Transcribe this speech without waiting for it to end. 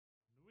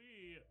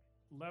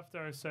left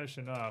our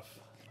session off.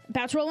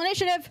 About to roll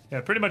initiative.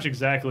 Yeah, pretty much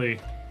exactly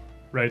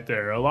right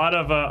there. A lot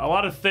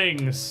of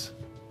things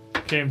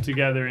came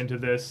together into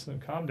this.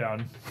 Calm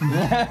down.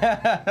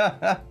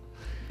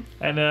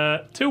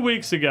 And 2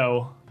 weeks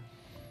ago,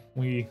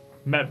 we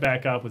met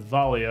back up with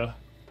Valia,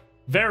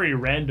 very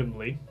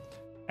randomly,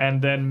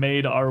 and then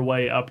made our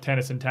way up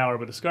Tennyson Tower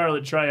with the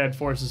Scarlet Triad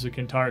forces of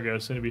Kintargo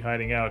soon to be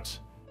hiding out.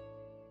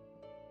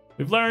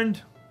 We've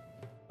learned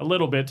a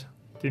little bit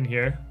in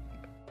here.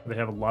 They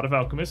have a lot of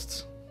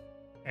alchemists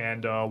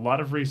and a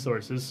lot of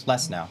resources.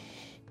 Less now.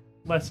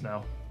 Less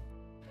now.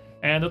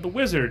 And the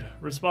wizard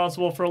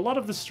responsible for a lot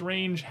of the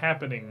strange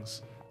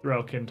happenings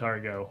throughout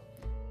Kintargo,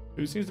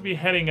 who seems to be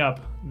heading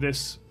up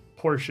this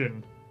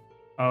portion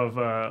of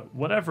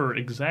whatever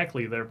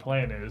exactly their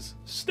plan is,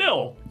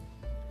 still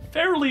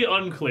fairly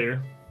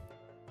unclear,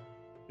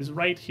 is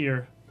right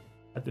here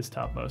at this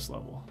topmost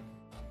level.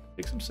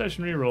 Take some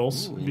session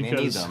rerolls, Ooh, you may need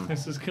because them.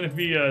 this is going to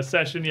be a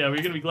session, yeah, we're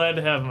going to be glad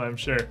to have them, I'm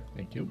sure.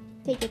 Thank you.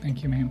 Take it.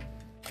 Thank you, ma'am.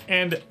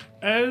 And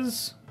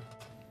as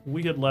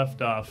we had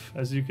left off,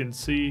 as you can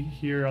see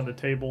here on the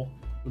table,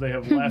 they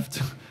have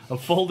left a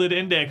folded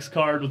index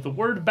card with the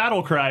word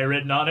battle cry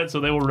written on it, so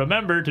they will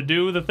remember to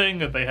do the thing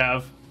that they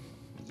have.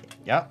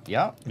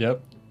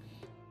 Yep.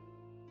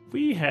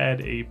 We had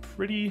a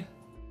pretty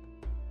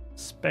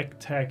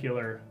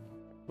spectacular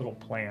little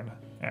plan,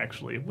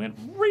 actually. It went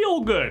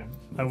real good,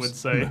 I would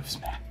say.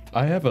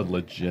 I have a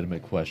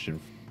legitimate question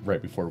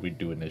right before we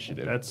do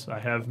initiative. I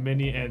have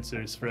many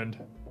answers, friend.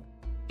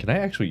 Can I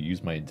actually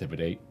use my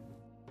intimidate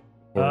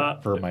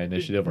for my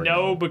initiative? Or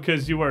No,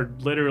 because you are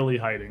literally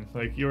hiding.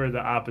 Like, you are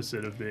the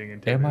opposite of being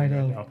intimidated. Am I right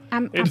though? now.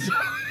 I'm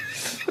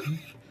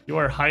You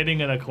are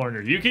hiding in a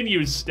corner. You can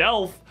use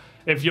stealth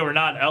if you're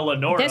not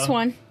Eleonora. this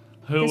one.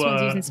 Who This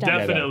one's using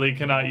stealth. definitely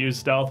cannot use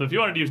stealth. If you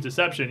wanted to use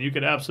deception, you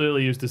could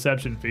absolutely use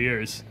deception for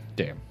yours.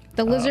 Damn.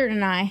 The lizard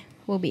and I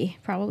will be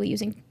probably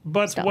using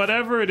But stealth.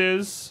 whatever it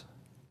is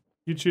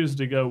you choose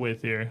to go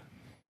with here,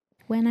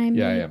 When I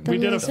Yeah, I meet am. the we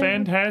did a lizard.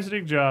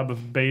 fantastic job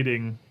of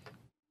baiting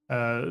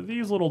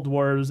these little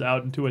dwarves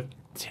out into a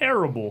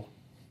terrible,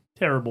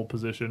 terrible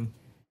position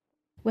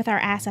with our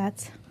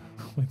assets.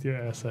 with your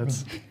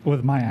assets.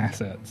 With my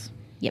assets.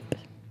 Yep.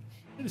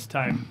 It is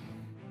time.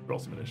 Roll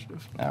some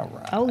initiative. All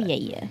right. Oh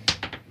yeah.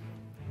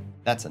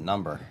 That's a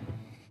number.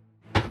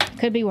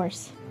 Could be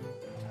worse.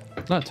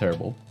 Not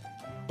terrible.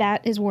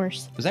 That is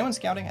worse. Was anyone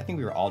scouting? I think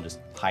we were all just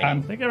I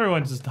hiding. think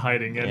everyone's just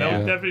hiding. Yeah, Yeah.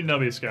 No, definitely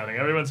nobody's scouting.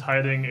 Everyone's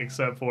hiding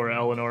except for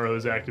Eleanor, who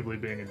is actively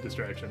being a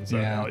distraction. So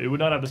Yeah. no, it would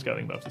not have the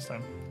scouting buff this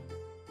time.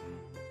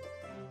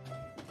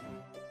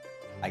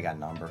 I got a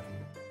number.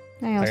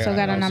 I also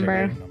got a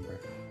number.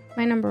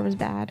 My number was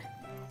bad.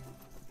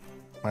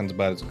 Mine's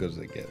about as good as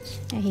it gets.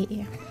 I hate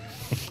you.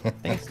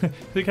 Thanks.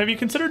 Like, have you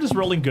considered just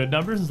rolling good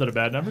numbers instead of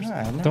bad numbers?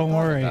 I never Don't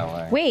thought of it worry. that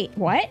way. Wait,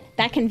 what?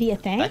 That can be a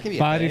thing? That could be a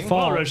By thing.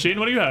 default. Oh, Rasheen,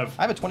 what do you have?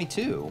 I have a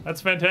 22. That's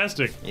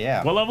fantastic.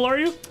 Yeah. What level are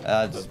you?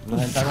 I don't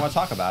want to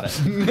talk about it.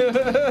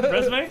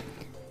 Resume?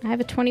 I have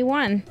a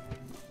 21.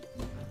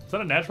 Is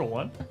that a natural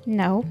one?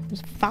 No, it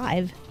was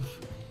 5.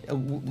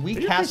 We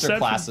Your caster perception-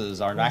 classes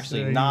are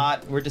actually Yeah.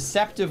 not. We're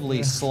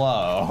deceptively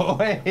slow.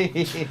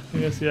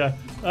 Yes, yeah.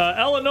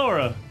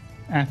 Eleonora.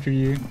 After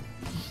you.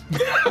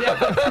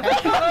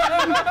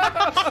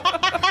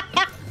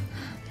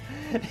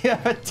 You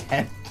have a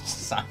 10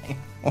 sign.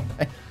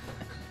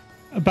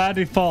 By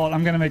default,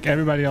 I'm going to make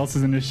everybody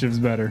else's initiatives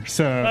better.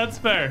 So, That's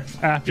fair.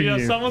 After you know,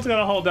 you. someone's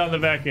gonna hold down the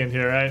back end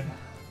here, right?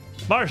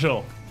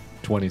 Marshall,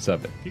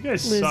 27. you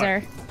guys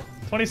Loser. suck.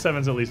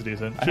 27's at least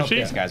decent. I hope Shashi?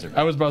 these guys are.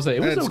 I was about to say, it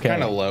was It's okay.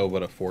 kind of low,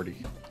 but a 40.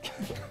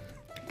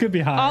 could be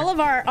higher. All of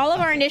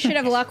our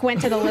initiative luck went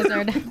to the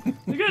lizard.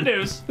 The good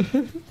news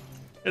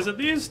is that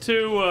these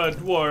two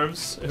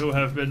dwarves, who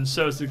have been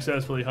so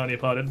successfully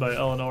honeypotted by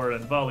Eleanor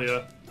and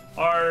Valia,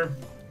 are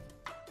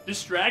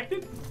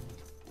distracted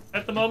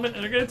at the moment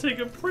and are going to take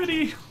a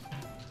pretty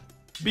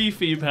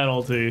beefy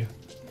penalty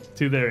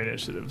to their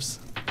initiatives.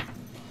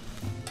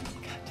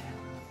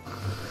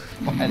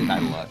 Why did I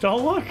look?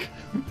 Don't look,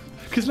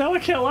 because now I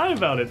can't lie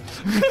about it.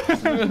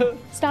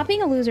 Stop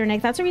being a loser,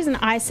 Nick. That's the reason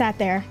I sat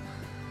there.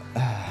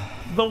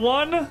 The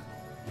one,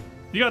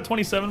 you got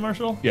 27,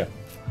 Marshall? Yeah.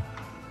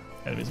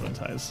 Enemies win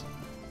ties.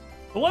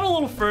 The one a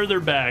little further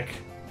back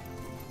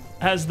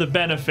has the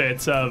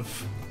benefits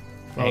of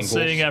Angles.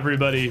 seeing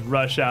everybody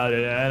rush out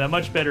at a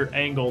much better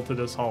angle to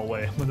this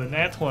hallway with a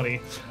nat 20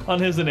 on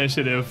his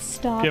initiative,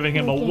 Stop giving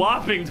him a looking.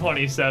 whopping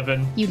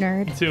 27 You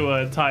nerd.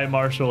 to Ty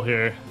Marshall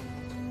here.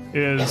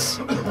 Is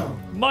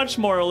much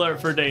more alert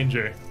for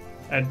danger,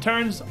 and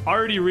turns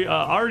already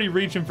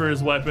reaching for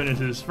his weapon, and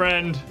his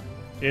friend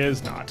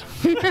is not.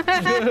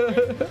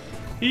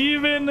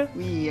 Even I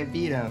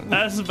beat him.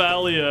 as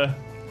Valia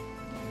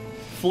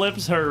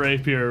flips her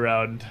rapier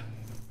around,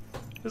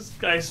 this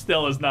guy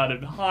still is not.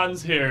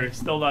 Hans here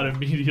still not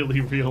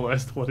immediately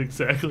realized what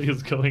exactly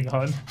is going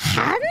on.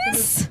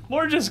 Hans?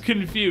 More just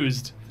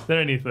confused than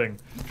anything.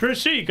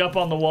 Trishik up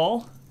on the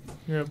wall.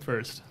 You're up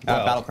first.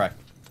 Battle cry.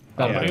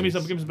 Give me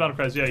some battle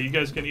cries. Yeah, you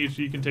guys can each.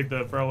 You can take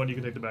the front one. You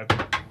can take the back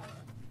one.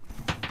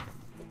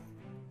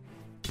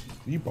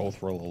 You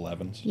both roll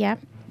 11s. Yep.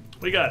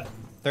 We got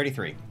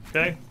 33.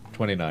 okay.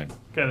 29.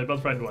 Okay, they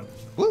both frightened one.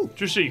 Woo!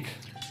 Trishik.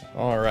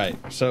 All right.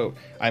 So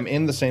I'm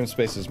in the same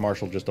space as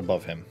Marshall, just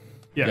above him.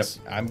 Yes.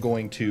 I'm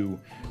going to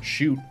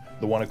shoot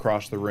the one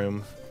across the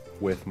room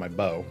with my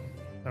bow,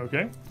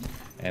 Okay.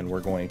 and we're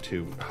going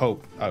to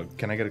hope. Oh,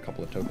 can I get a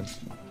couple of tokens?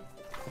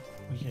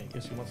 Yeah, I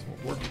guess you want some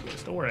little dwarfy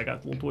boys. Don't worry, I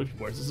got the little dwarfy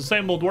boys. It's the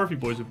same little dwarfy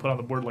boys we put on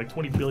the board like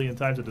 20 billion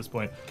times at this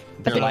point.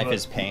 Their So, life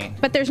is pain.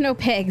 But there's no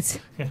pigs.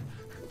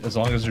 As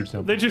long as there's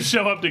no. They just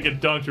show up to get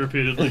dunked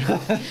repeatedly.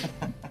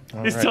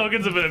 These right.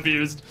 tokens have been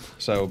abused.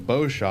 So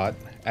bow shot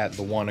at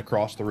the one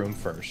across the room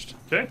first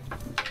Okay.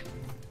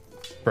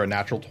 for a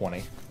natural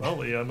 20.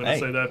 Well, yeah, I'm gonna Hey.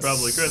 say that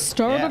probably Chris.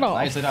 Start Yeah, it off.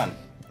 nicely done.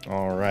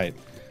 All right.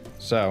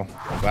 So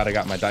I'm glad I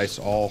got my dice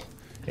all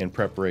in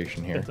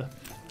preparation here.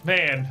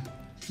 Man,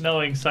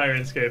 knowing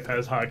Sirenscape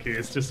has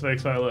hotkeys just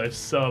makes my life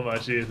so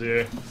much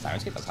easier.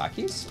 Sirenscape has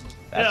hotkeys?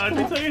 Yeah, I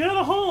think that you had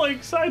a whole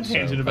like side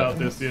tangent about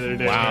this the other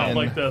day. Wow. You know,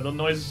 like the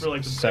noises for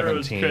like the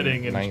arrows 17,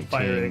 critting and 19,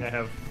 firing. I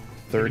have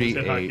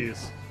 38,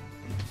 hotkeys.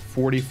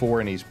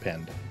 44, and he's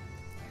pinned.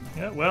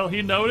 Yeah, well,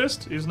 he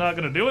noticed. He's not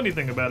going to do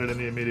anything about it in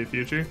the immediate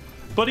future,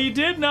 but he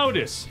did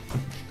notice.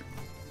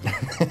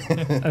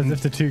 As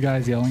if the two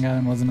guys yelling at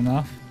him wasn't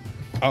enough.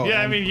 Oh, Yeah,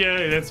 I and mean,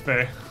 yeah, that's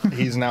fair.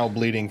 he's now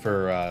bleeding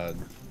for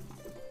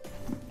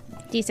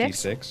D6.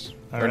 D6.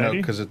 Or no, Alrighty.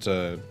 because it's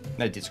a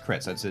No, it's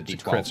crit, so it's a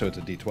D12. crit, so it's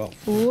a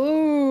D12.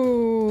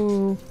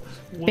 Ooh.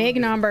 Big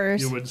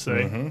numbers. You would say.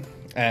 Mm-hmm.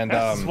 And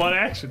That's one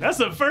action. That's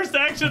the first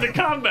action to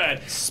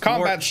combat.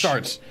 combat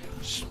Scorch.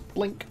 starts.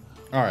 Blink.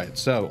 All right,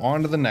 so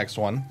on to the next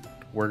one.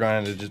 We're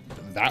going to just.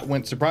 That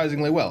went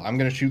surprisingly well. I'm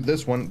going to shoot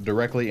this one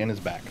directly in his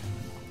back.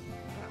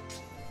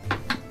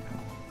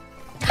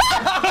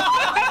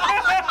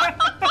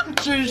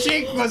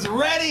 Trishik was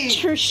ready!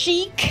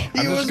 Trishik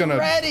I'm just going to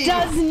ready!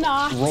 does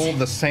not. roll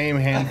the same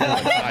handful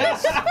of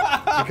dice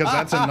because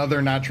that's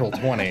another natural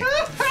 20.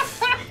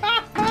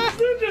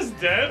 They're just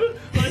dead.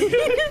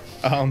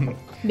 Like,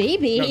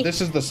 Maybe. No,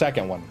 this is the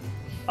second one.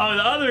 oh,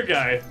 the other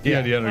guy.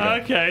 Yeah, the other guy.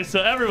 Okay,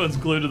 so everyone's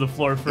glued to the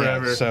floor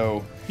forever. Yeah,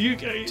 so You,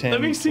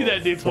 let me see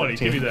that D20.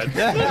 Give me that.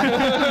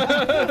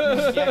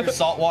 You have your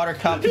saltwater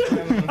cup.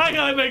 I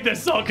gotta make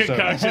this salt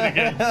concoction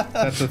again.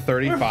 that's a We're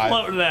 35,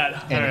 floating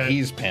that. and Alright.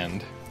 he's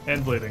pinned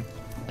and bleeding.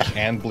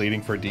 and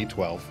bleeding for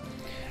D12.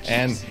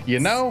 And you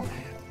know,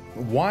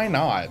 why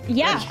not?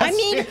 Yeah, I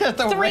mean,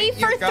 The 3 rate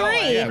for you're going.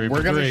 3. Yeah, Three we're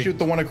for gonna three. shoot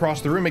the one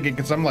across the room again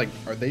because I'm like,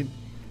 are they?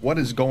 What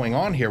is going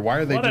on here? Why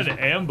are they What just? an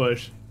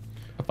ambush.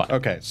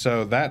 Okay,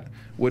 so that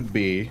would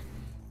be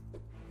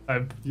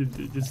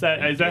Is that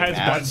has one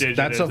That's- digit?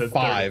 that's it's a third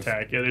 5.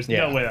 Attack. Yeah, there's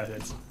Yeah. no way that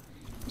hits.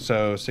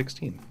 so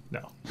 16.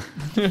 No.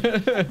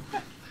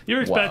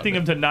 You're expecting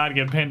him to not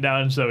get pinned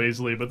down so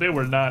easily, but they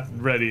were not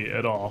ready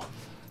at all.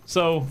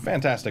 So,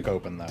 Fantastic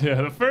open though. yeah,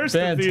 the first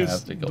of these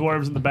Fantastic.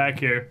 dwarves in the back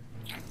here,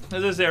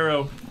 as this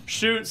arrow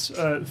shoots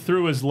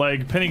through his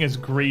leg, pinning his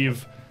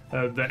greave,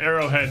 the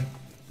arrowhead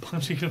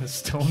punching in the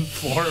stone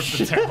floor of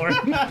the tower.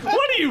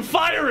 What are you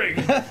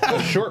firing?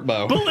 Short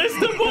bow.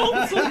 Ballista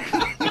bolts?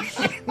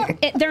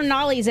 They're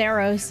Nolly's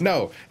arrows.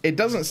 No, it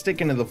doesn't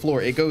stick into the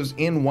floor. It goes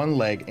in one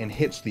leg and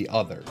hits the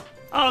other.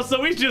 Oh,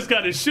 so he's just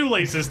got his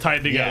shoelaces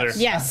tied together. Yes.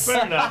 Yes.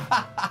 Fair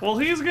enough. Well,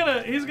 he's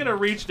gonna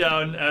reach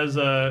down as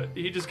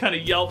he just kind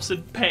of yelps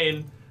in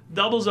pain,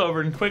 doubles over,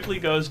 and quickly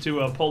goes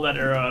to pull that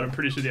arrow out. I'm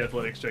pretty sure the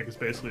athletics check is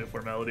basically a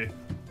formality.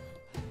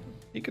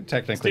 He could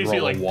technically It's DC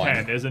roll like a 1.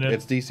 10, isn't it?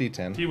 It's DC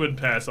 10. He would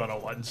pass on a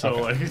 1, so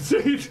Okay.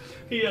 like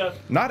he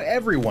Not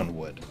everyone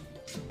would.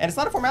 And it's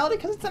not a formality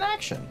because it's an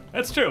action.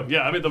 that's true.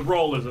 Yeah, I mean the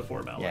roll is a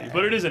formality, Yeah.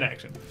 but it is an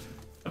action.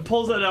 And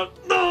pulls that out.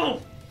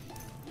 No.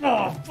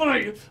 Oh,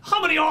 fuck.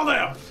 How many are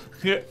there?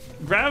 He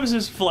grabs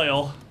his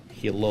flail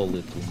Hello,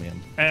 little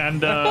man. and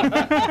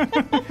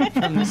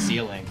From the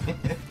ceiling.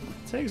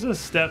 takes a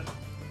step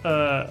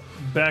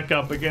back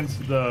up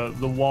against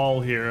the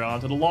wall here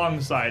onto the long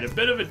side, a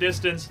bit of a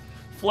distance,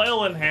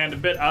 flail in hand, a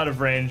bit out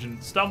of range,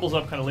 and stumbles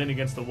up, kind of leaning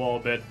against the wall a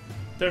bit.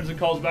 Turns and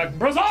calls back,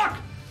 Brazak!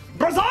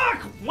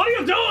 Brazak! What are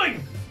you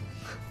doing?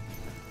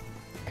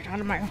 Get out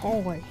of my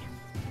hallway.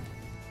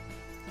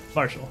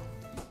 Marshall.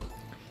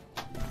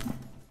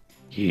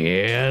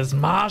 Here's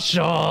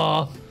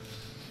Marshall.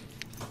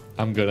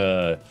 I'm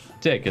gonna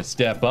take a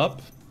step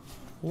up,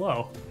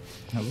 Hello.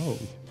 Hello.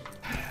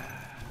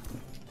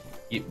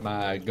 eat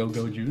my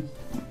go-go juice.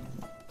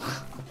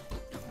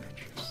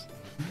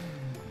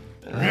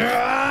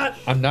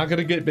 I'm not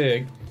gonna get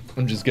big.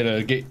 I'm just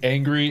gonna get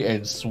angry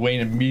and swing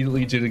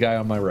immediately to the guy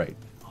on my right.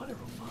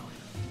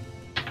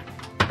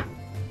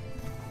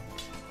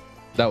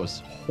 That was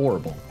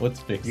horrible. Let's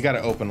fix You it. got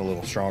to open a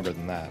little stronger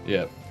than that.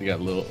 Yeah, you got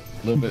a little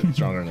bit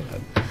stronger than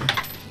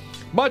that.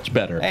 Much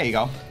better. There you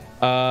go.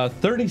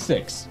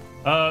 36.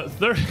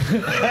 30.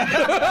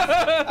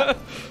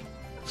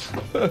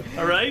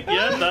 All right,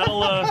 yeah,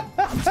 that'll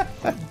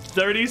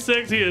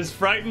 36. He is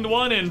frightened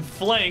one and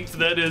flanked.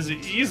 That is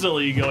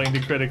easily going to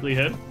critically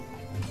hit.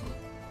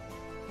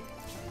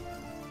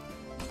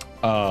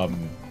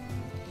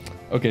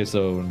 Okay,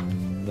 so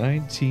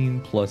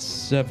 19 plus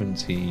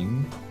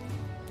 17.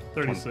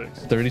 36.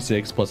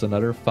 36 plus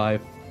another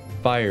 5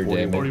 fire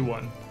damage.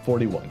 41.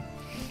 41.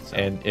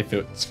 And if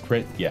it's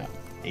crit, yeah.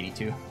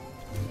 82.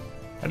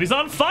 And he's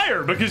on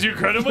fire because you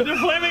crit him with your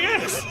flaming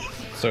axe.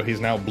 So he's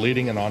now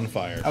bleeding and on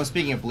fire. Oh,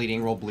 speaking of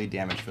bleeding, roll bleed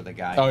damage for the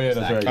guy. Oh, yeah,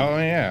 that's right. Oh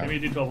yeah.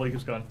 Give me a d12 while he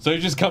keeps going. So he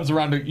just comes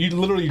around. You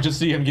literally just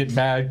see him get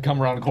mad,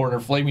 come around the corner,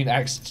 flaming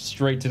axe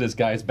straight to this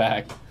guy's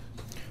back.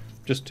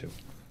 Just 2.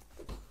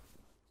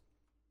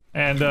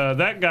 And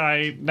that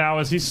guy, now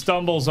as he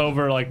stumbles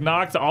over, like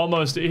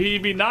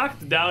he'd be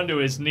knocked down to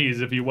his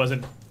knees if he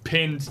wasn't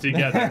pinned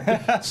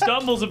together.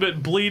 Stumbles a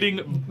bit,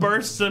 bleeding,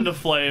 bursts into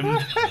flame. And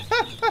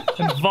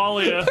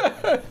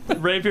Valia,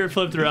 rapier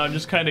flipped around,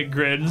 just kind of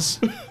grins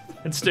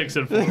and sticks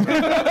it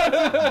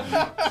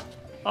forward.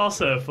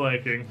 Also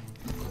flanking.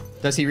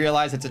 Does he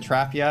realize it's a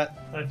trap yet?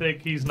 I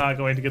think he's not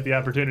going to get the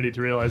opportunity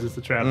to realize it's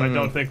a trap. I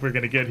don't think we're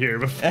going to get here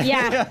before.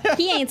 Yeah,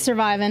 he ain't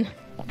surviving.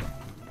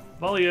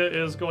 Valia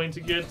is going to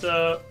get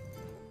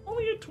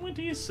only a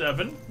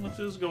 27, which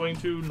is going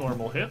to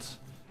normal hit.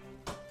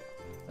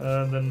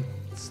 And then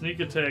sneak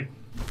attack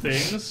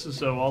things,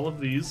 so all of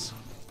these.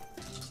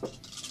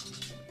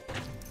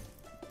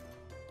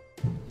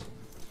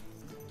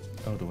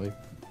 Oh, do I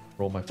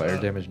roll my fire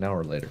damage now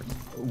or later?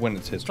 When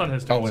it's his It's on turn.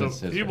 his turn. when So it's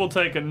his he turn. will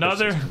take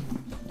another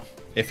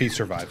If he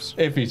survives.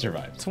 If he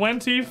survives.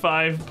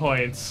 25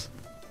 points,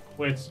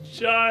 which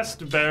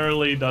just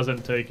barely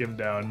doesn't take him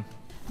down.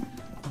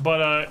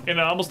 But in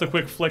almost a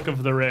quick flick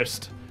of the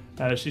wrist,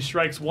 she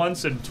strikes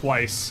once and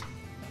twice.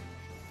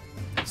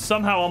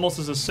 Somehow almost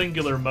as a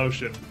singular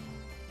motion.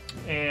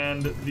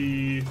 And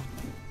the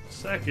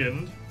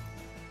second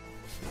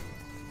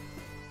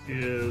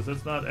is,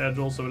 it's not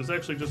agile, so it is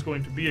actually just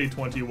going to be a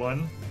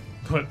 21.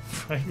 But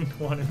frightened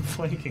one and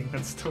flanking,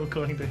 that's still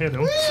going to hit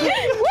him.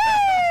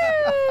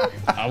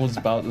 I was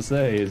about to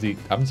say,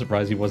 I'm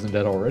surprised he wasn't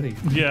dead already.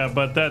 Yeah,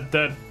 but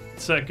that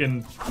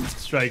second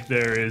strike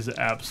there is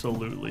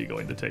absolutely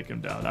going to take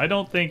him down. I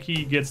don't think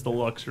he gets the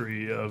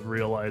luxury of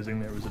realizing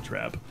there was a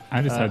trap.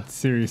 I just had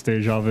serious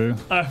deja vu.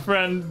 Our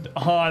friend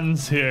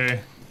Hans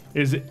here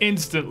is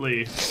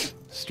instantly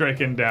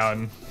stricken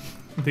down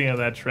at the end of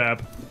that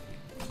trap.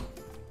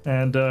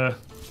 And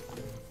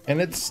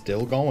it's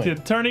still going.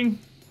 turning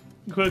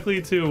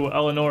quickly to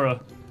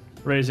Eleonora,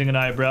 raising an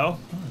eyebrow.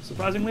 Oh,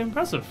 surprisingly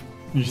impressive.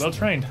 Well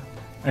trained.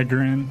 I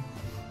grin.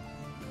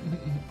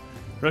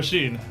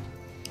 Rasheen.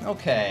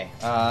 Okay,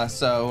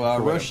 so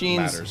For what it Roshin's...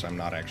 matters. I'm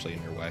not actually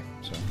in your way.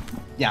 So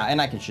Yeah,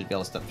 and I should be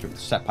able to step through,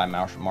 set by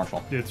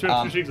Marshall. Yeah, it's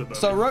Roshin's above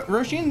So you.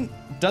 Roshin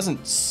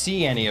doesn't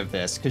see any of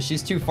this because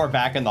she's too far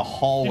back in the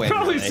hallway. You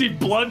probably really. see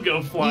blood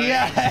go flying.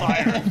 Yeah.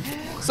 Fire.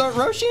 So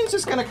Roshin's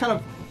just gonna kind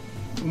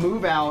of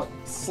move out,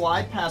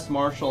 slide past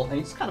Marshall,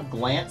 and just kind of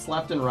glance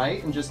left and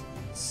right and just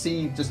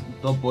see just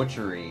the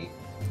butchery.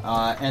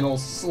 And will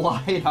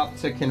slide up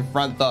to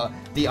confront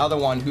the other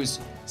one who's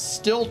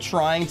still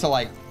trying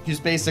to who's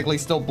basically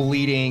still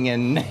bleeding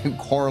and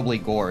horribly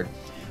gored.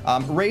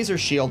 Raise her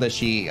shield as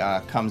she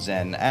comes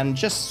in and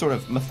just sort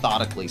of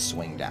methodically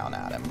swing down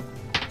at him.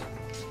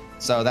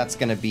 So that's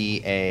going to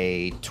be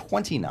a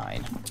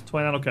 29.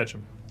 29 will catch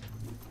him.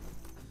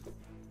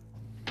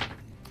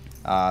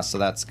 So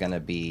that's going to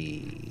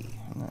be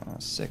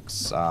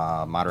 6.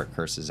 Moderate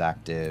curse is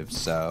active,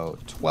 so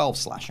 12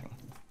 slashing.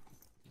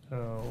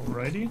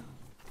 Alrighty.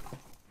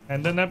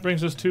 And then that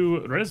brings us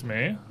to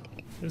Resme.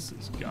 This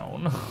is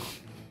gone.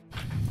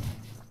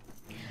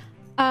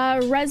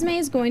 Resme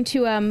is going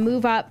to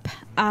move up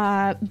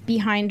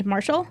behind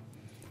Marshall.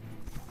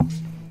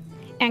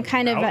 And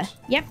kind of, Out?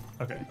 yep.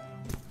 Okay.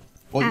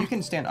 Well, you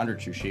can stand under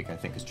Trushik, I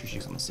think, because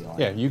Trushik's on the ceiling.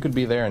 yeah, you could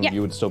be there and Yeah.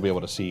 you would still be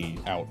able to see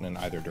out in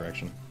either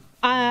direction.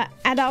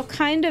 And I'll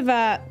kind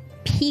of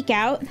peek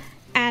out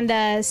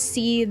and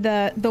see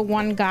the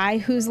one guy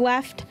who's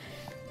left.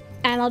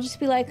 And I'll just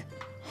be like,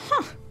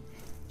 huh,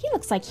 he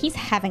looks like he's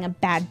having a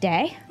bad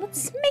day.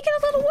 Let's make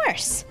it a little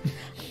worse.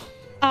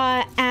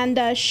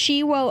 And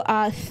she will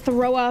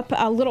throw up,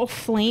 a little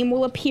flame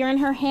will appear in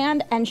her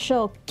hand, and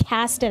she'll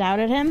cast it out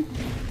at him.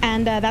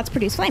 And that's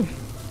produce flame.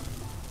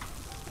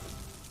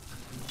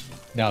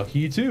 Now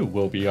he too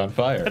will be on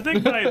fire. I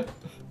think my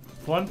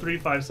 1, 3,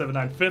 5, 7,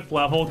 9, 5th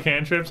level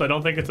cantrips, I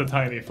don't think it's a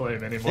tiny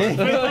flame anymore. 5th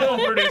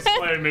level produce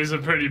flame is a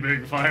pretty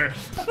big fire.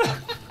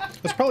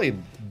 It's probably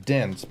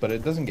dense, but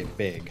it doesn't get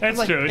big. That's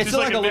like- true. It's it's just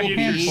like like a a little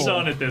miniature bee.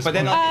 sun at this But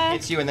then point. it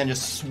hits you and then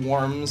just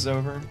swarms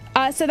over.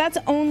 So that's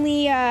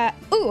only,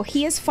 ooh,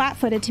 he is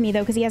flat-footed to me, though,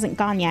 because he hasn't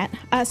gone yet.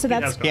 So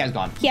that's, He has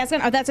gone. he has gone,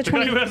 oh, that's a The guy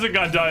 20, who hasn't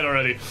got died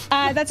already.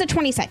 that's a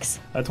 26.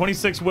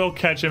 26 will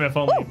catch him if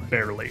only Ooh.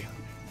 barely.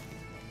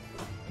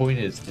 Point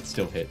is, it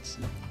still hits.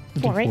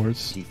 4, right?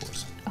 D4s.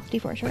 D4s. Oh,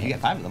 D4, But you right. get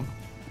 5 of them.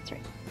 That's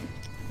right.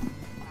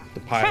 The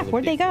pile Crap, of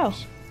where'd they go?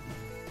 D4s.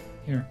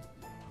 Here.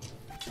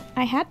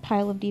 I had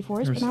pile of D4s,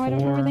 but Here's now I don't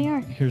know where 4. they are.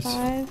 Here's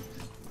 5. You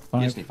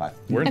 5. just need 5.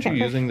 Weren't Okay,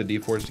 you perfect. using the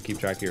D4s to keep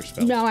track of your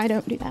spells? No, I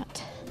don't do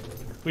that.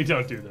 We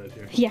don't do that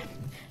here. Yeah.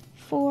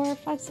 4,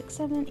 5, 6,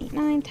 7, 8,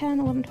 9, 10,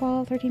 11,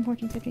 12, 13,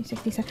 14, 15,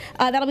 16, 17.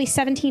 That'll be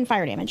 17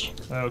 fire damage.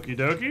 Okie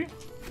dokie.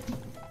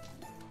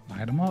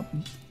 Light him up.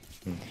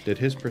 Did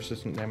his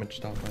persistent damage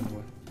stop, by the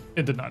way?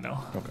 It did not know.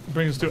 Okay.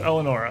 Brings us to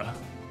Eleonora.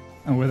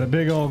 And with a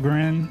big old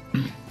grin,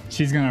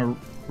 she's gonna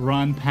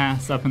run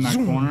past up in that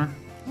corner.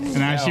 And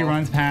as she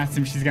runs past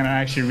him, she's gonna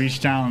actually reach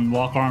down and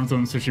lock arms with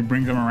him, so she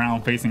brings him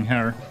around facing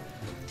her.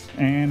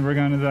 And we're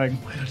gonna like,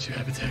 Why don't you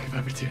have attack of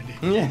opportunity?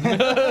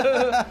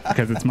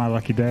 because it's my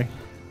lucky day.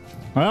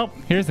 Well,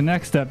 here's the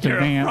next step to You're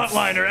a advance.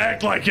 frontliner.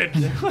 Act like it.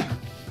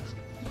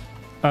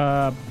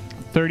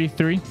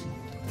 33.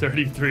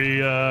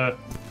 33.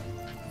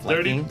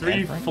 33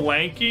 and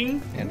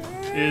flanking And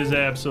is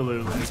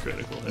absolutely a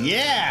critical hit.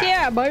 Yeah.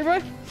 Yeah,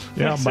 baby.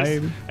 Yeah,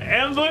 baby.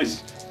 Ambush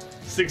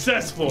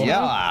successful.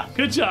 Yeah.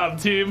 Good job,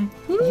 team.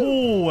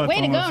 Ooh, that's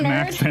Way to go, almost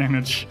max nerd.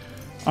 damage.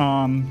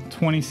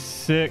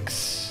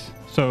 26.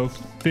 So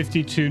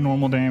 52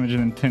 normal damage and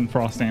then 10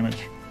 frost damage.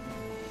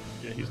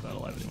 Yeah, he's not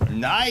alive anymore.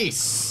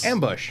 Nice.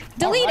 ambush.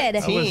 Deleted.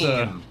 That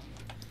was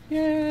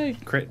Yay.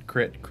 Crit.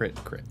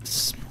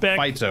 spec.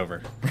 Fight's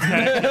over.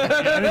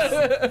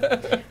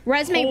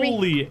 Resume,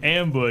 Holy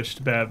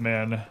ambushed,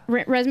 Batman.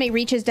 Resume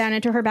reaches down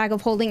into her bag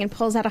of holding and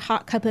pulls out a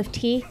hot cup of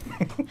tea.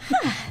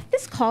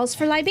 This calls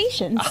for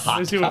libations.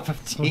 Let's see what-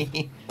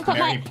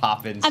 Mary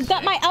Poppins. I've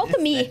got my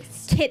alchemy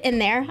kit in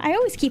there. I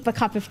always keep a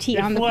cup of tea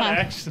on the What pump.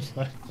 action?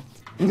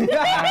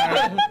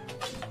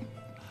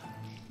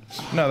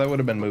 No, that would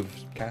have been move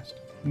cast.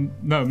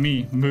 No,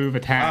 me. Move,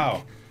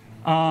 attack.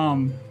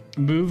 Oh.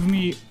 Move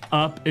me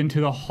up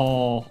into the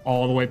hall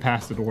all the way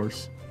past the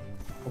doors.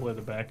 Pull at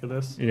the back of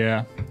this.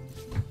 Yeah.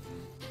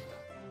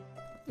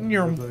 Let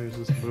me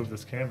just move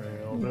this camera here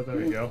a little bit. There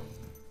we go.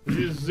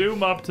 You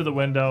zoom up to the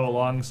window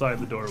alongside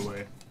the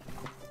doorway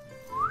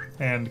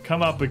and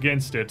come up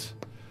against it.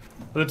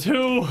 The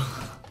two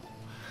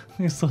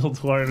these little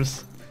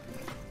dwarves,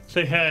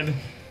 they had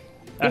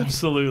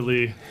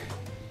absolutely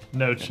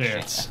no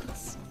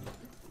chance.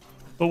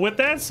 But with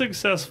that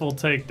successful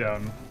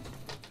takedown,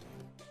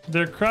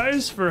 their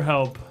cries for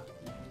help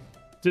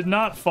did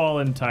not fall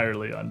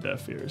entirely on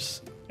deaf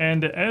ears.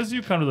 And as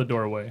you come to the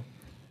doorway,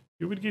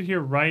 you would get here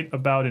right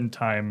about in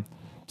time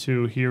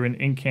to hear an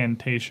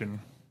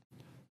incantation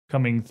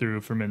coming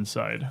through from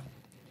inside.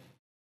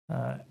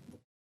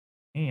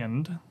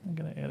 And I'm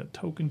going to add a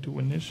token to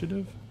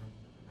initiative.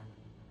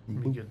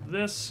 Let me get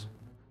this.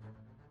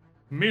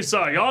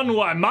 Misa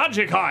Yanwa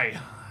Magikai!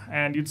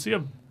 And you'd see a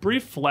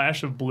brief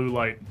flash of blue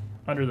light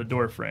under the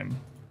door frame.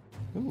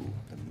 Ooh,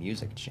 the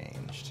music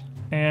changed.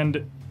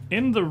 And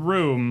in the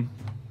room,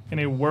 in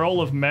a whirl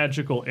of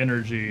magical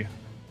energy,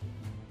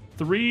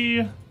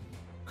 3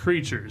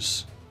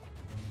 creatures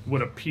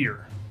would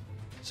appear,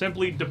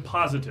 simply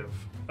deposited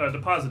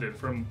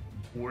from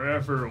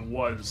wherever it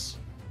was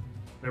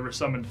they were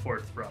summoned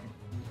forth from.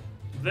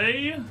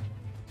 They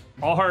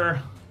are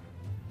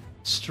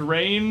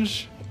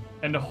strange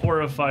and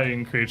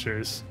horrifying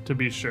creatures, to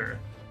be sure.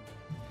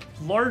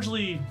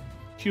 Largely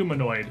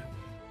humanoid,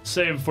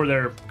 save for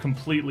their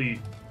completely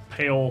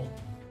pale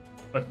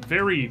but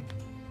very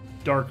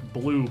dark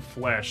blue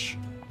flesh,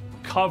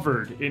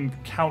 covered in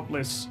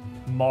countless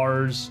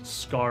mars,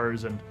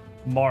 scars, and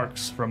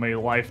marks from a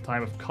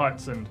lifetime of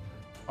cuts and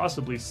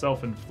possibly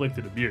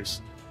self-inflicted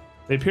abuse.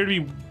 They appear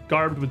to be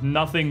garbed with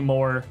nothing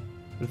more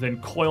than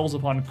coils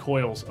upon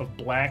coils of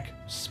black,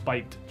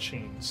 spiked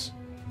chains,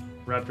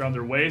 wrapped around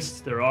their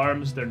waists, their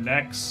arms, their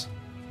necks,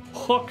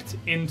 hooked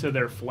into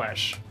their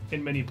flesh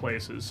in many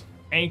places,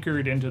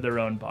 anchored into their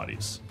own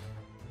bodies.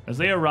 As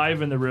they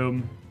arrive in the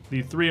room,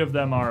 the 3 of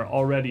them are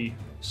already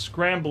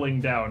scrambling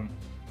down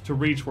to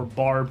reach for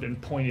barbed and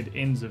pointed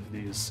ends of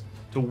these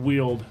to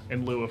wield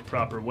in lieu of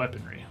proper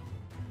weaponry.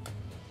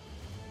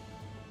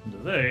 And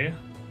they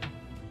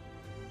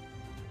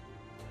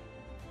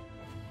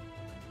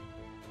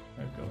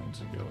are going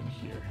to go in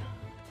here.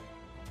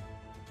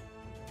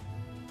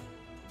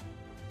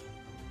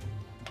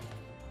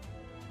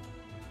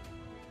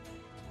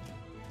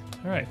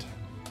 All right,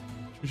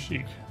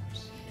 Trishik.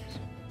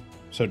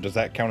 So does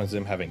that count as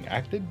them having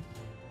acted?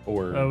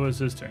 Or That was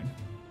his turn.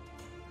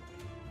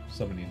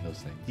 Summoning those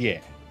things. yeah,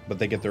 but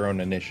they get their own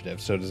initiative.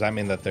 So does that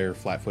mean that they're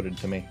flat-footed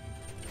to me?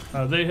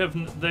 They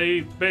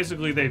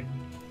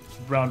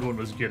round 1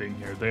 was getting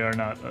here. They are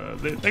not.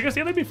 I guess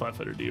they'd be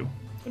flat-footed to you.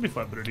 They'd be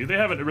flat-footed to you. They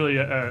haven't really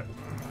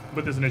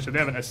with this initiative. They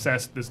haven't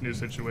assessed this new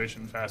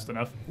situation fast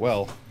enough.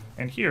 Well,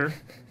 And here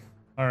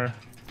are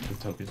The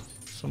token.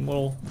 some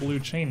little blue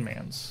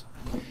chainmans.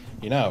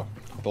 you know,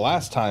 the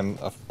last time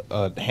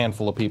a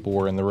handful of people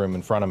were in the room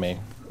in front of me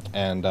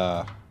and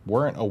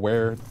weren't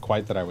aware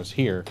quite that I was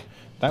here,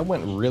 that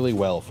went really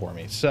well for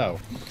me. So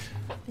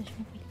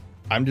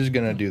I'm just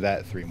going to do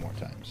that 3 more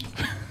times.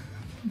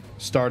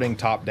 Starting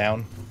top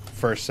down,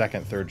 first,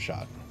 second, third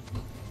shot.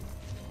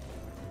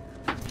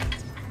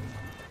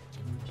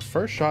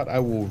 First shot I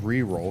will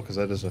re-roll because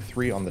that is a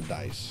 3 on the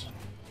dice.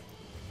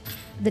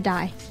 The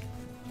die.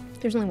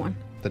 There's only one.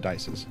 The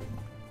dices.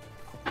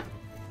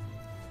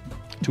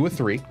 To a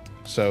 3.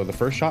 So the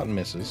first shot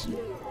misses.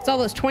 It's all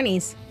those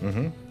 20s.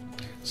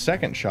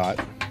 Second shot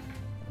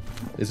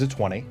is a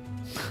 20.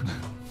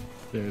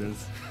 There it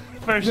is.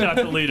 First shot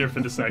the leader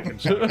for the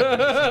second shot.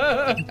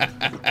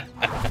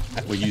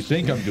 Well, you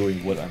think I'm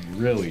doing what I'm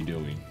really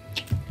doing.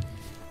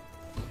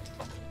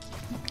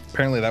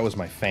 Apparently that was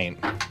my feint,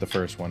 the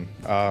first one.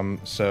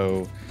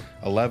 So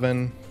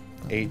 11,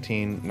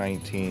 18,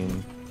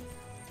 19,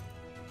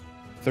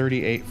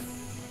 38,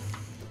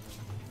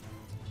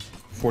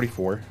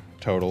 44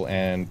 total,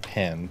 and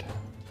pinned.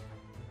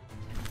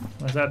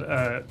 Was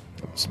that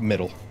It's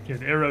middle.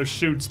 an arrow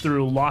shoots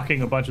through,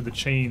 locking a bunch of the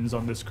chains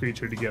on this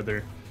creature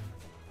together.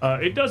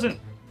 It doesn't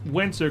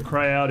wince or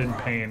cry out in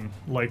pain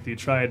like the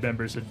Triad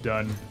members had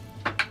done.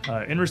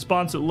 In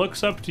response, it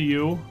looks up to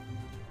you.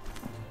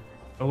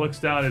 It looks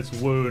down its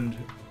wound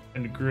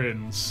and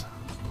grins.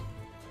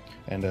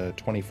 And a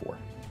 24.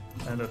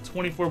 And a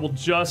 24 will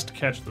just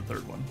catch the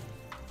third one.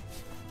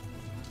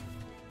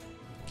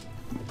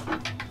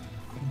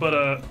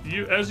 But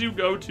you, as you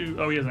go to,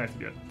 oh, he hasn't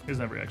acted yet. He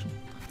doesn't have reaction.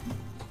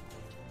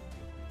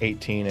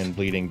 18 and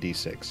bleeding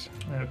D6.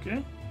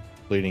 Okay.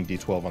 Bleeding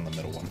D12 on the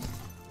middle one.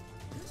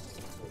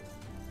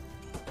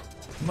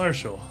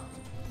 Marshall.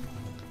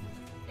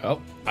 Oh,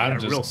 Got I'm a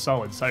just. real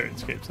solid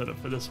Sirenscape setup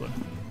for this one.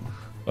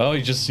 Well,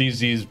 he just sees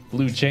these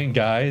blue chain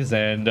guys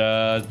and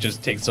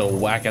just takes a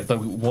whack at the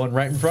one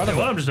right in front of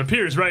One him. of them just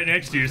appears right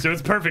next to you, so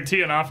it's perfect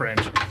T and off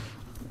range.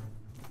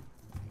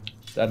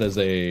 That is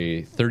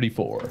a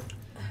 34.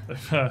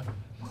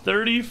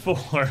 34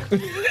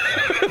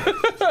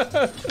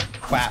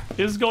 Whap.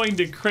 is going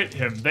to crit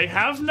him. They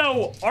have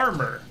no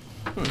armor.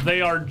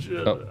 They are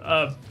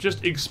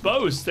just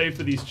exposed, save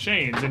for these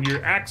chains, and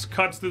your axe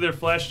cuts through their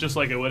flesh just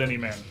like it would any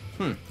man.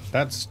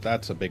 That's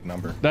a big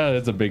number. That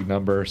is a big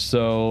number.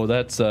 So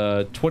that's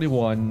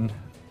 21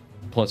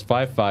 plus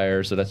 5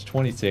 fire, so that's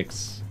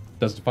 26.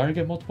 Does the fire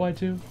get multiplied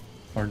too?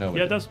 Or no?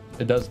 Yeah, it does.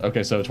 It does?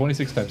 Okay, so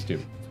 26 times 2.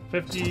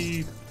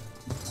 50.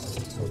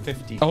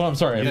 50. Oh, I'm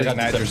sorry. I forgot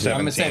add the your 17. I'm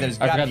gonna say there's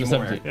I got to forgot be the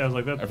more. 17. Yeah, I was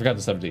like I that. forgot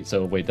the 17.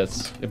 So wait,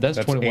 that's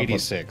 21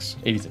 86.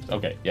 plus 86.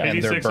 Okay, yeah. And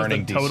 86 they're is the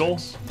burning total?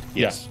 D6.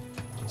 Yes.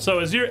 So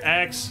as your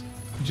axe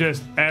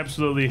just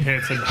absolutely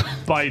hits and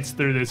bites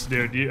through this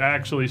dude, you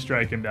actually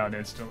strike him down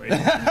instantly.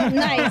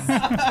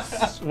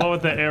 Nice. What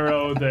with the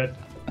arrow that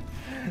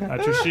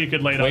Trishik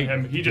had laid Wait,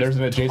 on him, he just there's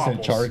an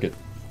adjacent topples. target.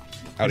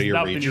 Out of your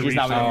Not in reach. your He's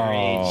not reach. within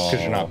your reach.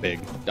 Because you're not big.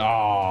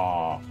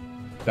 Oh,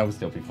 that would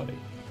still be funny.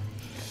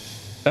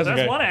 That's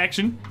That's okay. one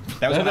action.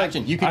 That was an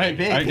action. You can I, get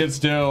big. I can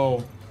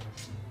still.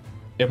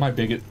 Am I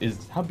big?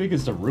 How big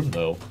is the room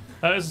though?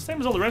 It's the same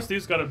as all the rest of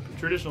these. Got a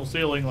traditional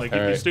ceiling. Like, you can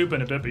Alright. stoop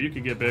in a bit, but you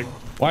can get big.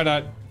 Why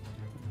not?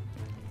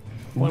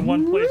 Only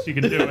one place you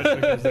can do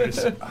it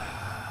because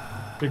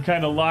you're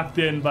kind of locked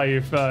in by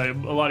your a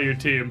lot of your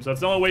teams. That's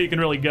the only way you can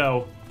really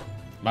go.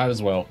 Might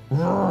as well.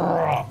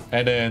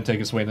 And then take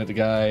a swing at the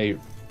guy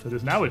That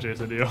is now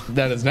adjacent to you.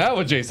 that is now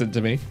adjacent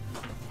to me.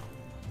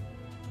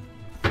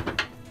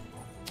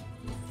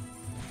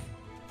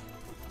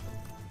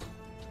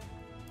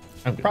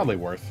 Probably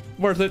worth.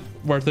 Worth it.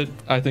 Worth it.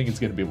 I think it's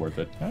gonna be worth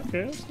it.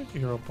 Okay, let's take a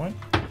hero point.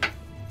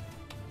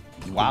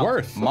 Wow.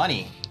 Worth.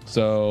 Money.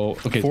 So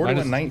okay, 4 to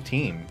minus- a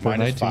 19. for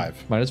Minus 19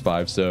 5. Minus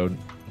 5. So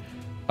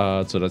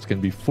that's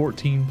gonna be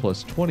 14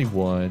 plus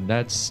 21.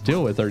 That's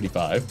still a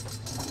 35.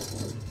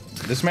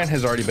 This man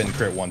has already been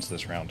crit once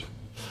this round.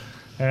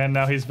 And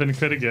now he's been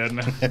crit again.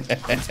 Not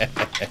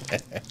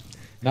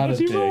What's as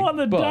he big. roll on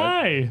the but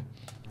die?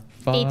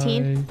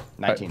 18.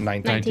 19.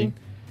 19.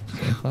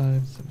 5,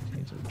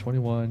 17, so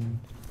 21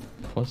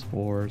 plus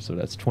 4, so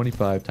that's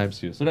 25 times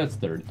 2. So that's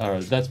 30.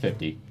 That's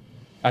 50.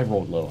 I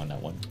rolled low on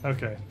that one.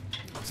 Okay.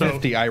 So,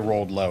 50, I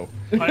rolled low.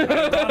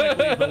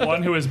 ironically, the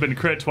one who has been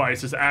crit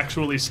twice is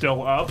actually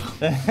still up.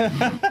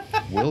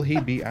 Will he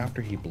be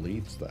after he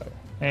bleeds, though?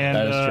 And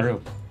That is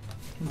true.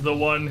 the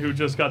one who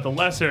just got the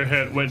lesser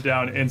hit went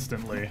down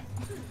instantly.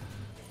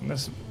 And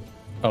this,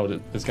 Oh,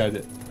 this guy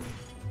did.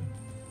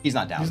 He's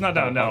not down. he's not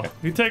down, no. Okay.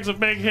 He takes a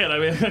big hit. I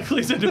mean, it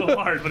cleaves into him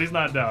hard, but he's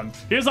not down.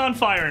 He is on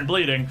fire and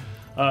bleeding,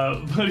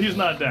 but he's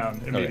not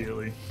down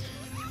immediately.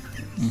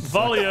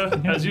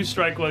 Valia, as you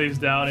strike while he's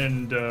down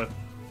and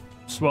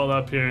swelled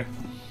up here,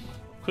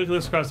 quickly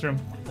looks across the room.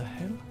 What the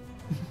hell?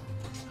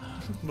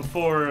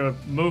 Before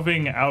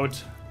moving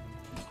out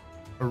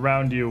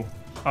around you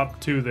up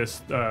to this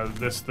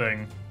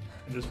thing.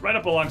 And just right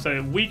up alongside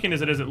it, weakened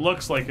as it is, it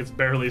looks like it's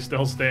barely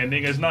still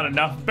standing. There's not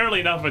enough, barely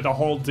enough of it to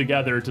hold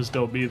together to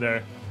still be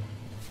there.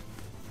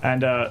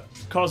 And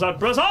calls out,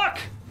 Brazak!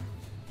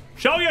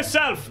 Show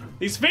yourself!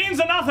 These fiends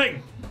are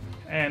nothing!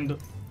 And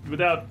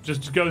without,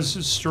 just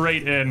goes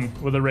straight in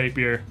with a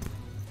rapier.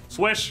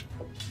 Swish,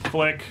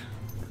 flick,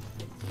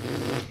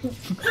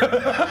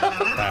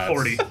 That's-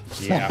 40.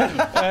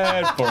 Yeah.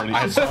 And 40.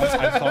 I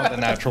saw the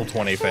natural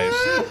 20 face.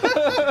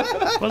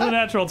 Wasn't a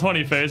natural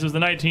 20 face, it was the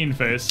 19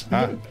 face.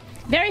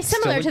 Very similar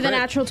Still to a the crit.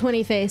 natural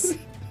 20 face.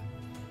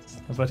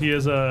 But he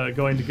is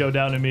going to go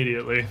down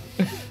immediately.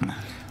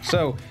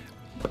 So,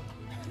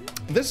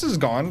 this has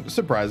gone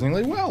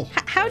surprisingly well.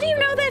 How do you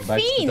know they're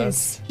Bites the fiends?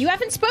 dust. You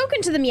haven't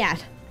spoken to them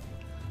yet.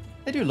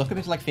 They do look a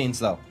bit like fiends,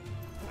 though.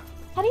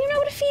 How do you know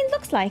what a fiend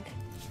looks like?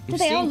 Do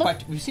they all look?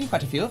 We've seen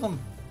quite a few of them.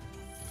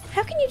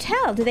 How can you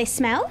tell? Do they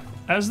smell?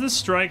 As this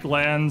strike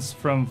lands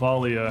from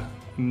Valia,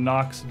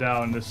 knocks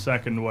down the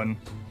second one,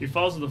 he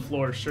falls to the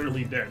floor,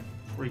 surely dead,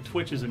 where he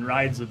twitches and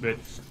writhes a bit.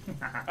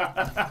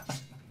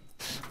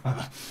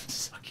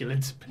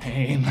 Succulent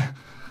pain.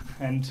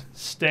 And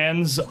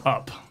stands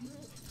up,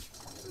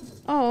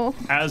 Oh.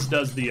 as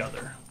does the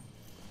other.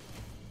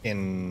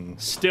 In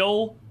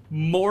Still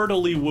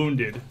mortally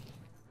wounded.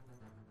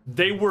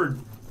 They were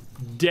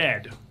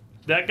dead.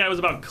 That guy was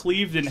about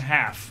cleaved in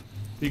half.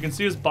 You can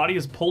see his body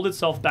has pulled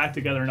itself back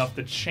together enough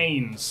that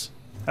chains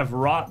have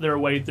wrought their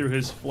way through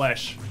his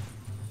flesh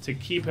to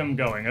keep him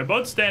going. They're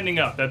both standing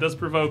up. That does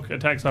provoke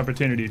attacks of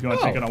opportunity if you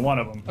want to take it on one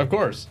of them. Of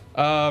course.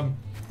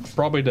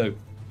 Probably the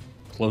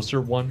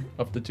closer one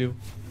of the two.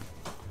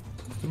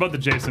 They're both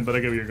adjacent, but I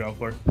get what you're going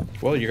for.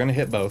 well, you're gonna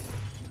hit both.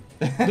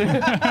 I'm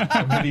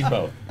gonna need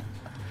both.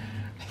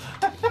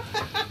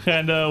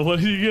 And what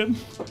did you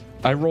get?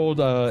 I rolled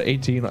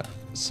 18,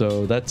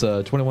 so that's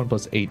 21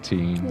 plus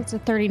 18, It's a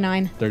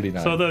 39.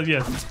 39.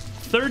 So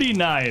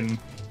 39.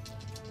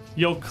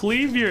 You'll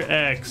cleave your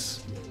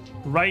axe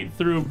right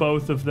through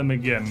both of them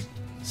again,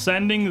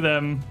 sending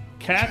them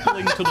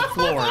cackling to the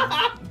floor,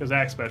 because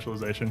axe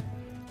specialization.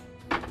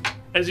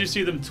 As you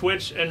see them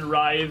twitch and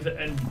writhe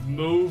and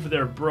move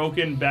their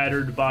broken,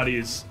 battered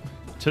bodies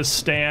to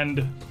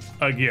stand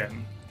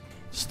again.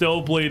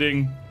 Still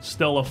bleeding,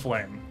 still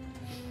aflame.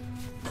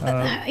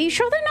 Are you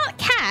sure they're not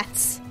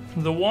cats?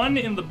 The one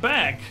in the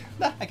back,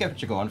 I get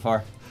what you're going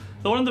for.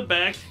 the one in the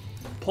back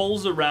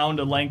pulls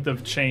around a length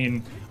of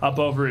chain up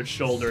over its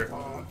shoulder,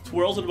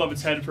 twirls it above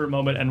its head for a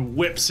moment, and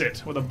whips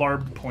it with a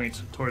barbed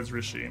point towards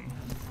Rasheen.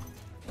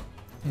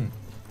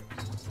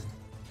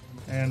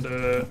 And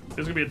there's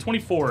gonna be a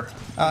 24 for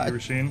you,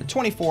 Rasheen.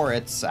 24,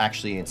 it's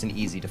an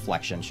easy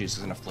deflection. She's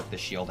just gonna flick the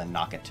shield and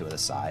knock it to the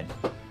side.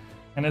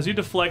 And as you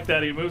deflect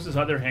that, he moves his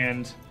other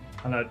hand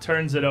and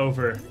turns it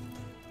over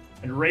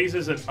and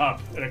raises it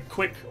up in a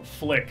quick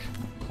flick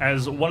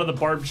as one of the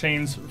barbed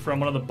chains from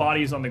one of the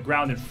bodies on the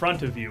ground in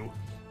front of you,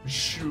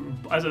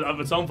 of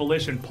its own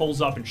volition,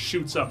 pulls up and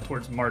shoots up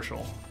towards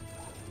Marshall.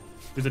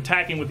 He's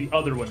attacking with the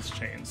other one's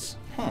chains.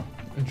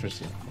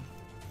 Interesting.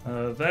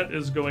 That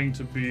is going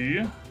to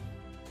be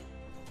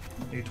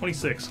a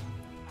 26.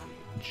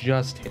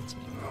 Just hits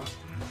me.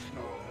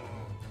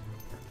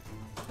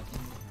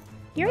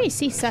 Your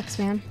AC sucks,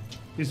 man.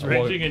 He's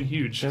raging and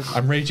huge.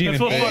 I'm raging That's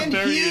in what pain. fuck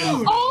there he is.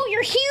 Oh,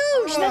 you're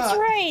huge! That's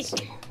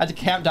right. I had to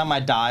count down my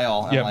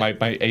dial. and Yeah, I'm my, like,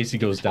 my AC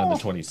goes down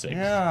to 26.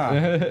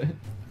 Yeah.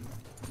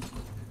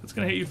 It's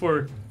going to hit you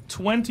for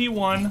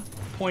 21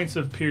 points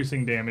of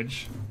piercing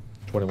damage.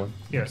 21?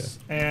 Yes.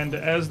 And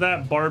as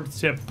that barbed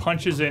tip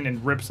punches in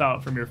and rips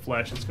out from your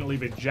flesh, it's going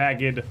to leave a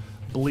jagged,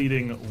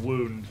 bleeding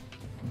wound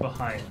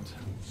behind.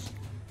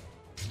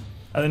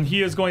 And then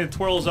he is going to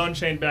twirl his own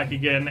chain back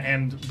again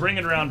and bring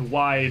it around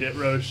wide at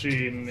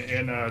Roshin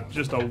in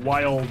just a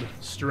wild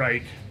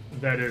strike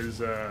that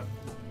is. Oh,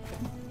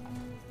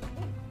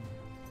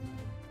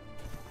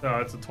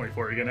 it's a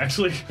 24 again,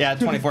 actually. Yeah,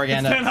 24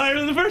 again. It's 10 higher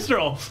than the first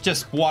roll.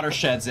 Just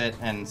watersheds it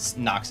and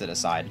knocks it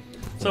aside.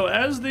 So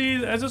as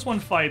this one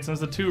fights, as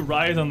the two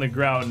writhe on the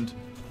ground,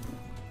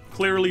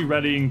 clearly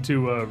readying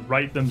to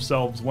right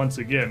themselves once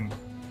again,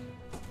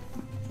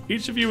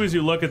 each of you, as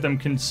you look at them,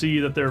 can see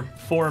that their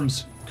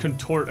forms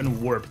contort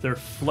and warp. Their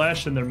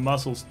flesh and their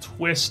muscles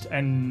twist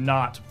and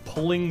knot,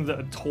 pulling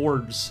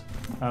towards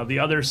the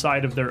other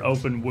side of their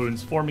open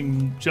wounds,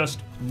 forming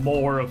just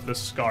more of the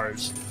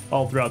scars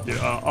all throughout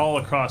all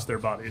across their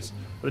bodies.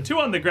 The two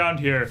on the ground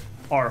here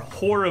are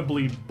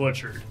horribly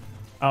butchered.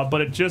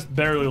 But it just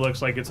barely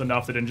looks like it's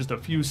enough that in just a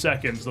few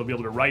seconds they'll be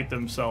able to right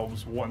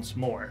themselves once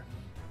more.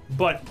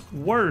 But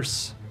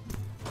worse,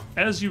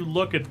 as you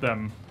look at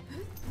them,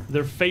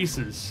 their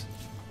faces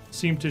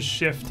seem to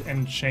shift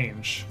and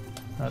change.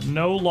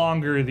 No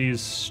longer these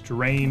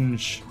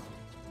strange,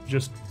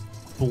 just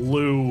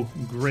blue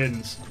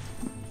grins,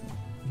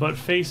 but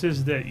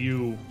faces that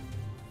you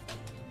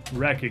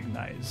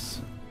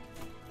recognize.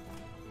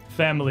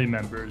 Family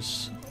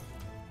members,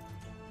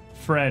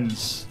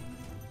 friends,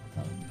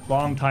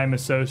 longtime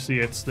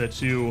associates that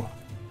you,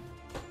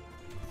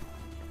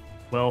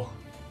 well,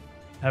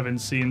 haven't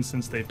seen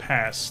since they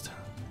passed.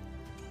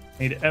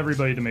 I need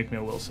everybody to make me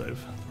a will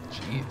save.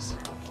 Jeez.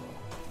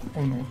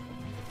 Oh no.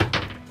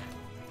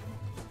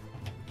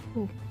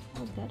 Ooh,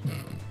 that was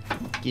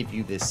good. Give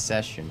you this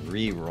session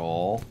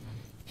reroll.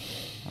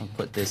 I'll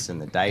put this in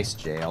the dice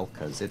jail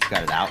because it's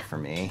got it out for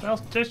me. Well,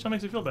 Jay still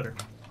makes you feel better.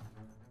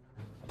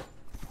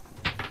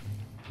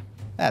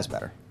 That's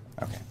better.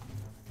 Okay.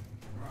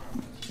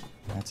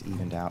 That's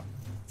evened out.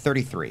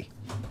 33.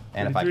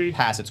 And if 33. I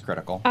pass, it's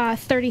critical.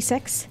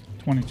 36.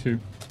 22.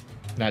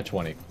 Not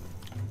 20.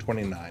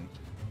 29.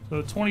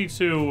 So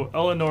 22,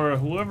 Eleanor,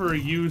 whoever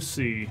you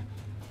see,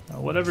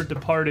 whatever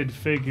departed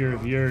figure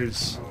of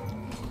yours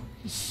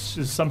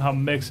is somehow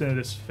mixed into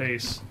this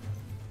face,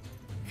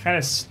 kind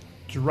of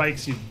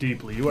strikes you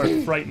deeply. You are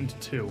frightened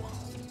too.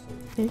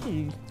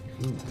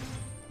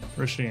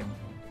 Rasheen.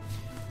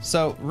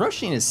 So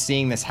Roshin is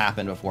seeing this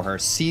happen before her,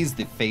 sees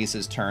the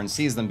faces turn,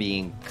 sees them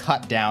being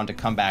cut down to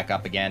come back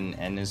up again,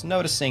 and is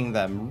noticing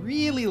them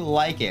really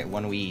like it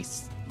when we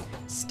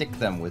stick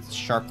them with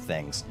sharp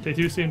things. They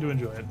do seem to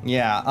enjoy it.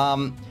 Yeah,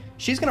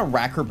 she's gonna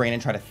rack her brain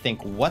and try to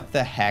think, what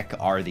the heck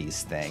are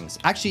these things?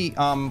 Actually,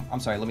 I'm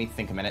sorry, let me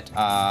think a minute.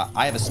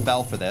 I have a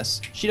spell for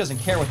this. She doesn't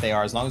care what they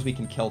are as long as we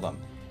can kill them.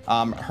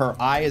 Her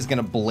eye is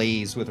gonna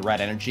blaze with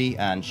red energy,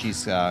 and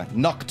she's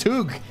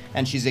Noktug,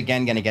 and she's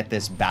again gonna get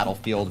this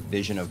battlefield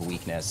vision of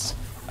weakness,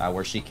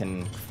 where she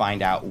can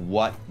find out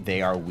what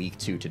they are weak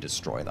to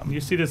destroy them. You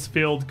see this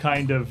field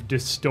kind of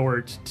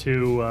distort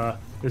to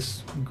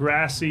this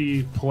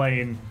grassy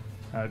plain,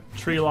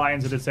 tree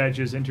lines at its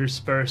edges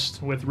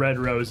interspersed with red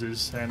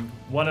roses, and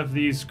one of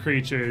these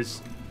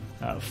creatures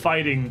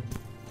fighting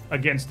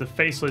against the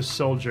faceless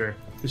soldier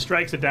who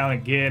strikes it down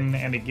again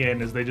and again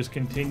as they just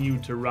continue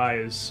to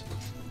rise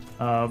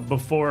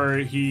before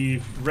he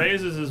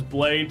raises his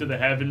blade to the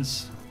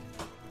heavens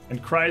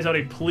and cries out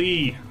a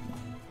plea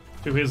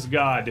to his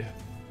god,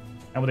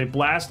 and with a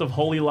blast of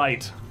holy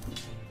light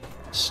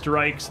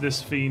strikes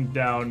this fiend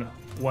down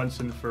once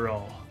and for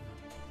all.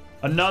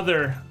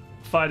 Another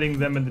fighting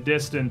them in the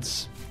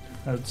distance,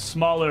 a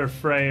smaller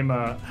frame,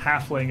 a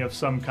halfling of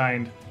some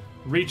kind,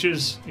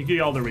 reaches, you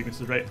get all their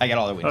weaknesses, right? I get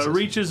all their weaknesses.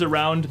 Reaches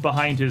around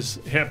behind his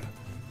hip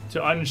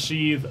to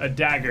unsheathe a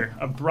dagger,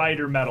 a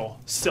brighter metal,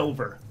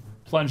 silver,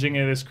 plunging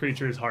into this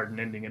creature's heart and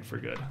ending it for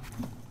good.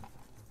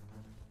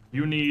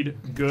 You need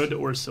good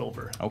or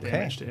silver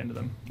damage to end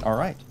them. All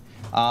right.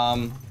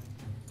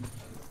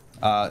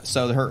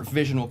 So her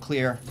vision will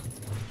clear.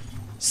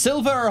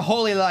 Silver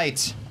holy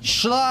light,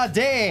 Shlade!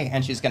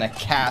 And she's going to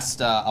cast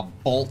a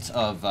bolt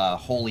of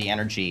holy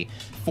energy,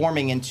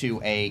 forming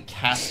into a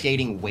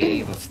cascading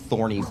wave of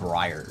thorny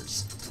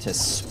briars to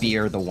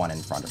spear the one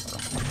in front of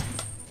her.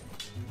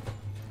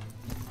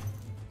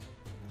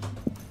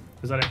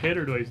 Is that a hit,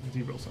 or do I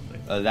roll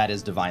something? That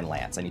is Divine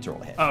Lance. I need to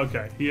roll a hit. Oh,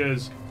 okay. He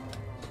is,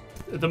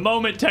 at the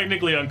moment,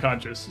 technically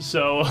unconscious.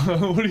 So,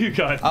 what do you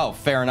got? Oh,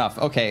 fair enough.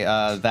 Okay,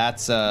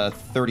 that's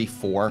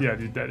 34. Yeah,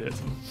 dude, that hits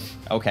him.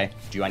 Okay.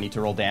 Do I need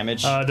to roll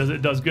damage?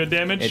 Does good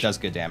damage? It does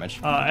good damage.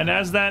 And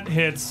as that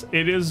hits,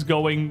 it is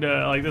going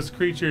to, like, this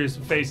creature's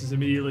face is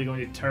immediately going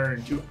to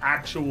turn to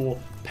actual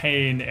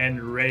pain and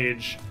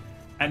rage.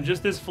 And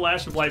just this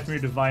flash of light from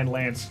your Divine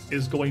Lance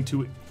is going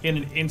to, in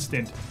an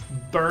instant,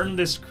 burn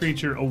this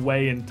creature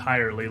away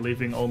entirely,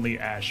 leaving only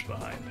ash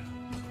behind.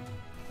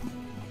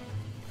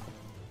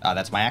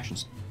 That's my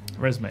actions.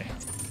 Resume.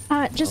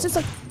 Just as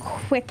a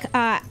quick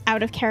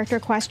out-of-character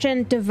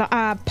question,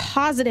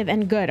 positive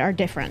and good are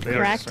different, They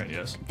correct? are different,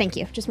 yes. Thank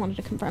you. Just wanted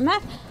to confirm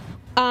that.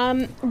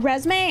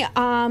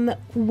 Resme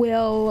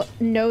will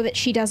know that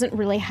she doesn't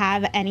really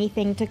have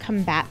anything to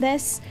combat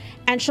this,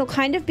 and she'll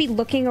kind of be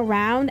looking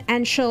around,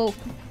 and she'll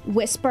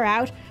whisper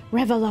out,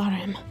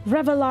 Revelarum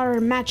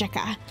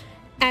Magica,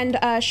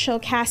 and she'll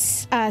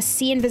cast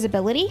See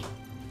Invisibility.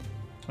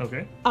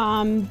 Okay.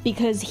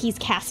 Because he's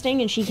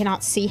casting and she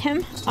cannot see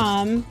him.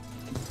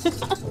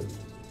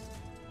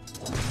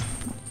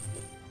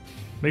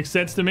 Makes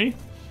sense to me.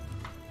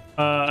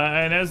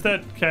 And as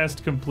that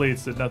cast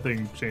completes, that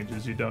nothing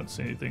changes. You don't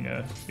see anything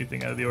out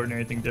of the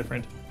ordinary, anything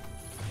different.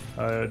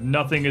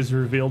 Nothing is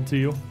revealed to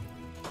you.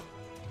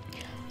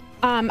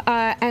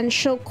 And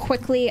she'll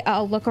quickly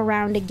look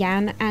around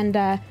again,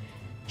 and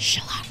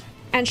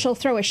she'll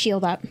throw a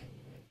shield up.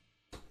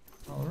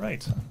 All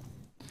right.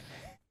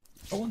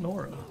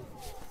 Eleonora.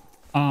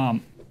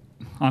 On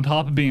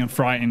top of being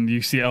frightened,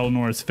 you see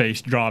Eleanor's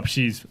face drop.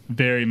 She's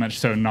very much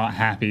so not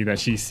happy that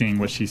she's seeing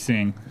what she's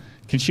seeing.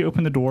 Can she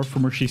open the door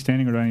from where she's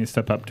standing, or do I need to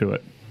step up to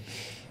it?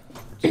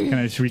 Can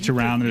I just reach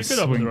around and You just could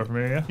swing? open the door from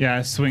here, yeah. Yeah,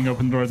 I swing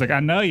open the door. It's like,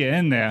 I know you're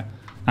in there.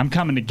 I'm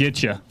coming to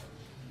get you.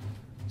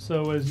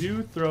 So as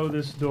you throw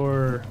this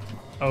door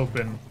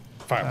open,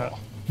 Fireball.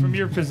 from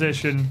your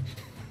position,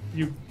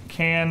 you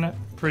can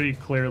pretty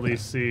clearly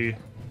see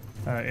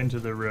into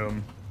the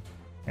room,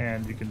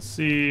 and you can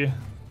see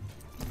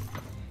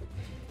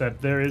that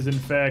there is in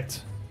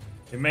fact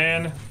a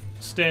man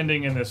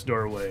standing in this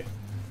doorway,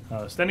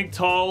 standing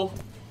tall,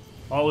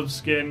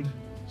 olive-skinned,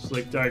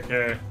 slick dark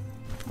hair,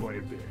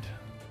 pointed beard.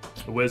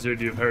 The wizard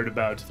you've heard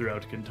about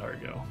throughout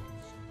Kintargo.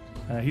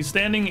 He's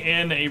standing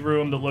in a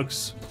room that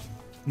looks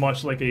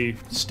much like a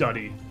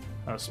study.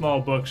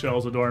 Small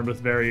bookshelves adorned with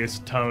various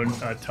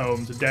tomes. A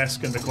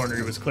desk in the corner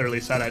he was clearly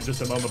sat at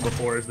just a moment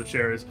before as the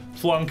chair is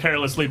flung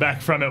carelessly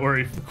back from it where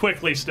he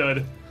quickly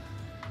stood.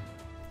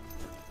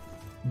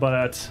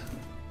 But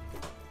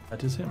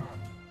that is him.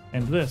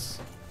 And this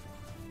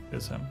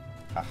is him.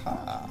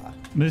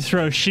 Miss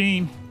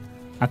Roisin,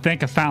 I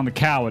think I found the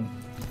coward.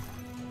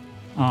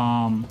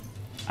 I'm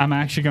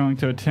actually going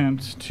to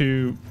attempt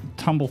to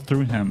tumble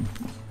through him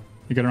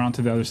to get around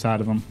to the other side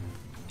of him.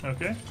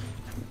 Okay.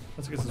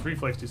 That's against his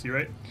reflex DC,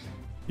 right?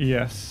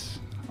 Yes.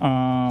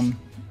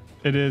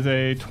 It is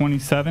a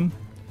 27.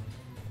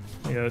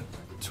 Yeah,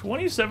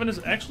 27 is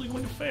actually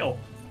going to fail.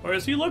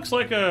 Whereas he looks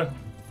like a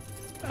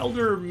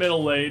elder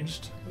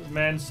middle-aged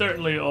man,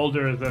 certainly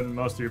older than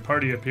most of your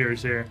party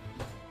appears here.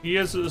 He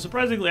is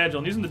surprisingly agile,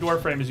 and using the door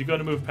frame as you go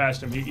to move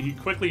past him, he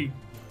quickly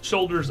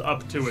shoulders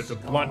up to it to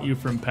blunt you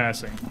from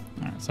passing.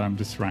 All right, so I'm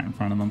just right in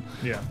front of him.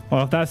 Yeah.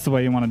 Well, if that's the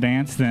way you want to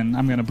dance, then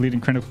I'm going to bleed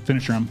and critical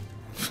finisher him.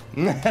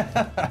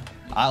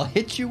 I'll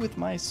hit you with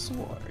my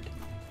sword.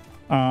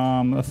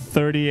 A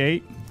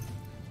 38.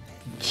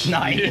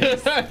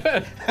 Nice.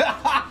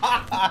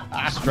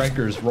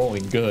 Striker's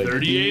rolling good.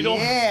 38 will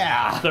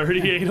Yeah.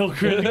 38 will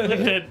critically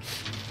hit.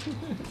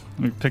 Let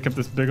me pick up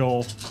this big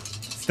old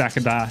stack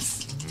of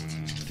dice.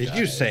 Did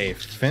you say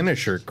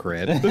finisher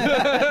crit?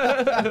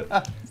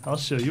 I'll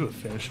show you a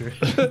finisher.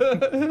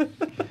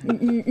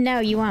 No,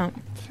 you won't.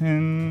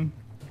 10,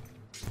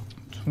 See,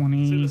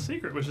 20, the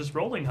secret was just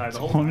rolling high the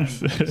whole time.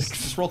 26,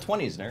 Just roll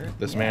 20s, nerd.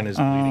 This man is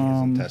bleeding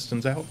his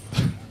intestines out.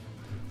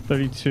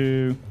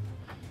 32.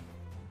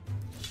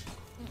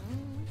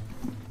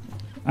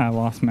 I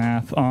lost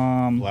math. Last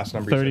number you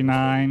said was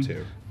 39.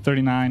 32.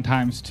 39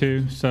 times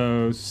 2,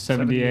 so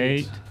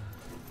 78.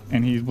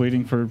 And he's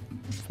bleeding for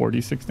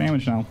 46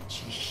 damage now.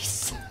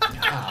 Jeez.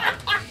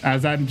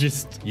 As I'm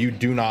just. You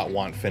do not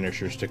want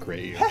finishers to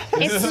crit you.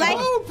 It's like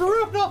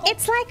brutal.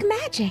 it's like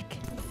magic.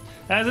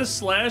 As it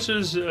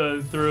slashes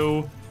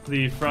through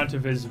the front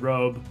of his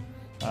robe,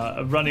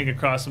 running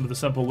across some of the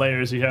simple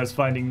layers he has,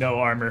 finding no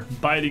armor,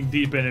 biting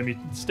deep in him, he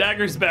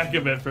staggers back a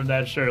bit from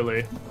that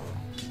surely.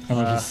 I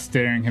was just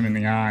staring him in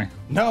the eye.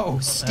 No,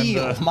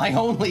 steel, And, my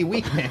only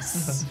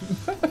weakness.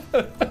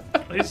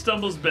 He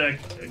stumbles back,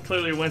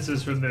 clearly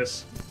winces from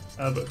this,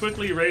 but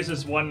quickly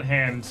raises one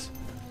hand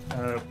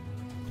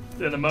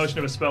in the motion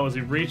of a spell as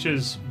he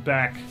reaches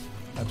back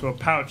to a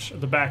pouch at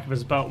the back of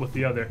his belt with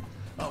the other.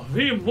 Oh,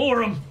 Vim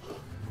Morum!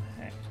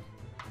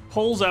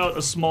 Pulls out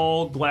a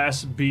small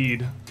glass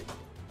bead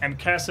and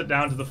casts it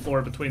down to the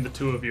floor between the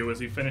two of you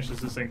as he finishes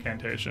this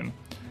incantation.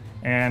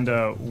 And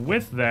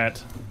with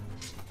that,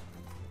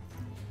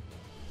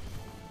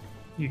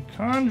 he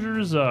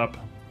conjures up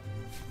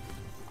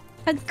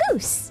A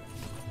goose.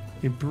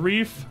 a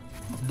brief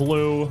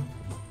blue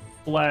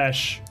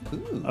flash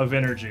of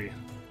energy,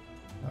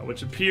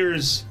 which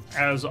appears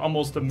as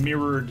almost a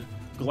mirrored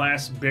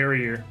glass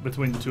barrier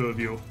between the two of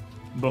you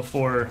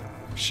before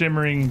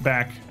shimmering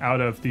back out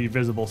of the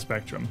visible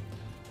spectrum.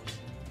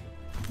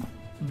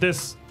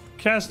 This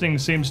casting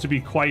seems to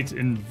be quite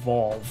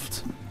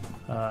involved,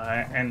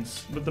 and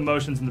with the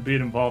motions and the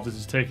beat involved as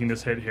he's taking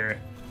this hit here,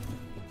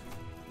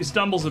 he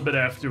stumbles a bit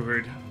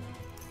afterward,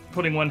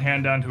 putting one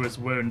hand down to his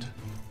wound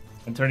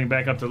and turning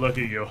back up to look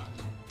at you.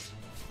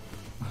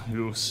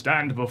 You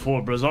stand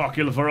before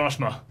Brazocul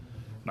Varoshma,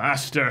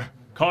 Master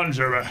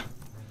Conjurer.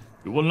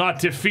 You will not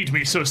defeat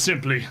me so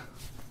simply.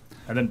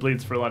 And then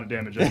bleeds for a lot of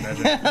damage, I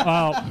imagine.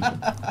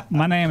 Well,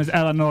 my name is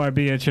Eleanor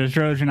Beatrice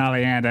Trojan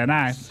Oleander, and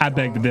I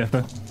beg to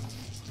differ.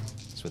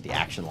 It's with the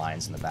action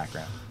lines in the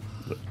background.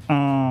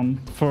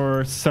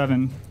 For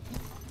 7.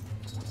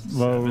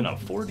 Low, Been up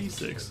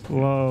 46.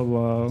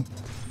 low.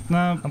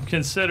 No, I'm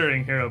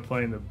considering Hero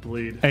playing the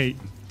bleed. 8.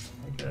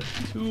 I got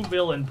 2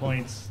 villain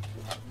points,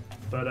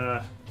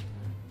 but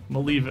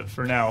we'll leave it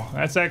for now.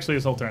 That's actually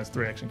his whole turn. It's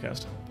 3 action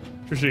cast.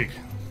 Trishik.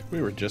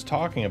 We were just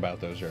talking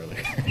about those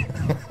earlier.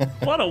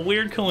 What a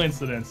weird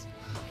coincidence.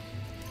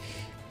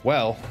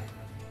 Well,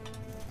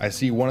 I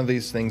see one of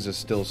these things is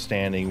still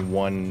standing.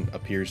 One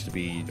appears to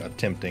be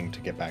attempting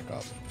to get back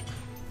up.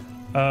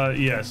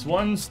 Yes,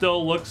 one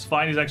still looks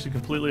fine. He's actually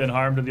completely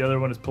unharmed, and the other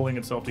one is pulling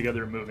itself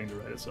together and moving to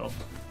right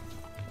itself.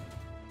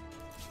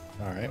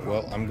 All right,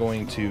 well, I'm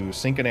going to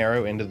sink an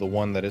arrow into the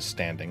one that is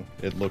standing.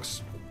 It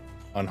looks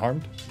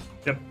unharmed.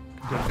 Yep,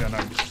 completely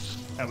unharmed.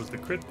 That was the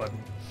crit button.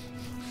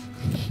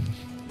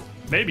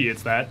 Maybe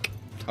it's that.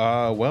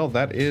 Well,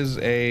 that is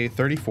a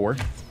 34.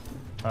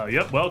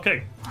 Yep, well,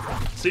 okay.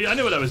 See, I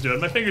knew what I was doing.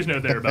 My fingers knew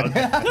what they were about.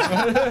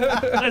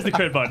 That's the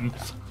crit button.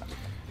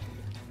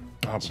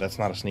 Oh, but that's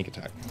not a sneak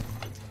attack.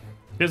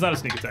 It's not a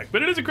sneak attack,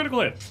 but it is a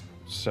critical hit.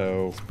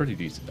 So, Pretty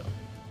decent though.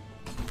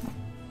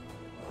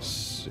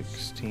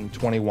 16,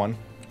 21.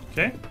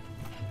 Okay?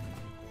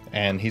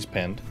 And he's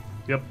pinned.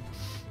 Yep.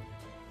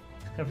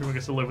 Everyone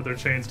gets to live with their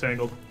chains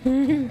tangled.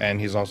 And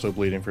he's also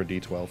bleeding for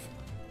D12.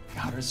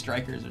 God, our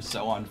strikers are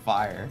so on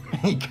fire.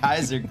 You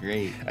guys are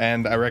great.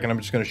 And I reckon I'm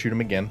just going to shoot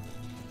him again.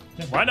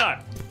 Yeah, why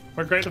not?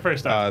 Worked great the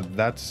first time.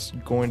 That's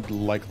going to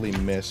likely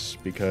miss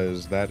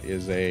because that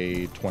is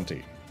a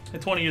 20. A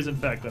 20 is in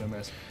fact gonna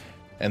miss.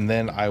 And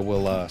then I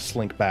will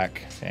slink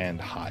back and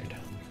hide.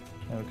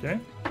 Okay.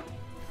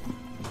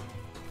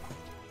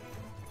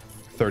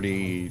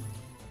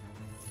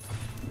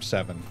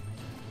 37.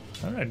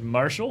 All right,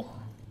 Marshall.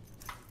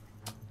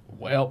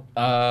 Well,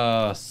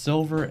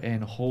 silver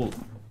and whole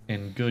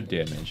and good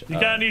damage. You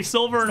got any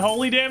silver and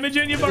holy damage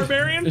in you,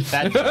 barbarian?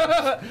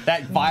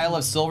 That vial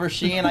of silver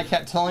sheen I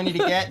kept telling you to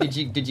get.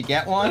 Did you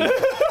get one?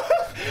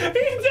 He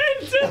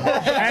did too!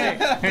 Hey,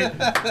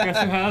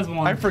 guess who has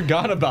one? I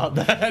forgot about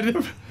that.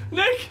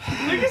 Nick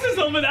is just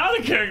a little bit out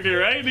of character,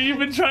 right? You've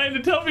been trying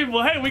to tell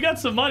people, hey, we got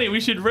some money. We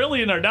should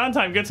really, in our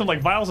downtime, get some like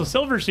vials of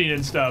silver sheen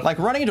and stuff. Like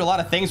running into a lot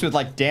of things with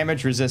like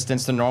damage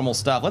resistance to normal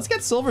stuff. Let's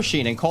get silver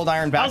sheen and cold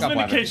iron how's backup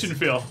vindication weapons.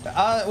 feel?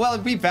 Well,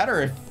 it'd be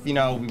better if we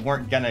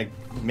weren't gonna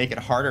make it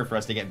harder for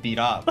us to get beat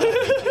up.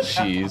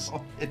 Jeez.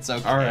 It's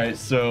okay. All right,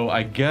 so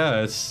I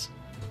guess.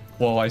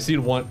 Well, I see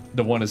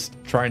the one is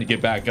trying to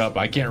get back up.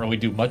 I can't really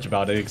do much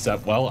about it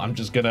except, well, I'm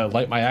just gonna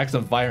light my axe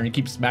on fire and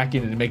keep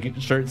smacking it and making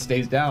sure it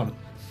stays down.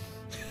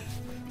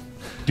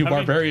 do I mean,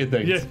 barbarian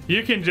things. Yeah,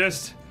 you can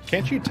just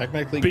Can't you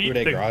technically beat coup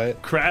de the grace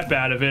it? crap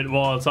out of it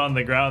while it's on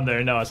the ground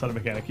there. No, it's not a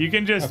mechanic. You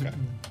can just Okay.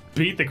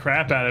 beat the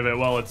crap out of it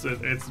while it's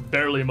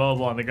barely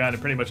mobile on the ground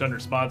and pretty much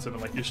unresponsive.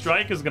 And like your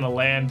strike is gonna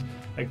land,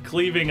 like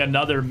cleaving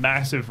another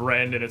massive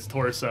rend in its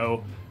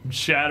torso,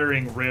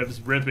 shattering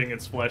ribs, ripping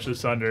its flesh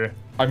asunder.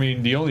 I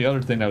mean, the only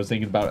other thing I was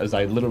thinking about is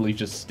I literally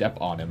just step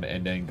on him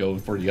and then go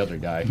for the other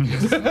guy.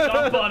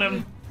 Jump on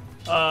him.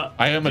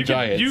 I am a You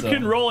giant. so-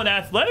 can roll an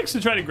athletics to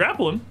try to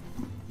grapple him,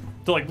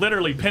 to like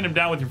literally pin him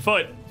down with your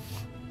foot.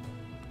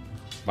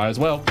 Might as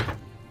well.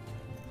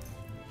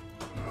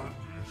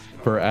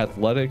 For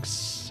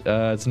athletics,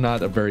 it's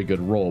not a very good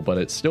roll, but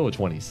it's still a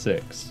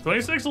 26.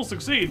 26 will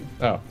succeed.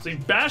 Oh, So you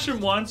bash him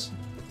once,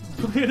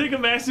 take a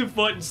massive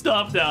foot and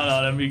stomp down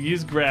on him.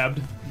 He's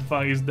grabbed.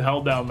 He's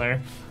held down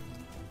there.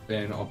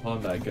 and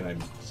upon that, can I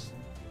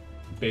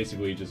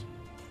basically just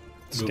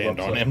move Stand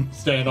up on to- him.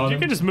 Stand on You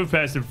him? can just move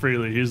past him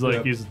freely. He's like,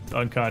 Yep. he's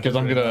unconscious. Because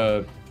I'm right now.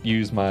 gonna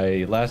use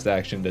my last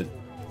action to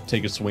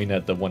take a swing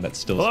at the one that's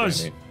still Close.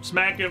 standing.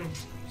 Smack him,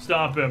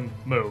 stop him,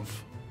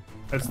 move.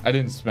 That's I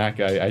didn't smack.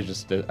 I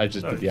just did you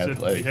the said you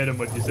athletic. hit him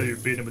with, you said you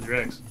beat him with your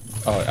axe.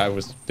 Oh,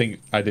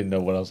 I didn't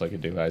know what else I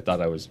could do. I thought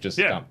I was just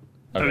Yeah. stomp.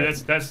 I mean, Okay.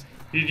 that's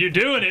you're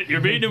doing it.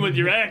 You're beating him with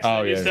your axe.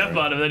 Oh, You yeah, step yeah.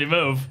 on him, then you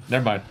move.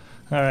 Never mind.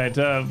 All right,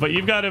 but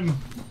you've got him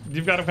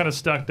kind of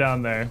stuck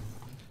down there.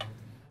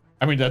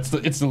 I mean, it's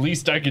the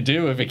least I could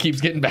do if it keeps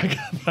getting back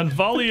up. And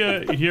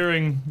Valia,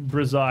 hearing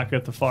Brizak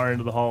at the far end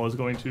of the hall, is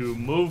going to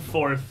move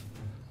forth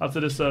up to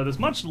this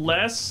much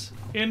less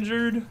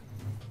injured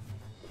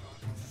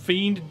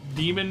fiend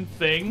demon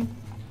thing,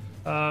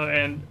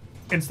 and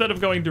instead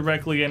of going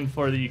directly in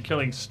for the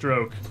killing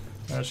stroke,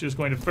 she's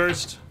going to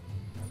first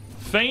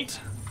feint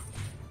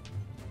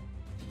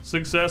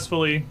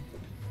successfully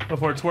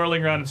before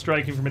twirling around and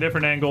striking from a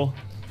different angle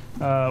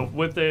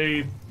with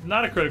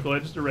not a critical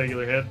hit, just a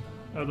regular hit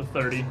of the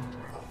 30.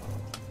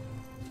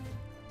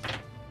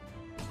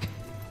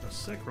 A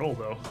sick roll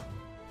though.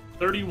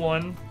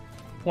 31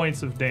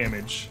 points of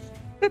damage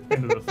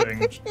into the thing,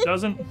 which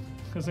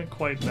isn't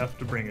quite enough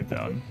to bring it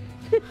down.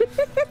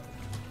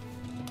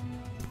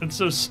 And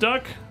so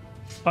stuck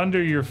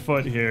under your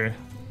foot here,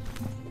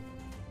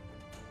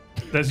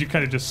 as you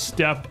kind of just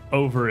step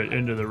over it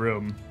into the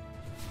room,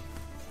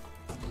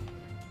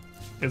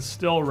 it's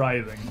still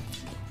writhing.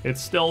 It's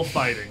still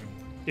fighting.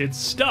 It's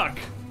stuck,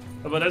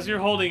 but as you're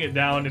holding it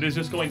down, it is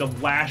just going to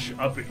lash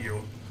up at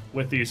you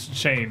with these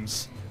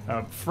chains,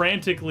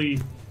 frantically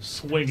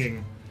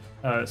swinging.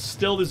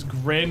 Still this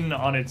grin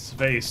on its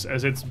face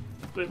as it's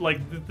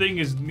like the thing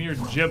is mere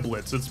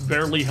giblets. It's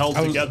barely held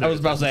together. I was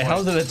about to say,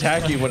 how's it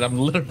attacking when I'm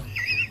literally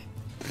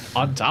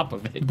on top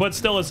of it? But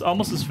still, it's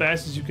almost as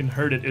fast as you can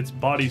hurt it. Its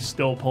body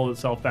still pulls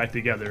itself back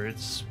together.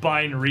 Its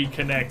spine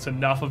reconnects.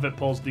 Enough of it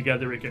pulls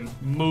together. It can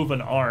move an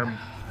arm.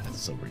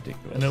 That's so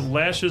ridiculous. And it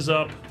lashes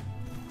up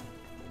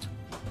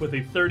with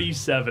a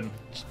 37.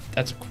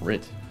 That's a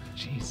crit.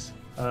 Jeez.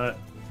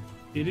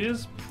 It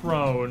is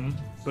prone,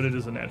 but it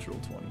is a natural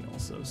 20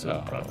 also, so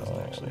it probably doesn't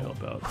actually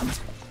help out.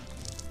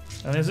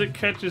 And as it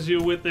catches you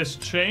with this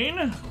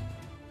chain,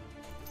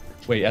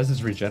 Wait, as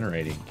it's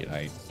regenerating, can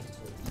I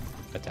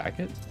attack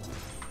it?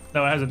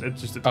 no, it hasn't.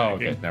 It's just Oh,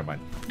 attacking. okay. Never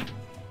mind.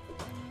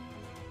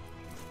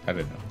 I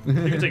didn't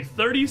know. You can take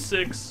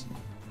 36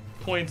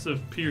 points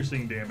of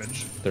piercing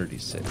damage.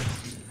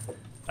 36.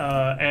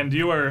 And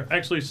you are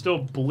actually still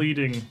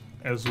bleeding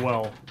as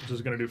well, which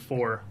is going to do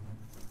 4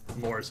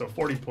 more. So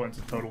 40 points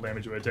of total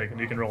damage you would have taken.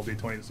 You can roll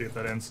d20 to see if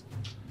that ends.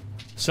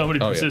 So many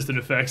Oh, yeah. persistent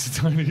effects. It's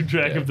hard to keep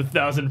track Yeah. of the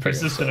 1,000 Figure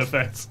persistent so.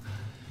 effects.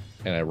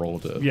 And I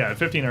rolled a... Yeah,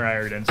 15 or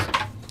higher it ends.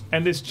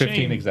 And this chain...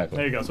 15 exactly.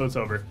 There you go, so it's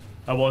over.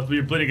 Well, if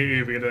you're bleeding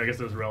again, I guess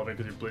that's relevant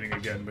because you're bleeding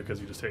again because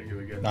you just hit you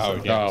again. Oh,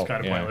 so yeah. It's kind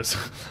of yeah. pointless.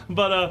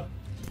 But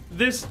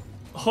this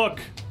hook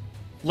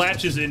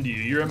latches into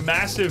you. You're a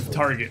massive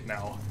target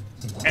now.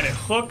 And it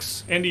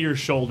hooks into your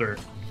shoulder,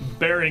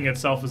 burying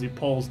itself as he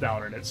pulls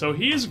down on it. So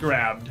he's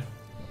grabbed.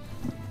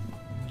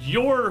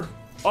 You're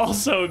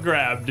also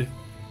grabbed.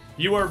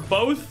 You are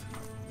both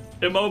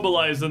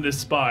immobilized in this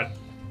spot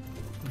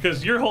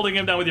because you're holding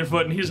him down with your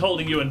foot and he's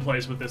holding you in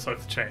place with this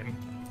hooked chain.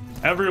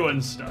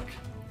 Everyone's stuck.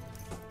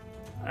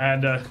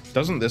 And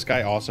Doesn't this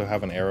guy also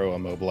have an arrow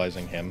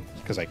immobilizing him?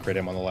 Because I crit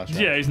him on the last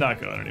round. yeah, he's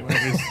not going anywhere.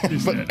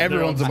 He's But dead. They're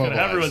everyone's all just immobilized.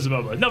 Everyone's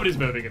immobilized. Nobody's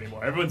moving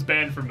anymore. Everyone's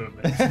banned from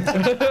movement.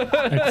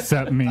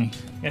 Except me.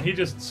 And he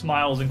just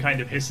smiles and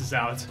kind of hisses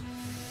out,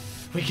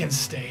 "We can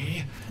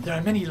stay. There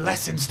are many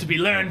lessons to be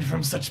learned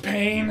from such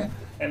pain."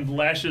 And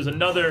lashes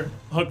another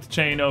hooked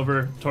chain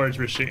over towards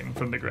Rasheen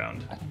from the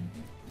ground,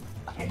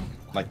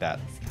 Like that.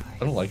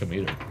 I don't like him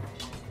either.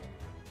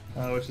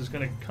 which is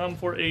going to come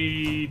for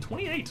a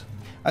 28.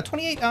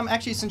 28,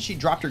 actually, since she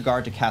dropped her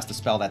guard to cast a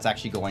spell, that's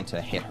actually going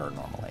to hit her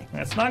normally.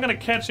 It's not going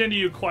to catch into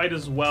you quite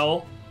as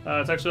well.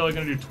 It's actually only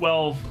going to do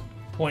 12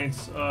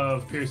 points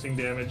of piercing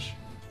damage,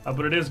 but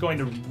it is going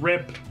to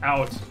rip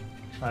out,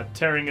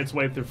 tearing its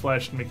way through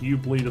flesh and make you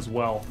bleed as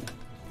well.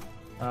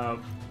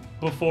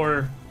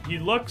 Before he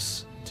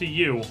looks to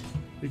you,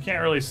 you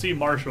can't really see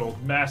Marshall,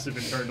 massive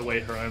and turned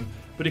away from him,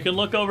 but he can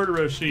look over to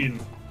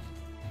Roshin.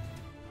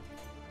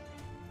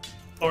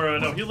 Or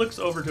no, he looks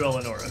over to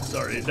Eleonora.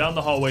 Sorry, down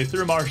the hallway,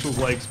 through Marshall's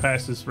legs,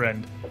 past his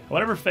friend.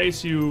 Whatever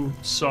face you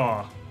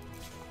saw,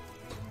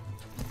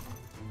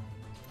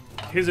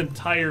 his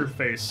entire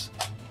face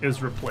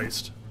is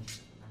replaced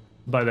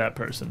by that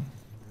person.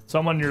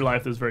 Someone in your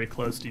life that's very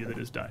close to you that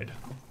has died.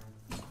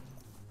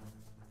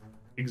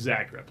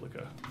 Exact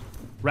replica.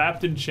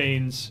 Wrapped in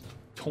chains,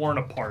 torn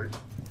apart.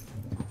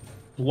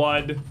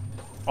 Blood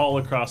all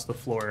across the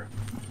floor,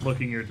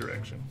 looking your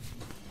direction.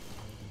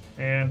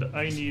 And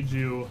I need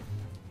you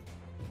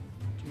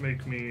to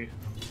make me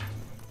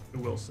a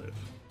will save.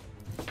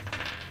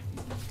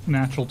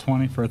 Natural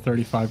 20 for a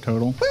 35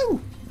 total.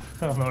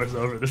 Eleanor's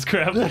over this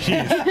crap.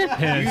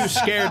 You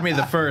scared me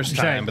the first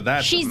time, but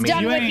that's She's me.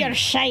 done with ain't- your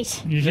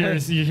shite. You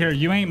hear,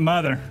 you ain't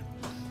mother.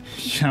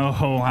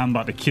 Oh, I'm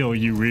about to kill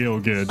you real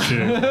good,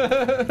 too.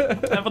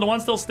 And for the one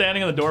still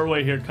standing in the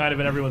doorway here, kind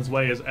of in everyone's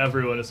way, as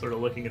everyone is sort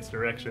of looking its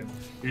direction,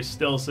 you're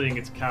still seeing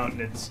its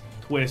countenance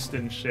twist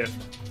and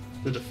shift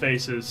through the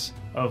faces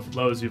of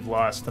those you've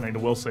lost. And I need a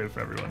will save for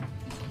everyone.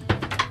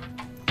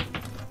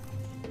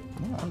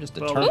 I'm just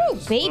Well, determined.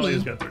 Ooh, baby.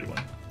 He's got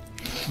 31.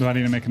 Do I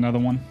need to make another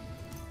one?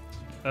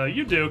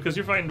 You do, because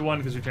you're fighting 1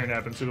 because your turn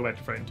happened, so go back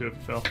to fighting 2 if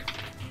you fail.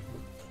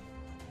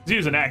 Let's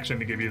use an action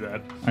to give you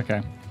that.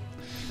 Okay.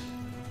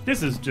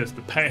 This is just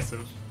the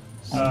passive.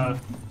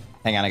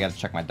 Hang on, I gotta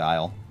check my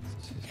dial.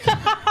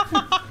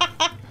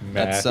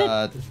 Matt. That's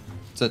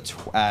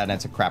and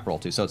it's a crap roll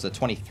too, so it's a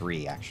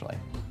 23 actually.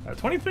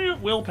 23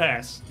 will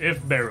pass,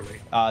 if barely.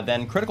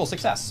 Then critical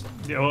success.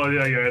 Yeah, well,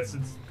 yeah, it's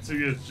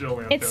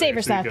only on It's failure,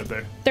 saber so you're stuff. good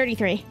there.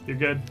 33. You're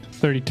good.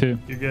 32.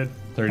 You're good.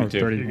 Or 32.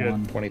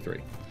 31. 23.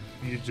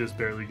 You're just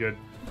barely good.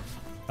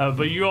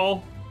 But you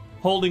all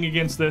holding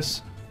against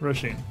this,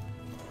 Roshin.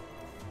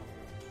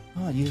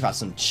 Oh, you got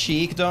some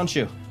cheek, don't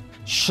you?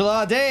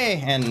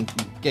 Shlade! And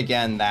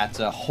again, that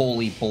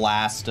holy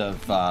blast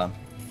of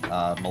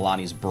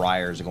Milani's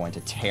briars are going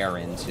to tear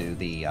into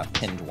the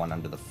pinned one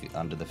under the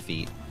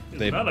feet. He's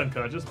They- not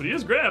unconscious, but he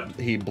is grabbed.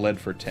 He bled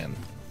for 10.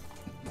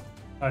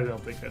 I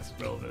don't think that's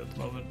relevant at the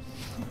moment.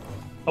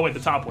 Oh wait, the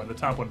top one. The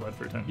top one bled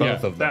for 10.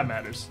 Both of them. That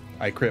matters.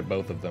 I crit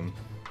both of them,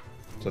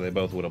 so they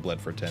both would have bled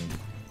for 10.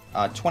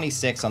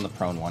 26 on the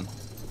prone one.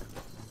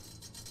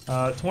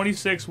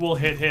 26 will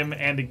hit him,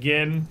 and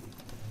again,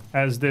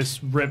 as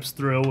this rips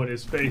through and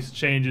his face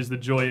changes, the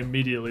joy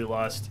immediately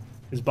lost.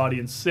 His body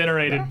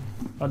incinerated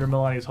under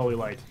Milani's holy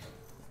light.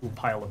 A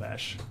pile of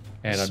ash.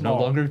 And I'm Small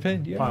no longer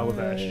pinned. Yay. pile of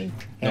ash. No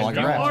And longer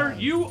you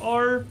grabbed. you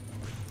are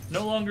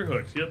no longer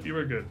hooked. Yep, you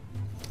are good.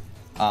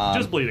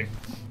 Just bleeding.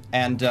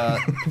 And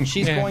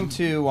she's going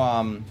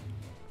to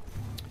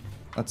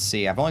let's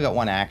see, I've only got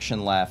one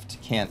action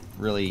left. Can't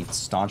really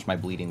staunch my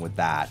bleeding with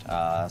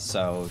that.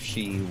 So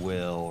she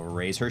will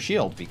raise her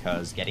shield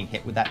because getting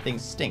hit with that thing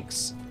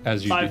stinks.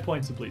 As you 5 did,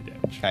 points of bleed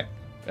damage. Okay.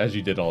 as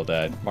you did all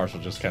that, Marshall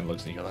just kind of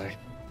looks at you like,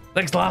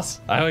 "Thanks,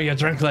 boss. I owe you a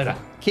drink later."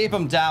 Keep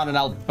him down and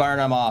I'll burn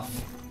him off.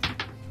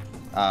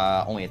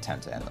 Only a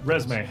 10 to end up.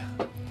 Resme.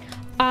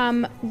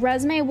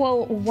 Resme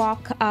will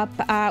walk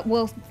up,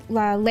 will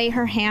lay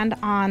her hand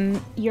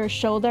on your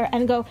shoulder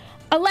and go,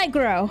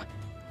 Allegro,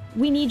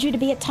 we need you to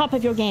be at top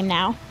of your game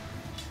now.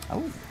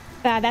 Oh,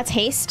 That's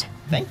haste.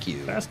 thank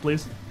you. Fast,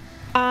 please.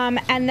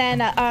 And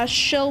then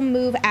she'll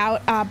move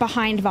out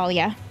behind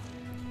Valia.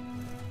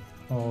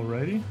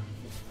 Alrighty.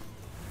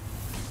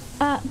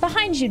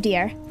 Behind you,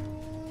 dear.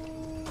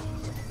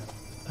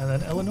 And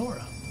then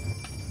Eleonora.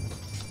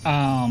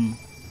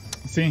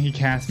 Seeing he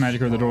cast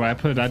magic over the doorway, I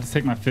just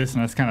take my fist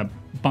and I just kind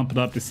of bump it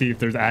up to see if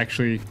there's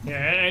actually. Yeah,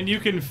 and you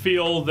can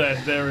feel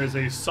that there is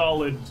a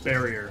solid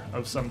barrier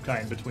of some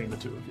kind between the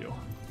two of you.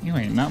 You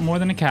ain't not more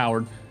than a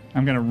coward.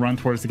 I'm gonna run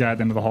towards the guy at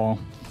the end of the hall.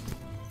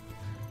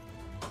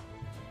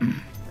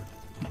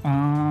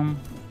 I'll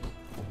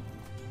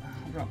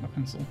drop my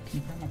pencil. Can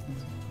you grab my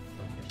pencil?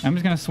 I'm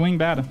just gonna swing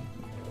bat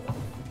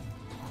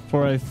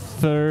for a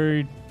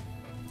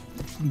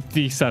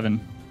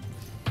 37.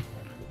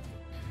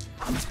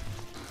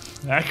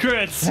 That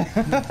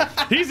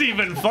crits. He's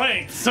even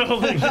flanked, so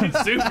like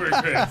it's super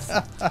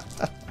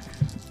crits.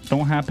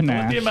 Don't happen With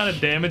now. the amount of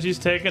damage he's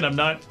taken, I'm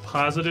not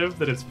positive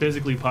that it's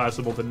physically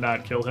possible to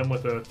not kill him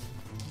with the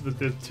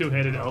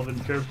two-handed elven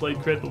curve blade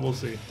crit, but we'll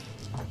see.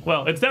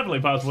 Well, it's definitely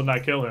possible to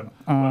not kill him,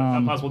 but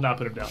not possible to not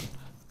put him down.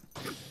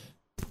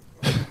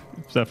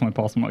 It's definitely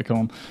possible to kill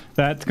him.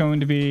 That's going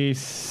to be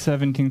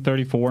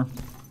 1734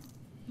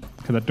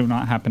 because I do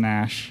not happen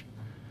Ash.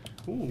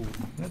 Ooh,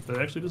 that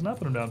actually does not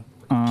put him down.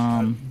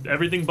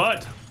 Everything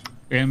but.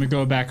 And we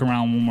go back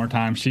around one more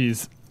time.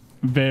 She's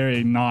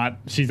very not.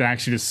 She's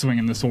actually just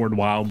swinging the sword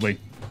wildly.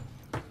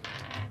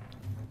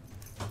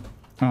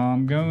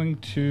 I'm going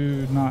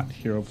to not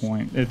hero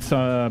point. It's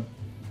 8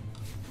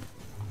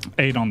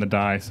 on the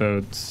die, so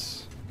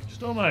it's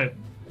Still might.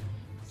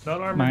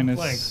 Not armored and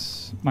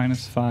flanked.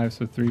 minus 5,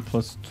 so 3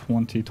 plus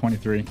 20,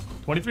 23.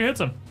 23 hits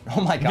him.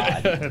 Oh my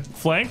god.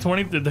 Flank,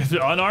 20, the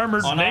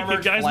unarmored,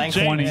 naked guys in flank.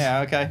 chains.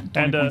 Yeah, okay.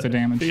 20 points of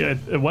damage. Yeah,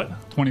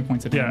 what? 20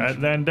 points of Yeah, damage.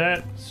 then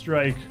that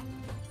strike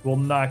will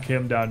knock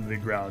him down to the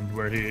ground,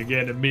 where he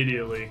again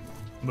immediately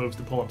moves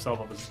to pull himself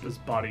up as his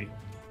body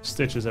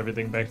stitches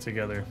everything back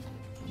together.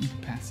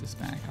 Pass this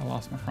back. I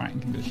lost my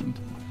frightened condition.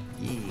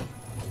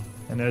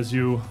 And as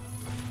you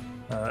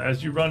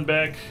run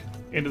back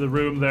into the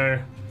room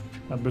there,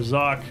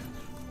 Brzak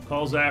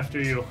calls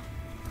after you.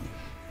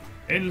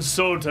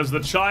 Insult as the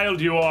child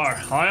you are,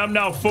 I am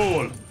now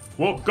fool.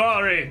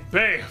 Wokari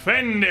be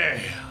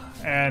fende.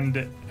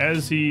 And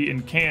as he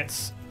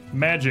incants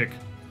magic,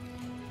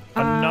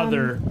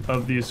 another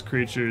of these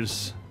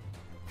creatures.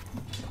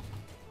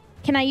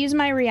 Can I use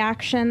my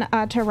reaction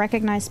to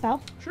recognize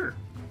spell? Sure.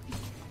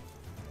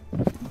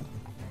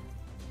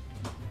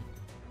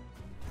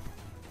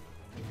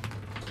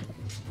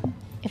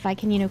 If I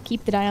can,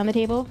 keep the die on the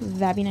table,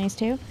 that'd be nice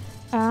too.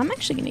 I'm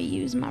actually going to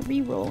use my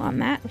reroll on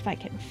that if I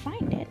can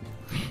find it.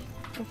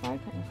 If I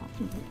can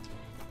find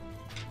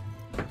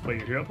it. Wait,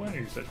 your hero point or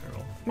your session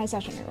roll? My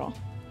session reroll.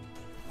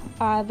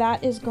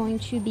 That is going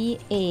to be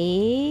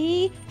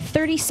a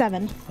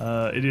 37.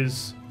 It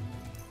is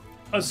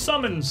a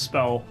summon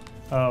spell.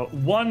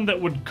 One that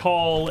would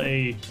call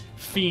a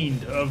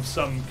fiend of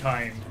some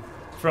kind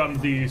from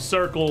the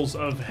circles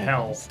of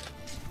hell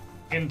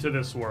into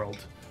this world.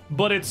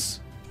 But it's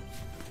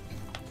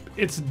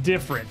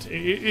different.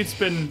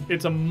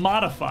 It's a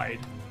modified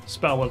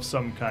spell of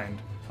some kind.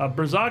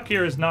 Brzak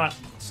here is not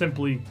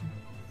simply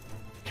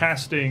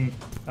casting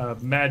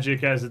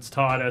magic as it's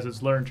taught, as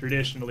it's learned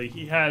traditionally.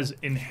 He has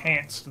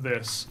enhanced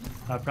this,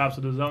 perhaps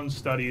with his own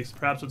studies,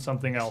 perhaps with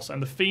something else.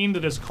 And the fiend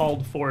that is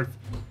called forth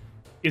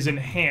is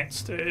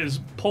enhanced, is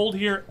pulled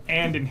here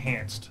and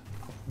enhanced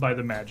by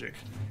the magic.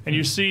 And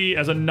you see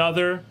as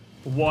another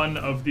one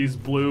of these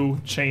blue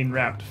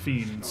chain-wrapped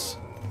fiends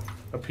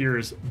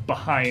appears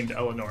behind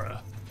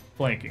Eleonora,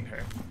 flanking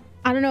her.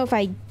 I don't know if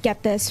I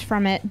get this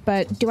from it,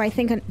 but do I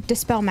think a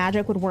dispel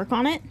magic would work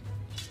on it?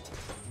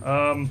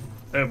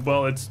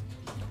 Well,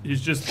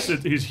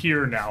 he's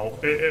here now.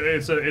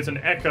 It's an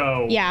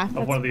echo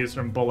of one of these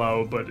from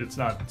below, but it's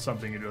not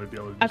something you'd really be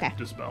able to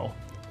dispel.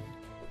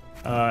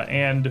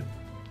 And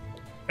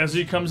as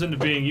he comes into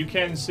being, you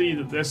can see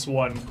that this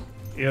one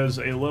is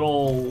a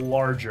little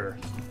larger,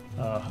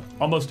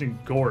 almost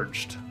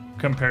engorged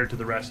compared to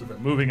the rest of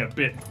them, moving a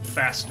bit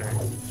faster,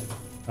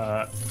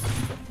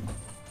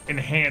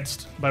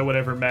 enhanced by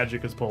whatever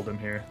magic has pulled him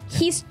here.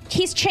 He's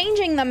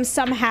changing them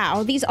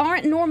somehow. These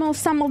aren't normal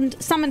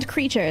summoned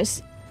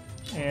creatures.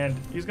 And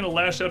he's gonna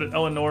lash out at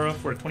Eleonora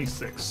for a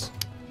 26.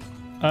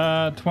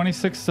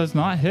 26 does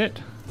not hit.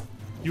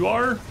 You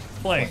are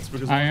flanked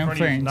because I am Bernie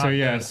is flanked, not so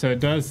yeah, dead. so it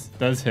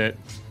does hit.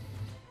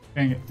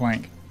 Dang it,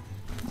 flank.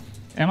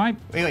 Am I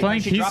Wait,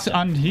 flanked? she dropped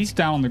it. He's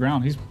down on the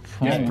ground. He's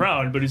prone. He's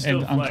proud, but he's still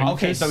And flanked.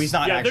 unconscious. Okay, so he's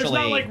not Yeah, actually there's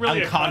not like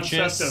really unconscious.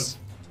 a concept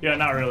of. Yeah,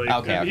 not really.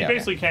 Okay, he okay,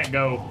 basically can't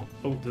go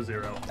to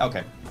 0.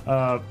 Okay.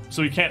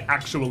 So he can't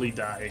actually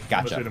die. Gotcha.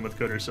 Unless you hit him with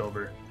good or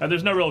silver.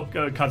 There's no real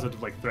concept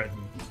of like threat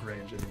and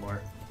range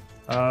anymore.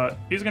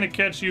 He's gonna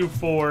catch you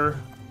for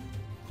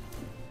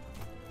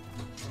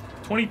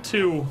 20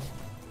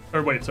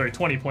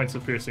 points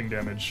of piercing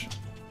damage,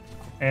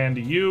 and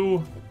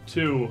you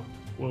too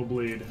will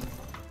bleed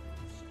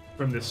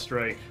from this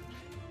strike.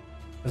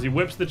 As he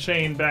whips the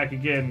chain back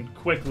again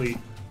quickly,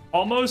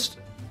 almost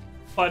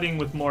fighting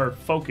with more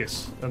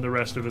focus than the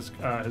rest of his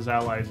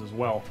allies as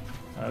well.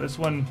 This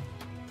one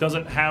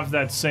doesn't have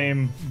that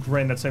same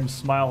grin, that same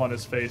smile on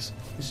his face.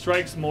 He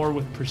strikes more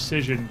with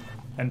precision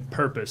and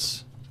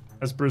purpose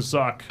as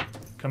Brzak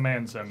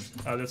commands him.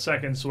 The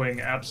second swing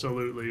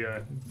absolutely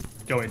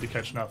going to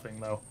catch nothing,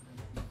 though.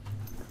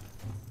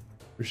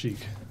 Rashik.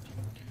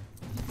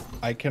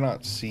 I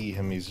cannot see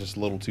him. He's just a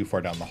little too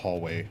far down the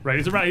hallway. Right,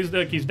 he's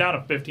down a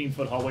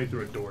 15-foot hallway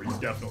through a door. You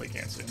definitely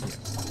can't see him.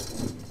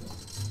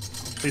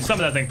 He's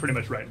summoned that thing pretty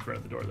much right in front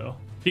of the door, though.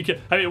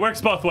 It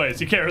works both ways.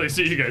 He can't really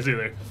see you guys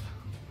either.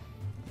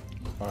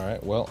 All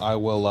right. Well, I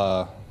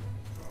will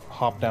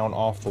hop down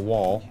off the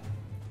wall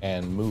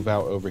and move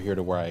out over here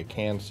to where I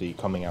can see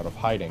coming out of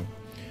hiding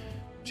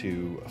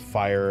to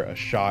fire a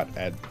shot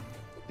at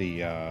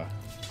the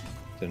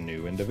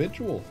new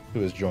individual who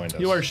has joined us.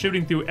 You are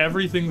shooting through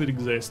everything that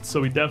exists,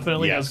 so he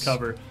definitely has Yes.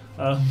 cover.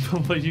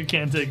 But you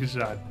can take a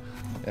shot.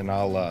 And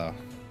I'll,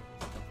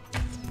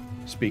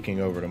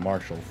 speaking over to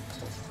Marshall,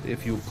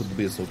 if you could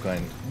be so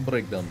kind,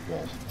 break down the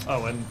wall.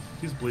 Oh, and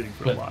he's bleeding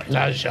for a lot.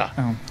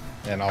 Oh,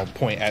 And I'll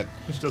point at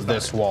does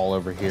this not- wall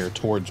over here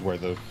towards where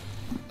the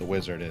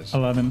wizard is.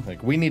 11.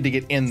 Like, we need to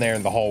get in there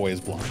and the hallway is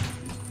blocked.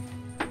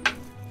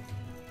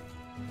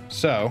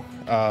 So,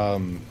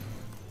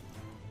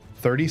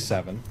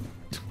 37.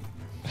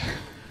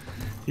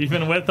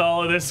 Even with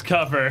all of this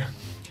cover,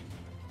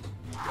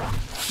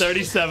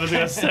 37 is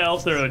going to sail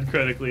through and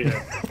critically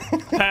hit.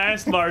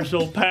 Past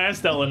Marshall,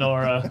 past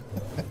Eleonora.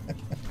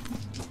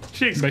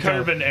 She's Make a-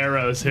 curving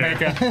arrows here.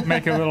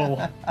 make a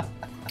little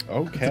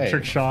Okay.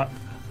 trick shot.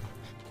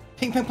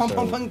 Ping, ping, pong, So-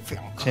 pong, pong.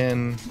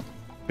 10,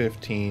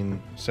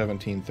 15,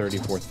 17,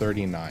 34,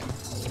 39.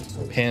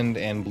 Pinned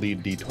and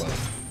bleed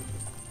D12.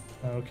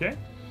 Okay.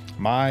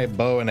 My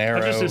bow and arrow.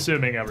 I'm just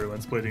assuming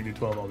everyone's bleeding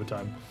D12 all the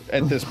time.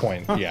 At this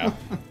point, yeah.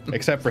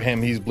 Except for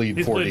him, he's bleeding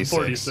He's bleeding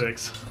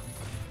 46. 46.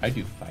 I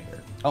do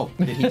fire. Oh,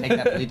 did he take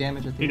that bleed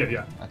damage at the He end? did,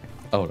 yeah. Okay.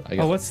 Oh, I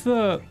got Oh, what's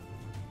the?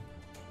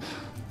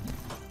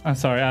 I'm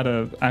sorry,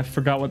 I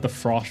forgot what the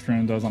frost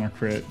rune does on a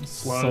crit.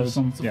 Slows. Slows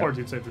It's a them?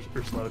 14 save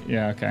for slowed.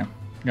 Yeah, okay.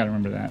 Gotta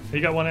remember that. You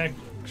got one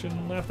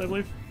action left, I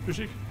believe,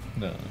 Bushik?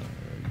 no.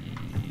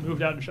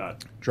 Moved out and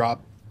shot.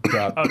 Drop.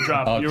 Drop. Oh,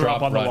 drop. Oh, You were drop,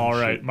 up on the run, wall,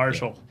 shoot. right.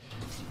 Marshall.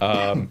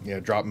 Yeah,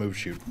 drop, move,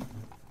 shoot.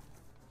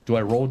 Do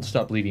I roll to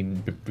stop bleeding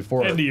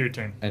before? End of your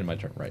turn. End of my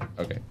turn, right?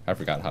 Okay, I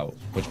forgot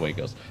which way it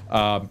goes.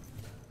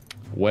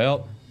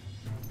 Well,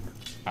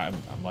 I'm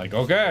like,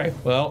 okay,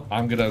 well,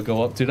 I'm gonna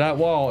go up to that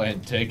wall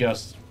and take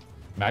us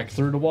back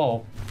through the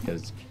wall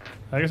because.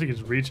 I guess you could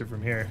just reach it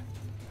from here.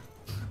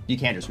 You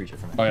can't just reach it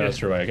from Oh it. yeah, that's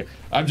true. Okay.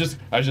 I just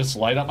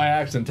slide up my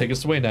axe and take a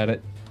swing at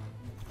it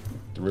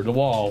through the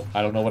wall.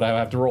 I don't know what I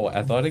have to roll.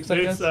 Athletics,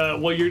 I guess. It's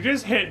well, you're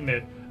just hitting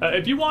it.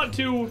 If you want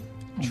to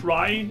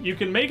try, you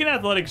can make an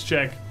athletics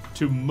check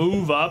to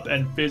move up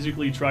and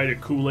physically try to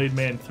Kool-Aid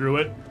Man through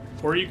it,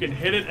 or you can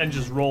hit it and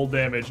just roll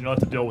damage and not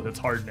have to deal with its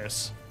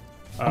hardness.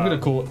 I'm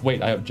gonna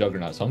Wait, I have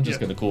Juggernaut, so I'm just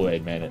yeah. gonna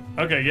Kool-Aid Man it.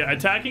 Okay, yeah,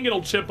 attacking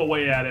it'll chip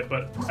away at it,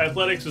 but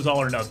athletics is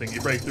all or nothing.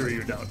 You break through,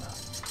 you're down.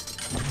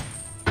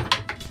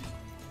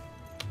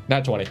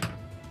 Not 20.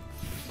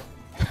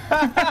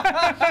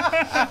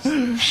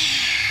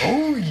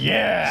 Oh,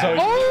 yeah! So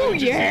Oh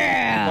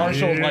yeah!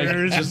 Marshall like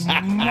Here's just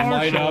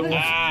light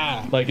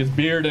up, like his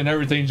beard and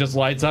everything just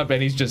lights up,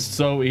 and he's just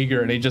so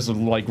eager, and he just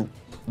like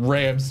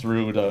rams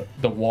through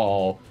the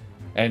wall,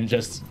 and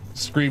just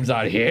screams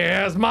out,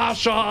 "Here's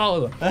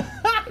Marshall!"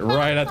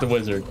 right at the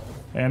wizard.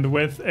 And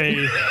with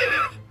a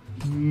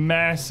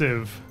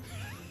massive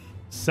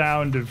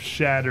sound of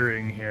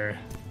shattering here,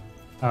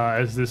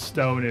 as this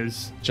stone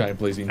is Giant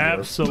blazing dwarf.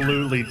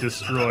 absolutely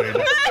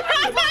destroyed.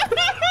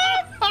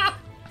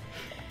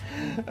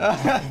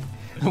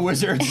 The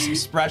wizard's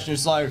expression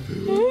is like,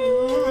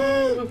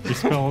 Your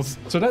spells.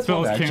 So that's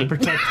spells one can't action.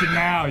 protect you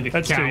now. You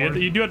That's true. coward.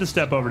 You do have to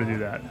step over to do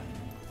that.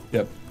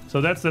 Yep.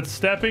 So that's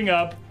stepping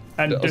up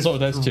and So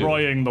that's two.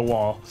 destroying the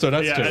wall. So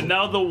that's yeah, two. and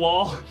now the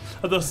wall,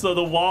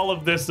 the wall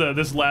of this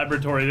this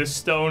laboratory, this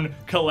stone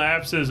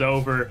collapses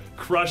over,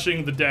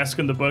 crushing the desk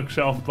and the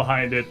bookshelf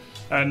behind it.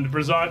 And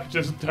Brazak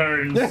just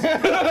turns.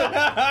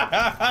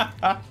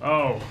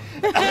 Oh,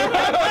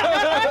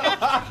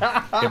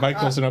 Am I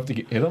close enough to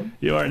hit him?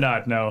 you are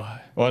not. No,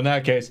 Well, in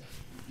that case,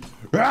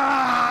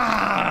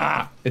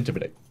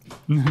 intimidate.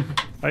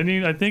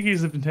 I think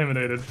he's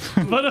intimidated.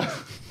 But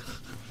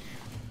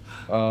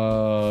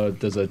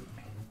Does a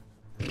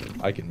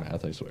I can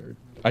math, I swear.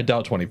 I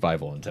doubt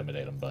 25 will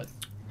intimidate him, but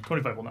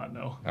 25 will not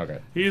know. okay.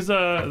 He's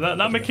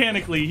not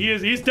mechanically.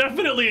 He's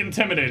definitely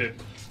intimidated,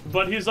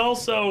 but he's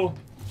also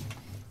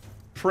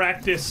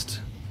practiced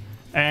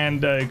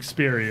and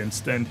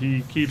experienced, and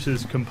he keeps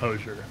his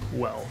composure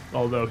well.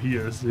 Although he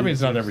is. I mean,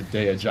 it's not every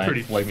day a giant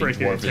pretty flaming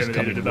freaking dwarf is coming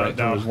intimidated right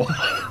about through his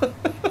now. wall.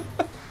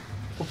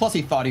 well, plus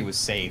he thought he was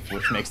safe,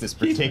 which makes this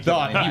particular.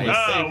 thought he was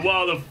Oh,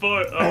 wall of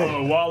foot.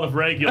 Oh, wall of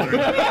regular.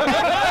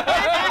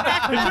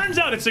 It turns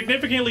out it's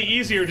significantly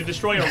easier to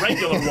destroy a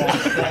regular wall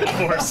than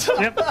a force.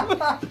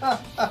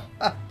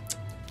 Yep.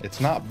 It's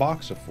not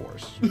box of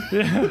force.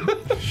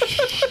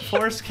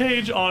 Force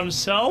cage on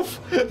self.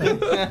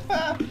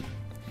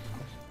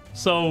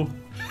 So,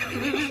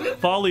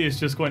 Folly is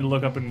just going to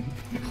look up and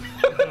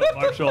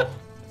Marshall.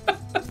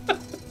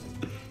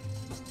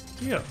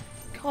 Yeah.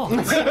 God.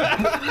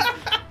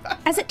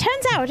 As it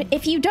turns out,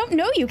 if you don't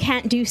know you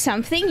can't do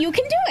something, you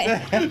can do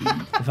it.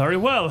 Very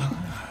well.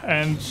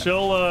 And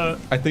she'll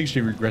I think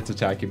she regrets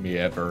attacking me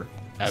ever.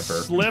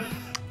 slip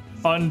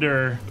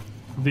under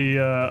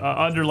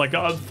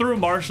the through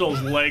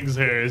Marshall's legs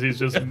here, as he's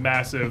just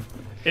massive,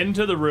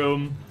 into the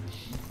room,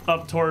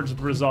 up towards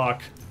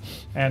Brazak,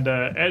 and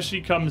as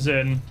she comes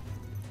in,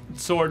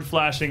 sword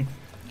flashing,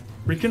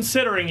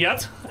 reconsidering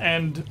yet,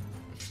 and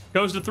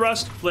goes to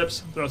thrust,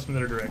 flips, thrusts in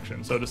their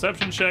direction. So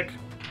deception check.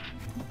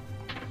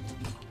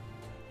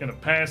 Gonna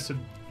pass.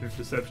 Your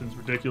deception's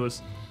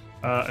ridiculous.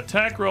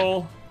 Attack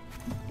roll.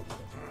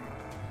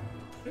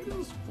 I think it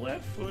was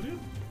flat-footed.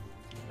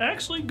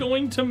 Actually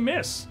going to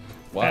miss.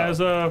 Wow. As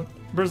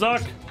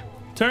Brazak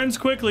turns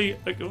quickly.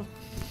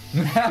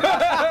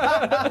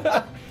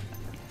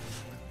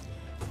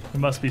 It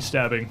must be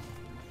stabbing.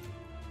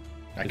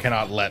 I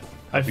cannot let.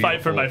 I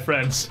fight for my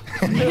friends.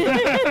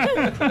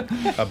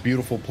 A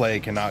beautiful play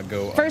cannot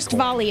go. First uncoined.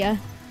 volley.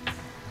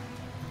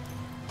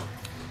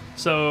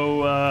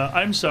 So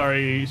I'm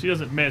sorry, she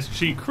doesn't miss.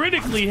 She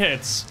critically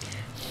hits,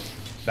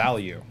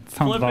 Value.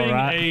 Sounds about flipping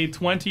right. a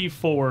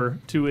 24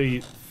 to a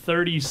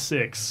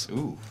 36.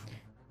 Ooh.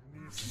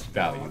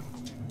 Value.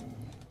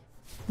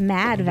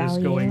 Mad Is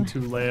value. going to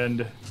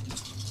land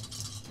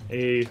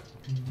a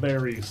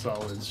very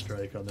solid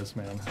strike on this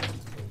man.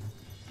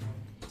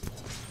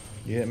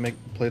 You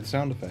didn't play the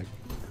sound effect.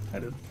 I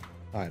did.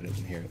 I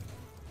didn't hear it.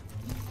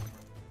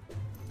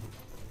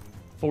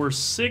 For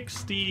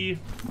 60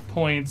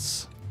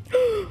 points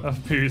of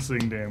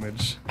piercing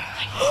damage.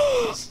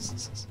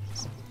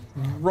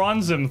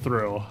 runs him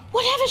through.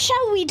 Whatever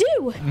shall we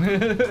do?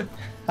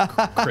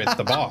 Crit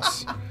the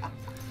boss.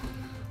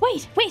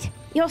 Wait.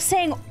 You're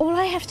saying all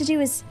I have to do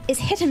is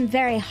hit him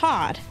very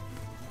hard.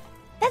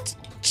 That's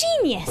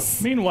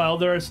genius. Meanwhile,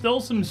 there are still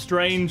some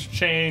strange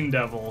chain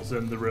devils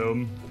in the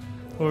room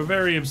who are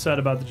very upset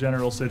about the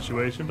general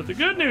situation. But the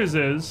good news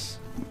is,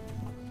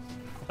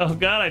 oh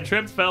god, I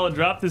tripped, fell, and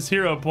dropped this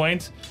hero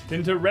point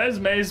into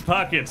Resme's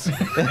pockets. That's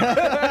what we do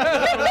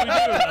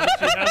now that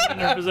she has it in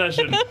her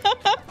possession.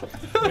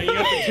 Bringing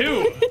up to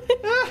 2,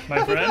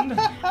 my friend.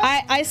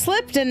 I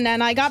slipped and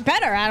then I got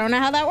better. I don't know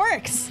how that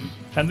works.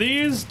 And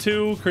these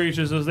 2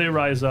 creatures, as they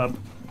rise up,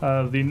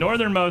 the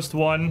northernmost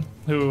one,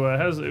 who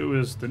it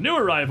was the new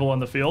arrival on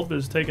the field, but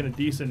has taken a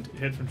decent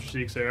hit from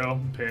Trishik's arrow,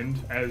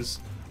 pinned, as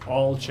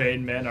all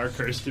chain men are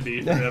cursed to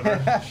be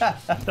forever.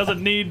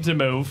 Doesn't need to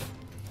move,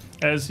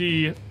 as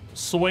he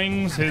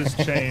swings his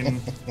chain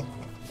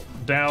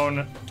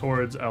down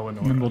towards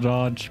Eleanor. Nimble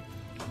dodge.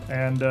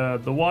 And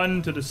the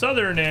one to the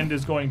southern end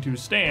is going to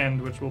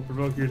stand, which will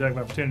provoke your attack of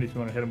opportunity if you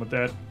want to hit him with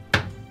that.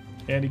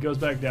 And he goes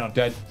back down.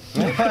 Dead.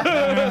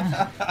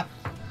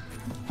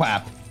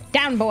 Whap.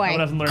 Down, boy. No one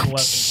hasn't learned a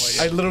lesson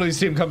quite I yet. literally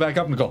see him come back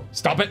up and go,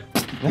 stop it!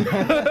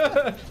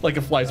 Like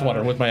a fly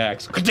swatter with my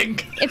axe.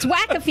 Ka-dink! It's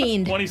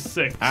Whack-a-Fiend.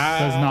 26. Does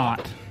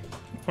not.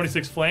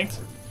 26 flanked?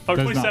 Oh,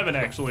 Does 27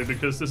 actually,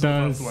 because this is the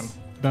Does first one.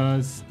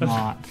 does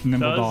not.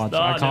 Nimble Does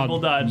dodge. not. Nimble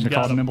dodge. I Got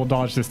called him. nimble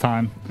dodge this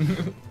time.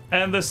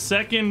 And the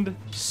second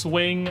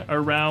swing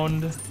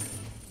around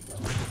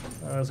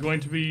is going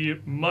to be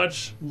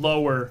much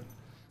lower.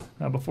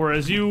 Before,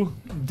 as you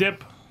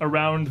dip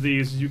around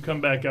these, you come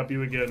back up,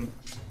 you again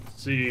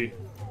see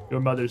your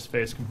mother's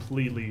face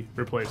completely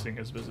replacing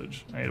his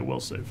visage. I need a will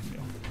save from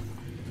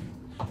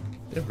you.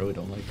 They really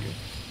don't like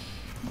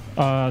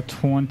you.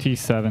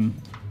 27.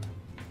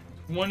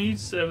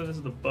 27, this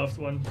is the buffed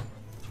one.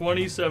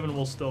 27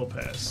 will still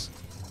pass.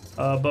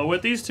 But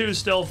with these 2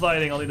 still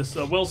fighting, I'll need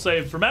a will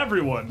save from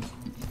everyone.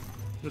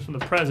 Just from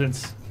the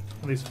presence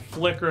of these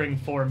flickering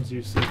forms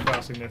you see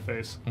crossing their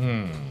face.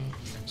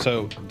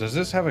 So, does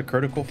this have a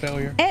critical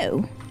failure?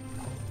 Oh.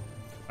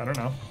 I don't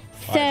know.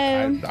 So,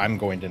 I'm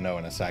going to know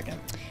in a second.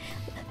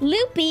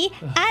 Loopy,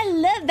 I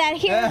love that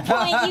hero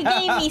point you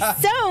gave me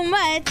so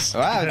much.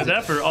 Wow. And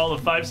that for all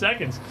of 5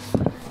 seconds.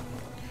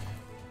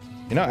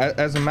 You know,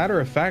 as a matter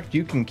of fact,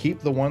 you can keep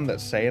the one that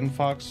Saiyan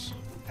Fox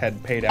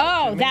had paid out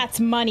Oh, to me. that's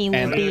money,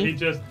 And-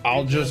 Loopy.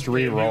 I'll just gave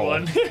me re-roll.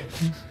 one.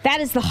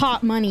 That is the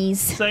hot monies.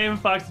 Same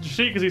Fox to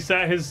Trishik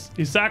because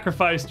he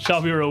sacrificed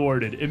shall be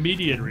rewarded.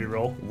 Immediate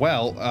reroll.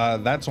 Well,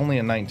 that's only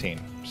a 19.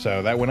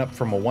 So that went up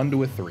from a 1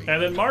 to a 3.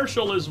 And then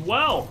Marshall as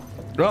well,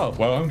 Oh,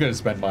 well, I'm gonna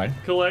spend mine.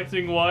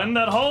 collecting 1.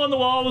 That hole in the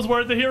wall was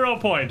worth a hero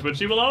point, which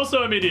he will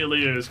also immediately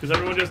use because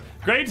everyone just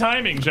great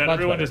timing, Jen. Much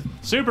Everyone better.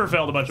 just super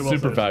failed a bunch of will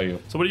Super saves. value.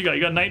 So what do you got?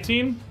 You got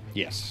 19?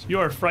 Yes. You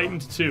are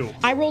frightened too.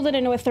 I rolled it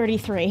into a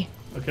 33.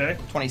 Okay.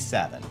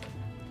 27.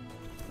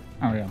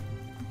 Oh yeah.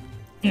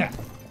 Yeah.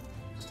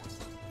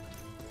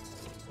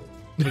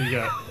 What do you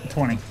got?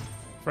 20.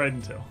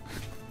 Frightened too.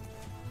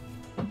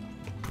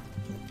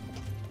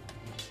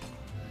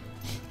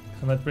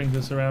 And that brings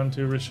us around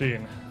to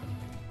Rasheen.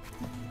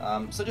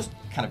 So just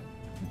kind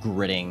of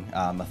gritting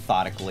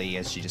methodically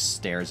as she just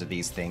stares at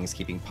these things,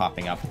 keeping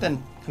popping up, but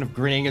then kind of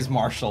grinning as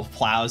Marshall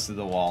plows through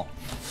the wall.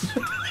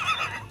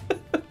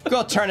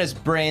 Go turn his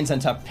brains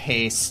into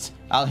paste.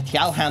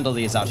 I'll handle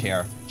these out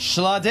here.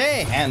 Schlade!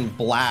 And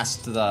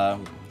blast the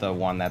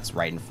one that's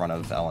right in front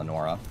of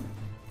Eleonora.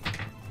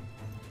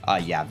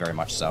 Yeah, very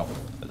much so.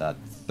 With a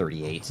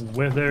 38.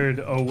 Withered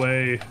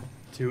away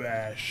to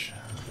ash.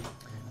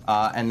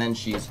 And then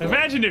she's going-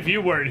 Imagine if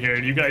you weren't here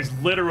and you guys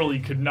literally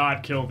could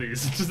not kill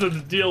these. Just to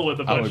deal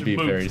with a I bunch would of be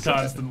very mooks sad.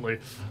 constantly.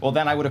 Well,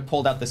 then I would have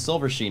pulled out the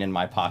silver sheen in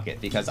my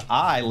pocket because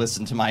I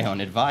listened to my own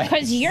advice.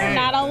 Because you're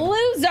not a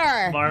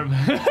loser. Marm.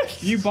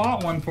 You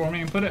bought one for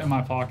me and put it in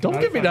my pocket. Don't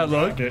I give me decided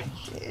that to look.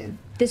 take it.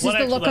 This One is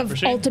the extra look left of for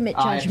Shane. ultimate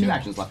I have 2 judgment.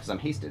 actions left because I'm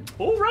hasted.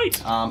 All right.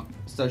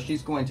 So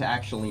she's going to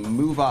actually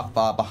move up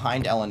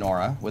behind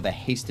Eleonora with a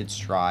hasted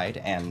stride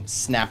and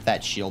snap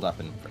that shield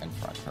up in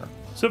front of her.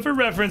 So for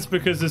reference,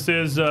 because this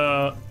is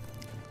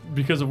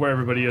because of where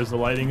everybody is, the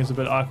lighting is a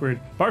bit awkward.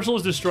 Marshall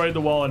has destroyed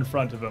the wall in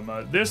front of him.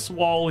 This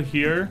wall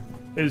here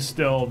is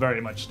still very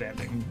much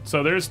standing.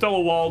 So there's still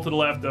a wall to the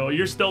left, though.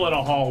 You're still in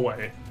a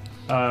hallway.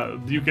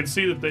 You can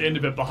see that the end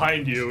of it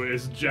behind you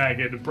is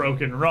jagged,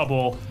 broken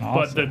rubble,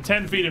 but the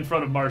 10 feet in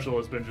front of Marshall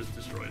has been just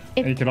destroyed.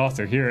 You could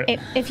also hear it.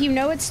 If you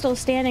know it's still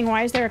standing,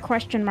 why is there a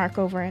question mark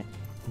over it?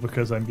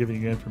 Because I'm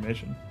giving you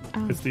information.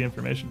 It's the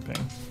information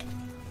ping.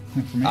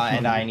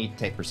 And I need to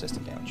take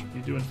persistent damage.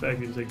 You do, in fact,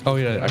 need to take. Oh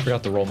yeah, I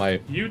forgot to roll my.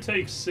 You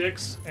take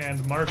 6,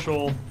 and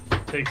Marshall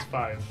takes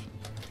 5.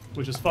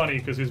 Which is funny,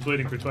 because he's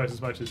bleeding for twice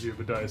as much as you,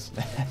 but dies.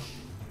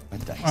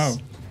 With dice. Oh,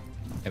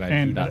 And I do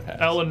And not pass.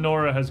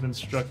 Eleonora has been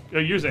struck.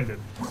 Yours ended.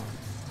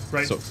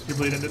 Right? So- Your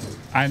bleed ended?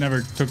 I never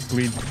took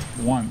bleed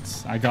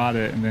once. I got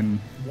it and then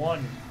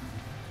 1.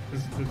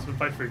 It's, if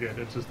I forget,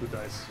 it's just the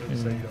dice. I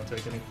just say you don't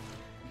take any.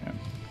 yeah.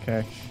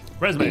 Okay.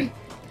 Resume.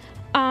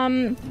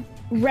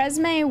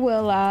 Resme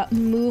will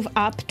move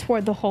up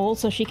toward the hole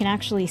so she can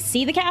actually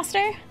see the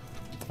caster.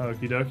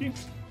 Okie dokie.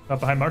 Up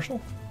behind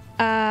Marshall?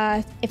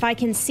 If I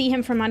can see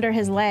him from under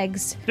his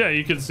legs, Yeah,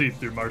 you can see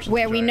through Marshall's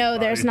where we giant know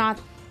there's body. not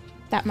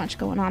that much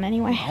going on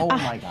anyway. Oh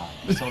my god,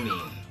 so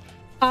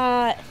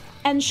mean.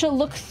 And she'll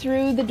look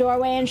through the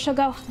doorway and she'll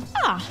go,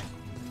 ah,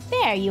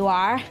 there you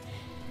are.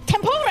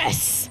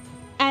 Temporis!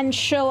 And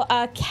she'll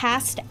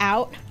cast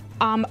out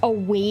a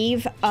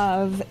wave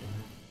of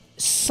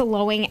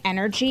slowing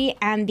energy,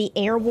 and the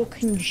air will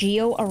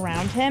congeal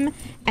around him,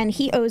 and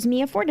he owes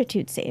me a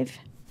fortitude save.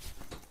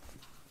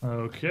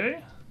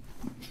 Okay.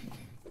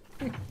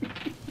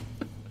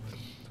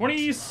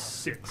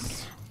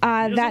 26. He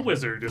is a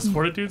wizard. His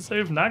fortitude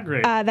save not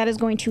great. That is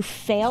going to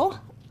fail.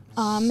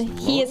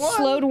 He is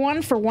slowed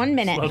one for 1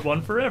 minute. Slowed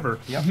one forever.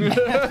 Yep.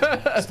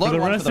 For Slowed the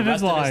one rest for the of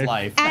his rest of his life.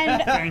 life.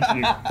 And Thank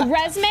you.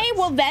 Resme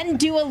will then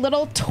do a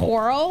little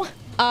twirl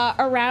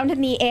around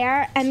in the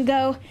air and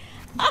go,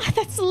 ah,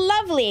 that's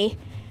lovely.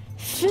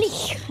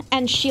 Flee,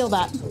 and shield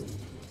up.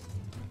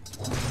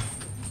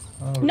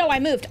 No, I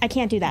moved. I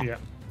can't do that. Yeah.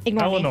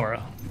 Ignore me.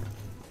 Eleonora.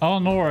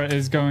 Eleonora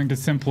is going to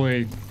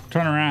simply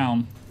turn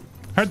around.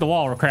 Heard the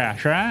wall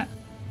crash, right?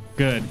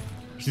 Good.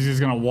 She's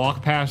just gonna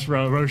walk past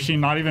Roshin,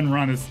 not even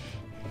run.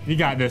 You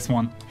got this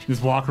one.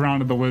 Just walk around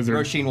to the wizard.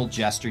 Roshin will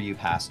gesture you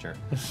past her.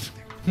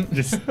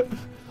 Just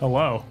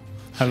Hello.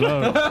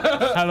 hello,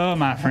 hello,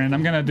 my friend.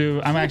 I'm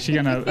actually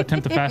gonna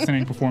attempt a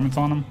fascinating performance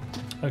on him.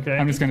 Okay.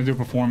 I'm just gonna do a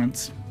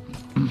performance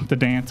to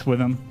dance with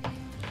him.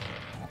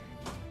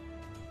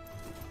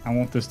 I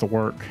want this to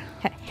work.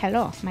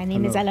 Hello, my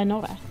name is Hello.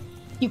 Eleonora.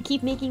 You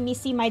keep making me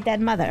see my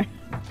dead mother.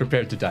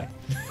 Prepare to die.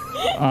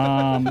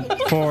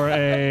 For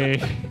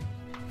a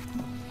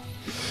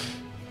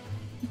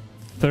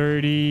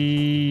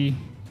 30.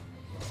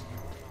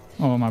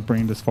 Oh, my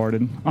brain just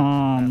farted.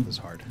 That was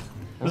hard.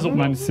 This is a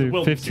Minus two,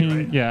 will 15.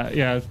 right?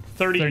 Yeah.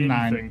 30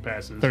 39. anything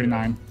passes.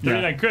 39. Yeah. Yeah.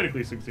 39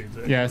 critically succeeds.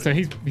 Actually. Yeah, so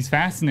he's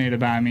fascinated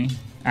by me.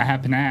 I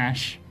have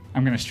panache.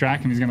 I'm gonna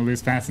strike him. He's gonna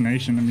lose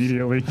fascination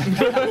immediately.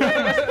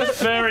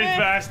 Very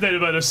fascinated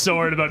by the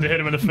sword about to hit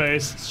him in the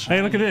face.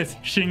 Hey, look at this.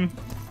 Shing.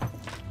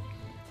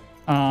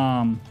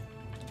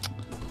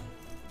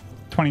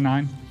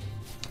 29.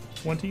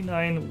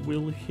 29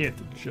 will hit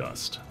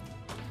just.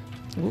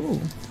 Ooh.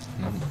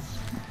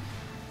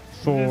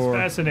 His For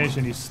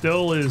fascination, he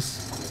still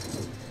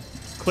is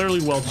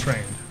clearly well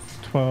trained.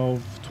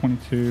 12,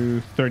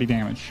 22, 30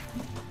 damage.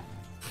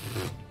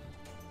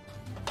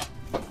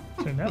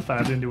 Turn that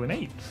 5 into an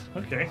 8.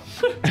 Okay.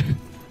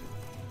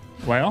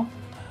 Well,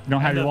 you don't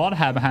have your wall to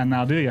hide behind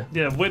now, do you?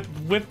 Yeah,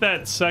 with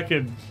that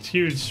second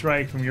huge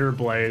strike from your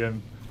blade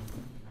and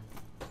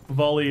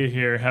Volley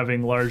here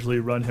having largely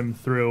run him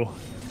through.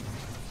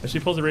 As she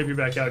pulls the rapier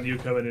back out and you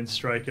come in and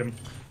strike him.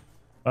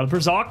 Well,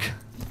 Brazok,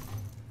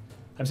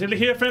 I'm simply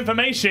here for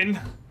information.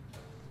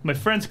 My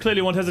friends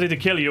clearly won't hesitate to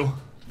kill you.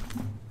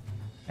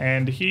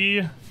 And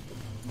he,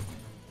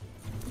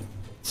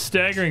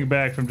 staggering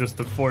back from just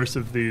the force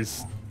of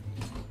these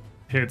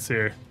hits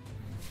here,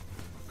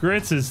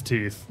 grits his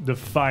teeth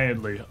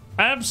defiantly,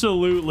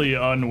 absolutely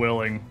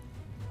unwilling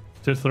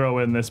to throw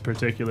in this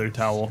particular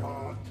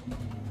towel.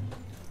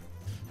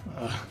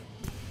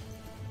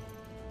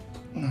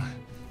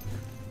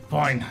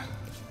 Fine.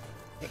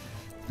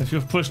 If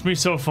you've pushed me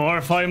so far,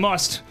 if I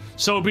must,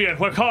 so be it.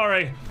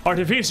 Vacare,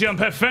 artificium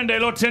perfende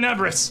lo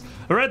tenebris,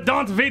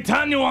 redant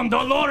vitanuum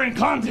dolor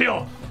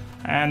incantio.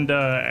 And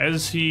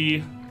as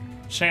he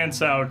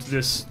chants out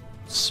this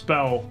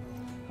spell,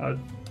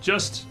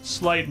 just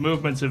slight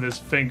movements of his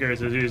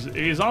fingers as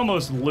he's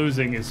almost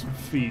losing his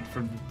feet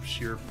from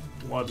sheer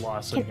blood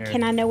loss in here.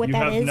 Can I know what you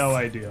that have is? no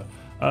idea.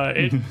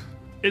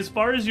 As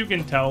far as you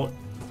can tell,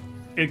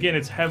 again,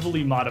 it's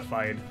heavily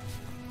modified.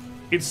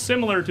 It's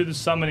similar to the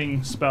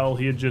summoning spell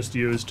he had just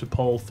used to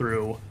pull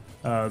through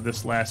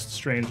this last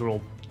strange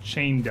little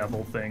chain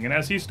devil thing. And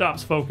as he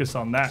stops focus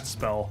on that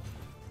spell,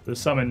 the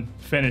summon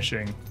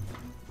finishing,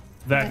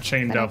 that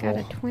chain But I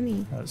devil got a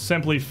 20.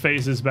 simply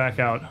phases back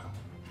out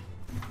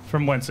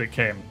from whence it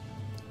came.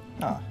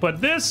 Ah.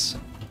 But this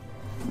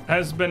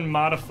has been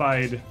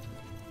modified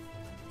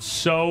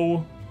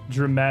so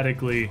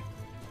dramatically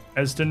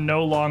as to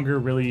no longer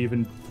really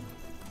even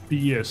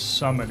be a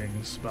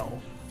summoning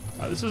spell.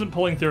 This isn't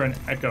pulling through an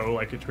echo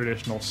like a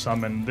traditional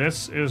summon.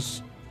 This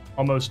is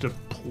almost a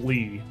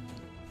plea,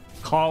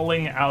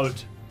 calling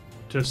out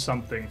to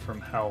something from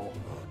hell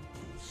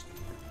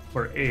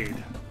for aid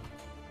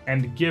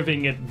and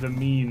giving it the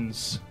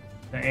means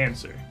to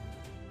answer.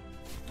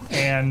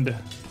 And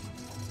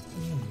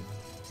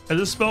as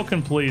the spell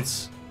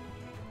completes,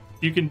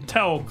 you can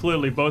tell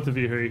clearly, both of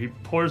you here, he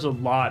pours a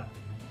lot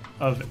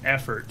of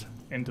effort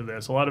into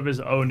this, a lot of his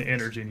own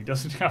energy, and he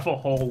doesn't have a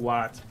whole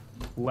lot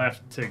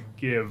left to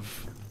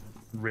give,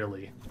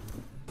 really.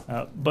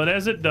 But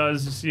as it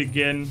does, you see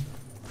again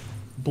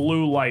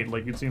blue light,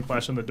 like you'd seen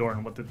flash on the door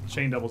and what the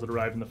chain devils had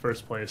arrived in the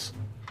first place,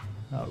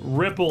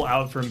 ripple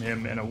out from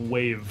him in a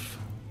wave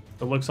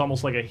that looks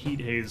almost like a heat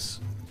haze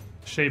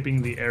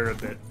shaping the air a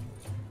bit.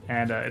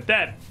 And at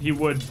that, he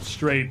would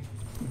straight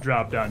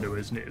drop down to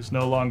his knees,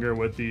 no longer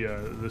with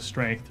the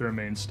strength to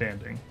remain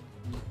standing.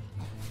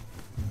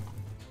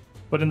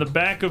 But in the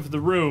back of the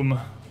room,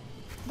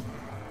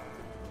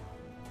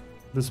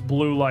 this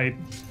blue light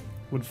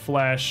would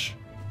flash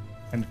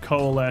and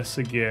coalesce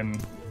again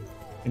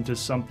into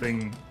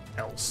something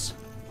else.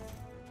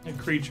 A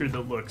creature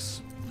that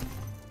looks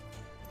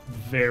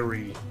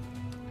very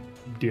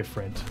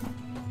different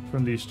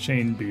from these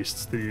chain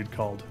beasts that you'd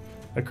called.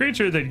 A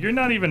creature that you're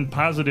not even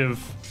positive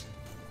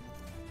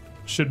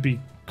should be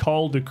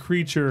called a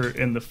creature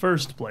in the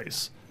first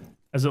place,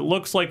 as it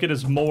looks like it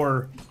is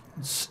more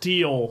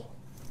steel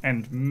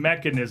and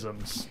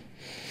mechanisms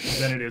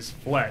than it is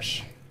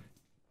flesh.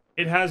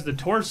 It has the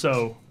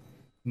torso,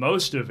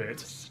 most of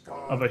it,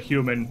 of a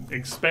human,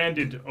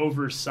 expanded,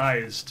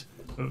 oversized,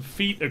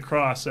 feet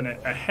across and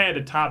a head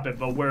atop it,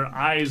 but where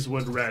eyes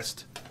would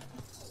rest,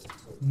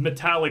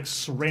 metallic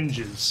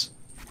syringes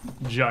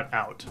jut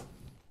out.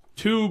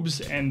 Tubes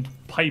and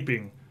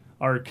piping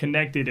are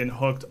connected and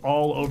hooked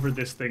all over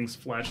this thing's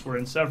flesh, where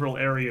in several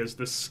areas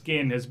the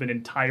skin has been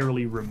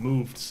entirely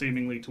removed,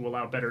 seemingly to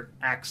allow better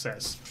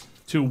access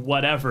to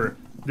whatever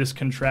this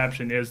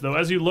contraption is. Though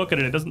as you look at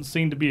it, it doesn't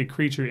seem to be a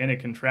creature in a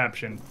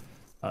contraption.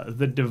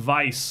 The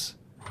device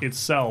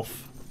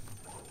itself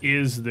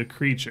is the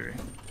creature.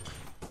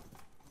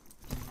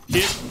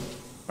 It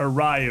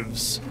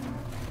arrives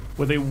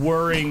with a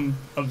whirring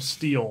of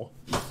steel,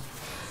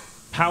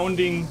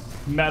 pounding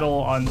metal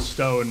on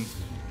stone,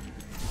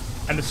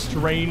 and the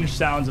strange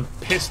sounds of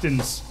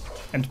pistons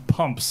and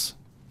pumps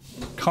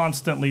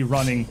constantly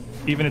running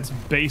even its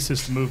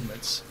basest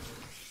movements.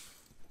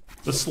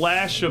 The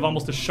slash of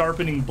almost a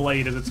sharpening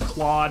blade as its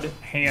clawed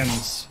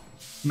hands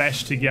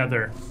mesh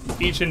together,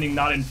 each ending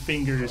not in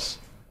fingers,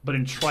 but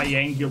in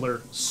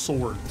triangular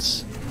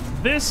swords.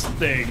 This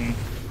thing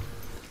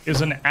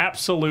is an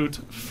absolute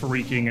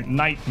freaking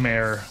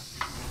nightmare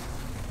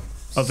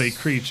of a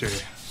creature.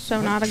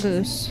 So not a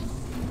goose.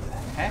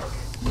 Heck.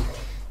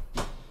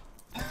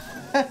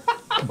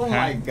 Oh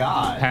my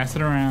god. Pass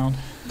it around.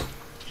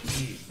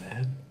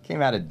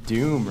 Came out of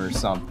Doom or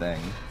something.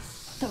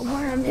 The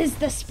worm is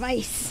the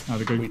spice. Oh,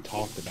 the good. We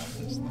talked about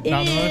this.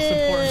 Now the most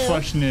important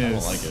question I don't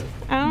is, like it.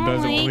 I don't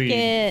Does it like bleed?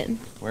 it.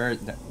 Where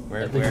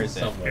is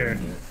it? Here.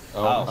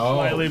 Oh.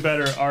 Slightly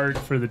better art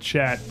for the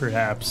chat,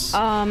 perhaps.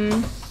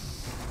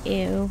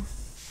 Ew.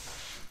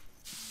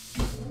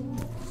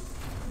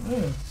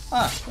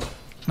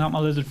 not my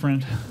lizard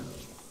friend.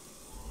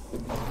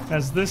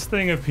 As this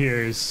thing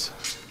appears,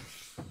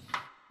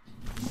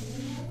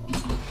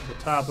 the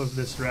top of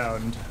this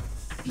round,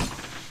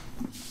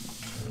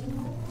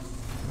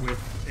 with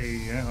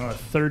a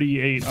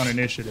 38 on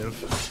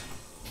initiative.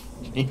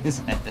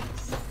 Jesus.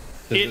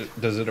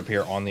 Does it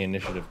appear on the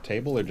initiative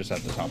table or just at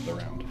the top of the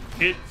round?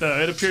 It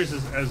appears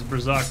as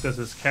Brazak does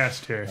his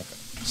cast here,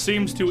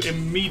 seems to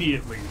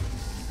immediately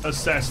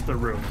assess the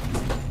room,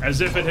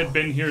 as if it had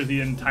been here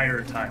the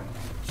entire time.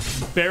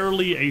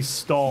 Barely a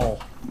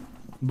stall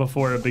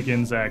before it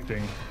begins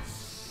acting,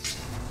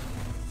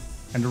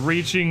 and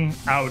reaching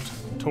out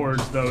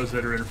towards those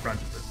that are in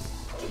front of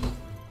it.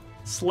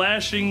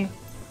 Slashing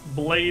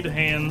blade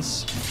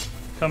hands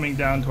coming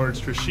down towards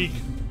Trishik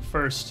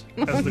first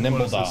as the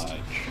Nimble closest.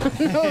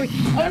 dodge.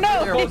 Oh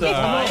no!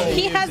 dodge.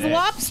 He has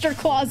lobster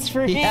claws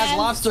for He hands. has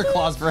lobster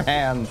claws for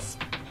hands.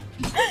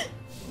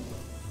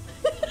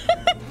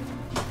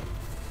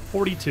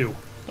 42.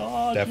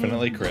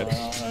 Definitely crit.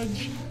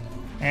 Dodge.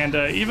 And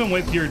even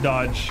with your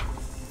dodge,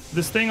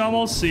 this thing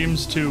almost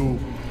seems to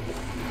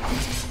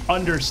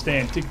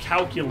understand, to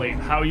calculate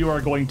how you are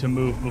going to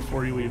move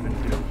before you even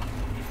do.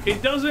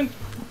 It doesn't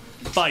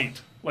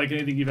fight like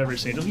anything you've ever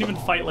seen. It doesn't even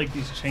fight like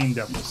these chain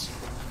devils.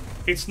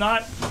 It's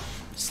not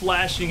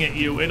slashing at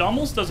you. It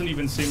almost doesn't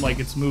even seem like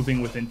it's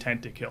moving with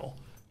intent to kill.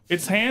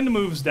 Its hand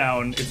moves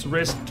down, its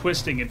wrist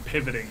twisting and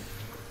pivoting,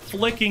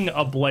 flicking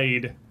a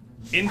blade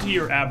into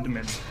your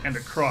abdomen and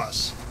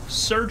across,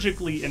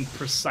 surgically and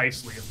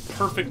precisely, a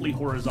perfectly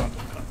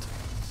horizontal cut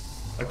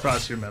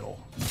across your middle.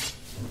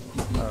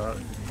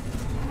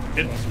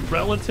 It's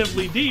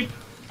relatively deep.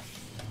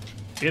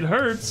 It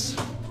hurts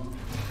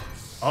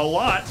a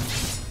lot.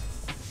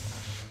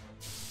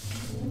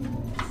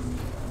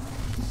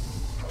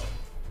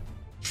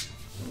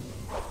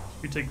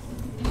 You take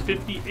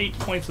 58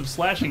 points of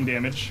slashing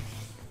damage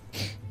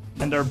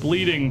and are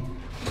bleeding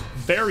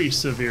very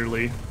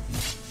severely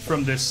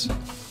from this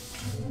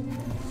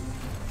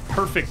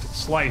perfect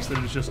slice that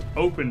has just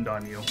opened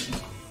on you.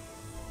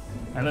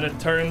 And then it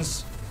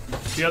turns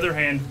the other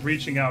hand,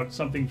 reaching out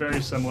something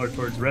very similar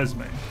towards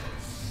Resme.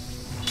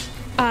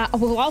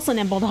 We'll also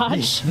nimble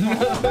dodge.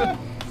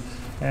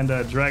 And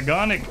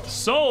Dragonic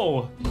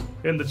Soul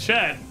in the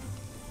chat,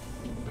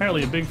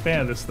 apparently a big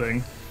fan of this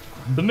thing.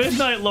 The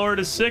Midnight Lord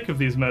is sick of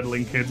these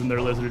meddling kids and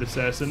their lizard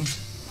assassin.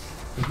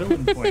 The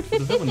villain point for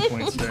the villain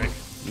point stack.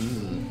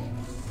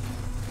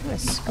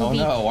 Oh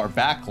no, our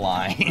back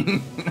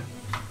line.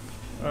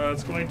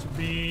 It's going to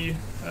be.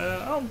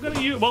 I'm going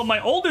to use. Well,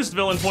 my oldest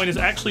villain point is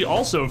actually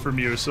also from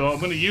you, so I'm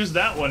going to use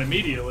that one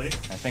immediately.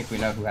 I think we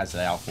know who has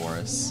it out for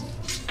us.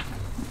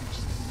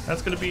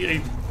 That's going to be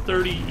a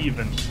 30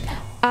 even?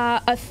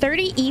 A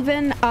 30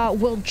 even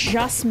will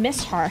just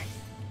miss her.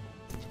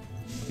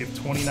 You have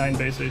 29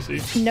 base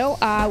AC. No,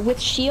 with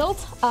shield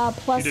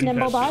plus didn't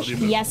nimble cast dodge. shield,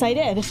 you moved. Yes, I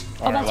did.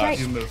 Oh, that's well, right.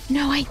 you moved.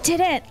 No, I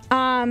didn't.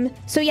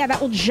 So yeah, that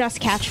will just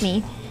catch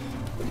me.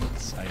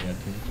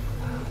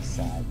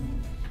 Sad.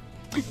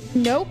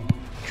 Nope.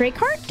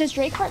 Drakeheart? Does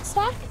Drakeheart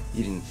stack?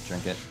 You didn't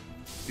drink it.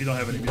 You don't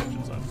have any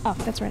reactions on. Oh,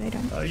 that's right, I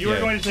don't. You are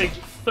Yeah. going to take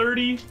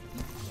 30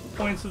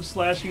 points of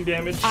slashing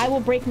damage. I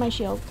will break my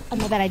shield. Oh,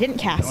 no, that I didn't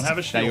cast. Don't have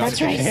a shield.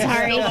 That's right.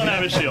 Sorry. Still don't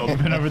have a shield.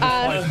 Been over this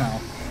twice now.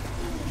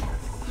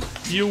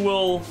 You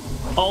will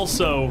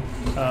also,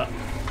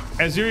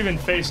 as you're even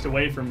faced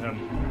away from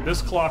him,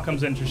 this claw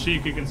comes in.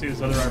 Trishik, you can see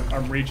his other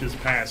arm reaches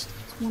past.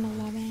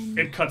 111.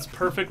 It cuts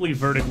perfectly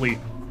vertically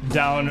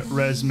down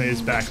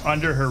Resme's back,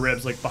 under her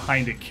ribs, like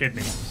behind a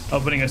kidney,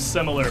 opening a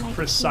similar,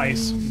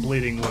 precise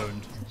bleeding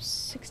wound.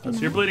 69.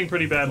 So you're bleeding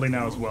pretty badly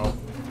now as well.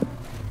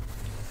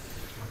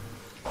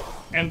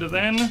 And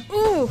then,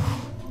 Ooh.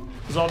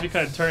 as all of you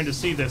kind of turn to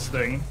see this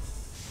thing,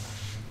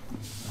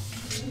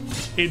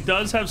 it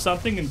does have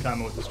something in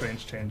common with the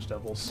strange change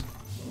devils.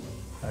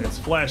 Its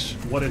flesh,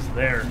 what is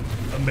there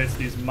amidst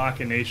these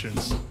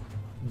machinations,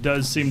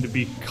 does seem to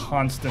be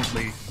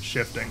constantly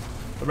shifting.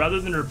 But rather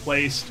than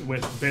replaced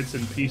with bits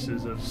and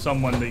pieces of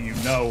someone that you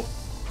know,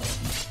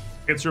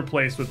 it's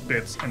replaced with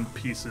bits and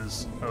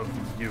pieces of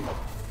you.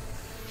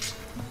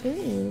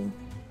 Ooh.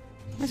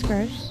 That's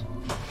gross.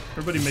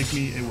 Everybody make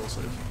me a will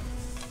save.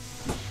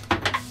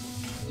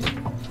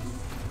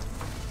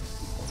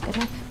 That's good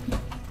enough.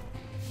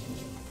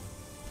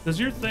 Does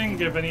your thing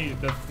give any...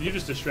 You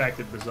just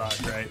distracted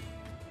Bazak, right?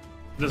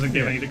 It doesn't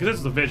give any... Because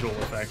it's the visual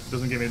effect. It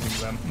doesn't give anything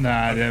to them.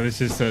 Nah, that was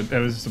just a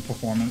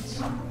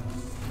performance.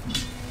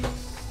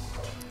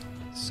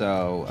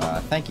 So,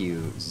 thank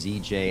you,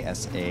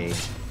 ZJSAL2,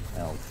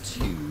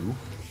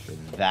 for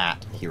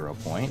that hero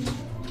point,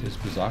 Is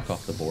Bazak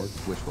off the board?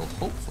 which will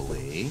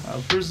hopefully...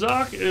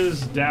 Bazak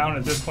is down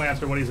at this point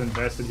after what he's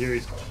invested here.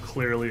 He's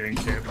clearly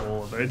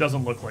incapable of it. It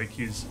doesn't look like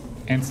he's...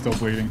 And still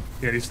bleeding.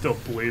 Yeah, he's still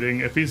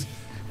bleeding. If he's...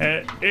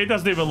 it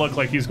doesn't even look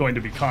like he's going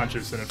to be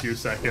conscious in a few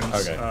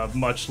seconds, Okay.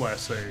 much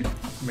less a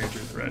major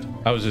threat.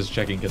 I was just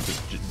checking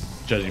because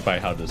judging by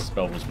how the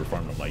spell was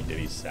performed, I'm like, did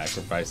he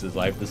sacrifice his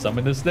life to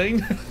summon this thing?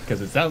 Because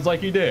it sounds like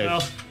he did.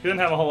 Well, he didn't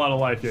have a whole lot of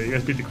life yet. You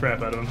guys beat the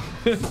crap out of him.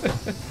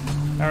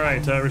 All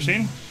right,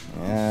 Rasheen,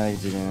 Yeah, you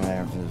did it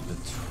there for the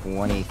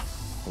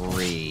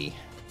 23.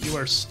 you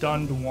are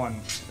stunned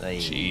 1.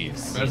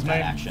 Jeez. Resme?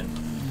 Action.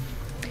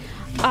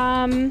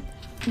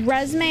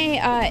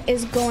 Resme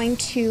is going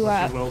to.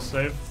 You will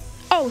save.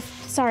 Oh,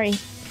 sorry.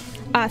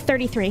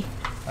 33.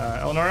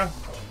 Eleonora,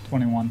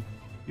 21.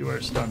 you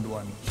are stunned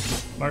 1.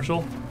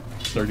 Marshall,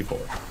 34.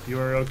 you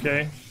are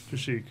okay.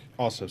 Trishik,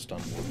 Also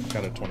stunned.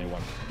 Got a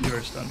 21. you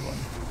are stunned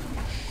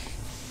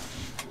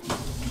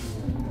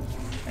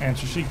 1. And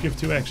Trishik, give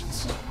 2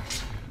 actions.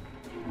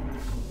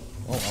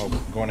 Well, I'll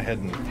go on ahead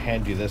and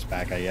hand you this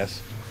back, I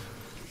guess.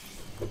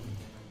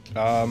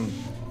 So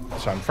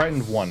I'm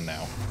frightened 1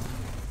 now.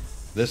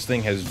 This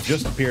thing has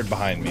just appeared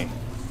behind me.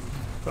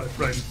 Probably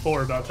frightened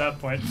 4 about that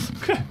point.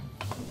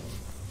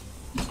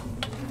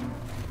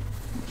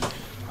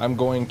 I'm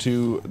going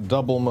to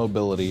double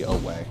mobility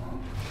away.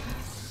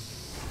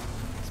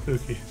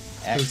 Spooky. Spooky,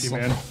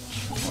 Excellent man.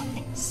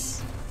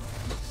 choice.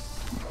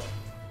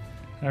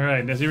 All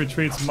right, as he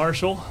retreats,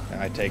 Marshall,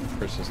 I take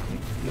persistent.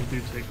 you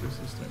do take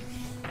resistant.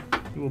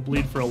 You will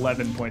bleed for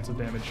 11 points of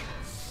damage.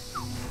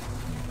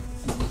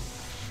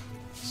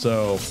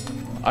 So,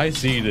 I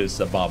see this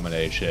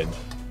abomination,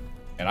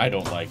 and I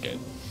don't like it.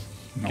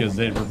 Because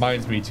it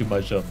reminds me too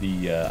much of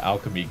the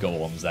alchemy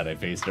golems that I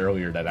faced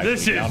earlier that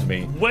This actually is found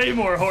me. way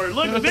more horror.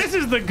 Look, this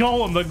is the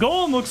golem. The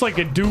golem looks like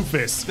a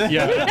doofus.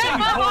 Yeah. It's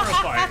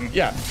horrifying.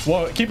 Yeah,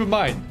 well, keep in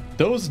mind,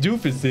 those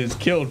doofuses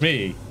killed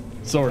me,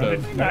 sort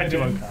of. They knocked you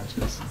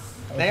unconscious.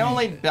 They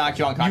only knocked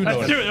you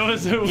unconscious. You know Dude, it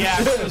was who?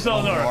 Yeah, it was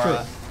Eleonora.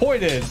 Eleonora.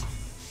 Point is,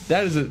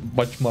 that is a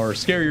much more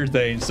scarier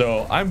thing,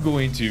 so I'm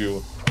going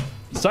to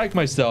psych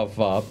myself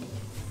up,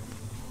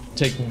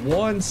 take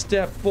 1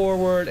 step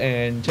forward,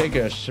 and take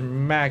a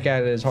smack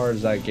at it as hard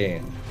as I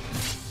can.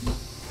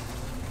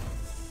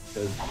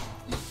 Because,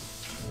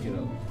 you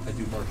know, I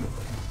do martial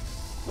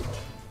things.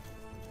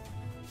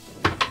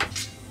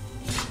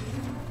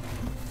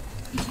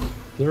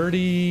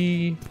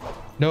 30...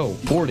 No,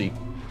 40.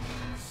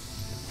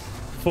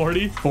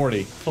 40?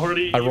 40.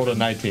 40. I rolled a even.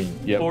 19.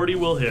 Yep. 40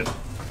 will hit.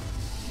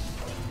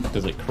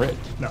 Does it crit?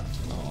 No.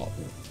 Oh.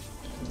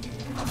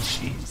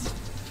 Jeez.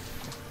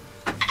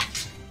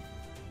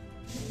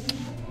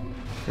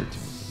 13.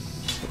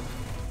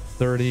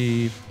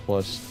 30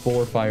 plus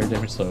 4 fire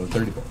damage, so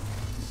 34.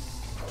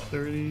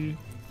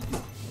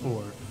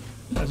 34.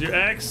 As your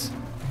axe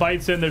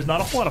bites in, there's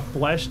not a whole lot of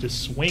flesh to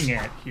swing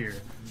at here.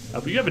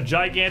 But you have a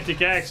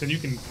gigantic axe, and you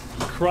can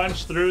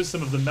crunch through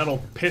some of the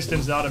metal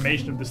pistons and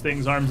automation of this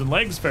thing's arms and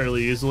legs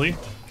fairly easily.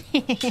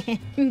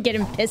 Get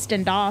him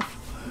pistoned off.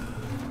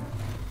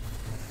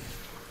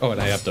 Oh,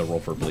 and I have to roll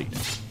for bleed.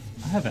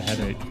 I have a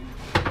headache.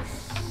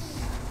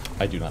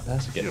 I do not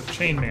pass You again. have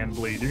Chainman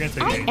Bleed. You're gonna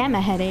take I 8. am a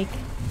headache.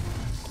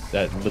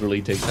 That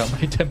literally takes out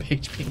my temp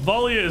HP.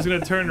 Valia is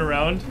gonna turn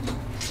around,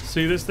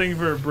 see this thing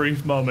for a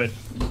brief moment,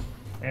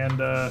 and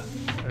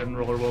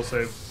roll her will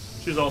save.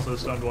 She's also a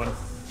stunned one.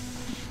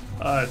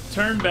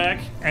 Turn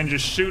back and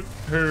just shoot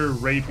her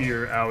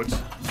rapier out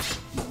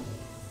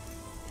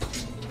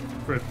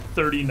for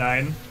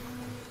 39.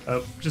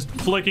 Just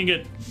flicking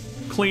it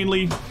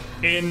cleanly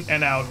in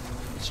and out,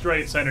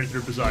 straight center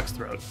through Bazak's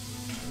throat.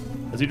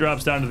 As he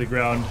drops down to the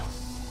ground,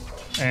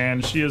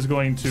 and she is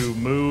going to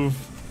move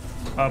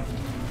up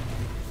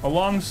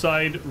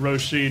alongside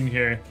Roshin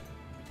here,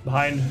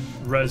 behind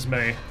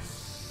Resme.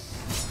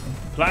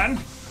 Plan?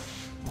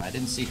 I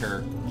didn't see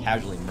her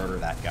casually murder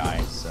that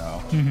guy,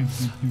 so.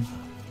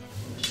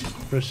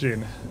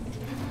 Roshin.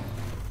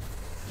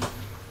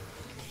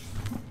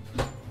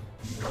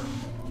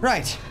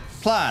 Right.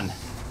 Plan.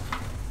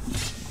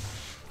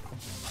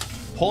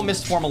 Pull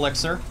Mist Form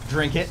Elixir,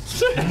 drink it.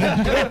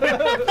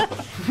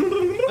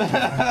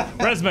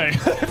 Resme.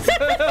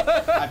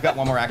 I've got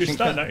one more action. You're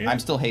stunned, 'cause aren't you? I'm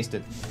still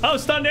hasted. Oh,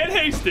 stunned and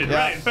hasted. Yeah.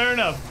 Right, fair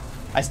enough.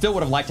 I still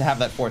would have liked to have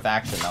that fourth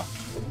action though.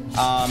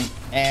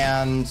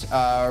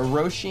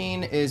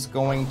 Roshin is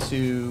going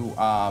to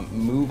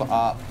move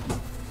up.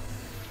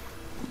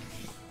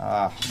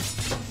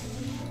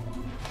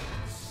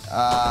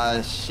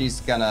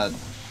 She's gonna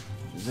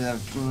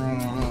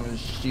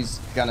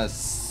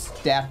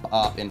step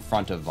up in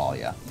front of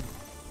Valia.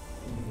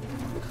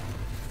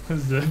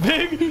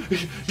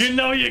 You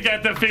know you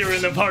got the fear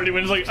in the party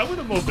when it's like, I'm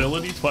gonna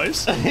mobility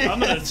twice. I'm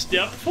gonna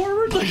step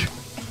forward. Like,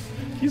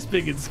 he's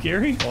big and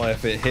scary. Well,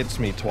 if it hits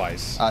me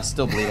twice.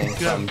 Still bleeding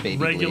from baby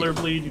Regular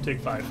bleed. bleed, you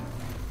take 5.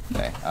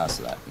 Okay,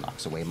 so that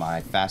knocks away my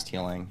fast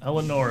healing.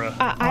 Eleonora.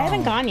 I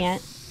haven't gone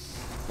yet.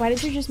 Why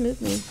did you just move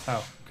me?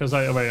 Oh, because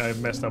I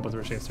messed up with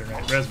Roshin's turn,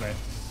 right? Resme.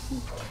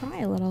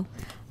 Cry a little.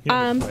 You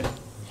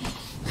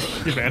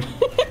You're bad.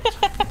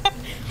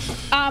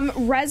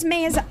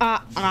 Resme's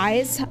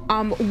eyes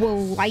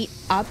will light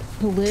up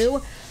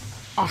blue.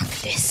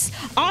 Octus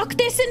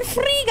and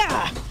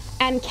Frigga!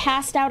 And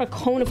cast out a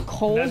cone of As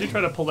cold. you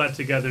try to pull that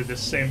together, this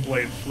same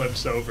blade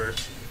flips over,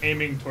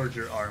 aiming towards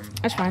your arm.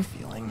 That's fine.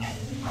 Feeling.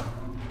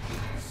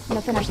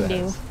 Nothing I can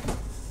do.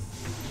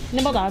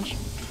 Nimble dodge.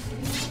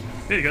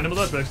 There you go, nimble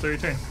dodge back,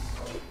 start your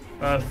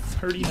turn.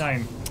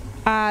 39.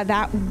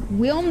 That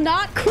will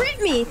not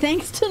crit me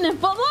thanks to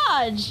Nimble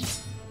dodge.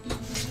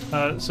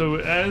 So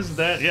as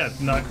that,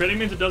 not critting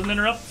means it doesn't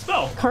interrupt the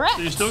spell. Correct.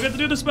 So you still get to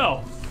do the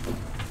spell.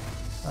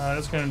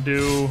 That's gonna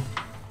do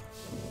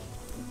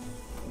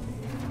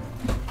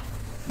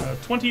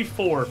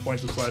 24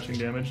 points of slashing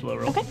damage, low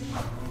roll. Okay.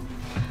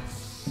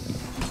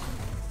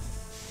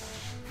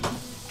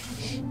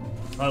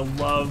 I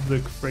love the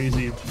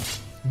crazy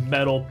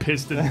metal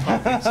piston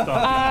pumping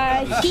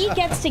stuff. He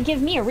gets to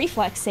give me a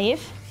reflex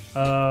save.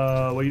 What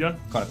are you doing?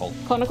 Kind of cold.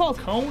 Cone of cold.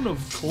 Cone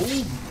of cold.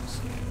 Okay,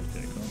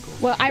 cone of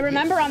cold. Well, I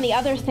remember on the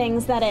other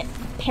things that it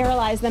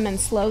paralyzed them and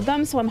slowed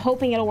them, so I'm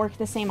hoping it'll work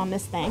the same on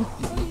this thing.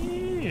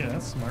 Yeah,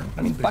 that's smart.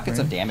 I mean, buckets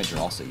of damage are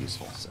also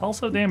useful. So.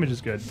 Also, damage is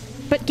good.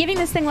 But giving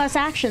this thing less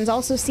actions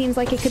also seems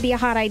like it could be a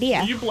hot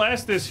idea. You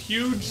blast this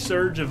huge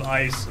surge of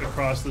ice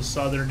across the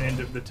southern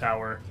end of the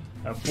tower,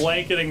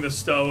 blanketing the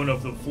stone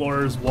of the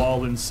floors,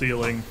 wall, and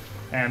ceiling,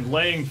 and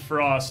laying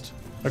frost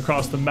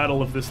across the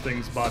metal of this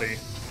thing's body.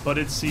 But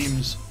it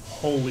seems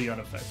wholly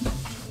unaffected.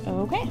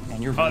 Okay.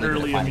 And you're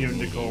Utterly really good at immune to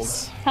finding cold.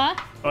 these. Huh?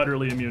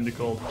 Utterly immune to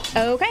cold.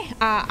 Okay.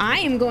 I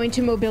am going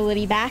to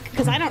mobility back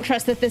because I don't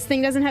trust that this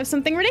thing doesn't have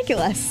something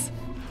ridiculous.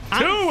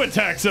 2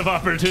 attacks of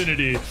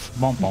opportunity.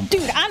 Bump, bump.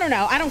 Dude, I don't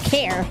know. I don't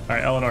care. All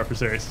right, Eleanor for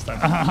serious this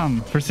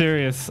time. For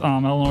serious,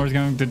 Eleanor's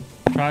going to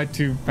try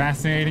to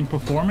fascinating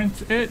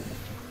performance it.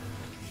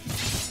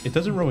 It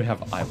doesn't really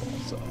have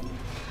eyeballs, so.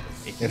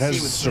 It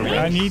has syringe.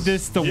 I need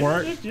this to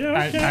work.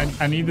 yeah, okay.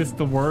 I need this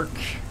to work.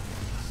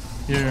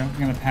 Here, I'm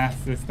gonna pass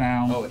this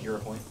down. Oh, at hero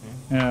point.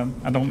 Yeah,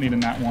 I don't need a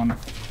nat one.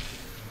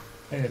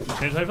 Hey, if you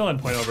change my villain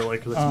point overlay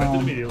because it's meant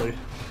immediately.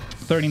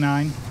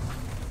 39.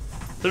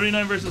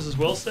 39 versus his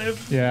will save.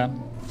 Yeah.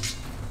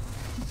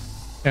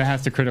 It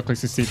has to critically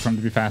succeed for him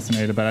to be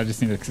fascinated, but I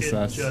just need a It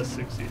success. just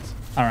succeeds.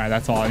 All right,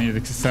 that's all I need,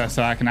 a success,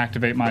 so I can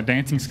activate my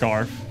dancing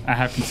scarf. I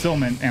have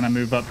concealment, and I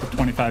move up to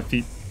 25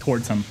 feet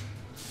towards him.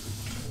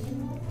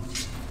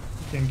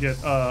 You can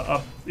get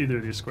up either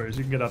of these squares.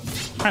 You can get up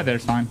Right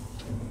there's fine.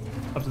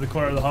 to the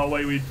corner of the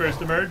hallway we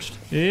first emerged.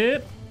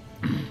 Yep.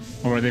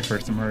 Or where they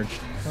first emerged.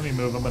 Let me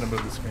move. I'm gonna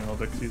move the screen a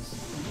little bit because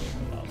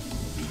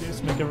you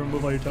just make everyone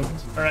move all your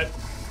tokens. All right.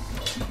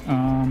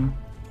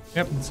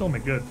 Yep. It's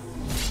only good.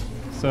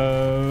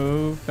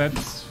 So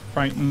that's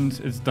frightened.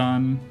 It's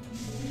done.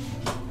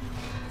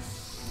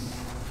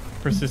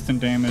 Persistent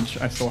damage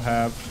I still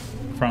have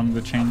from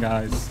the chain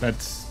guys.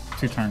 That's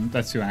 2 turns.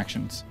 That's 2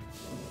 actions.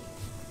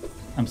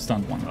 I'm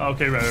stunned 1.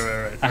 Okay,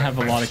 right. I have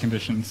a lot of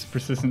conditions.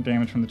 Persistent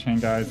damage from the chain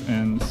guys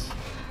and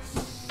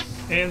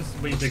And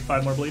we take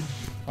 5 more bleed.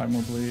 5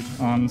 more bleed.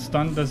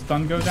 Stun, does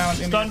stun go down?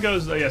 Stun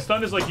goes, yeah,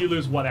 stun is like you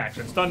lose 1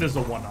 action. Stun is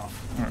the one-off.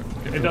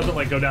 Alright, It doesn't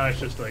like go down,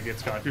 it's just like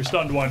it's gone. If you're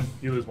stunned 1,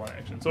 you lose 1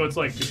 action. So it's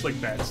like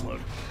bad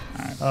slowed.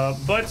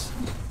 But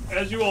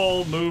as you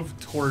all move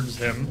towards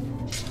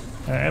him,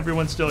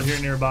 everyone's still here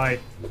nearby,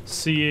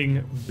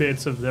 seeing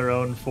bits of their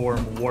own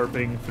form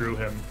warping through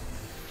him.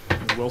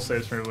 Will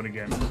saves for everyone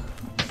again.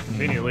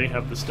 Conveniently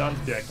have the stun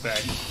deck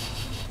back.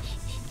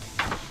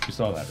 You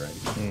saw that,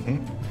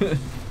 right?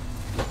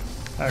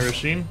 Hi,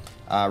 Roshin.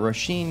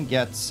 Roshin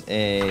gets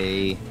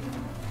a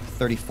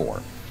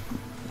 34.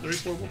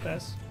 34 will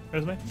pass.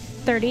 Resume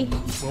 30.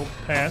 will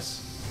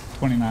pass.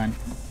 29.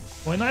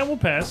 29 will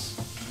pass.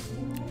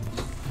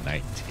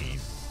 19.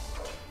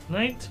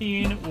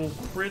 19 will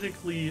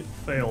critically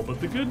fail, but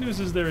the good news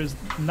is there is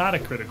not a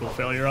critical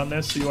failure on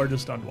this, so you are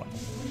just stunned 1.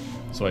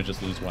 So I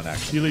just lose 1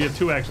 action. You get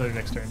 2 actions on your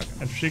next turn.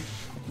 Enter Sheik.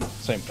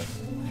 Same thing.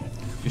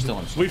 You're still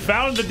on. We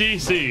found the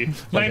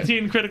DC.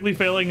 19 critically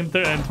failing and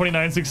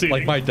 29 succeeding.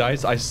 Like my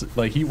dice,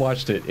 like he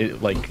watched it.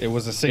 It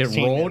was a it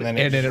 16, rolled and and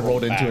then then it it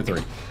rolled rolled into a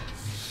back.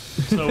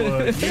 3.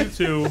 So you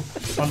two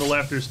on the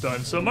left are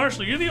stunned. So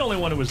Marshall, you're the only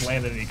one who has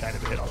landed any kind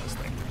of a hit on this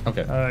thing.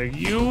 Okay.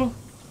 You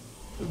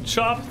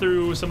chop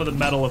through some of the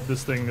metal of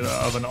this thing,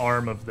 of an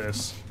arm of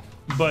this,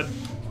 but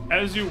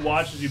as you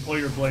watch, as you pull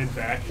your blade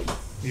back,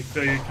 you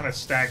feel you're kind of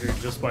staggered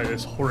just by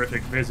this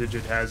horrific visage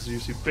it has. You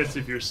see bits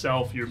of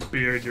yourself, your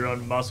beard, your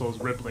own muscles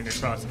rippling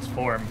across its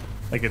form,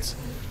 like it's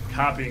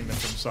copying them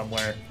from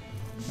somewhere.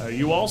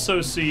 You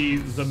also see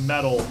the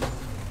metal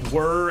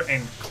whir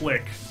and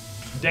click,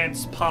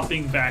 dents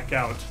popping back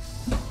out,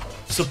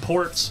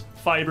 supports,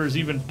 fibers,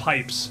 even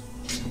pipes,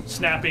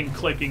 snapping,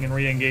 clicking, and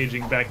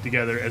re-engaging back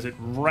together as it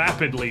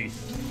rapidly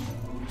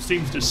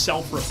seems to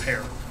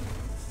self-repair,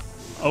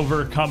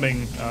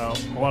 overcoming a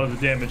lot of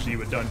the damage that you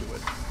had done to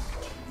it.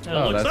 And it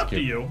Oh, looks that's up to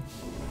cute. you,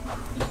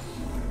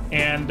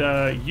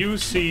 and you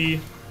see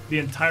the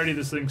entirety of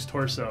this thing's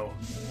torso,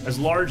 as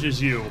large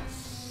as you,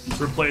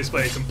 replaced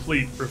by a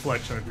complete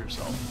reflection of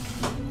yourself.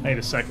 I need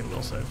a second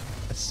will save.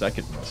 A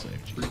second will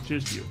save. For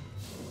just you.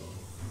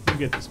 You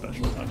get the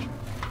special touch.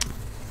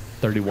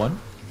 31.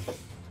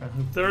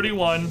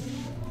 31.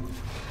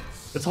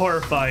 It's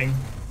horrifying,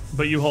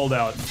 but you hold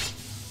out.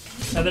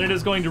 And then it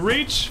is going to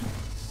reach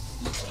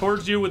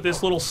towards you with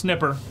this little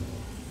snipper.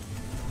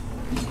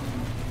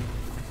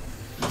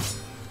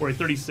 For a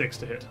 36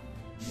 to hit.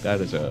 That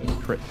is a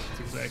crit.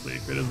 That's exactly a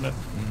crit, isn't it?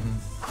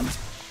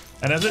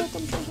 And as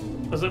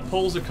it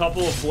pulls a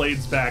couple of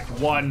blades back,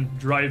 one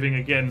driving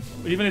again,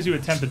 even as you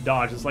attempt to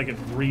dodge, it's like it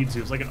reads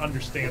you. It's like it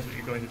understands what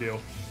you're going to do.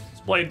 This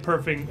blade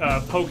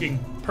poking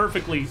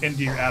perfectly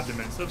into your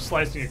abdomen, instead of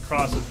slicing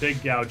across a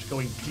big gouge,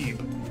 going deep,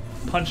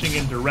 punching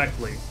in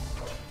directly,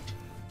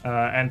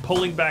 and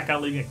pulling back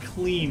out, leaving a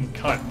clean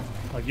cut.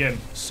 Again,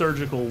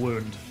 surgical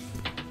wound.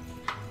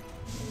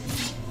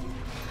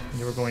 And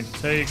you are going to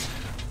take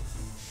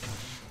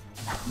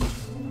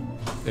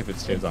If it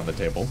stays on the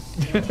table.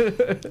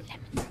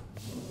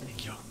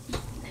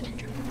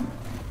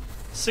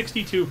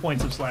 62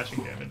 points of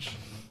slashing damage.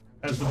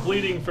 As the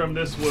bleeding from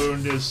this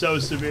wound is so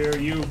severe,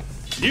 you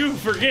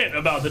forget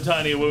about the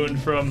tiny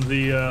wound from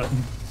the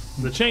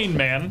chain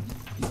man.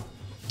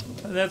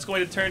 And that's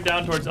going to turn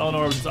down towards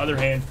Eleanor with its other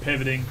hand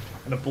pivoting,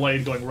 and a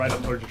blade going right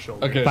up towards your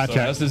shoulder. Okay, Flat so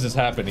check. as this is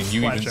happening,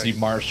 you Flat even check. see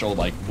Marshall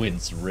like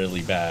wince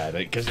really bad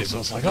because he's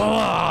just like,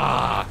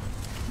 ah.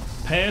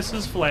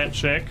 Passes flat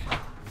check.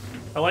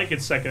 I like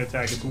its second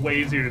attack. It's way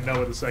easier to know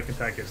what the second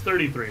attack is.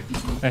 33.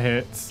 It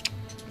hits.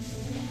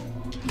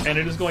 And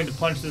it is going to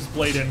punch this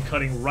blade in,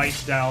 cutting right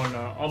down,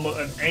 almost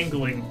an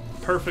angling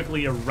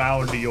perfectly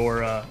around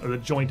your the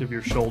joint of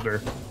your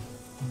shoulder,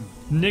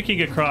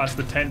 nicking across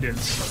the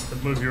tendons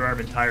that move your arm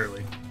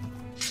entirely.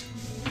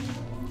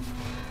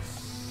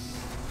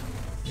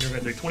 You're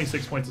going to take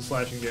 26 points of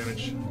slashing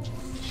damage.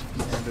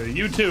 And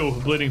you too,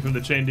 bleeding from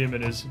the chain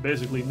demon, is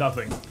basically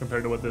nothing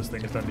compared to what this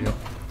thing has done to you.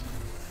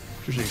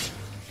 Trishik.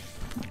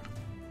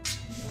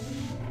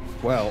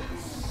 Well,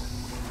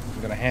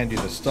 I'm gonna hand you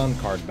the stun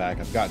card back.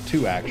 I've got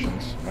 2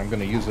 actions. And I'm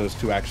gonna use those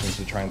 2 actions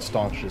to try and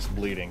staunch this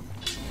bleeding.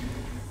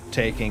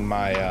 Taking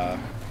my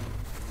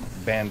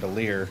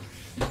bandolier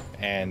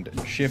and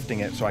shifting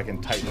it so I can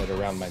tighten it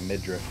around my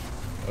midriff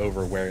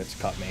over where it's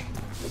cut me.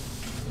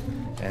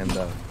 And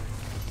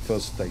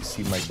first I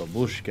see my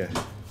babushka.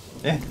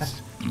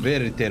 It's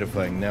very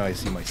terrifying. Now I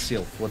see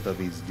myself. What are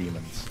these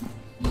demons?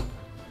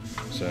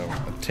 So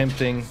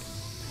attempting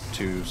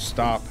to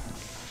stop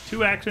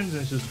 2 actions,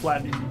 and it's just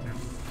flat DC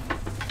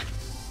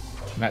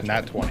 2.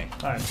 Nat 20.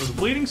 Alright, so the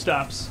bleeding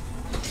stops.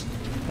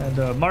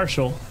 And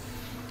Marshall,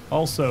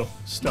 also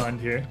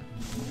stunned here.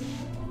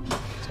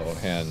 So I'll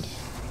hand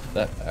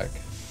that back.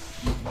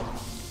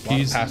 Lot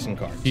of passing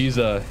cards. He's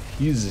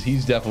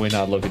definitely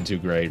not looking too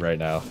great right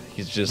now.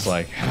 He's just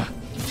like,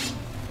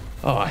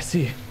 oh, I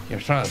see.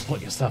 You're trying to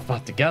put yourself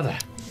back together.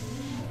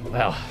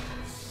 Well,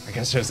 I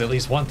guess there's at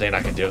least one thing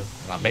I can do.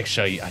 I'll make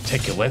sure I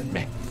take you with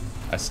me.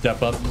 I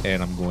step up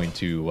and I'm going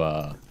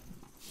to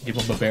give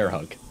him a bear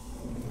hug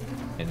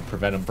and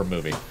prevent him from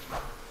moving.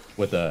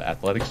 with a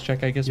athletics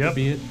check, I guess Yep. would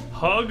be it.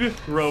 Hug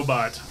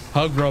robot.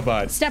 Hug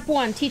robot. Step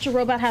 1, teach a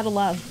robot how to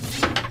love.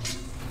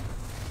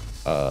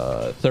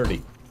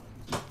 30.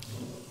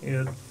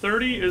 Yeah,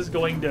 30 is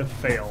going to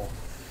fail.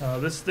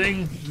 This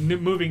thing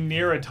moving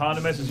near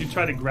autonomous as you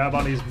try to grab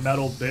on these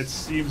metal bits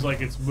seems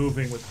like it's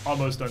moving with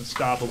almost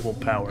unstoppable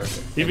power.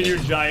 Even your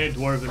giant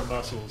dwarven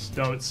muscles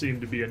don't seem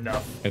to be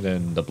enough. And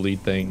then the bleed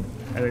thing.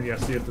 And then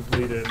yes, you have the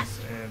bleed ins,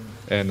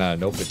 and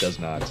Nope, it does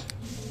not.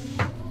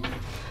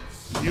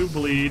 you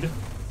bleed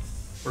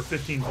for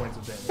 15 points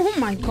of damage. Oh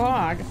my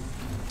god.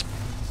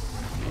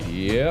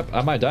 Yep,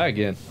 I might die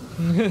again.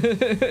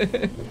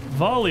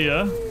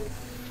 Valia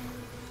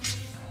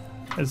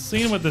has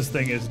seen what this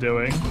thing is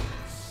doing.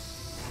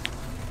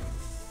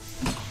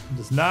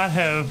 Does not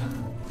have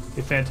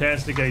a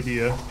fantastic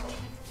idea.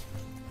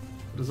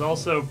 But is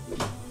also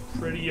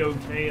pretty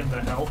okay in the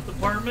health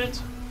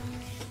department.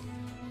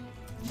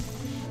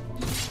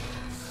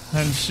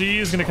 And she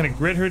is going to kind of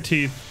grit her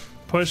teeth,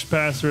 push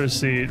past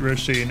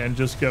Rasheen, and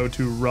just go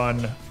to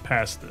run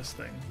past this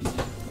thing.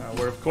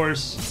 Where, of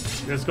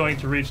course, it's going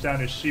to reach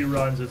down as she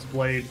runs, its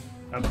blade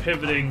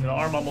pivoting, the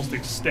arm almost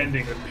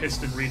extending, the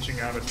piston reaching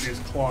out as these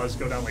claws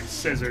go down like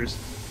scissors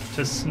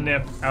to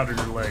snip out of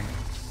her leg.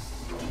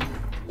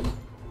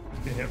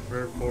 Gonna hit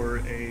her for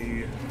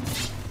a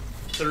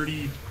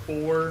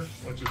 34,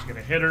 which is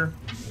gonna hit her.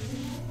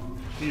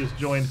 She has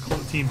joined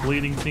Team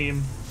Bleeding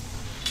Team.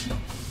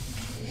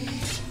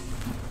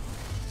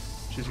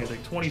 She's gonna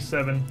take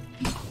 27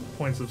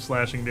 points of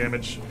slashing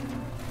damage.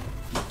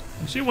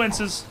 And she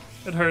winces.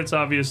 It hurts,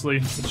 obviously,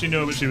 but she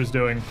knew what she was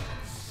doing.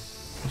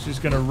 And she's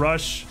gonna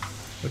rush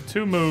with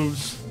 2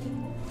 moves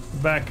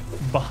back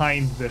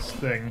behind this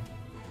thing.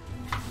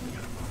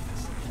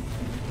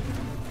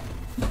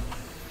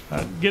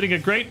 Getting a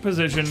great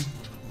position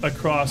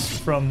across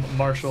from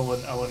Marshall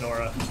and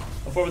Eleonora.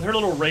 But with her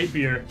little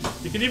rapier,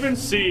 you can even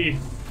see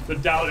the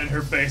doubt in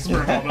her face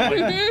for a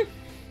moment. Like,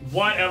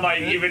 what am I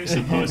even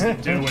supposed to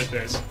do with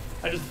this?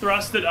 I just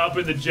thrust it up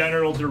in the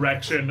general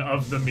direction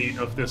of the meat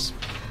of this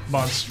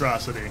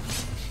monstrosity.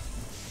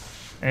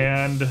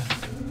 And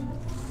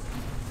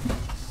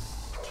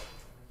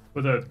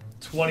with a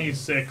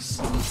 26,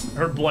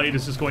 her blade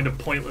is just going to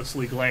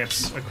pointlessly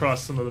glance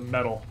across some of the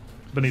metal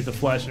beneath the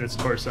flesh in its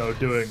torso,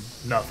 doing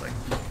nothing.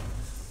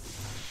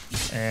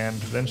 And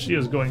then she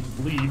is going to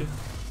bleed,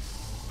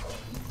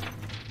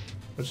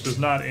 which does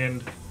not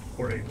end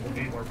for 8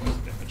 more points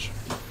of damage.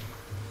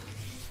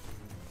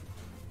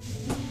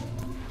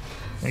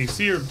 And you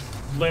see her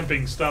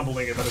limping,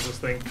 stumbling a bit as this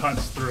thing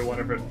cuts through one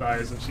of her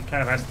thighs, and she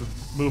kind of has to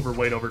move her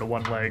weight over to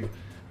one leg.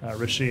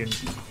 Rasheen.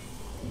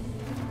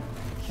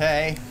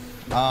 Okay.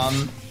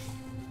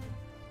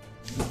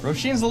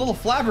 Roshin's a little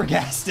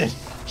flabbergasted.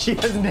 She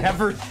has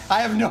never...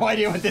 I have no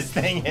idea what this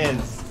thing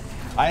is.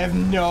 I have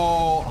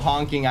no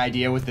honking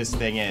idea what this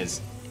thing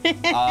is.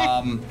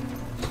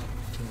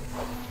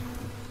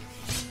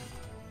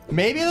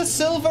 Maybe the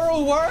silver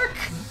will work?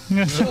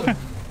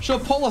 She'll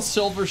pull a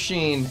silver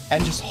sheen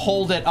and just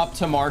hold it up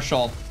to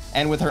Marshall,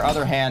 and with her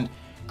other hand,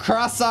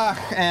 Krasach,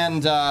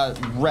 and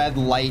red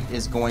light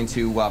is going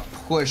to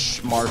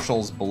push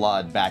Marshall's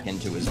blood back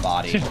into his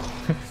body.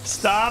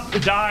 Stop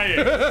dying!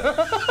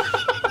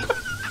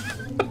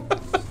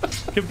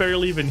 I can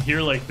barely even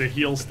hear like the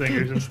heel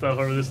stingers and stuff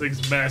over this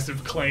thing's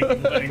massive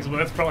clanking things, but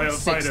that's probably how the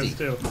fight is 60.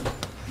 too.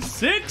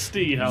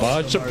 60 health.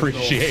 Much from Marshall.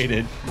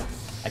 appreciated.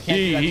 I can't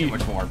do that too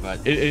much more,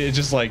 but It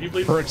just like You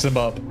bleed? perks him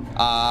up.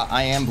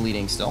 I am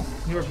bleeding still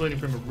You are bleeding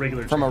from a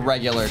regular. from a chain.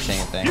 regular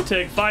chain thing. You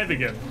take 5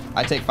 again.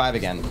 I take 5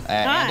 again,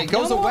 and it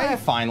goes no away more.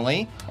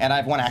 finally, and I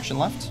have 1 action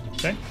left.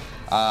 Okay.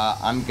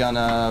 I'm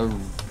gonna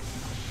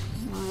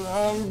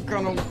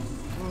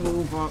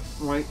move up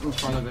right in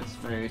front of its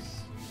face.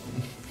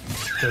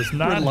 Does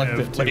not have 2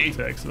 Reluctantly.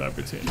 attacks of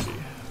opportunity.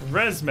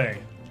 Resme.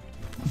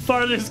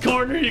 Farthest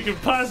corner you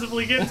could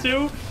possibly get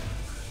to.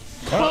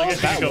 Well, I guess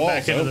you that can go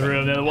back wall's into the open.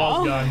 room. Now the wall's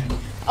Oh. gone.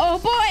 Oh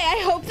boy,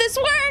 I hope this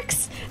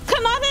works!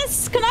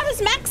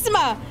 Conatus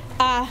Maxima!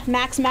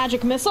 Max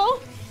Magic Missile?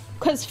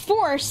 Cause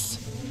Force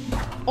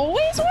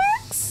always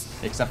works?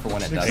 Except for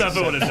when it does. Except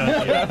for what it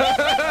does.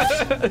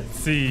 Yeah.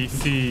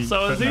 See.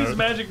 So as these footnote.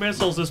 magic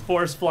missiles, this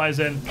force flies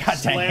in, God dang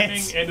slamming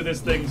it. into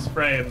this thing's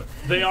frame.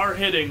 They are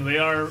hitting, they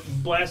are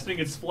blasting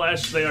its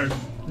flesh, they are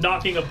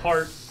knocking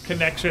apart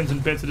connections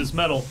and bits of this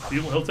metal.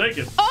 He'll take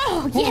it.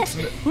 Oh, yes!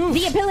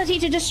 The ability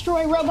to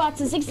destroy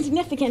robots is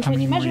insignificant when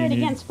you many measure more it you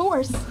need? against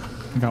Force.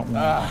 I got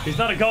one. He's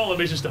not a golem,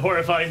 he's just a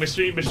horrifying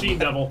machine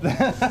devil.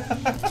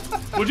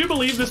 Would you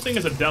believe this thing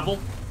is a devil?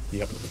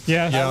 Yep.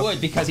 Yeah. I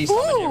would, because he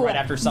summoned it Ooh, right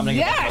after summoning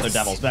a bunch of other yes.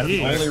 devils. That's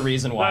the only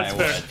reason why That's I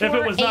fair. would.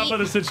 If it was not for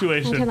the 10,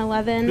 situation.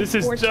 11, This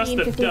is 14, just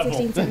a 15, devil.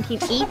 16,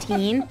 17,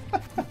 18.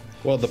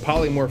 Well, the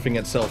polymorphing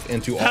itself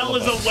into Hell all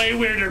is of us. a way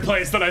weirder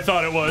place than I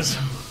thought it was.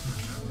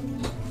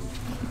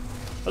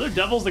 Are there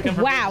devils that come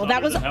from Wow,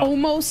 that was hell?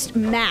 almost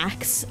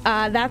max.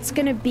 That's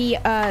gonna be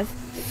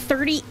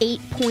 38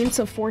 points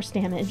of force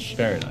damage.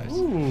 Very nice.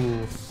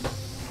 Ooh,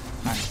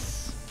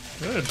 Nice.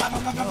 good.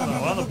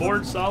 On the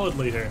board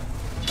solidly here.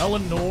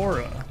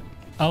 Eleonora.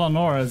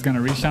 Eleonora is going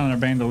to reach down in her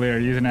bandolier,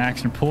 use an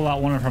action, pull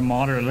out one of her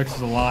moderate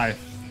elixirs of life,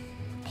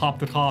 pop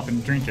the top,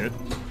 and drink it.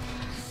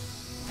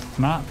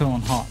 Not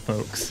feeling hot,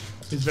 folks.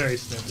 He's very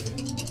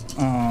snippy.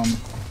 I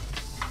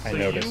So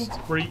noticed.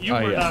 you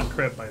were not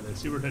crit by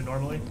this. You were hit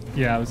normally.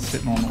 Yeah, I was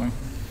hit normally.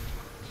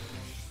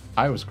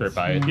 I was crit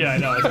by it. Yeah, I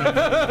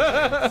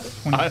know.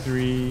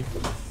 23,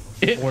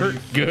 It hurt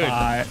good.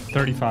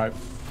 35.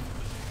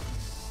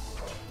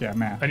 Yeah,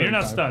 math. And you're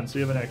not 35. stunned, so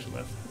you have an action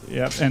left.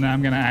 Yep, and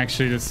I'm going to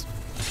actually just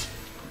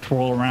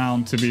twirl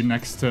around to be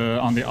next to,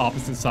 on the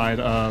opposite side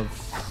of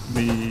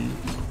the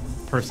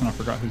person, I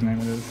forgot whose name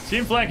it is.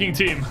 Team flanking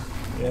team.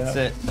 That's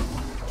it.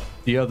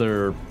 The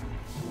other,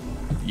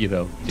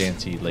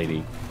 dancey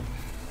lady.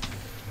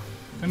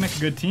 We make a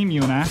good team,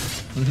 you and I.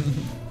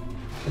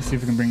 Let's see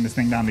if we can bring this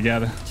thing down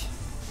together.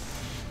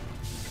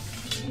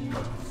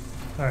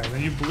 All right,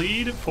 then you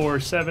bleed for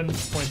 7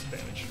 points of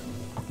damage.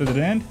 Does it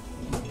end?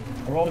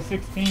 I rolled a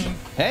 16.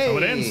 Hey! So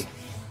it ends.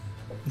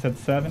 You said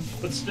 7?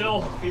 But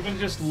still, even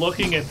just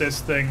looking at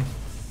this thing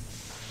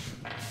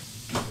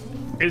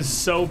is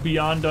so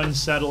beyond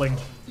unsettling.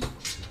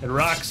 It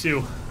rocks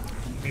you.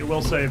 Your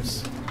will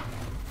saves.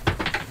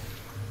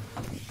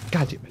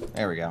 God damn it.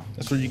 There we go.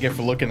 That's what you get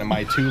for looking at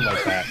my 2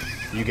 like that.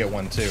 You get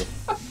 1 too.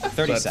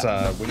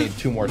 37. We need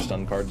 2 more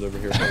stun cards over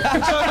here.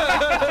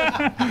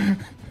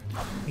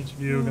 Each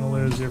of you are going to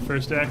lose your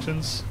first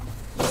actions.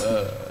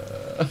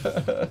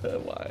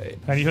 Why?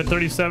 And you hit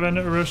 37,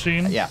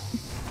 Roshin. Yeah.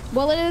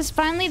 Well, it is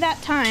finally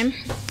that time.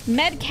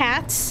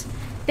 Medcats,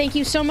 thank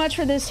you so much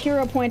for this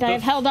hero point I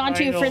have held on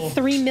to for final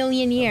 3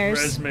 million years.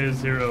 Resume is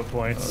 0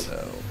 points.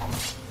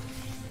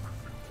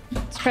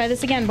 Let's try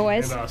this again,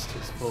 boys. Bast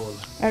is full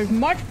of. That was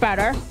much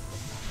better.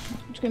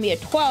 It's going to be a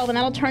 12, and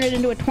that'll turn it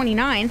into a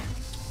 29.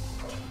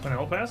 An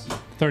L pass?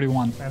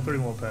 31. And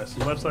 31 pass.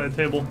 The left side of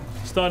the table,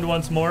 stunned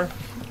once more.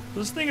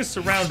 This thing is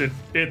surrounded.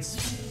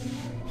 Its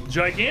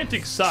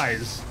gigantic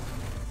size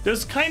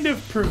does kind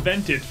of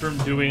prevent it from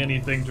doing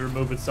anything to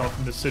remove itself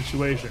from this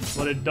situation,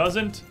 but it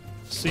doesn't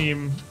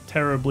seem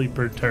terribly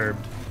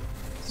perturbed.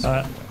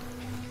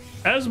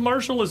 As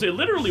Marshall is, it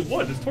literally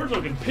would. Its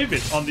torso can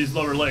pivot on these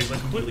lower legs,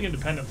 like completely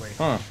independently.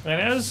 Huh. And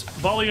as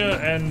Valia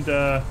and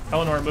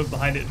Eleanor move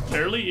behind it, it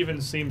barely even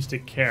seems to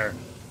care.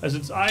 As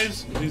its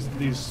eyes,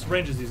 these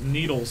syringes, these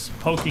needles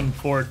poking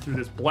forth through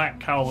this black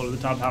cowl over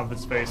the top half of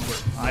its face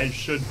where eyes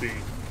should be,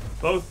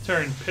 both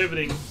turn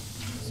pivoting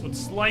with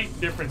slight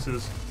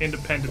differences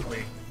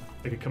independently,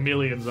 like a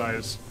chameleon's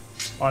eyes,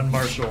 on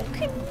Marshall.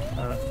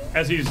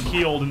 As he's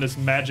healed and this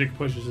magic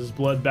pushes his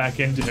blood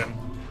back into him.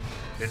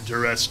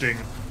 Interesting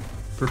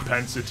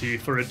propensity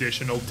for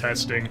additional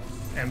testing,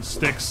 and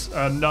sticks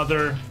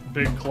another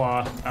big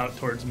claw out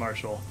towards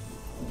Marshall.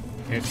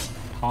 It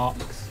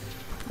talks.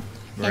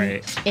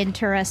 Great.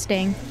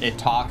 Interesting. It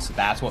talks.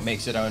 That's what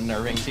makes it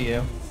unnerving to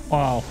you.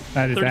 Wow,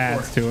 that just 34.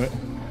 adds to it.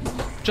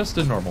 Just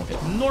a normal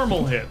hit.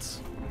 Normal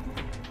hits.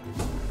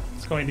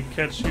 It's going to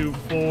catch you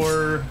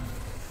for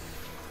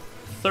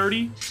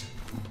 30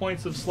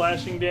 points of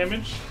slashing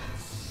damage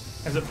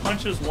as it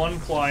punches one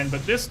claw in,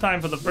 but this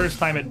time, for the first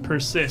time, it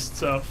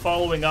persists,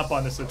 following up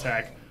on this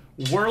attack,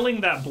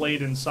 whirling that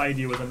blade inside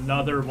you with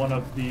another one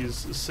of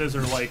these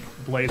scissor-like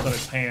blades on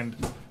its hand,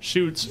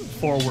 shoots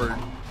forward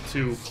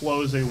to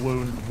close a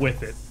wound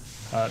with it,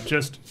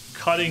 just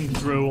cutting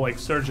through like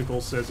surgical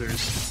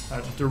scissors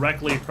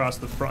directly across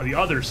the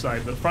other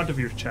side, the front of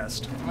your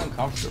chest. I'm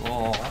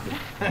uncomfortable.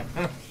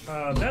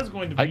 That's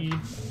going to be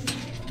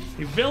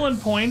a villain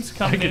point I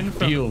coming in can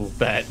from feel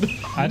that.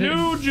 I didn't,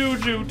 New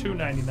Juju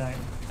 299.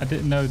 I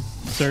didn't know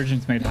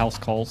surgeons made house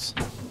calls.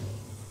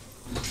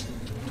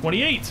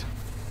 28.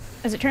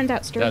 As it turns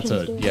out, sturgeons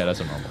That's a do.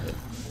 that's a normal hit.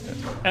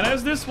 And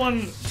as this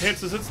one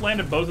hits, as it's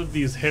landed both of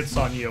these hits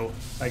on you,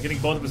 getting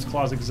both of its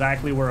claws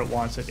exactly where it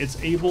wants it,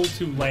 it's able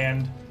to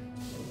land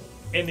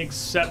an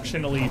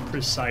exceptionally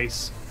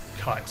precise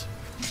cut.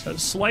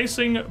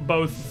 Slicing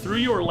both through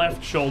your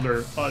left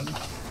shoulder,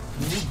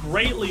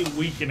 greatly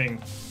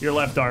weakening your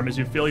left arm as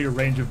you feel your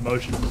range of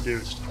motion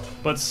reduced,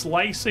 but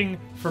slicing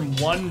from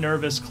one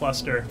nervous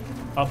cluster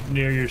up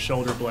near your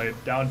shoulder blade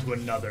down to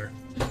another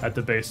at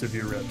the base of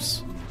your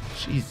ribs.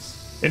 Jeez.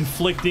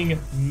 Inflicting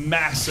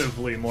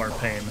massively more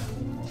pain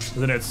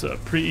than its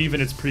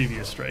even its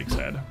previous strikes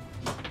had.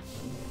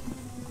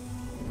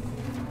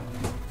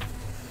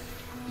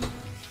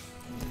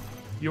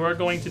 You are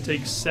going to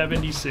take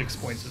 76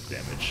 points of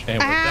damage. And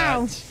with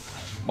Ow. that,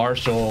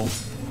 Marshall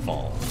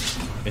falls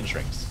and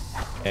shrinks.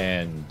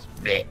 And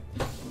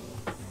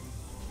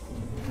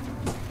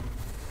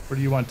Where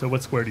do you want to?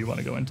 What square do you want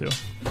to go into?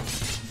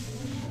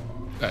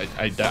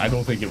 I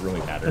don't think it really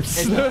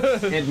matters.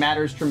 It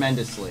matters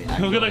tremendously.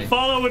 I'm gonna Actually.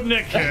 follow with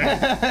Nick here.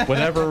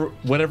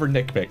 whatever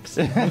Nick picks.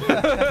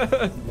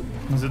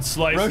 As it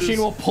slices. Roshin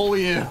will pull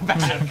you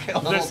back a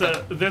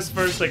little bit. This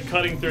first, like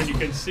cutting through, and you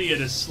can see it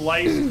is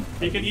sliced.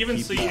 You can even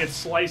see it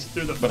sliced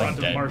through the But I'm front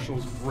of dead.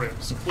 Marshall's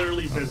ribs,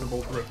 clearly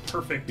visible through a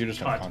perfect You're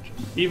just cut. unconscious.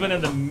 Even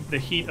in the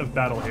heat of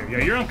battle here.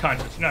 Yeah, you're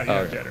unconscious. You're not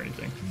Okay. dead or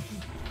anything.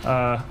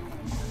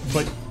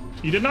 But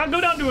you did not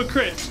go down to a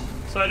crit,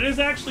 So it is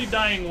actually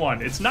dying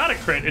 1. It's not a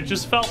crit, it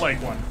just felt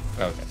like one.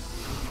 Okay.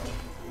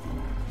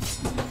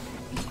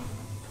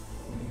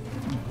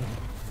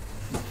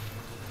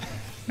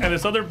 And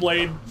this other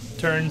blade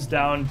turns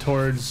down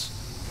towards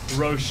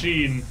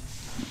Roshin.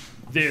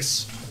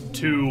 This,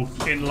 too,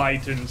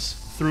 enlightens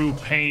through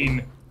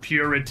pain,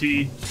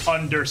 purity,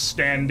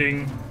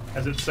 understanding,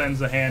 as it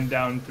sends a hand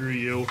down through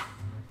you.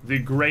 The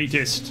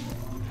greatest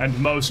and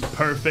most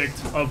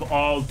perfect of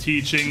all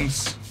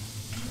teachings.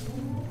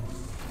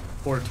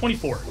 For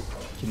 24.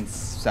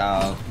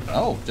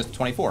 Oh, just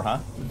 24, huh?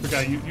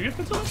 Forgot, you get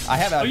this? I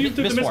have a Oh, you did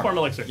the Mistform. Mistform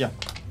Elixir. Yeah.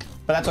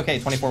 But that's okay,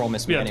 24 will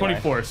miss me Yeah, anyway.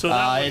 24. So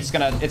that one-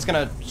 it's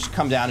gonna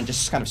come down and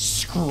just kind of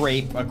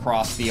scrape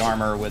across the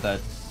armor with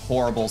a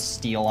horrible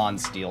steel on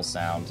steel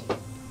sound.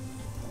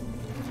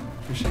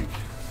 Rashik.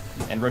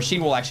 And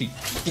Roshin will actually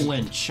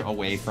flinch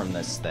away from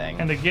this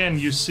thing. And again,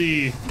 you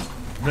see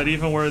that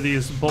even where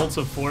these bolts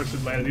of force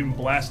had landed, even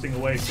blasting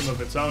away some of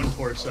its own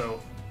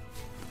torso,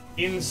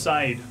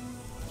 inside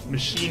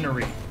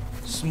machinery,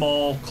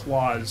 small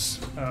claws,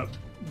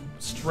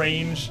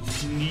 strange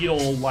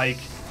needle-like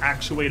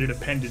actuated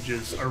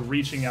appendages are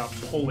reaching out,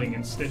 pulling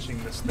and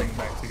stitching this thing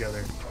back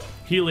together,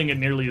 healing it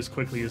nearly as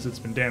quickly as it's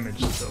been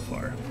damaged so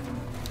far.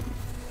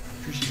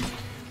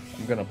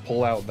 I'm gonna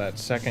pull out that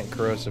second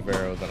corrosive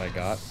arrow that I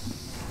got,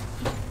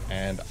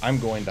 and I'm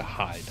going to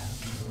hide.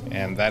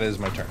 And that is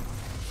my turn.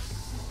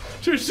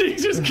 Trishik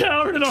just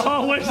cowered in a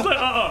hallway. She's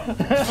like,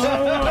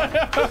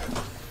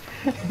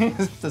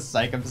 to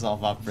psych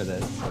himself up for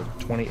this. So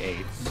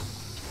 28.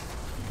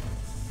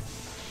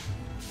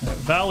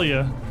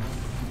 Valia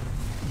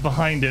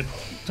behind it,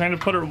 trying to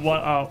put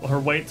her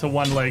weight to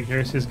one leg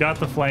here. She's got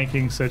the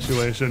flanking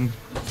situation.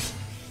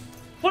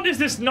 What is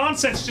this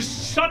nonsense?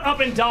 Just shut up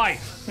and die!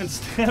 And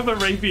stab a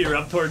rapier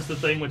up towards the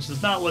thing, which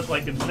does not look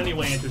like it's in any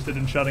way interested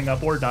in shutting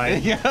up or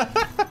dying. Yeah.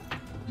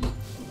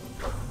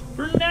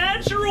 For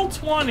natural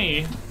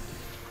 20.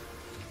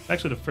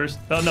 Actually, the first.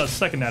 Oh, no,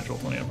 second natural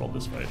 20 I've rolled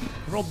this fight.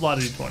 I rolled a lot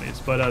of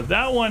d20s, but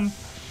that one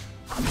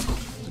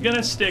is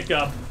gonna stick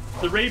up.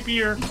 The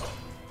rapier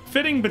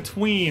fitting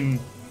between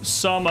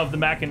some of the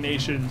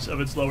machinations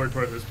of its lower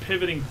torso, this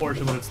pivoting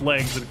portion with its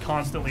legs that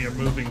constantly are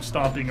moving,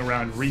 stomping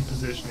around,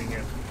 repositioning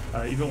it,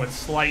 even with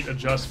slight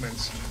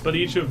adjustments. But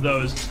each of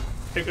those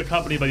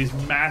accompanied by these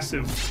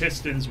massive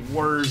pistons,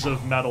 whirs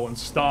of metal, and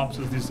stomps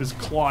with these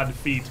clawed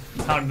feet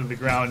pounding to the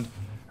ground.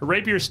 Her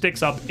rapier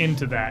sticks up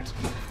into that,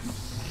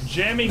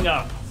 jamming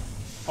up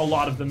a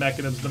lot of the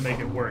mechanisms to make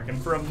it work.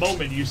 And for a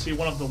moment, you see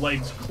one of the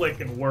legs click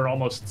and we're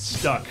almost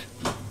stuck.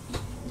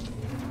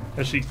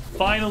 As she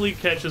finally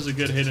catches a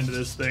good hit into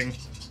this thing.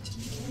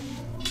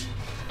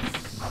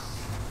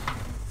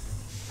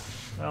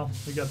 Well,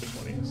 we got the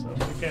 20, so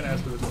we can't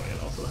ask for the 20 and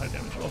also the high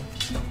damage roll.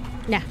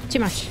 Nah, too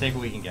much. Take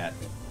what we can get.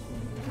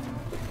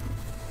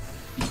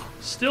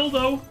 Still,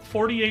 though,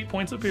 48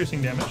 points of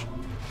piercing damage.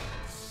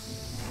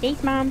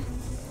 Thanks, Mom.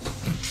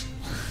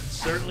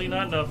 Certainly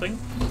not nothing.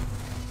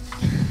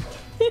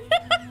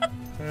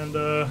 And,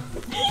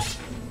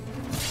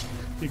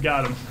 you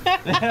got him.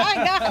 I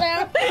got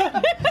him.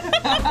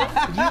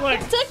 Did you,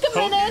 like, Took a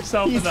poke minute.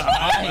 yourself in the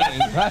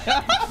eye?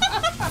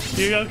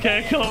 You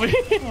okay, Colby?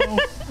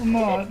 I'm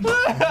not.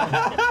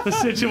 The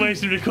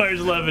situation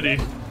requires levity.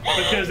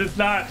 Because it's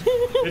not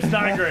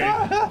great.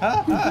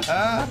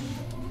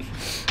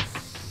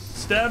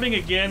 Stabbing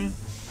again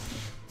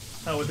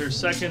with her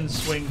second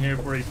swing here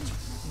for a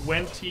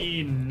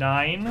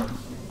 29.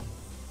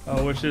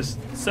 Which is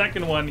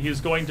second one,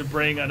 he's going to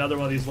bring another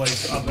one of these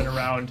legs up and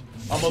around,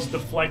 almost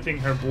deflecting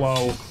her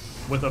blow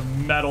with a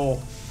metal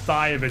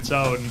thigh of its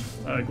own.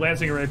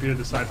 Glancing her rapier to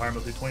the side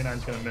harmlessly,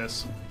 29's gonna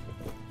miss.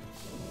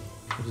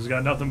 She's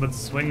got nothing but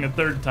swing a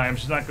third time,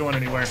 she's not going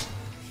anywhere.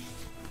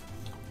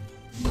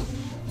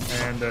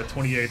 And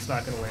 28's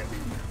not gonna land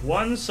either.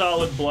 One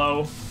solid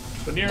blow,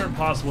 but near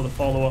impossible to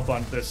follow up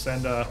on this,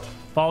 and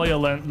Thalia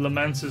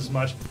laments as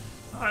much.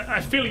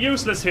 I feel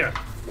useless here.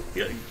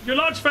 Your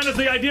large friend has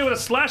the idea with a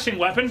slashing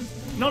weapon.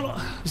 No,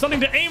 there's nothing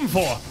to aim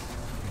for.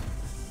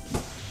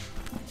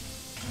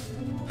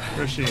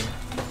 Rashid.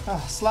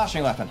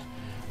 Slashing weapon.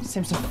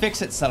 Seems to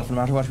fix itself no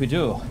matter what we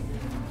do.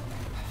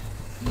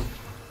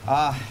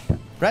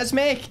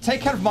 Resme,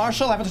 take care of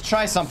Marshall. I want to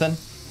try something.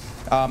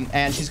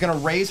 And she's gonna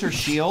raise her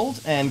shield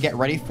and get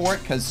ready for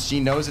it because she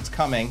knows it's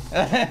coming.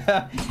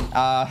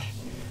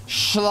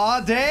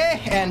 Schlade,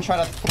 and try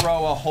to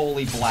throw a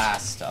holy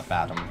blast up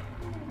at him.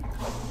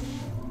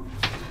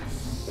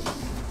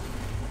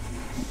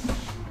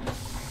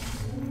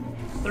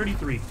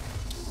 $33.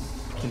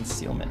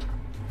 Concealment.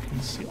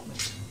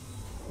 Concealment.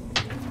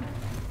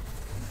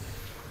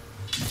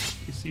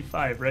 DC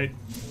 5, right?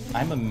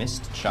 I'm a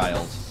mist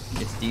child.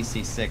 It's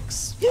DC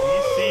 6.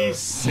 DC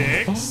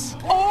 6?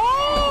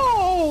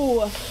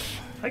 Oh!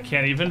 I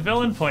can't even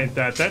villain point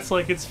that. That's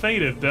like it's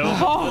fated, though.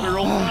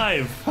 Literal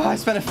 5. Oh, I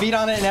spent a feat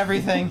on it and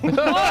everything. Look!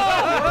 The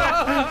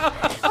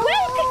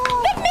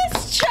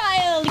mist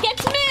child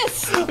gets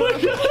missed!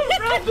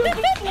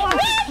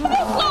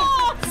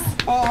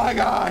 Oh my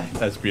god.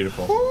 That's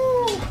beautiful.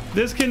 Woo.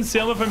 This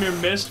concealment from your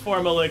mist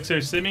form elixir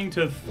seeming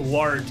to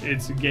thwart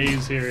its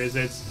gaze here, as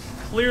it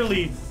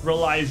clearly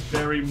relies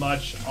very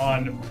much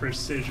on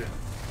precision.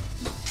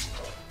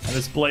 And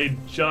this blade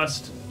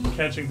just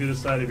catching through the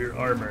side of your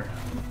armor.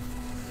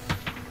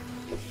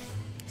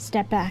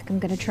 Step back. I'm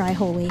gonna try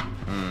holy.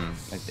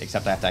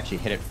 Except I have to actually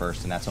hit it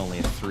first, and that's only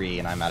a 3,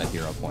 and I'm out of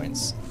hero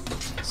points.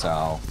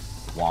 So,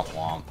 womp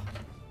womp.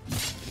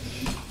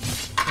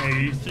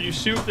 Hey, you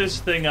shoot this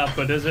thing up,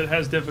 but as it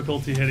has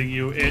difficulty hitting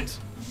you, it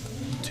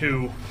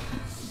too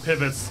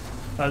pivots.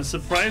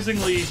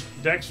 Surprisingly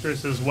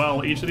dexterous as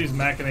well. Each of these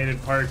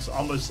machinated parts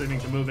almost seeming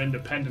to move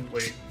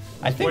independently.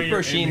 I think Where you're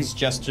Roshin's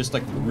aiming- just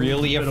like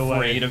really bit away.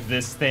 afraid of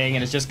this thing,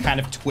 and is just kind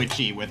of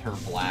twitchy with her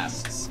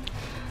blasts.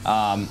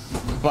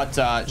 But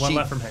One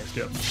left from haste,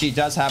 yep. she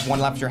does have one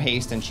left for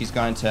haste, and she's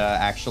going to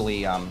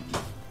actually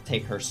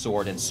take her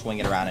sword and swing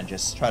it around and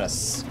just try to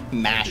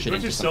smash it What's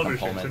into your some silver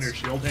sheen in your components.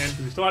 shield hand?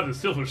 Because we still have the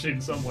silver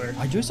sheen somewhere.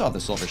 I do still have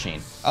the silver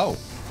sheen. Oh,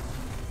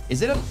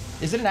 is it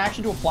an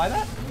action to apply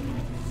that?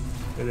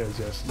 It is,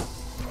 yes.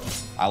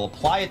 I'll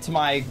apply it to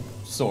my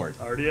sword.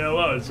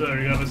 RDLO, so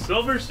you have a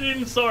silver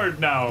sheen sword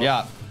now.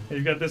 Yeah,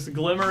 You've got this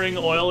glimmering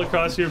oil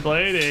across your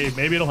blade. Hey,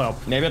 maybe it'll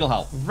help. maybe it'll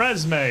help.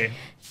 Resume.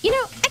 You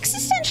know,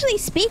 existentially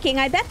speaking,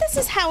 I bet this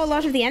is how a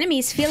lot of the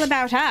enemies feel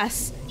about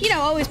us. You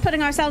know, always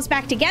putting ourselves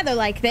back together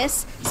like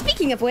this.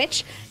 Speaking of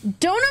which,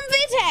 Donum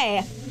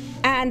Vitae!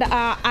 And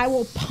I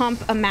will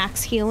pump a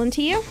max heal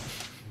into you.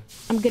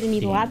 I'm gonna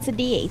need lots of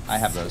D8s. I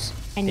have those.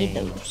 I need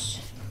those.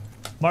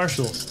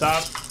 Marshall,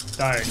 stop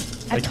dying.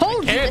 I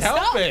told you Can't to help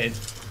stop. it.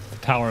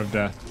 Tower of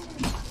Death.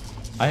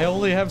 I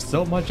only have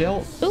so much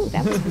health. Ooh,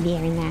 that was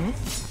very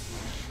nice.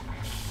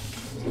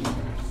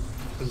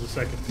 There's a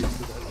second piece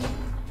to that.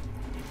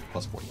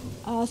 Plus 40.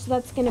 So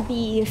that's gonna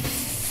be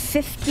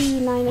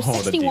 59 or Oh,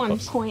 the 61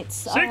 debuffs. points.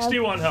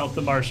 61 health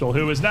to Marshall,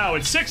 who is now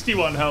at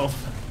 61 health.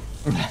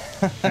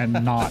 And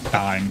not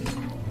dying.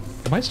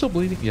 Am I still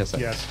bleeding? Yes.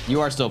 Yes.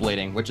 You are still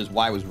bleeding, which is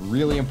why it was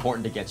really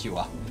important to get you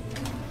up.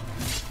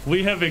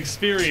 We have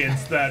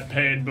experienced that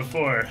pain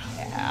before.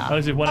 Yeah. That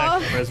was your one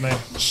action resume.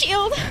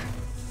 Shield!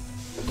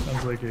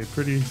 Sounds like a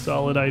pretty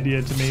solid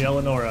idea to me,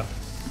 Eleonora.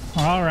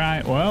 All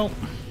right, well,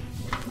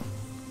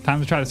 time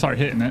to try to start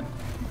hitting it.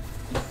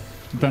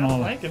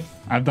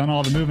 I've done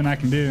all the moving I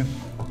can do.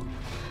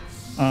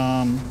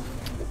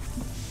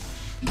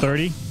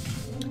 30.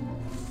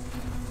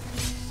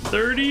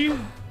 30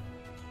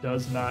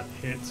 does not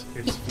hit.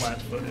 It's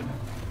flat-footed.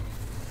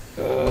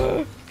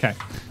 Okay,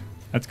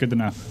 that's good to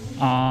know.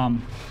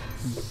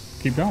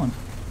 Keep going.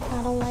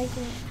 I don't like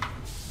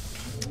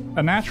it.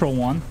 A natural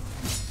one.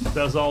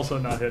 Does also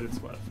not hit. It's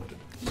flat-footed.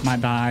 My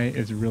die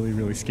is really,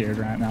 really scared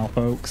right now,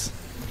 folks.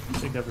 I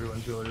think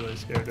everyone's really, really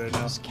scared right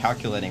now. Just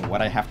calculating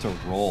what I have to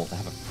roll to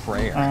have a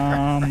prayer.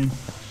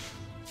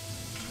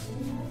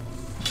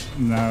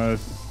 No,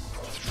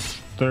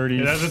 30.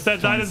 Yeah,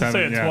 that die doesn't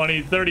say a 27,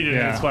 20. 30 didn't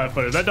hit. It's Yeah.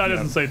 flat-footed. That die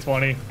doesn't say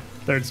 20.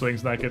 Third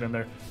swing's not getting in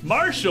there.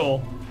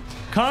 Marshall,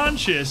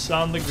 conscious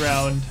on the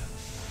ground.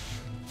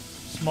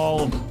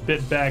 Small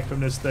bit back from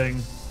this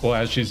thing. Well,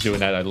 as she's doing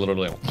that, I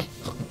literally.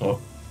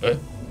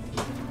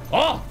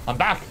 Oh, I'm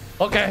back.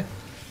 Okay.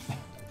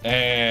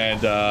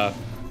 And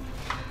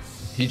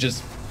he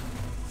just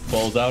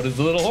pulls out his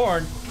little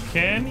horn.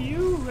 Can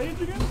you rage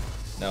again?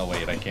 No,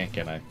 wait, I can't.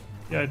 Can I?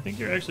 Yeah, I think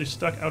you're actually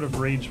stuck out of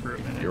rage for a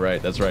minute. You're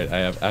right. That's right. I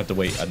have to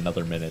wait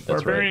another minute.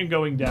 That's Barbarian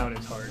going down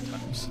is hard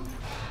times. right.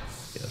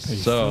 Yes. A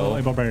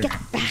So, barbarian.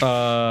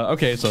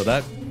 okay, so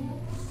that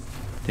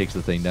takes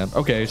the thing down.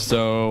 Okay,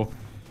 so,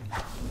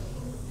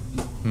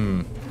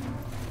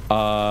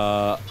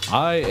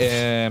 I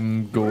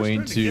am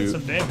going First, trying to get to.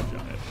 some damage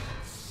on it.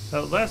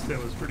 That last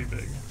hit was pretty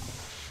big.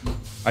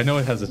 I know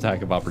it has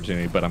attack of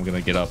opportunity, but I'm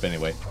gonna get up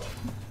anyway.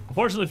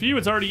 Unfortunately for you,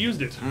 it's already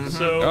used it.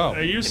 So, Oh.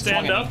 are you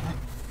stand swung up?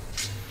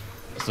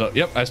 So,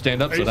 yep, I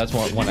stand up. Are So you- that's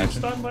one did one you action.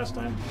 stun last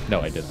time?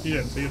 No, I didn't. You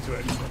didn't, so you have 2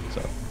 actions.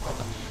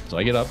 So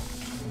I get up,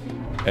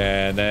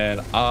 and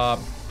then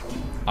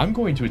I'm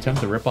going to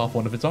attempt to rip off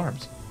one of its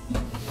arms.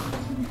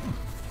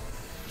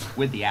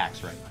 With the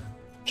axe, right?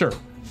 Sure.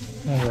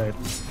 All right.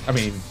 I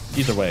mean,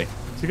 either way.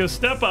 So you're gonna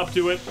step up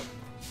to it,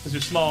 because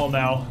you're small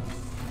now.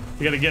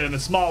 You gotta get in the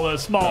small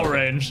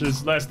range.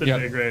 It's less than Yep.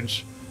 big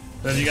range.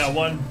 Then you got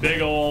one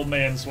big old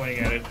man swing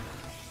at it.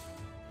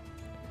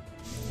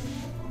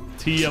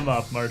 Tee him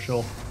up,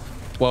 Marshall.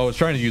 Well, I was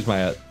trying to use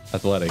my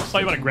athletics. Oh,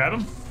 you wanna grab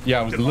him? Yeah,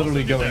 I was Could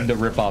literally also do going that. to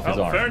rip off his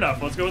Oh, arm. fair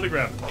enough. Let's go with the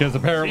grab. Because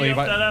apparently, Tee if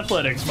up that I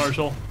athletics,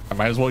 Marshall.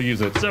 might as well use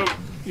it. So,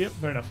 yep,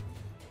 fair enough.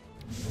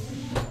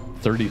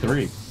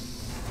 33.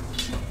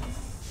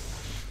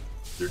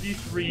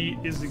 33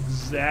 is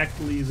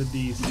exactly the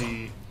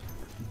DC.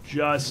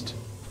 Just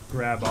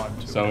grab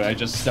onto So it. I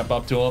just step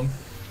up to him.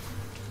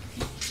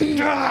 So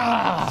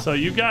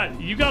you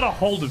got a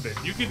hold of it.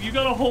 You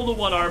got a hold of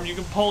one arm. You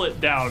can pull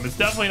it down. It's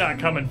definitely not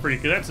coming free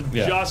because that's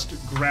Yeah. just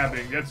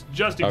grabbing. That's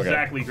just Okay.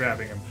 exactly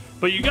grabbing him.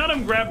 But you got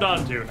him grabbed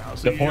onto now.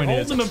 So The you point hold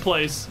is- him in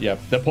place. Yep.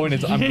 The point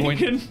is, I'm You going.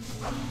 can-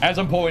 As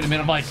I'm pulling him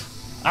in, I'm like,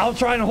 I'll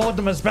try and hold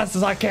them as best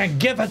as I can.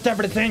 Give us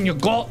everything you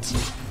got.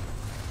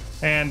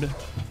 and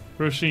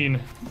Roshin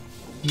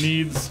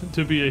needs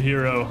to be a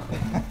hero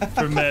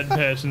for Mad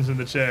Passions in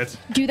the chat.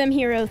 Do them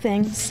hero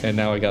things. And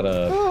now I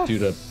gotta do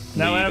the.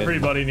 Now bleed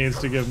everybody needs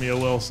to give me a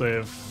will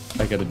save.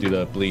 I gotta do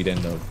the bleed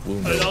and the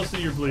wound. And also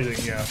you're bleeding,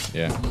 yeah.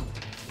 Yeah.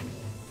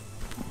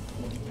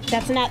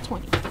 That's a nat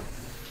 20.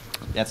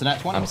 That's a nat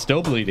 20. I'm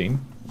still bleeding.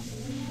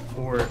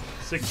 For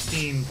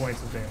 16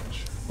 points of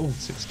damage. Oh,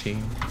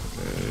 16.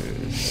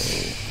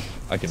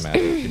 I can match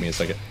it. Give me a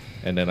second.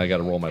 And then I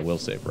gotta roll my will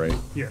save, right?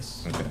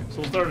 Yes. Okay.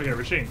 So we'll start again.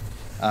 Roshin.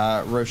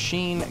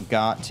 Roshin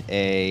got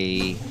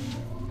a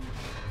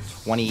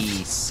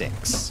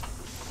 26.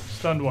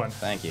 Stunned 1.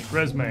 Thank you.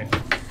 Resume.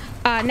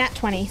 Nat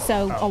 20,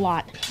 so a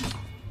lot.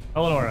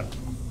 Eleonora.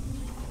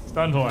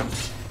 Stunned 1.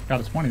 Got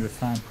a 20 this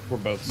time. We're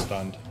both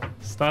stunned.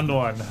 Stunned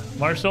 1.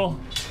 Marshall.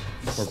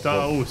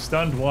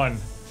 Stunned 1.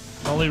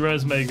 Only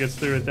Resume gets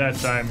through at that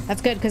time.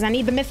 That's good, because I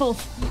need the miffle.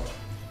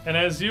 And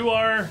as you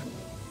are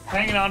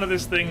hanging onto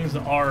this thing's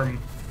arm,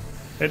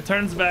 it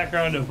turns back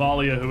around to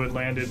Valia, who had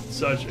landed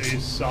such a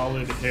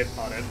solid hit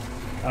on it.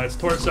 Its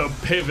torso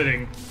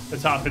pivoting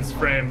atop its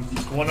frame.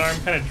 One arm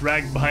kind of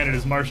dragged behind it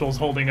as Marshall's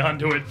holding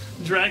onto it,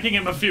 dragging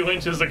him a few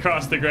inches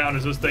across the ground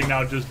as this thing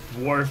now just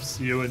dwarfs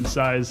you in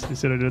size. You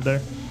see what I did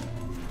there?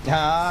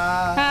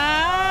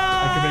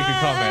 I can make a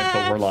comment,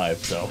 but we're live,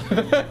 so.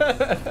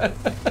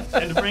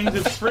 And brings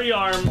its free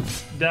arm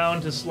down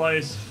to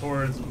slice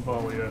towards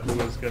Valia, who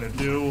is going to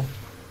do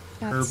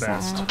her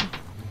best. sad.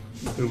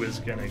 Who is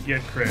going to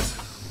get crit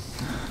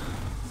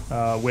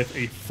with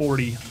a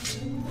 40.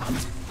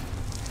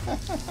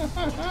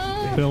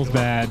 Feels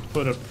bad.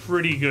 Put a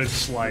pretty good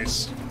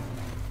slice.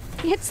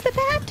 It's the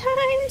bad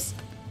times.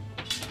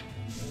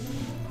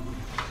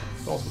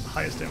 It's also the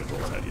highest damage roll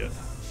it's had yet.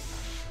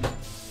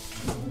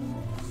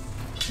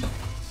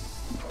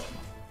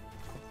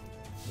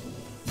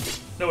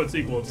 No, it's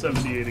equal. It's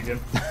 78 again.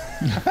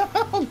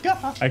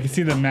 I can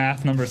see the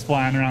math numbers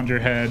flying around your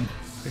head.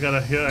 I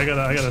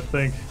gotta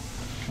think.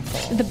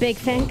 The big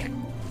think.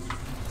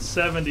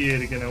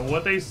 78 again. And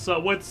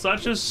with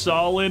such a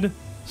solid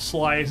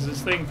slice,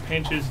 this thing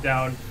pinches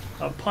down,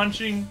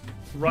 punching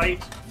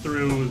right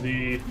through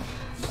the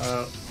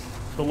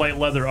light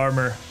leather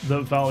armor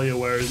that Valia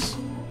wears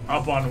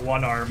up on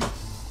one arm,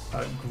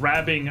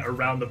 grabbing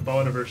around the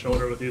bone of her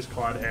shoulder with these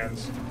clawed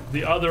hands.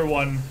 The other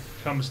one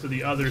comes to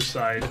the other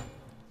side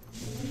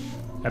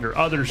at her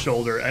other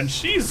shoulder, and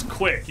she's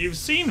quick. You've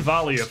seen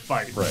Valia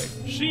fight. Right.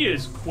 She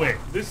is quick.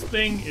 This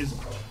thing is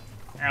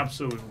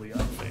absolutely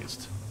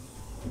unfazed.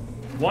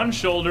 One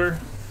shoulder.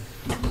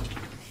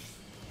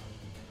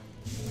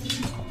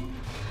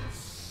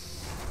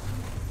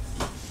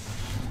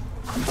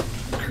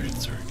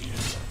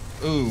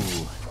 Ooh.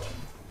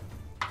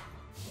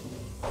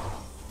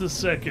 The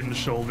second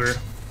shoulder.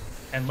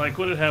 And like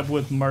what it had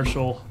with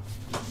Marshall,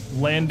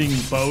 landing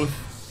both,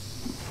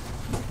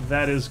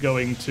 that is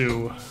going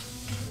to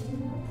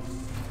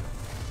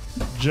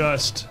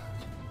just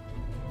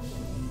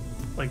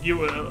like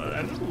you.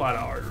 And there's a lot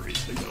of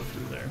arteries that go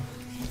through there.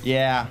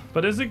 Yeah.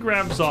 But as it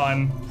grabs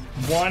on,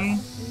 one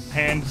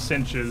hand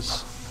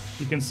cinches.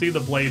 You can see the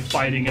blade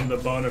biting into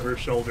the bone of her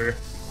shoulder,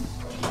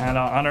 and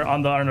on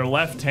her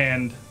left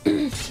hand,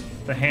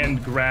 the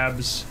hand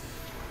grabs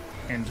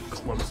and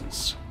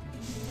closes,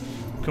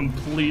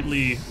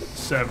 completely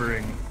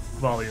severing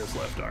Valia's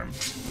left arm.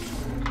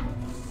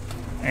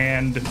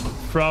 And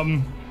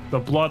from the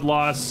blood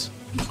loss,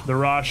 the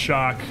raw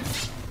shock,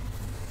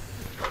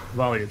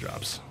 Valia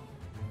drops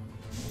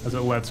as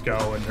it lets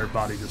go and her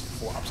body just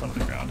flops onto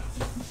the ground.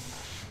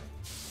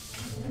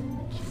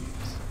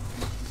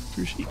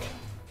 True chic.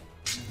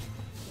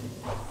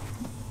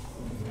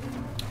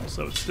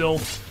 Also, it's still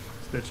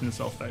stitching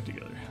itself back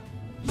together.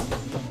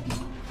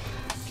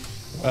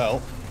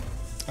 Well,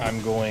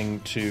 I'm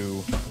going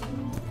to.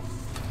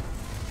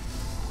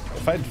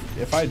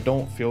 If I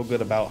don't feel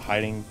good about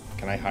hiding,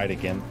 can I hide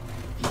again?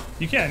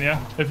 You can, yeah.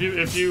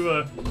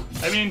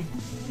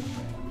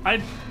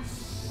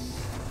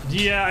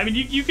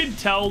 You can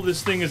tell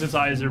this thing as its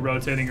eyes are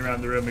rotating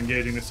around the room,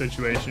 engaging the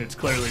situation. It's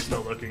clearly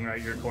still looking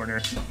right your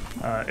corner.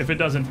 If it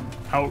doesn't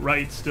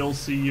outright still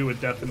see you,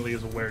 it definitely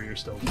is aware you're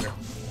still there. All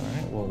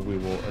right. Well, we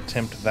will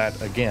attempt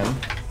that again.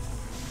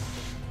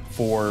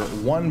 For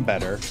one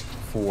better,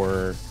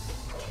 for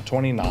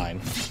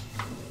 29,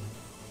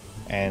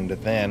 and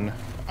then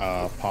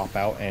pop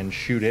out and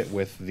shoot it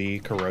with the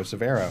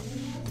corrosive arrow.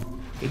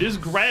 It is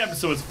grabbed,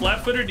 so it's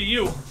flat-footed to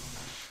you.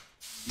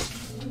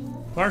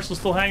 Marshall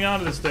still hang on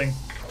to this thing.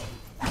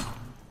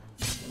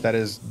 That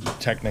is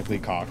technically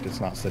cocked. It's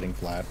not sitting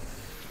flat.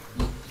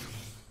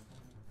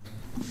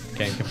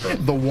 Can't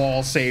confirm. The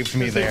wall saved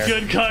me It's there. a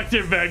good cocked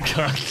or bad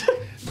cocked.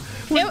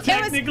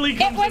 Technically it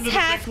comes was into the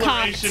half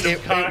declaration cocked.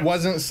 of cocked. It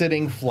wasn't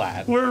sitting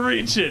flat. We're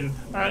reaching.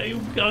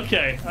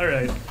 Okay, all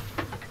right.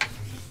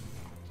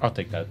 I'll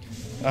take that.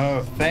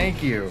 Oh,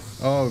 thank you.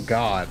 Oh,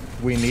 God.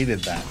 We needed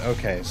that.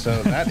 Okay,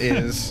 so that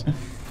is...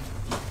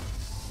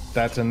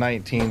 That's a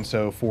 19,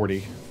 so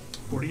 40.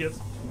 40 hits.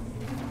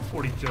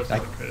 40 just on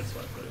the crit. It's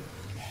flat-footed.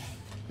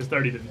 Because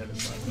 30 didn't hit.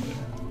 It's flat-footed.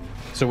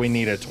 So we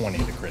need a 20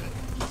 to crit it.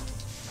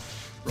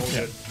 Roll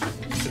good.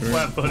 It's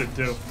flat-footed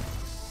too.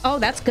 Oh,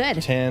 that's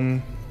good.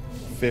 10,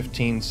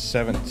 15,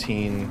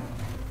 17,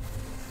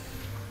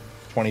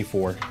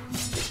 24.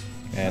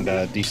 And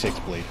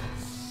D6 bleed.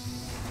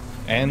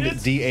 And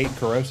It's- D8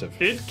 corrosive.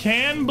 It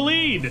can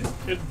bleed.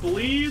 It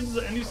bleeds,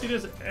 and you see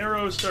this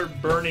arrow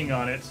start burning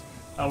on it.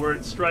 Where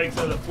it strikes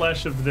at the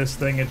flesh of this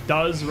thing. It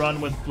does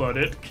run with blood.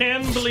 It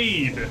can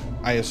bleed.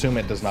 I assume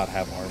it does not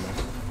have armor.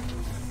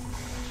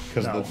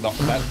 Because No.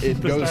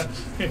 it goes.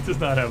 It does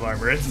not have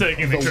armor. It's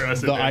taking the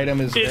corrosive. The hit.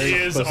 item is It very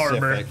is specific.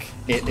 armor.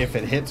 If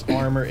it hits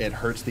armor, it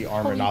hurts the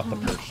armor, not the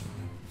person.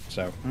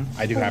 So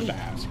I do have to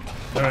ask.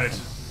 All right,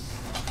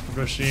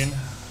 Roshin.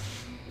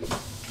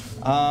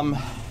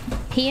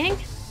 Peeing?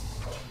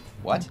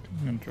 What?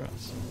 I'm gonna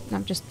dress.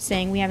 I'm just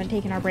saying we haven't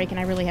taken our break and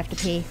I really have to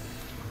pee.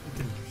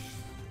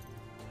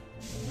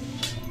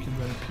 Can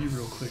run a pee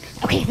real quick.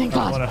 Okay, thank I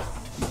God. want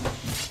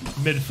to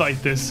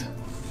mid-fight this.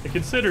 I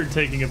considered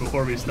taking it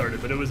before we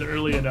started, but it was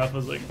early enough. I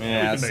was like,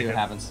 Yeah, we let's can see make what it.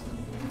 happens.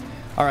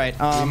 All right.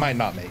 We might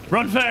not make it.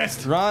 Run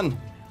fast. Run.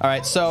 All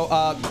right. So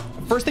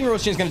first thing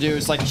Roshin's gonna do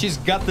is like she's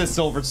got this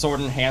silver sword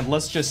in hand.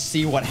 Let's just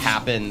see what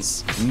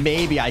happens.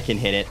 Maybe I can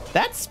hit it.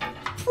 That's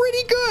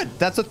pretty good.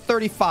 That's a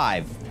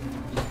 35.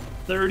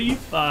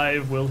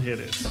 35 will hit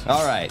it.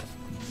 All right.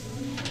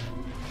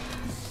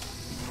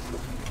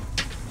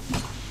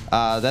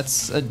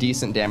 That's a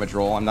decent damage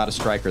roll. I'm not a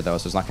striker though,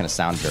 so it's not going to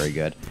sound very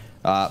good.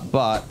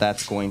 But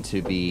that's going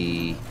to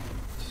be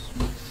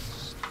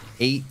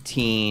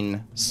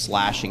 18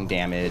 slashing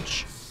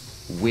damage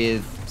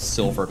with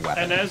silvered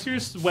weapon. And as your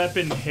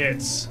weapon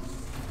hits,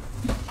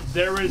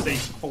 there is a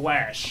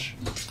flash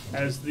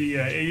as the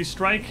you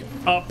strike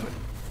up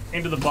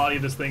into the body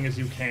of this thing as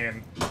you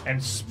can,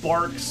 and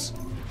sparks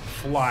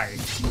fly.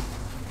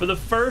 For the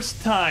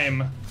first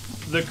time,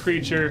 the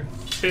creature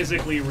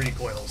physically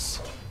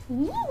recoils.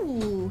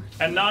 Ooh.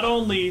 And not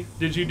only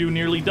did you do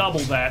nearly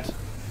double that,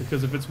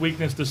 because of its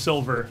weakness to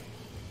silver,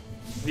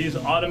 these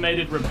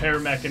automated repair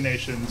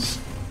machinations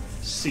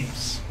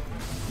cease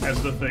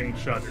as the thing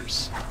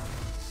shudders.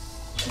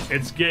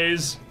 Its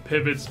gaze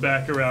pivots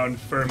back around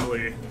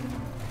firmly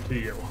to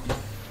you.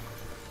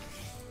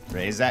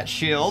 Raise that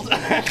shield.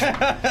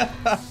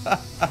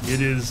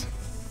 It is.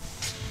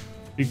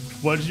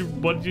 What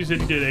did you say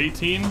you did?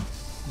 18?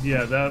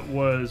 Yeah, that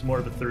was more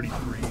of a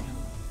 33.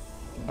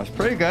 That's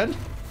pretty good.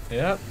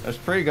 Yep. That's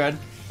pretty good.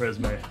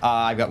 Resume.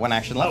 I've got one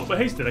action Oh, left but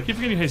hasted. I keep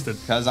forgetting you hasted.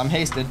 because I'm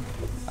hasted.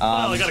 Oh,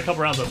 I got a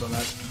couple rounds left on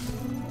that.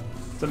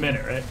 It's a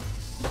minute, right?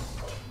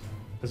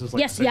 This is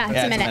like Yes, yeah,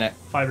 Yeah, it's a minute.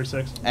 5 or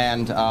 6.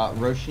 And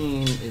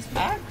Roshin is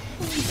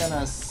actually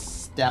gonna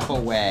step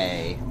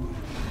away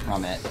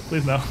from it.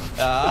 Please no.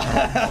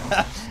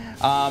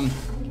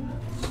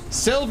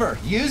 Silver,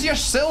 use your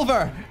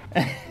silver,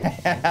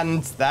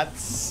 and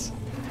that's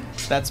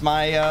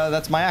my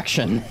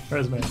action.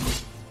 Resume.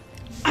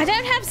 I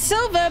don't have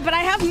silver, but I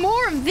have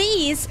more of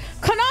these.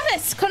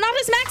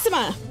 Conatus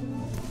Maxima.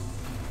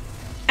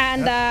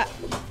 And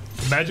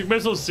Magic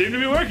missiles seem to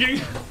be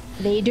working.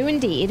 they do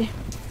indeed.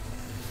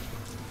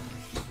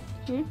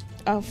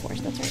 Oh, force.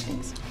 That's right.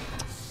 Thanks.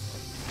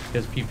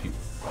 Yes, pew pew.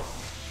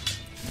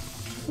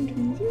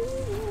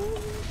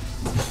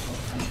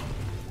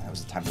 That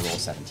was the time to roll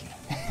 17.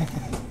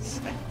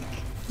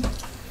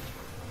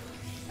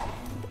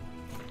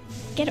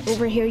 Get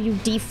over here, you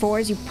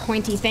D4s, you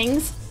pointy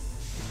things.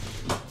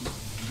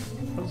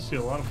 I'll see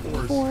a lot of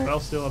 4s. Four, But I'll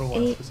see a lot of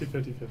 1s. 8. Let's see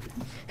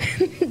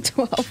 50-50.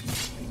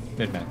 12.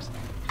 Mid max.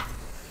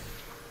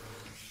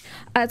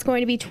 It's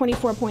going to be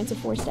 24 points of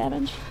force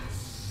damage.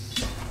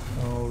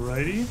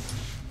 Alrighty.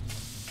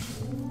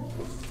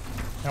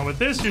 Now with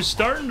this, you're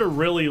starting to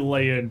really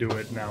lay into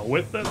it now.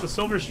 With the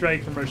Silver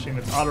Strike from Roshin,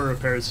 its auto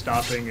repair is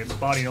stopping, its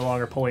body no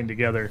longer pulling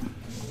together.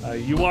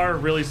 You are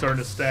really starting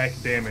to stack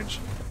damage.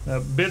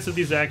 Bits of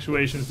these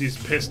actuations, these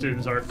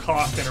pistons, are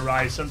cocked and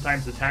awry,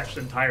 sometimes detached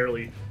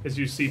entirely, as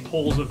you see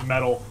poles of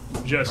metal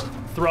just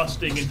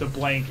thrusting into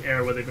blank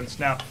air where they've been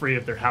snapped free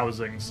of their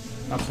housings.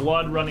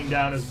 Blood running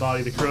down his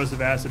body, the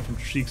corrosive acid from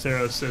Sheik's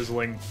arrow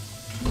sizzling.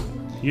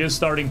 He is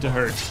starting to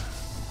hurt.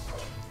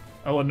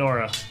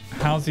 Eleonora,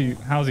 How's he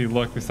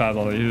look besides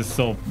all that? He's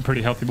still a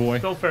pretty healthy boy.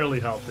 still fairly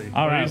healthy.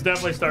 All but right. He's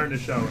definitely starting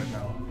to show it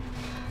now.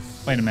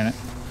 Wait a minute.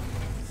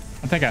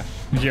 I think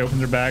she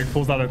opens her bag,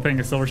 pulls out a thing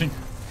of silver sheen.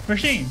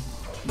 Machine.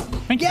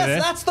 Thank you for Yes,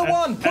 this. that's the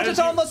one. Put As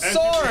it on you- the as you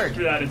sword.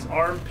 picture that, its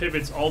arm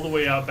pivots all the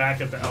way out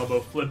back at the elbow,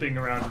 flipping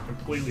around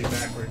completely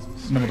backwards.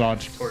 Double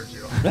dodge. Towards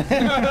you.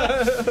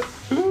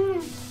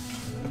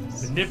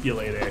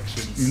 Manipulate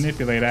actions.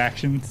 Manipulate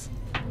actions.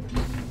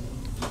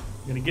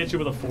 Gonna get you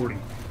with a 40.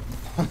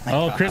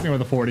 Oh, crit me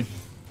with a 40.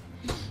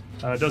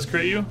 Does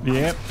crit you?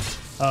 Yep.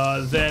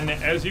 Then,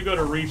 as you go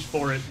to reach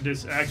for it,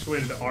 this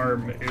actuated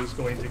arm is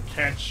going to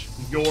catch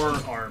your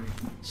arm,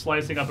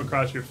 slicing up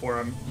across your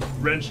forearm,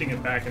 wrenching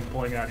it back and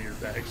pulling out of your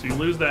bag. So you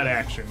lose that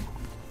action.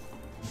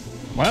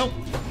 Well,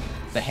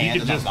 The hand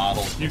You is can on just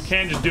bottle. you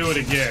can just do it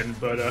again,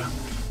 but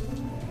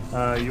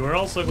you are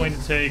also going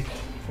to take.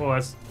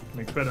 Well,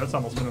 that's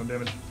almost minimum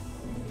damage.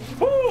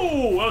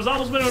 Woo! That was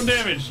almost minimum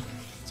damage.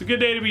 It's a good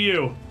day to be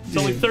you. It's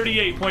only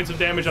 38 points of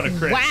damage on a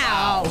crit.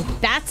 Wow,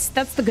 that's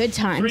the good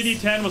times.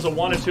 3d10 was a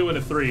 1, a 2, and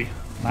a 3.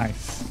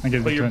 Nice. I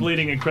give But it you're to him.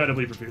 bleeding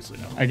incredibly profusely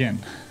now. Again.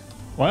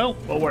 Well,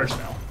 But worse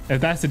now. if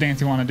that's the dance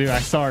you want to do, I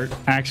start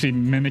actually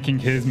mimicking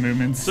his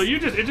movements. So it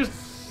just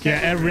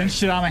Yeah, it wrenched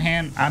shit out of my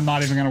hand. I'm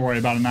not even gonna worry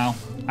about it now.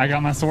 I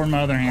got my sword in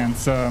my other hand,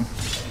 so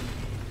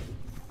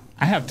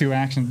I have 2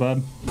 actions,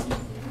 bud.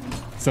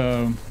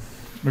 So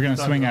we're gonna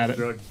swing at it.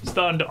 Drug.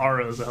 Stunned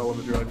aura is a hell of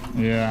a drug.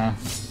 Yeah.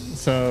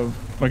 So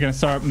we're gonna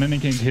start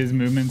mimicking his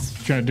movements,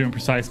 trying to do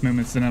precise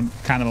movements in a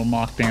kind of a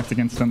mock dance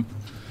against him.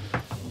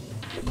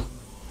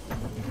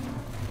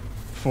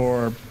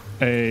 For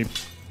a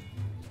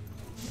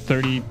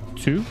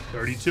 32.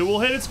 32 will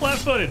hit. It's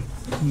flat-footed.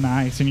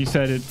 Nice. And you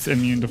said it's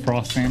immune to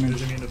frost It damage.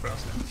 is immune to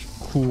frost damage.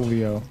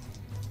 Coolio.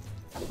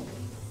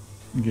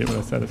 You get what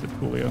I said. I said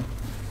Coolio.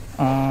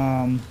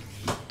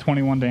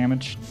 21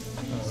 damage.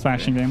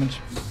 Slashing damage.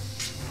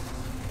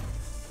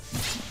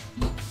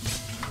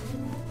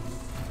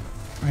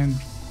 And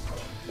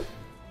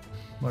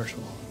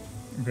Marshall.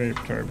 very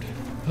perturbed.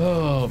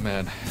 Oh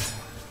man.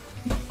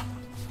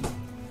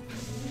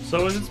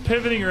 So as it's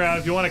pivoting around,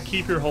 if you want to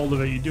keep your hold of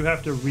it, you do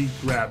have to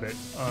re-grab it.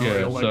 Or Yeah,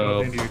 you'll let go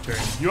so- at the end of your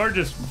turn. You are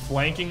just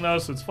flanking though,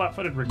 so it's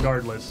flat-footed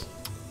regardless.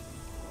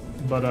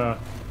 But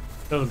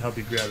doesn't help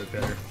you grab it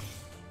better.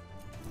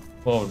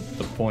 Well,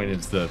 the point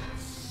is to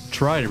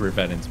try to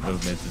prevent its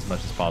movements as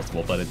much as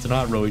possible, but it's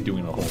not really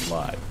doing a whole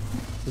lot.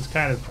 It's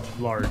kind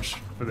of large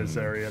for this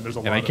area. There's a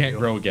lot And I of can't you.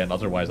 grow again,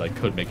 otherwise I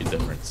could make a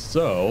difference.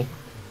 So,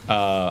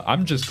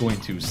 I'm just going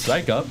to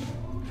psych up,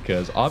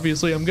 because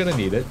obviously I'm gonna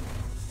need it.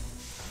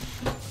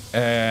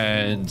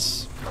 And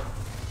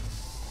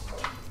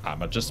I'm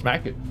gonna just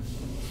smack it.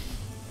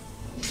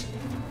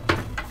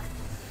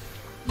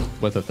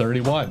 With a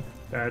 31.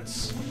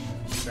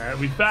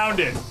 We found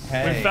it.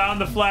 Hey. We found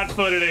the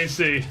flat-footed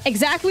AC.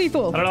 Exact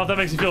lethal. I don't know if that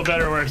makes you feel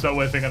better or worse about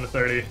whiffing on the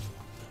 30.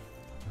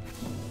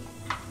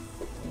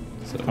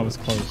 So, I was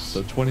close.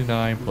 So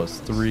 29 plus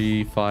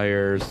 3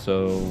 fire,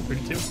 so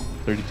 32.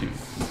 32.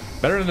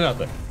 Better than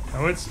nothing.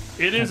 No, it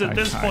is at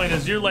this point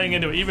as you're laying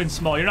into it even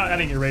small. You're not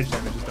adding your rage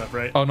damage and stuff,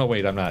 right? Oh no,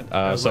 wait, I'm not.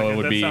 was So like, it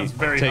would that be sounds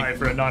very high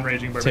for a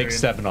non-raging barbarian. take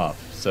 7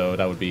 off, so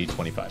that would be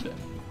 25 then.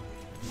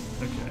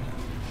 Okay.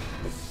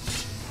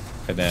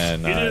 And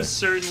then It is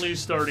certainly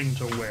starting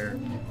to wear.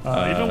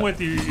 Even with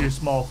your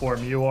small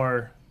form, you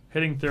are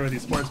hitting through with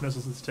these force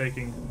missiles it's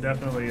taking.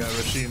 Definitely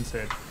Rasheen's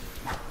hit.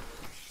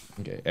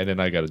 okay, and then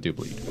I gotta do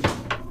bleed,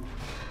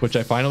 which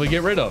I finally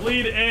get rid of.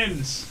 Bleed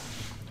ends.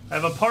 I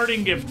have a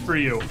parting gift for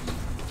you.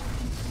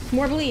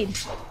 More bleed.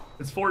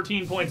 It's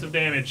 14 points of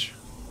damage.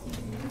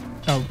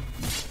 Oh,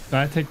 did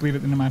I take bleed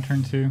at the end of my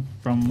turn too?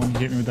 From when you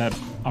hit me with that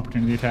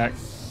opportunity attack?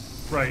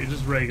 Right, you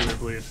just regular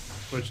bleed,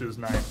 which is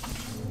 9.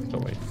 So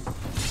wait.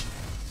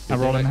 I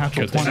rolled in half a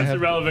Because point. That's ahead.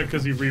 irrelevant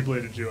because he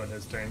rebleeded you on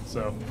his turn,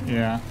 so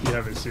Yeah. you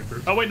have his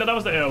super. Oh wait, no, that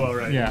was the AOO,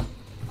 right? Yeah.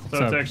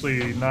 So it's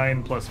actually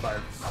 9 plus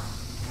 5.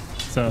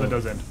 So That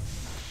does end.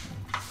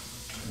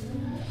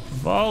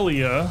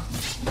 Valia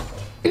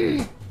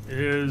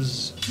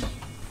is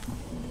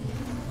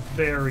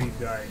very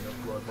dying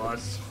of blood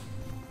loss.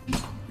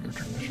 your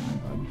turn to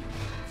shine, bud.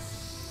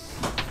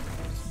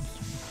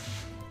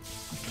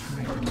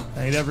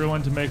 I need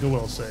everyone to make a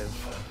will save.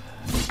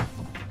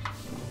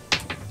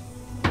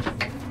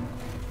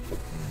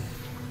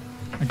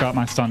 I got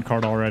my stun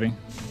card already.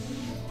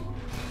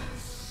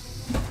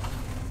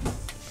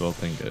 Don't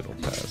think it'll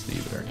pass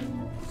either.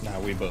 Nah,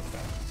 we both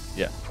found.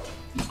 Yeah.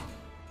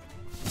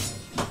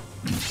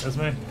 That's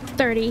me.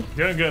 30.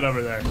 Doing good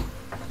over there.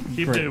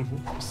 Keep Great.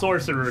 the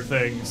sorcerer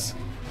things.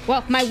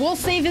 Well, my will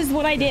save is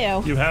what I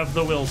do. You have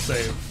the will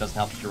save. Doesn't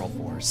help if you roll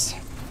 4s.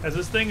 As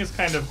this thing is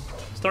kind of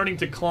starting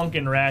to clunk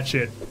and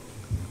ratchet,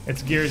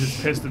 its gears,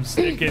 its pistons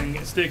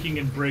sticking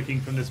and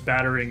breaking from this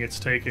battering it's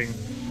taking.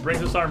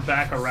 Brings its arm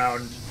back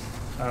around,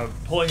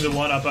 pulling the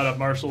one up out of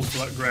Marshall's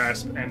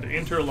grasp and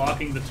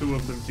interlocking the two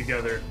of them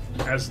together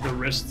as the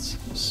wrists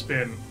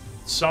spin.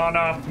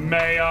 Sana,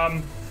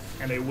 Mayum,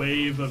 and a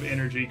wave of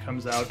energy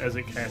comes out as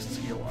it casts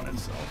heal on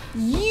itself.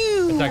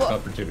 You. Attack of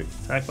opportunity.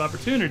 Attack of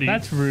opportunity.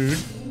 That's rude.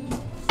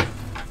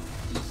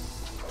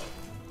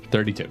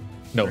 32.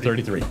 No,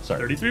 33. Sorry.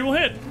 33 will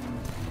hit.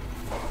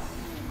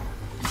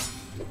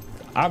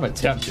 I'm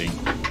attempting.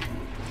 Can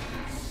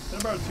I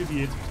borrow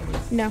 2d8s for somebody?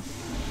 No.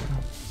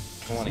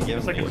 I want to give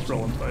It's like him it's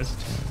rolling twice.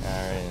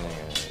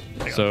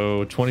 Alright.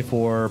 So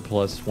 24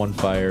 plus 1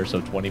 fire, so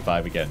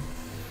 25 again.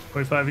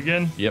 25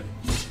 again. Yep.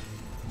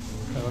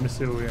 Let me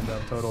see what we end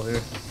up total here.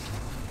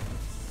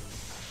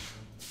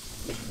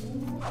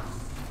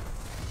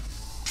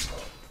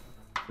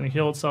 It's gonna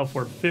heal itself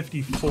for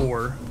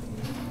 54.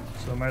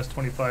 So minus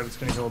 25, it's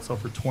gonna heal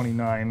itself for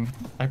 29.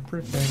 I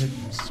prevented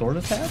sword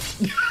attack?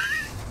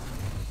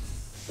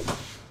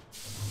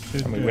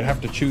 I mean, we'd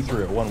have to chew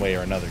through it one way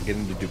or another.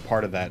 Getting to do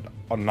part of that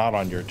not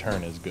on your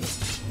turn is good.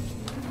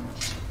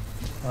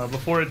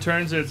 Before it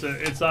turns,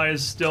 its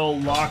eyes still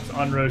locked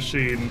on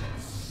Roshin.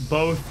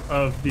 Both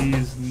of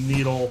these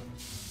needle,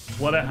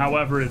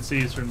 however it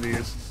sees from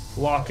these,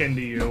 lock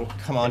into you.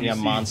 Come on, And you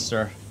see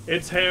monster.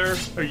 its hair,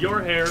 or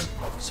your hair,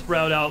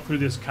 sprout out through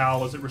this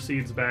cowl as it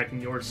recedes back,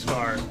 and your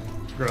scar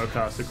grow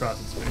across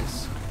its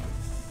face.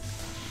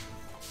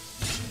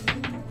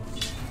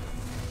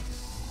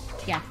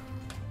 Yeah.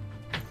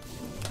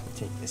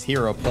 Take this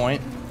hero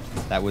point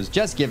that was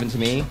just given to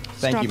me.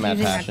 Thank Stop you, Mad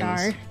using that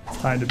Passions. guard.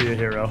 Time to be a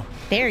hero.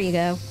 There you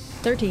go.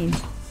 13.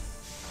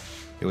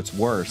 It's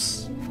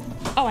worse.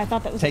 Oh, I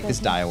thought that was. Take this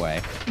die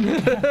away.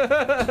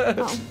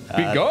 Oh.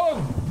 Be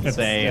gone. It's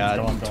a it's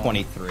gone.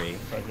 23.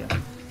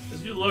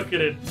 As you look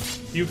at it,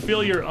 you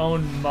feel your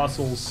own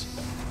muscles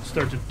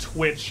start to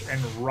twitch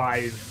and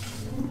writhe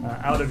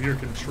out of your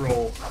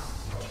control.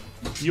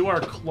 You are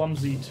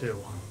clumsy too.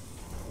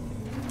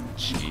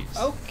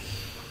 Jeez.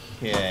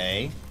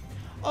 Okay.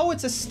 Oh,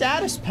 it's a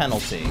status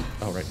penalty.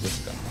 Oh, right. This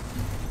is done.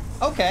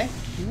 Okay.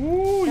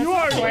 Ooh, you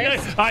are.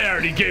 worse. I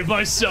already gave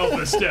myself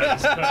a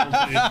status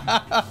penalty.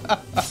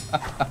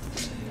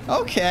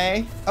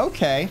 Okay.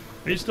 Okay.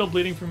 Are you still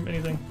bleeding from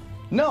anything?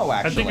 No,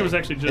 actually. I think it was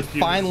actually just it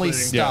you finally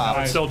bleeding. stopped.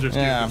 No, it's still just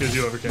Yeah. you because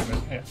you overcame it.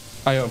 Yeah.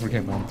 I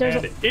overcame mine. There's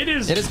And a, it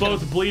is gonna-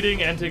 both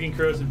bleeding and taking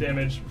corrosive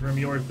damage from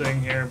your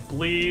thing here.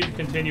 Bleed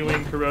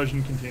continuing,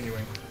 corrosion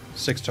continuing.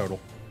 6 total.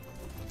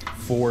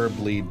 4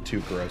 bleed,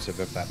 2 corrosive,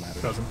 if that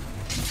matters. Doesn't.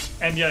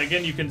 And yeah,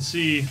 again, you can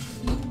see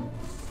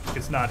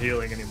it's not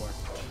healing anymore.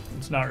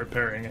 It's not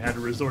repairing. It had to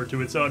resort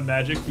to its own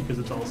magic because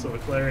it's also a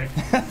cleric.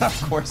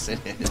 Of course it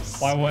is.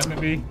 Why wouldn't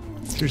it be?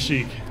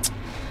 Trishik.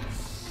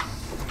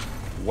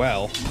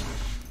 Well,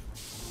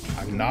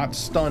 I'm not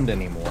stunned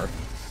anymore.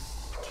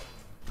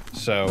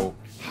 So,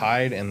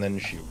 hide and then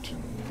shoot.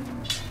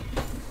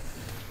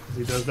 As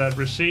he does that,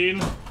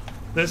 Rasheen.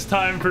 This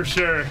time for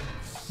sure.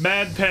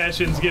 Mad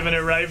Passion's giving it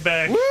right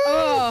back.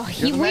 oh,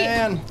 You're the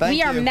man. Thank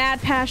we are you. mad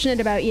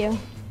passionate about you.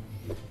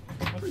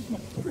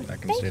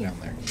 That can stay down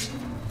there.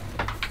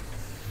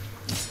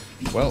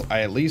 Well,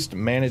 I at least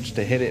managed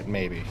to hit it,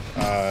 maybe.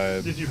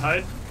 Did you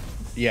hide?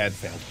 Yeah, it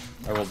failed.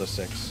 I rolled a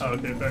 6. Oh,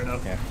 okay, fair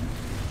enough. Yeah.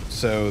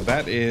 So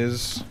that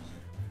is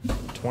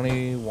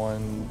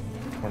 21,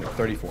 20,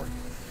 34.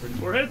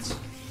 34 hits.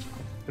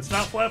 It's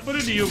not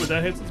flat-footed to you, but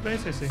that hits its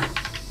base, I see.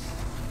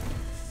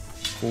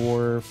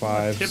 4,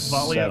 5, Tip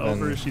Valia 7.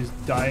 over. She's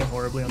dying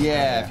horribly on the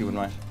Yeah, ground. if you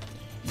wouldn't mind.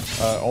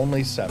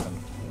 Only 7.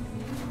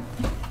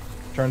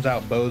 Turns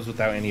out bows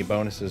without any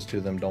bonuses to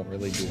them don't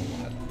really do a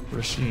lot.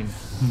 Rasheen.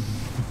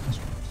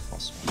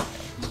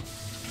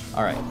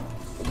 All right.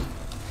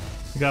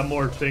 You got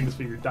more things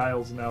for your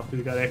dials now because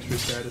you got extra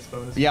status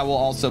bonus. Yeah, well,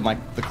 also,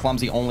 the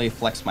clumsy only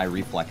affects my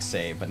reflex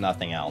save, but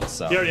nothing else,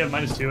 so. You already have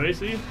 -2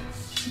 AC?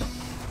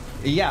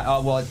 Yeah,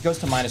 well, it goes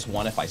to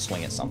 -1 if I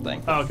swing at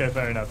something. Oh, okay,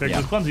 fair enough.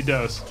 Because Yeah. clumsy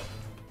dose.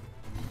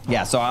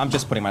 Yeah, so I'm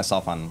just putting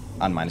myself on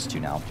 -2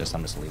 now. I'm just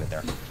gonna leave it there,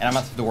 and I'm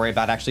not have to worry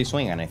about actually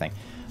swinging anything.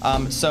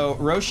 So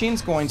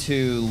Roshin's going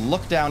to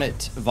look down at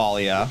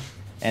Valia,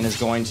 and is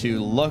going to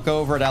look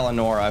over at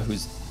Eleonora,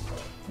 who's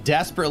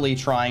desperately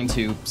trying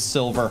to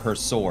silver her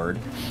sword.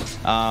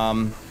 All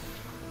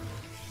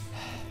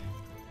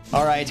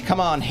right, come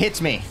on,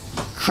 hit me,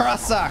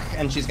 Krasach,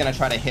 and she's gonna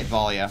try to hit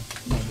Valia.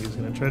 He's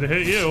gonna try to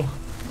hit you.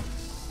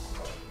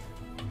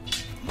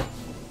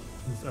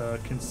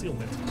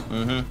 Concealment.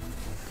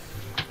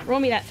 Roll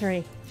me that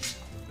 3.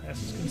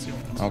 Passes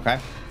concealment. Okay.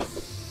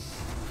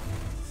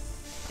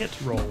 Hit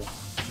roll.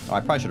 Oh, I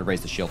probably should have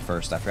raised the shield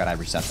first. I forgot I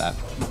reset that.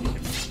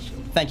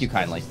 Thank you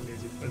kindly.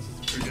 This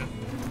is pretty good.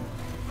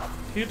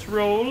 Hit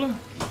roll.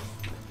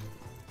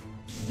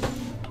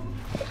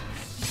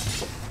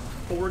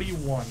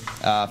 41.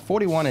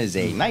 41 is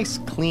a nice,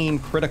 clean,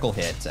 critical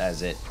hit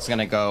as it's going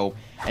to go,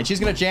 and she's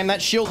going to jam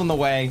that shield in the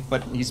way,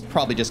 but he's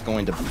probably just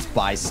going to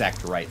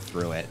bisect right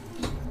through it.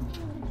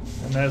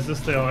 And as this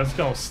tail, it's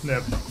gonna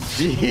snip.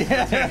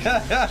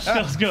 Yeah,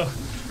 Let's go.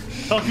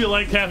 Hope you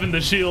like having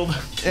the shield.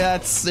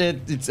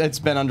 it's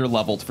been under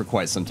leveled for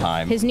quite some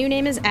time. His new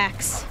name is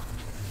X.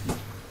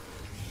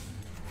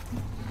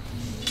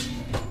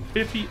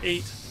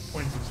 58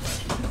 points of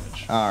slashing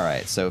damage. All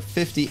right, so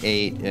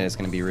 58 is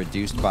going to be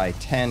reduced by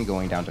 10,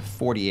 going down to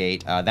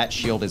 48. That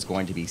shield is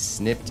going to be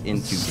snipped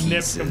into Snipped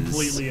pieces.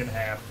 completely in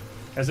half.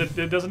 As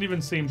it doesn't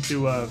even seem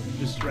to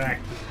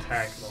distract his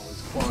attack at all.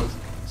 His claws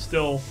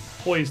still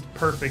poised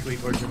perfectly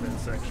towards your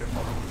midsection.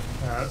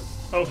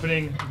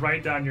 Opening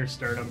right down your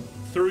sternum,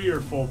 through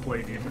your full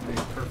plate, with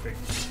a perfect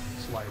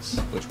slice.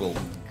 Which will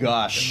And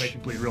gush make you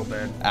bleed real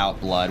bad. out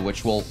blood,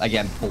 which will,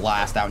 again,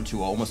 blast out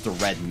into almost a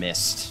red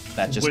mist.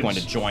 That's just Which- going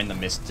to join the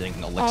misting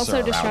elixir Also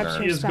around disrupts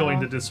her. He is spell. going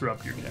to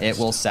disrupt your cast. It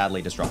will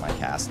sadly disrupt my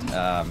cast.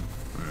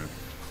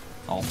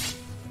 Oh,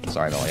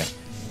 sorry, Valia.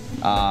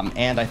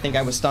 And I think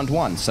I was stunned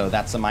 1, so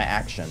that's my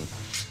action.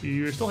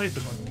 You're still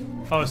hasted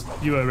one. Oh,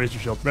 you raised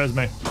your shield.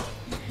 Resume.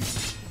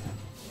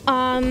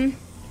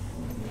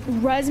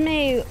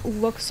 Resme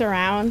looks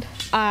around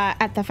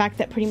at the fact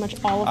that pretty much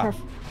all of her.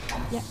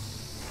 Yeah.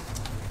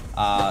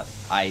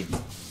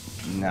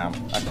 No.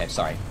 Okay,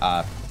 sorry.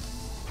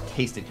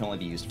 Hasted can only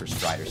be used for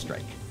Strider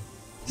Strike.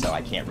 So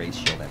I can't raise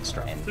shield and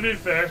strike. To be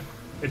fair,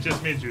 it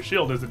just means your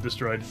shield isn't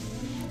destroyed.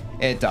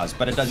 It does,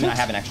 but it doesn't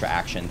have an extra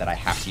action that I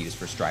have to use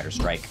for Strider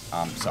Strike.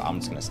 So I'm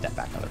just going to step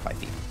back another 5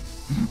 feet.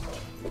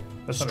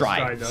 That's not a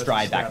Stride. though, it's a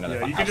Stride back step. another Yeah,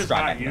 5. you can just stride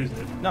not back use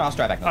another- it. No, I'll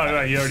stride back Oh, another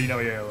right, you already know.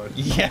 Yeah, look. 5.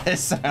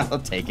 Yes, I'll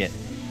take it.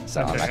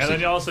 So Okay, I'm and actually, then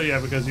you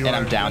also, because you and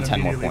are I'm down 10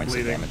 more immediately points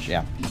bleeding, of damage.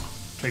 Yeah.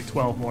 Take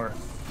 12 more.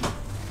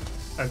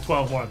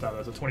 12 more on top of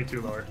that, so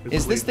 22 lower. It's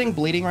Is this bleed. thing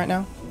bleeding right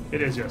now?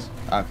 It is, yes.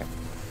 Okay.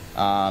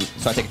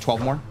 So I take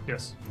 12 more?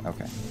 Yes.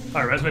 Okay.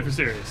 Alright, resume for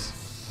Sirius.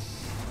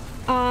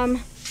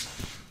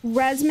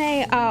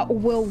 Resme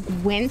will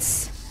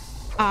wince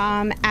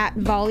at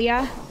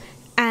Valia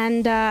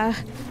and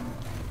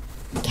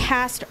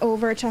cast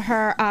over to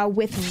her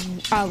with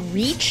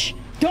reach.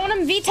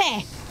 Donum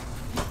vitae!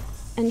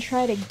 And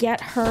try to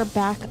get her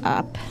back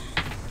up.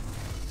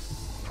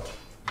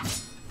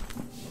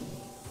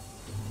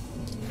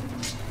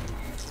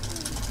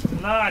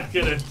 Not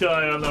gonna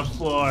die on the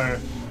floor.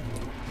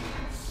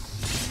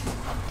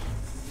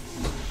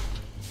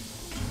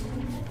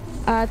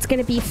 It's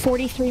gonna be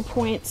 43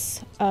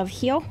 points of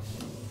heal.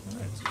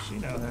 Alright, so she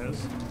now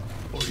has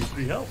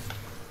 43 health.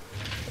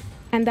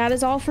 And that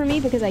is all for me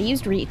because I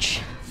used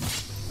reach.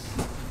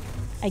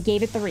 I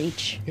gave it the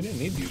reach. You didn't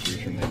need to use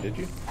reach from there, did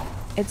you?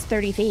 It's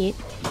 30 feet.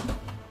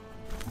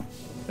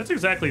 That's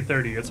exactly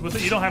 30. It's with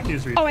it. You don't have to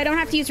use reach. Oh, I don't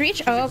have to use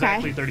reach? Oh, okay.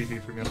 Exactly 30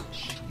 feet from you.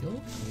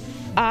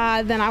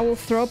 Then I will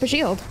throw up a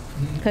shield.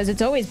 Because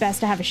it's always best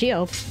to have a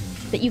shield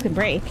that you can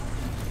break.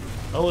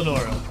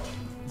 Eleonora.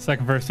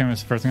 Second first thing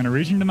was first. I'm gonna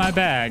reach into my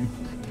bag.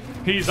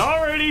 He's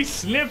already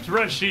snipped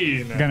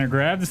Rasheen. Gonna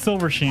grab the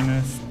silver sheen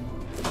and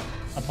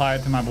apply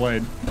it to my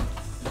blade.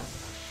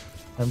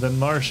 And then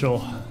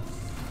Marshall.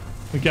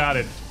 We got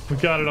it. We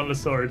got it on the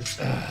sword.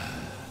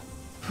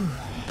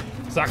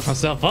 Sock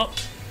myself up.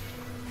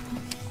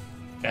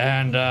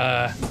 And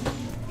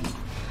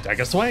take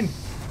a swing.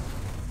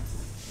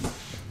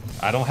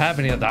 I don't have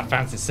any of that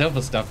fancy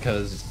silver stuff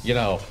because, you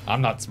know,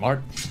 I'm not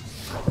smart.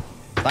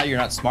 Thought you're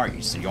not smart.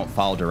 You said you don't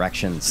follow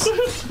directions.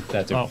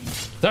 That's it. Oh.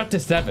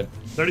 37.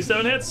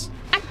 37 hits.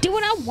 I do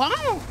what I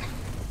want.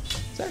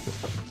 Exactly.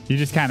 You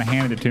just kind of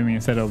handed it to me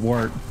instead of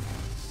word.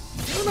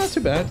 Oh, not too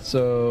bad.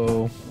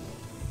 So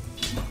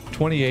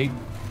 28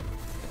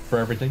 for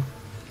everything.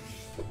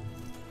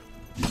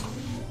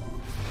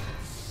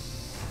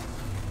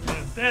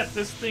 And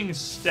this thing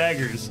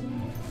staggers.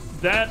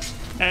 That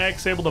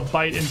axe able to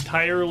bite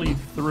entirely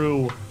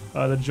through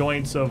the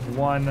joints of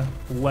one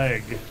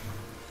leg,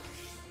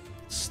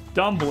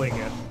 stumbling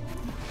it.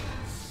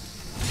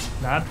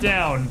 Not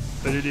down,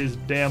 but it is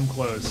damn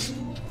close.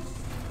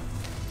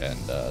 And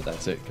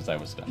that's it because I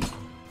was stunned.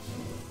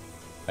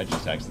 I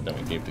just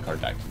accidentally gave the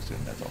card back too soon.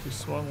 That's all. You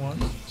swung one.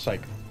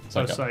 Psych. Oh,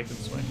 Psych up. psych and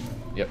swing.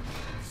 Yep.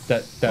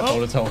 That Well-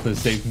 bonus health has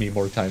saved me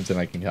more times than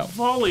I can help.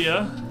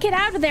 Valia Get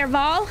out of there,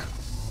 Vol.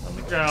 on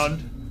the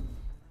ground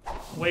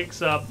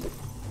wakes up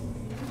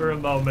for a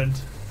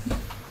moment,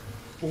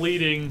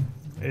 bleeding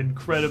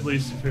incredibly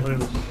severely,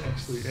 which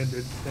actually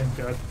ended, thank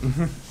God.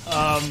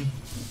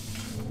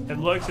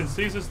 And looks and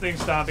sees this thing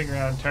stomping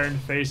around, turned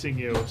facing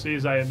you.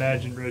 Sees, I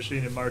imagine,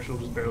 Rasheen and Marshall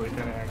just barely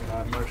kind of hanging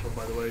on. Marshall,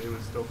 by the way, who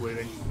is still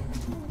bleeding.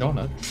 No, I'm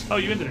not. Oh,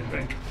 you ended it,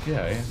 right?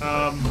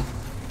 Yeah.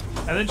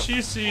 And then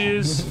she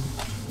sees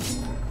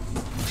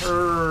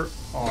her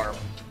arm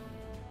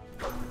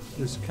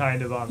just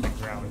kind of on the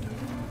ground,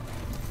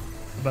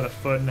 about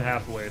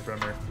 1.5 feet away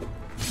from her.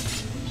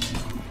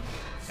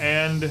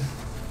 And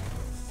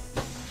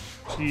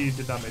she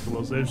did not make a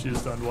will save, she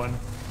just stunned one.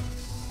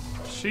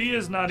 She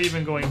is not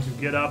even going to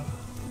get up.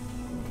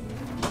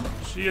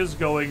 She is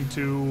going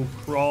to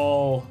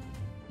crawl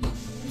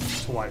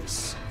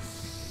twice.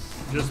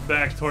 Just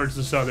back towards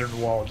the southern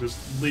wall, just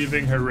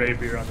leaving her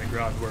rapier on the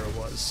ground where it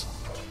was.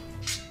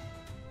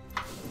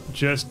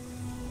 Just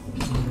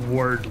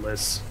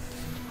wordless,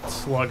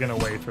 slugging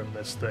away from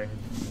this thing.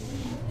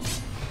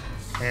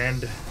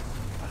 And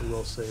I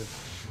will save.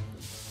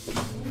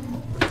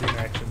 With the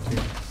action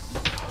team.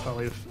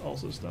 Probably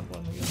also stunned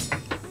one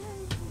again.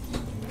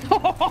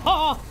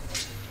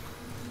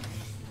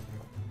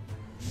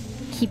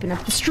 Keeping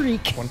up the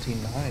streak.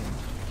 29.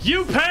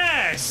 You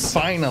pass!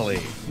 Finally.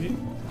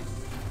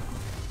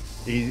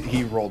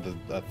 He rolled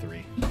a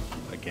 3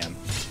 again.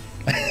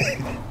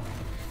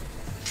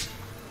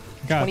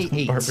 God,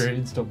 28.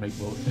 Barbarians don't make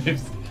will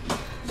saves.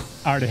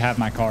 I already have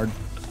my card.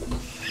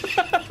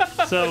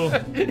 So,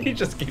 He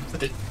just keeps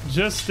it.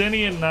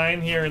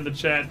 Justinian9 here in the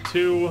chat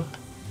to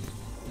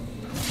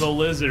the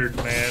lizard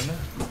man,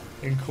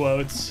 in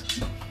quotes.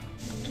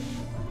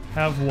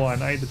 Have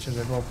one. I need to change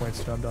my roll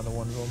points to I'm down to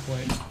 1 roll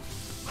point.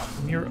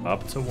 And you're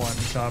up to 1,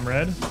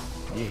 comrade.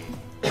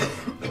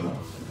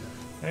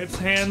 Its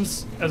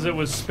hands, as it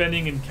was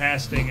spinning and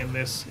casting, and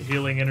this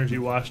healing energy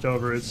washed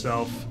over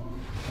itself,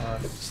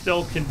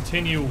 still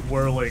continue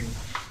whirling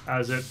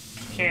as it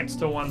cants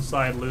to one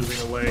side,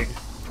 losing a leg,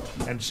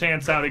 and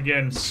chants out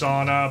again,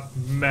 Sauna,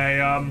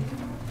 Mayum,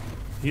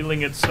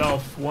 healing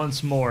itself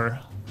once more.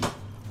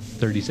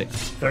 36.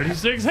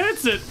 36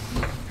 hits it!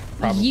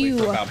 Probably You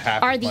for about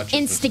half are as the much as this spell.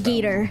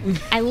 instigator.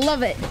 I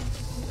love it.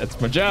 That's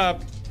my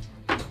job.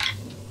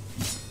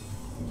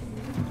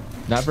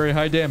 Not very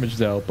high damage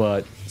though,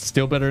 but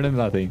still better than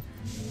nothing.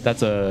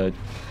 That's a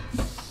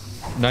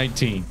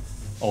 19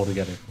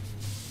 altogether.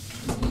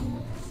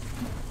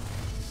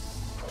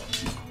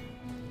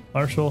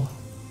 Marshall,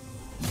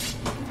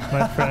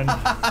 my friend,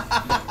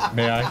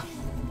 May I?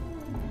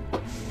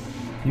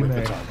 you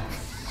may.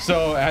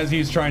 So as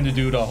he's trying to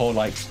do the whole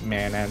like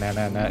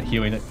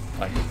healing it,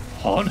 like,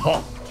 oh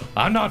no,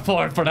 I'm not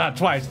falling for that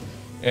twice.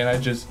 And I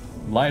just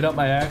light up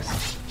my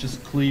axe,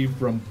 just cleave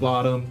from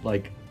bottom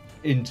like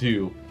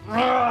into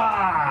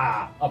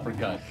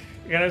uppercut.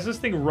 And as this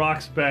thing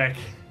rocks back,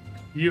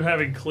 you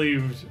having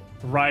cleaved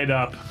right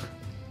up,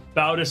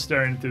 bow to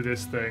stern through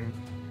this thing,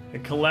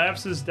 it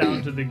collapses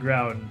down to the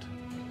ground,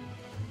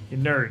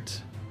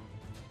 inert,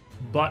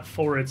 but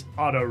for its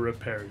auto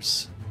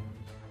repairs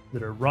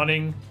that are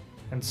running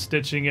and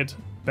stitching it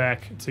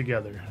back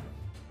together.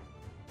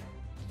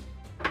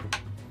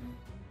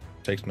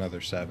 Takes another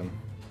 7.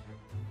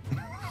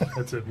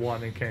 That's at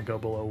 1 and can't go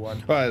below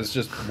 1. Well, it's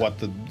just what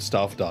the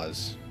stuff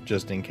does,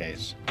 just in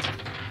case.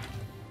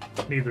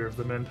 Neither of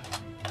them end.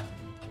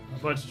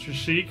 But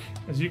Trishik,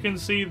 as you can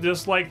see,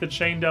 just like the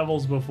Chain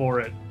Devils before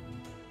it,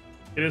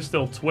 it is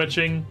still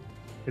twitching.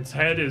 Its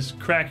head is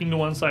cracking to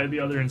one side or the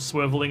other and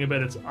swiveling a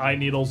bit. Its eye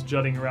needles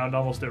jutting around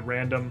almost at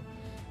random.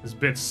 Its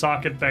bits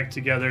socket back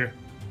together.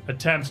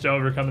 Attempts to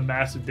overcome the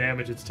massive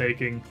damage it's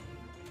taking.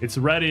 It's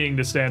readying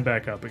to stand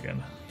back up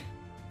again.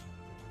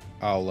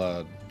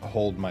 I'll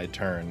hold my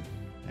turn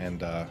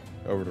and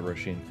over to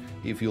Roshin.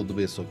 If you'll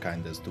be so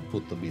kind as to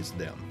put the beast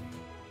down.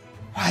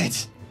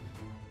 Right.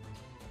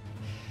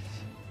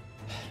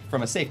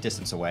 From a safe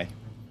distance away.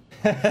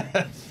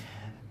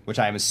 Which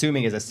I am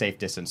assuming is a safe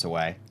distance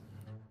away.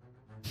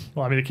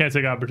 Well, I mean, it can't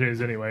take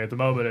opportunities anyway. At the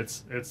moment,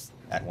 it's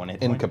At 1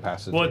 hit point.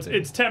 Incapacitated. well,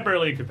 it's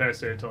temporarily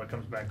incapacitated until it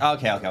comes back.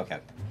 Okay. Doesn't look like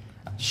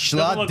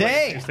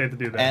Schlade! it's a state to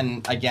do that.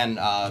 And again,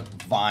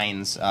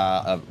 vines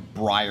of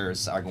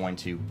briars are going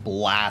to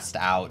blast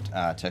out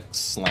to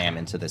slam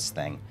into this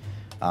thing.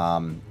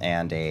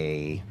 And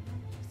a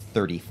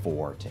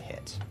 34 to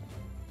hit.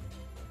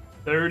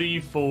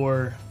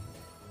 34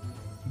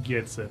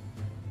 gets it.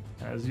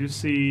 As you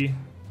see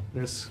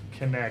this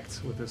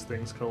connect with this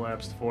thing's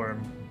collapsed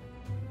form,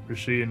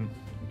 Rasheen,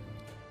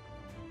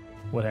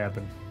 what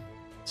happened?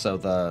 So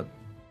the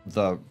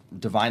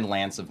divine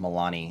lance of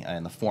Milani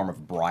in the form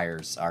of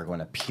briars are going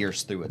to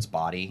pierce through its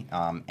body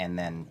and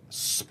then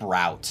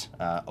sprout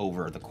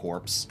over the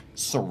corpse,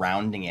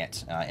 surrounding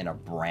it in a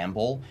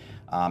bramble,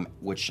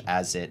 which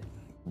as it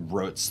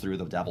rots through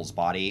the devil's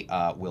body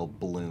will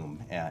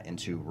bloom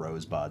into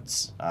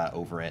rosebuds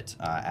over it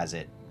as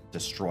it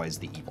destroys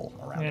the evil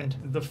around And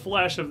it. the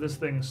flesh of this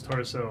thing's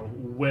torso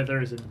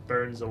withers and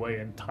burns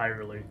away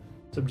entirely,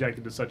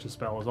 subjected to such a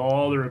spell, as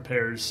all the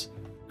repairs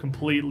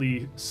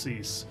completely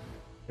cease.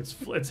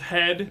 Its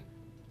head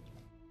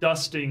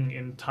dusting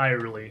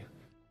entirely,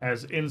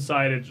 as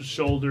inside its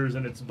shoulders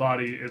and its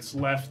body, it's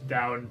left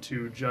down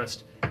to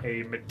just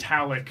a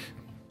metallic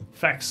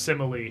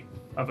facsimile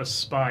of a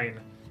spine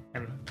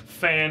and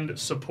fanned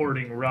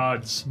supporting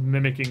rods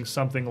mimicking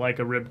something like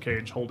a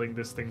ribcage holding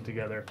this thing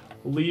together,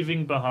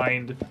 leaving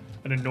behind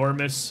an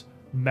enormous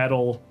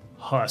metal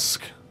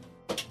husk.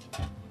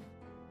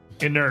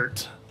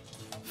 Inert,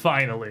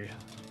 finally.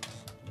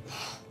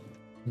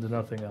 And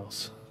nothing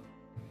else.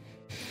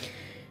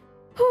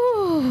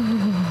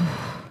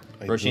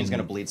 Roshin's going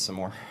to bleed some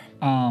more.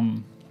 Yeah,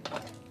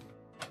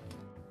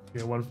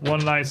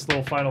 one nice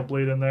little final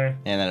bleed in there.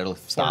 And then it'll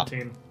stop.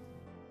 14.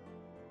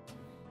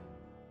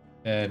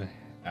 And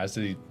as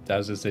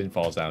this thing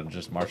falls down,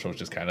 just Marshall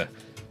just kind of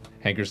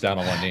hankers down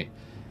on one knee.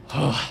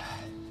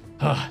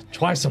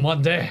 Twice in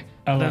one day.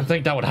 I didn't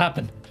think that would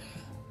happen.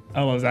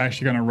 Ella's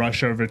actually gonna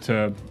rush over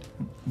to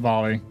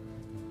Volley.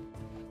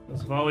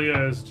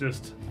 Valia is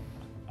just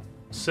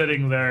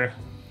sitting there.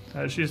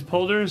 She's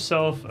pulled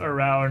herself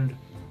around,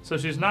 so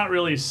she's not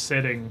really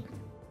sitting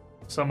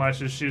so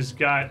much as she's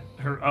got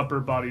her upper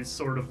body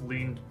sort of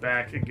leaned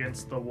back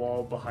against the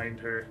wall behind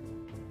her.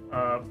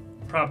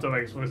 Propped up,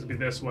 I guess, supposed to be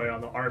this way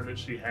on the arm that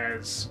she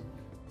has.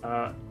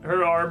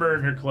 Her armor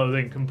and her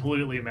clothing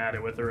completely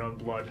matted with her own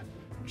blood.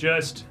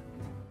 Just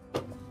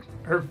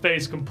her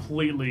face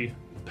completely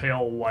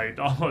pale white,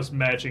 almost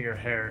matching her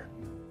hair,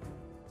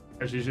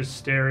 as she's just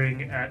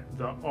staring at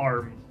the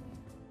arm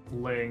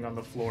laying on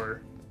the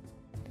floor.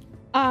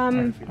 All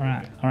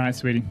right,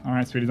 sweetie.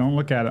 Don't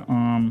look at it.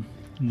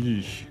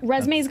 Yeesh.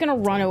 Resume's gonna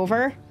run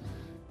over.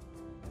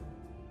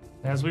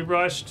 As we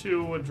rush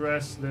to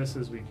address this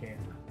as we can.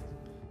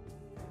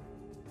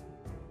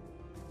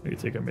 Maybe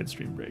take a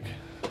midstream break.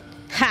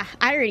 Ha!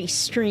 I already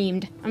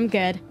streamed. I'm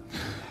good.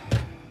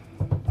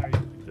 How are you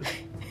like this?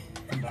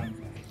 I'm done.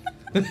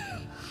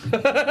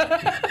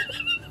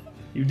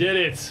 You did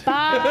it.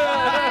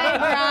 Bye,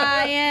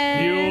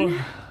 Brian. You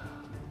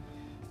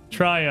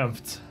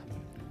triumphed,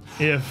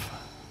 if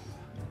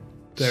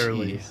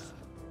barely. Jeez.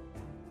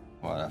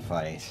 What a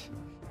fight.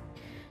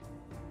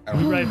 I Be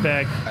don't, right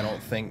back I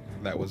don't think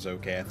that was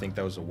okay. I think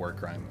that was a war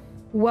crime.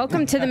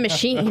 Welcome to the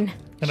machine.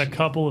 in a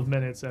couple of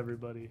minutes,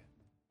 everybody.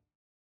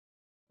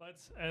 But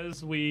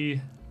as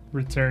we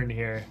return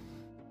here,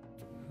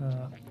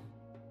 a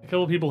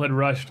couple of people had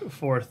rushed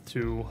forth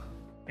to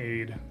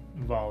aid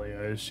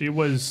Valia. She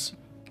was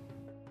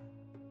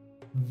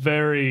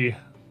very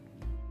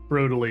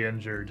brutally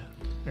injured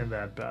in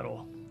that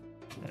battle.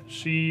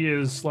 She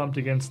is slumped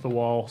against the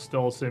wall,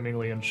 still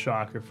seemingly in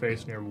shock, her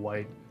face near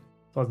white.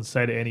 Hasn't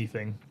said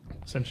anything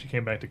since she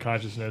came back to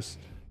consciousness.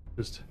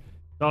 Just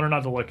telling her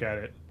not to look at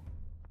it.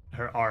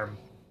 Her arm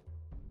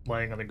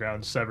laying on the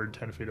ground, severed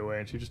 10 feet away,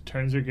 and she just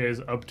turns her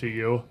gaze up to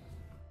you.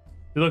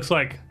 It looks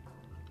like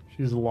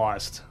she's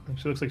lost.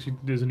 She looks like she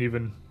isn't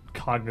even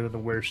cognizant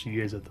of where she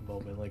is at the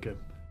moment, like a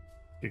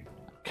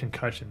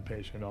concussion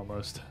patient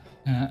almost.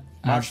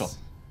 Marshall.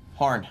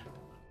 Horn.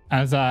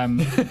 As I'm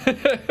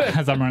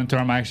running through,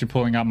 I'm actually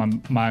pulling out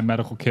my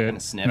medical kit Gonna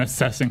snip. and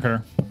assessing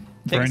her.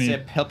 Take for a any-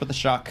 sip. Help with the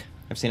shock.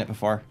 I've seen it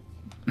before.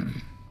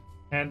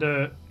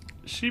 And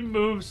she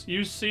moves.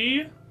 You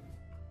see,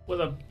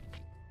 with a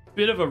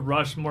bit of a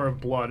rush more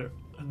of blood,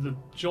 the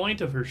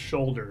joint of her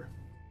shoulder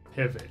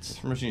pivots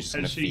I'm just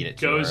gonna as feed she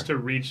it goes to her.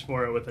 to reach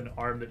for it with an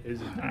arm that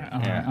isn't there, All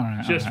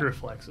right, just all right.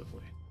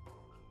 reflexively.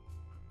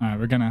 All right,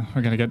 we're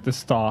gonna get this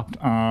stopped.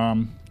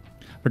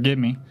 Forgive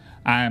me.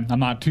 I'm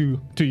not too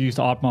used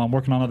to Optima. I'm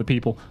working on other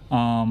people.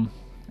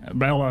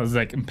 Bella is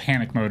like in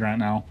panic mode right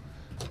now,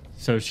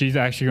 so she's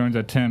actually going to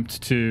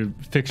attempt to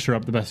fix her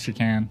up the best she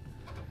can.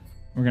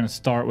 We're gonna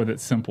start with it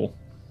simple.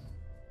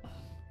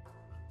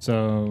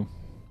 So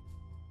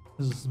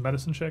This is a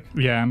medicine check.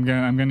 yeah, I'm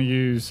gonna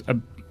use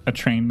a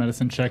trained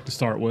medicine check to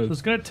start So with.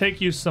 it's gonna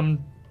take you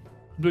some.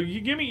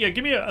 You give me an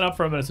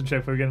upfront medicine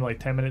check for getting like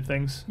 10-minute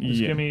things.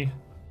 Just Yeah. give me,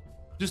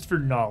 just for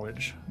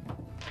knowledge.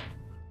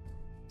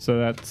 So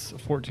that's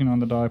 14 on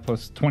the die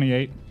plus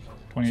 28.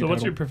 28 So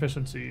what's total. your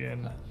proficiency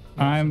in?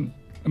 I'm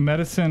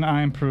medicine.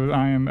 I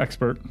am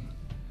expert.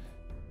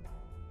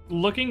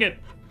 Looking at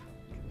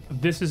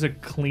this is a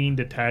clean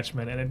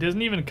detachment, and it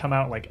doesn't even come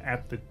out like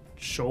at the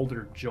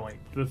shoulder joint.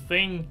 The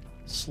thing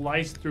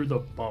sliced through the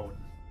bone,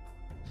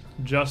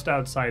 just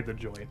outside the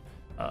joint.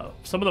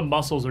 Some of the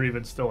muscles are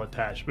even still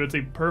attached, but it's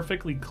a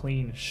perfectly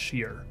clean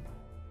shear.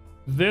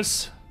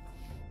 This,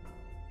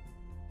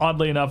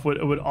 oddly enough,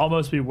 would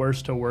almost be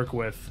worse to work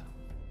with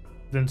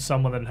than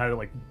someone that had it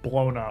like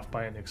blown off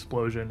by an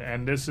explosion.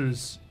 And this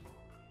is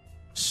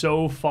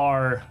so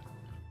far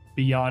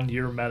beyond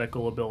your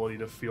medical ability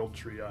to field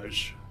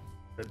triage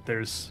that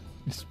there's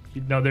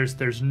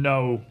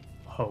no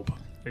hope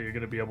that you're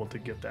going to be able to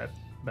get that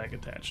back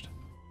attached.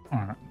 All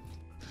right.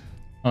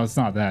 Well, it's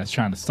not that. It's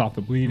trying to stop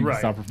the bleeding, Right.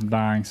 stop her from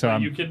dying. So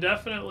You can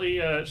definitely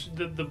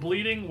the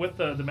bleeding with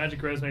the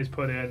magic resumes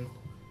put in,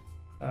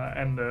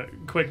 and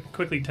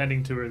quickly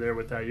tending to her there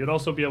with that. You'd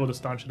also be able to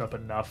staunch it up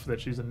enough that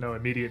she's in no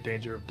immediate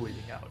danger of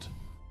bleeding out.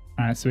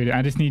 all right, sweetie.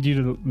 I just need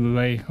you to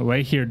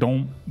lay here.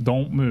 Don't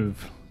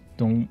move.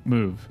 Don't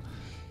move.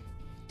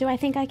 Do I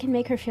think I can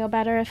make her feel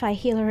better if I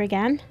heal her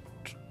again?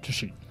 Just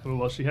shoot.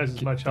 Well, she has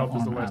as much health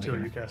as the arm last outta heal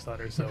here. you cast on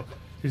her, so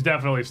she's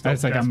definitely still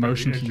That's like a desperately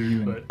motion to injured,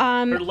 you and-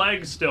 but her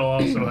leg still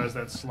also has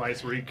that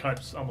slice where he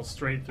cuts almost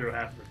straight through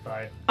half her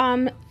thigh.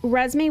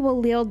 Resme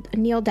will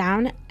kneel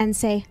down and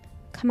say,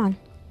 "Come on.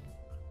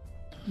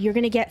 You're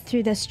gonna get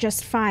through this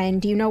just fine.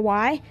 Do you know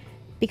why?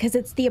 Because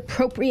it's the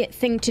appropriate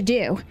thing to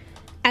do."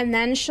 And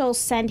then she'll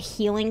send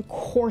healing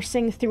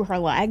coursing through her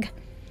leg.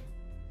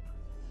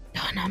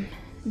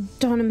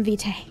 Donum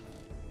vitae.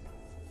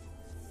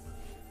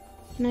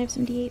 Can I have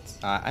some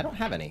D8s? I don't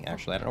have any,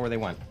 actually. I don't know where they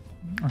went.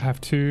 I have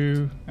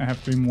 2. I have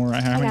 3 more.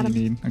 How got many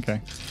you 'em. need?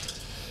 Okay.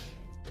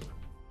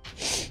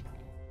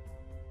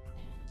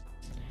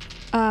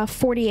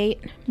 48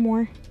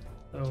 more.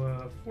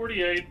 So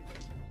 48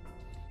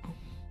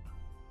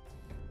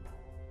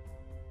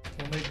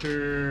 will make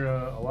her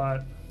a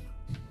lot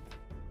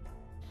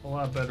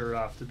better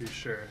off, to be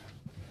sure.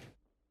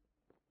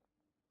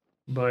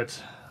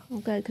 But Oh,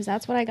 good, because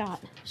that's what I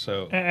got.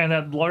 So and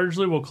that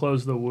largely will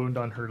close the wound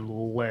on her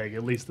leg,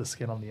 at least the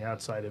skin on the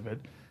outside of it.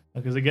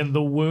 Because again,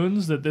 the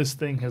wounds that this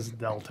thing has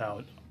dealt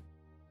out,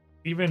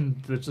 even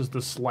just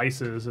the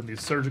slices and these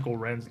surgical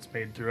rends it's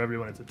made through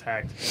everyone it's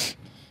attacked,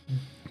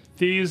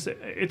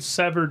 it's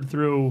severed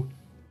through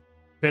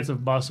bits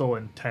of muscle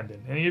and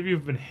tendon. Any of you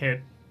have been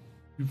hit,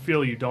 you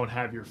feel you don't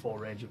have your full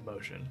range of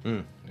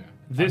motion.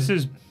 This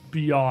is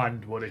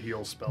beyond what a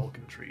heal spell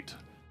can treat.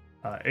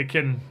 It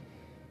can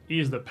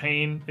ease the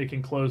pain, it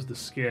can close the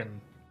skin.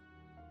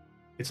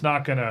 It's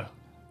not gonna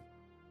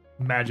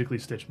magically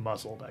stitch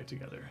muscle back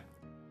together.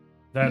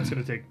 That's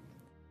gonna take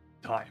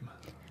time.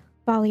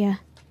 Valia,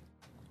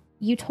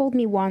 you told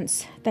me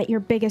once that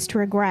your biggest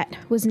regret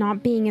was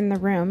not being in the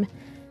room.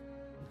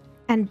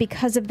 And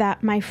because of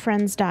that, my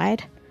friends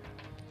died.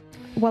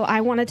 Well, I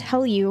want to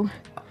tell you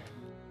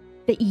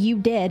that you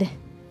did.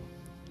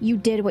 You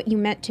did what you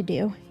meant to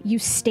do. You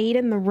stayed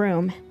in the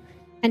room.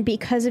 And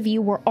because of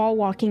you, we're all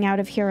walking out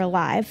of here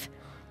alive.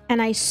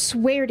 And I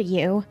swear to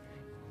you,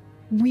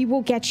 we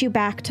will get you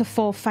back to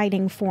full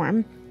fighting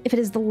form if it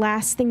is the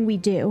last thing we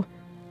do.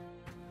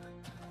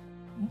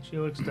 She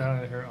looks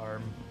down at her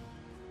arm.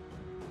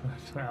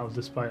 Now,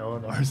 despite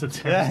Eleanor's attempts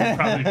to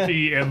probably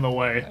be in the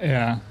way.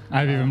 Yeah.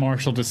 I've even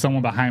marshaled to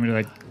someone behind me to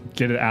like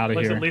get it out of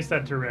Looks here. at least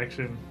that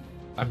direction,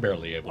 I'm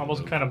barely able almost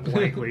to move. kind of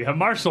blankly.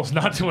 Marshall's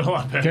not doing a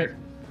lot better. Okay.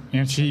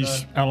 And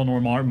she's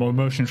Eleanor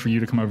motion for you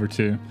to come over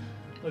too.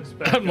 Looks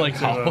back. I'm like, up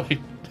to,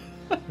 Holly.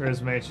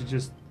 Resume. She's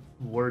just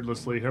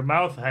wordlessly, her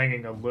mouth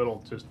hanging a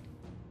little just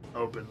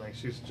open, like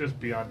she's just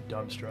beyond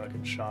dumbstruck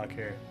and shock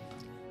here.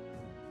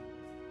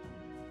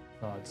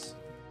 Oh, it's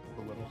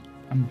a little.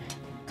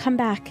 Come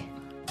back.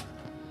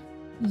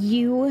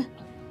 You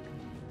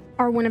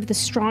are one of the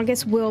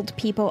strongest willed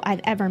people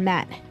I've ever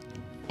met.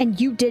 And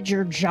you did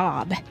your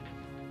job.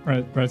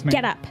 Resume.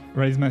 Get up.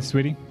 Resume,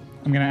 sweetie.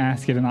 I'm gonna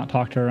ask you to not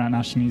talk to her right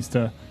now. She needs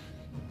to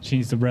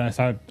rest.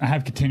 I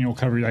have continual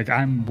coverage. Like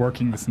I'm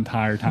working this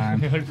entire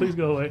time. Like, please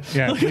go away.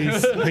 Yeah,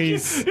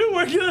 please. You're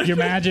working. Your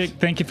magic.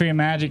 Thank you for your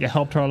magic. It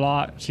helped her a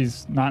lot.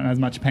 She's not in as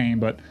much pain,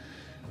 but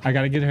I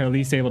gotta get her at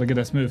least able to get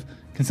us moved.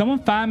 Can someone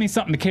find me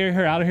something to carry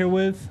her out of here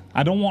with?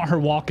 I don't want her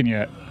walking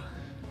yet.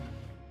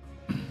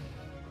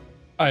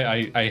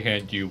 I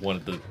hand you one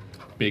of the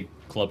big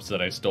clubs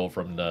that I stole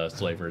from the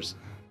slavers.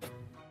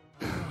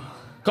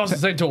 Costs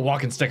the same to a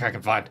walking stick I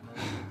can find.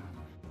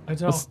 I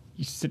don't.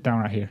 You sit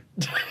down right here.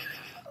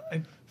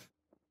 I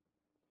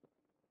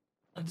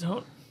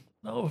don't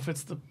know if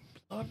it's the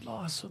blood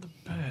loss or the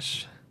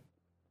bash.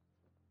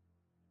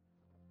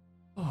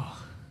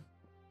 Oh.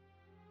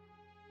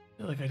 I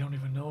feel like I don't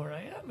even know where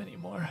I am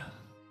anymore.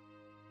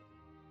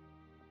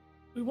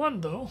 We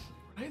won, though,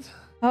 right?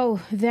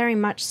 Oh, very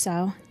much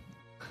so.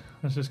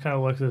 Let's just kind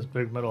of look at this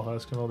big metal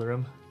husk in the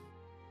room.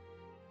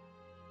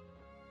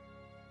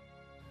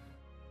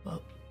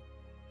 Well,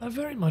 I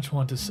very much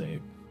want to say a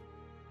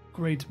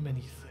great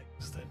many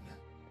things that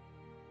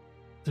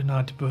do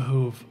not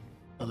behoove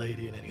a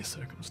lady in any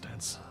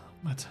circumstance,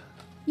 but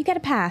You get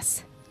a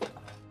pass.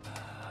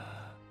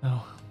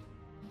 no,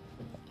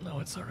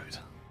 it's all right.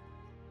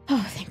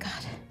 Oh, thank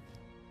God.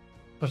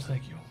 But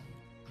thank you.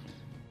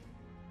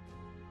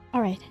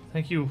 All right.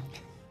 Thank you,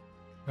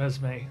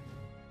 Resme,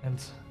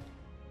 and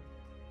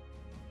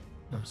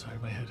I'm sorry,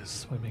 my head is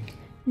swimming.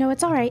 No,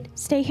 it's all right.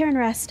 Stay here and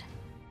rest.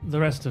 The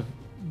rest of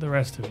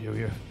you,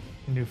 your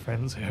new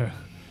friends here,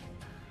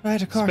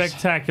 Right, of course.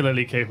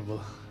 spectacularly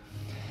capable.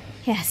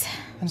 Yes.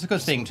 And it's a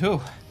good thing,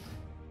 too.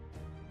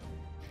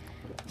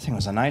 This thing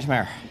was a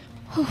nightmare.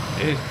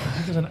 It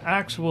is an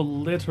actual,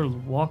 literal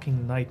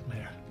walking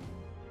nightmare.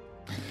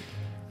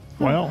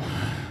 Well,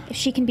 If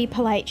she can be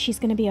polite, she's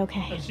gonna be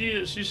okay. And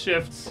she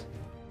shifts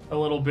a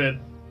little bit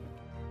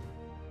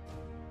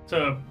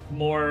to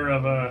more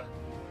of a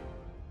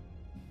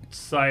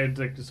side,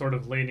 like sort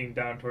of leaning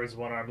down towards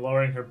one arm,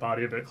 lowering her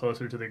body a bit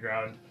closer to the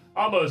ground,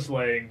 almost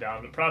laying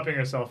down, but propping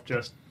herself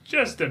just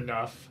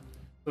enough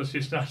so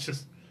she's not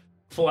just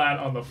flat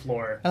on the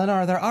floor.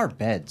 Eleanor, there are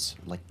beds,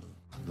 like,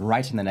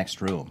 right in the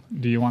next room.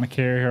 do you want to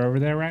carry her over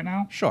there right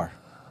now? Sure.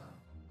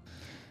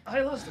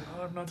 I lost an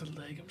arm, not a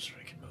leg. I'm sure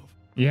I can move.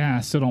 Yeah,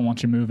 I still don't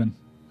want you moving.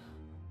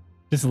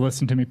 Just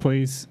listen to me,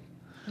 please.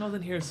 No,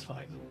 then here's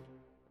fine.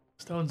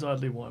 Stone's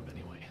oddly warm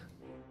anyway.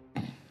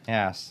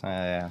 Yes,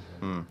 I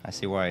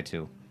see why,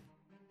 too.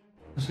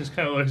 She just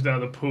kind of looks down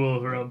the pool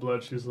of her own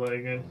blood she's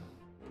laying in.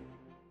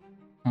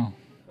 Oh.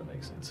 That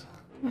makes sense.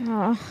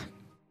 Oh.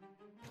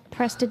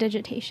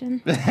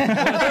 Prestidigitation.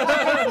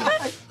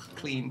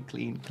 Clean.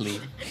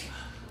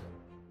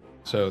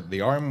 So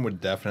the arm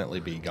would definitely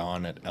be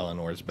gone at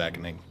Eleanor's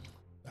beckoning.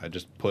 I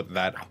just put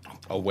that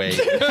away.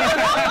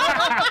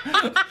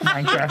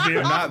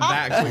 Minecraft. Not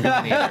that quick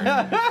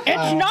either.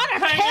 It's not a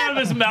Hanging out of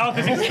his mouth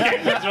as he's kicking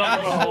his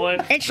own little way.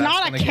 It's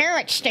not a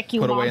carrot stick,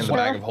 you Put away in the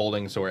monster. bag of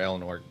holding, so where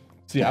Eleanor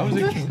See, I was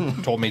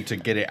told me to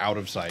get it out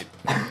of sight.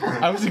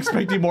 I was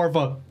expecting more of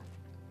a.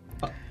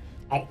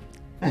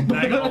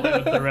 Bag of holding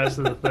with the rest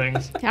of the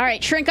things. All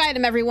right, shrink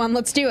item, everyone.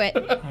 Let's do it.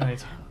 All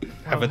right.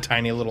 Have a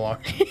tiny little arm.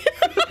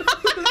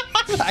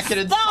 Pack it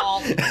in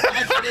salt.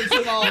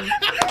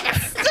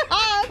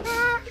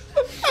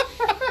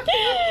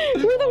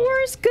 We're the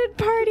worst good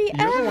party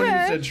You're the one who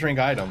ever. said shrink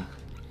item.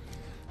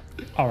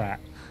 All right.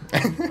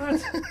 What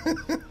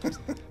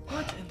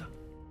in the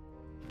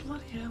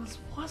bloody hell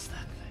was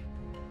that thing?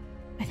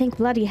 I think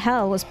bloody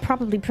hell was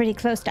probably pretty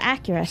close to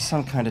accurate.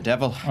 Some kind of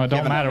devil. Oh, it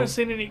don't I've matter. never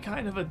seen any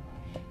kind of a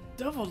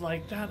devil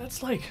like that.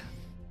 That's like,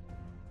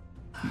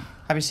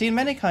 Have you seen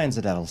many kinds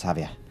of devils, have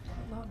you?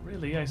 not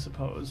really, I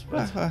suppose,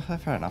 but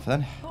Fair enough,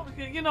 then.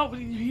 you know,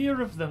 you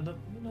hear of them. The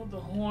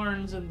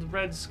horns and the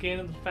red skin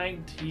and the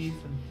fanged teeth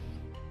and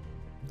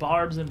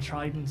barbs and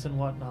tridents and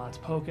whatnot,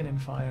 poking in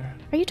fire.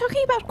 Are you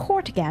talking about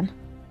court again?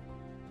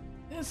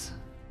 This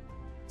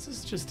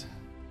is just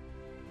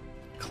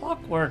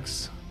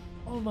clockworks,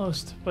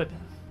 almost, but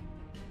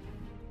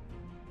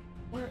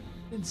more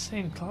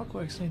insane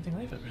clockworks than anything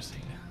I've ever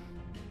seen.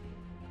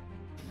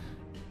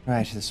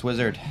 Right, this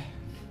wizard.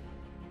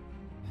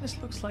 This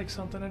looks like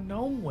something a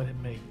gnome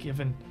would make,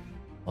 given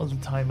all the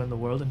time in the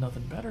world and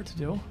nothing better to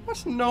do.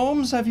 What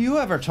gnomes have you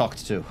ever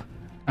talked to?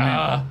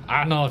 I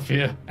don't know if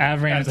you.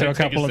 I've ran As into I a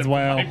take couple sip as of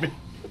well. my beer.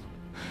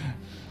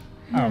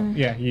 Oh,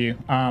 yeah, you.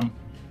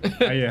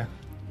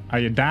 Are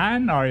you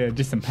dying or are you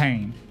just in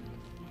pain?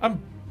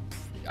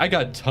 I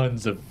got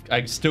tons of.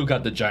 I still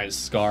got the giant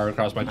scar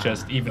across my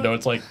chest, even though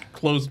it's like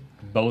close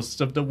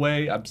most of the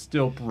way. I'm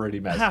still pretty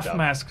messed Half up.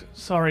 mask.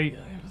 Sorry,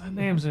 the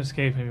names are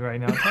escaping me right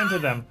now. Tend to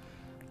them.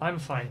 I'm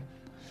fine.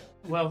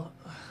 Well,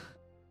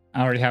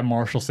 I already have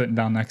Marshall sitting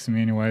down next to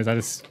me anyways. I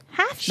just...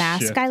 Half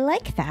mask. Shit. I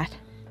like that.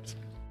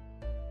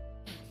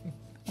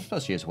 I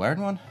suppose she is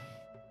wearing one.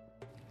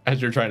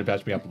 As you're trying to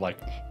patch me up, I'm like,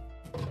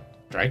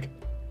 drink.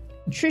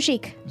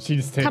 Trushik, She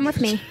just takes... come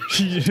with me.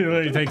 She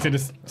literally takes it,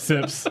 just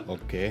sips.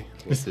 Okay,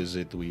 what is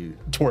it we...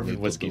 Dwarven need to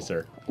whiskey, do?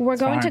 sir. We're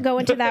going to fine. go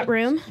into that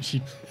room,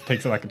 She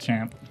takes it like a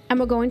champ. and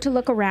we're going to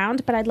look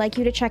around, but I'd like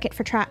you to check it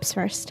for traps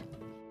first.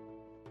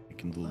 I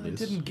can do I this.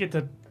 didn't get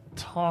to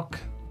talk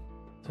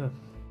to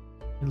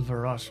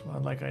Ilvarash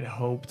like I'd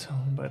hoped,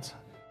 but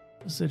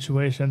the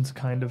situation's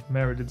kind of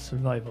merited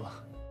survival.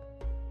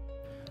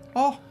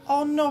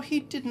 Oh no,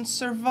 he didn't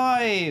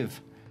survive.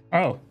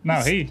 Oh, no,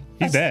 he's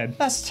dead.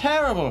 That's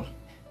terrible.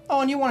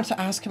 Oh, and you wanted to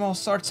ask him all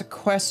sorts of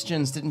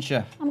questions, didn't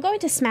you? I'm going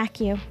to smack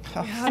you,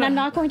 and I'm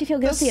not going to feel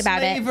guilty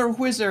about it. The slaver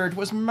wizard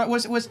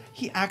was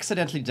he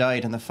accidentally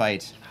died in the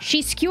fight.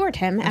 She skewered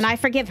him, and I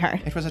forgive her.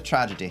 It was a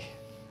tragedy.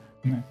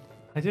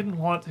 I didn't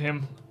want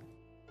him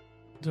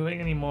doing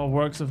any more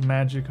works of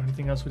magic or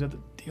anything else we'd have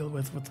to deal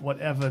with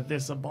whatever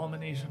this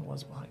abomination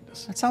was behind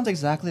us. It sounds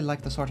exactly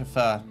like the sort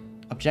of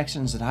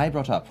objections that I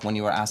brought up when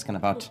you were asking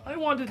about. I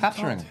wanted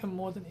Capturing. to talk to him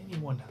more than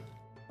anyone.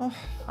 Oh.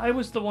 I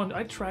was the one.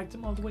 I tracked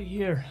him all the way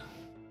here.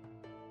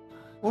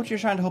 What you're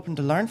trying to hoping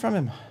to learn from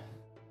him?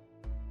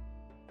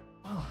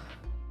 Well,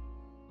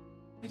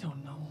 I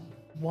don't know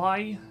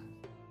why.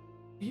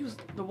 He was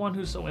the one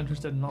who's so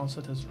interested in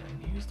Alsata's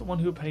ring. He was the one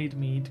who paid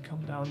me to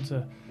come down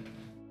to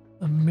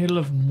the middle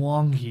of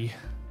Mwangi.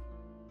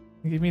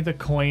 He gave me the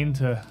coin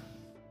to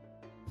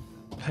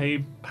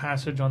pay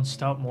passage on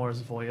Stoutmore's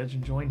voyage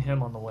and join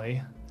him on the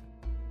way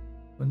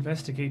to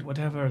investigate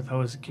whatever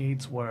those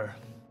gates were.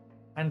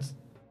 And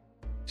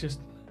just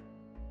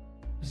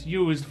was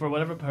used for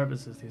whatever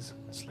purposes these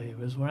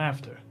slavers were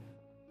after.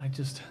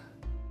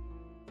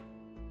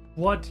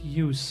 What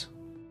use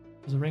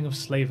does a ring of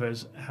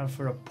slavers have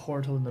for a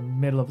portal in the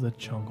middle of the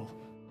jungle?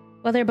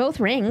 Well, they're both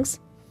rings.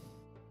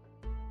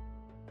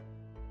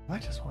 I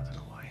just want to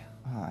know why.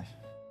 Oh,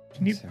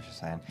 Can you, see what you're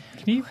saying.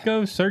 can you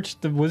go search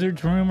the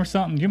wizard's room or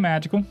something? You're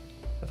magical.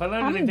 If I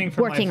learned I'm anything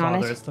from my working on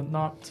father, it. it's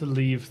not to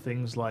leave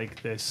things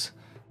like this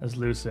as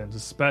loose ends,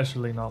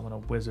 especially not when a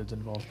wizard's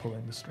involved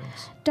pulling the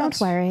strings. Don't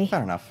worry.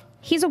 Fair enough.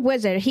 He's a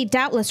wizard. He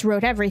doubtless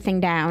wrote everything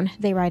down.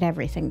 They write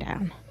everything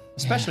down.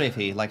 Especially if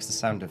he likes the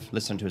sound of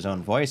listening to his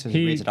own voice as he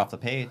He- reads it off the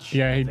page.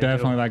 Yeah, he They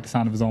definitely do. liked the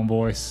sound of his own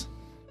voice.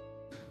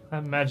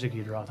 I'm magic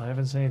Edroth. I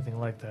haven't seen anything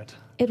like that.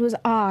 It was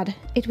odd.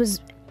 It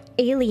was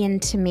alien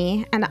to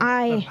me, and The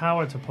I...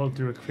 power to pull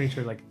through a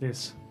creature like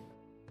this.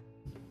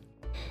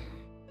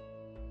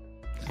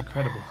 It's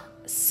incredible.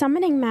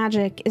 Summoning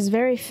magic is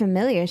very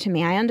familiar to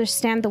me. I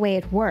understand the way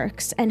it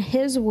works, and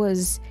his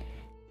was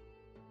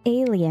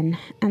alien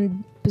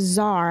and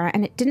bizarre,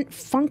 and it didn't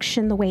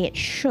function the way it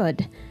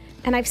should.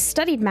 And I've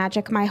studied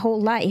magic my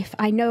whole life.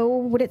 I know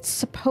what it's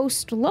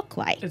supposed to look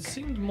like. It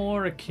seemed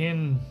more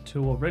akin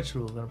to a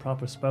ritual than a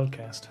proper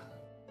spellcast.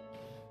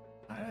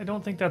 I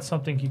don't think that's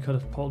something he could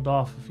have pulled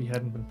off if he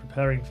hadn't been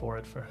preparing for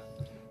it for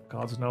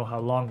gods know how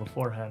long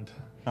beforehand.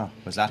 Oh,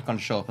 was that going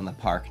to show up in the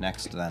park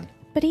next then?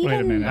 But Wait a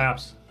even minute.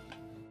 Perhaps.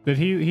 Did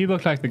he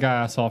looked like the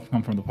guy I saw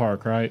come from the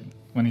park, right?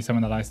 When he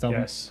summoned that ice devil?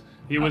 Yes.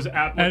 He was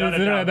at, And without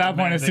a doubt at that the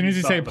man point, as that soon as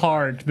you saw say the-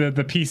 park,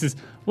 the pieces.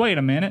 Wait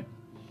a minute.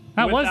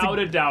 That was Without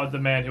the, a doubt, the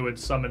man who had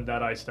summoned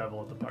that ice devil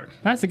at the park.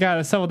 that's the guy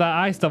that sold that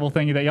ice devil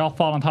thingy that y'all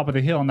fought on top of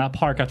the hill in that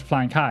park after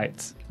flying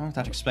kites. Oh,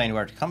 that explains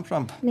where it come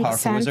from. Makes Powerful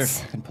sense.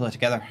 wizard can pull it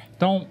together.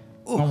 Don't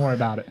worry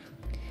about it.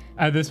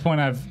 At this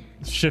point, I've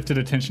shifted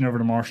attention over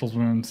to Marshall's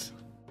wounds.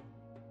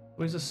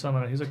 Well, he's a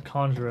summoner. He's a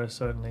conjurer,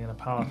 certainly, and a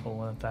powerful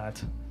one at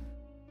that.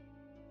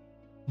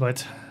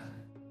 But,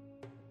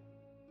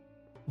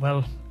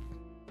 well,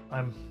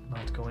 I'm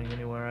not going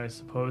anywhere, I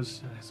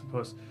suppose.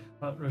 Well,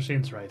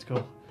 Rasheen's right.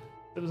 Go.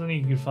 If there's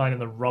anything you can find in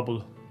the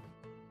rubble.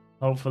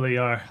 Hopefully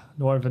our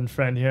dwarven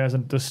friend here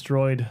hasn't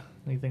destroyed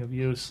anything of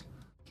use.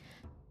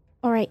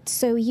 all right,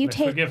 so you I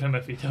take forgive him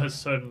if he does,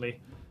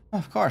 certainly.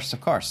 Of course, of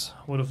course.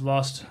 Would have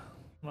lost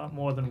not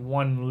more than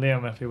one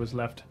limb if he was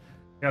left.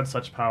 He had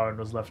such power and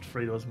was left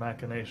free to his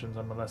machinations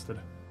unmolested.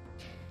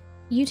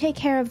 you take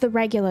care of the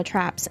regular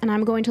traps, and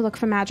I'm going to look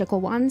for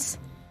magical ones.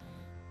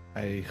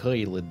 I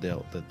highly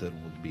doubt that there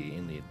would be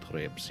any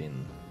traps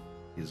in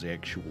his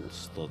actual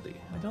study.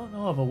 I don't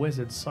know of a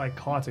wizard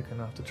psychotic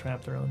enough to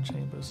trap their own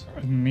chambers.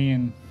 Me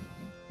and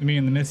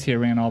the miss here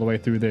ran all the way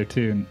through there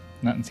too, and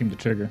nothing seemed to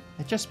trigger.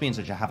 It just means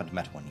that you haven't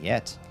met one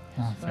yet.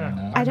 Oh, fair Yeah.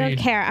 enough. I don't mean-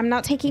 care. I'm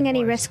not taking any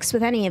Wise. risks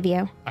with any of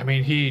you. I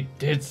mean, he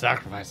did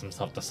sacrifice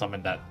himself to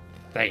summon that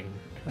thing.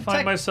 I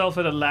find myself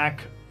at a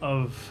lack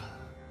of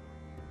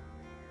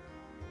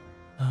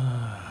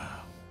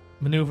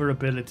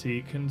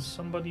maneuverability. Can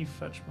somebody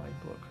fetch my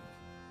book?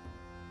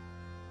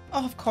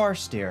 Oh, of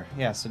course, dear.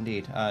 Yes,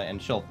 indeed. And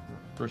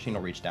Roshin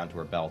will reach down to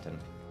her belt and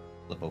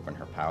flip open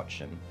her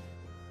pouch, and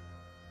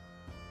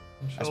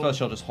I suppose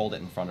she'll just hold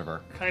it in front of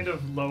her. kind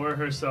of lower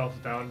herself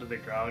down to the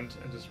ground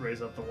and just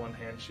raise up the one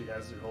hand she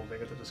has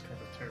holding it to just kind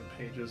of turn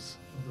pages.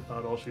 That's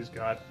about all she's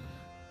got.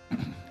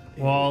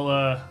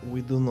 Well,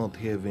 We do not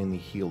have any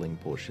healing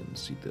potions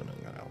sitting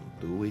around,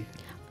 do we?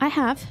 I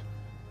have.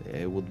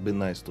 It would be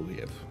nice to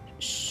have,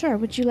 Sure,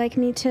 would you like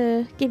me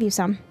to give you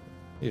some?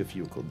 if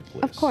you could,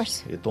 please. Of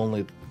course. It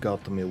only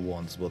got me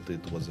once, but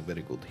it was a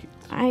very good hit.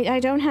 I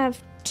don't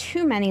have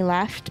too many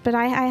left, but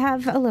I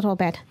have a little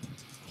bit.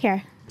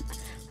 Here.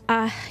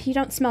 You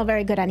don't smell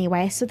very good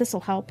anyway, so this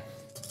will help.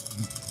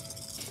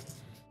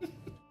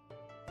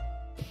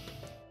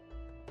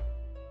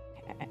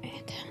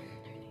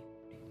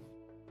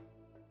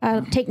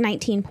 Take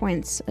 19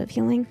 points of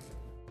healing.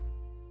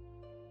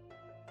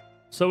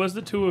 so as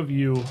the two of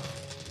you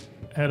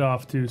head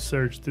off to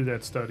search through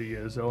that study,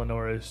 as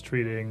Eleanor is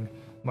treating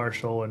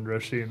Marshall and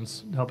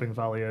Roshin's helping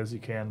Valia as you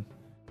can,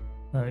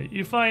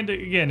 you find,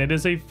 again, it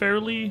is a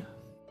fairly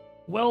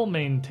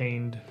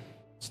well-maintained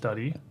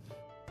study.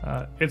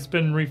 It's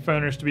been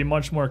refurnished to be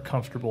much more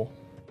comfortable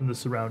than the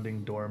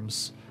surrounding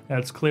dorms. And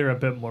it's clear a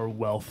bit more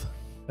wealth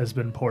has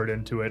been poured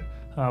into it,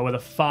 with a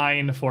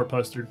fine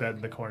four-postered bed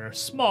in the corner.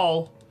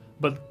 Small,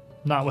 but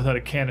not without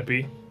a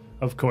canopy,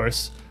 of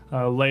course,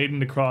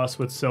 laden across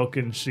with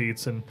silken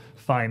sheets and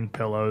fine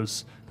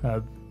pillows.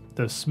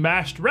 The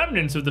smashed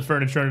remnants of the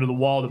furniture under the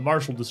wall that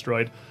Marshall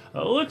destroyed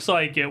looks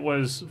like it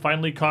was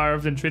finely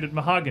carved and treated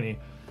mahogany.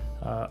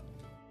 A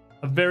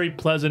very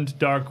pleasant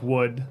dark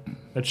wood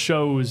that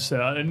shows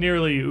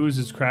nearly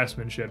oozes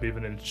craftsmanship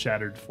even in its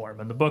shattered form.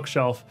 And the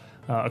bookshelf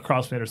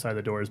across the other side of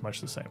the door is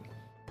much the same.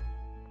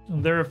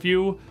 There are a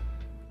few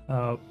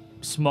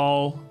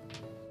small,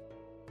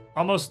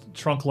 almost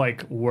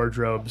trunk-like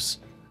wardrobes,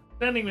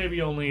 standing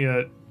maybe only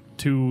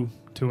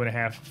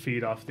 2.5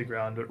 feet off the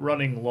ground, but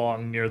running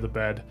long near the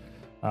bed,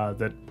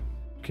 that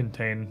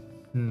contain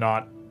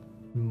not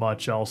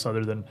much else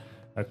other than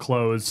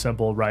clothes,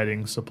 simple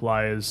writing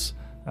supplies,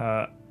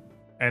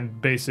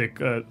 and basic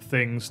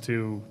things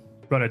to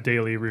run a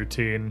daily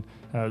routine.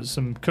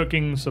 Some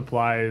cooking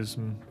supplies,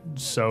 and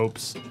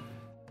soaps,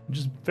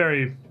 just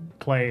very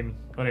plain,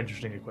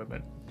 uninteresting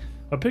equipment.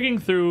 But picking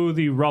through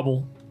the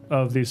rubble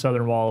of the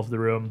southern wall of the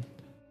room,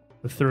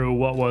 through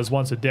what was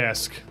once a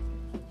desk,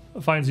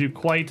 finds you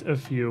quite a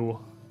few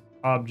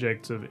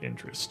objects of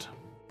interest.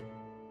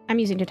 I'm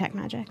using detect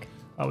magic.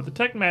 With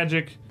detect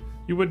magic,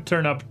 you would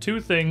turn up two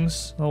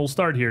things. We'll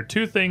start here.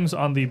 Two things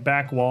on the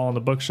back wall on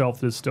the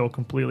bookshelf that is still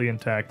completely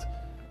intact,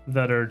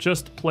 that are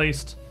just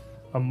placed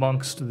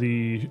amongst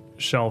the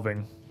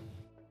shelving.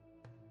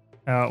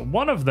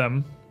 One of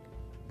them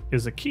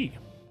is a key.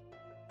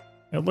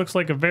 It looks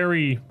like a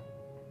very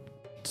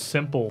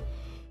simple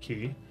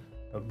key,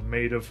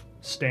 made of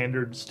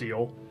standard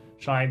steel,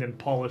 shined and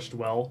polished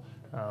well,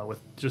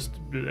 with just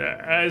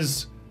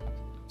as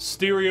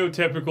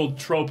stereotypical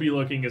tropey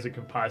looking as it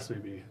can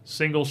possibly be.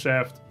 Single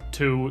shaft,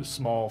 two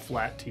small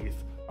flat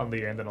teeth on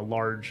the end, and a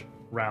large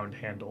round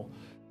handle.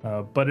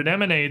 But it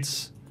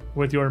emanates,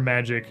 with your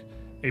magic,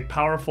 a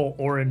powerful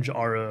orange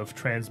aura of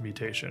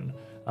transmutation.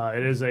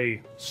 It is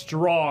a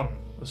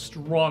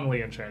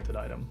strongly enchanted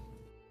item.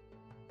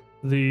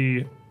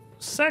 The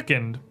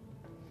second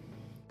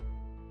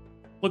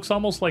looks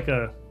almost like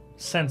a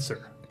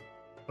censer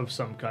of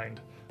some kind.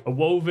 A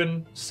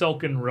woven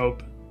silken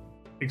rope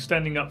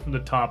extending up from the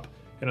top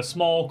in a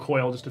small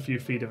coil, just a few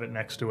feet of it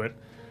next to it,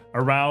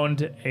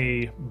 around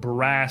a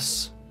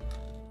brass,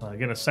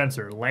 again a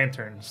censer,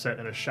 lantern set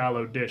in a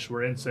shallow dish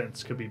where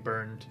incense could be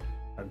burned,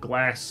 a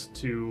glass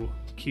to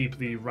keep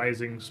the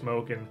rising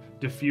smoke and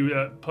diffuse,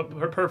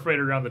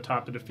 perforated around the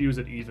top to diffuse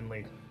it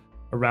evenly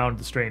around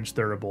the strange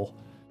thurible.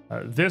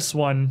 This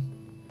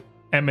one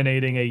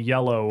emanating a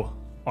yellow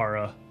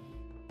aura,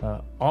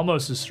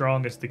 almost as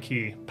strong as the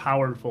key,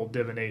 powerful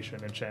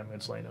divination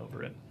enchantments laying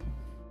over it.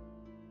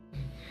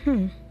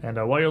 And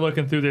while you're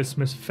looking through this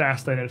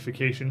fast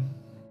identification,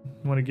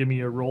 you want to give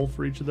me a roll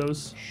for each of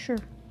those? Sure.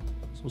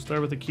 So we'll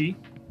start with the key.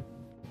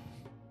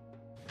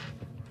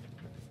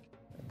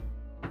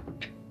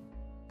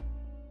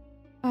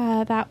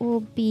 That will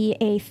be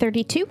a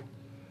 32.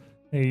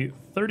 A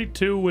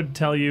 32 would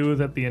tell you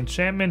that the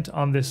enchantment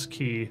on this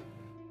key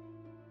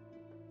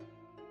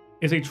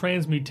is a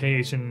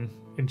transmutation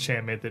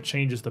enchantment that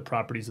changes the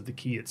properties of the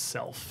key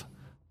itself.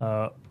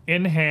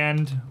 In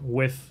hand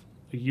with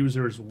the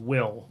user's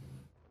will,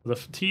 the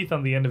teeth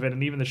on the end of it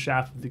and even the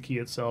shaft of the key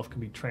itself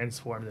can be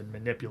transformed and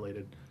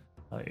manipulated.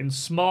 In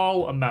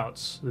small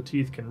amounts, the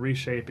teeth can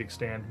reshape,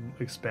 expand,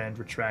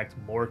 retract,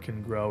 more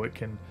can grow. It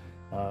can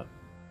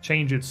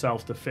change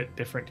itself to fit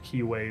different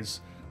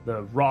keyways.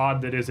 The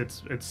rod that is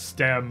its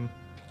stem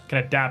can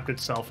adapt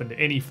itself into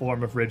any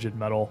form of rigid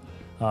metal.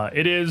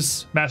 It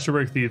is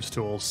Masterwork Thieves'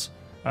 tools,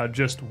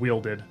 just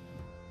wielded.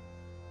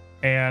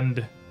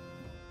 And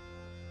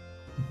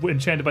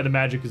enchanted by the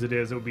magic as it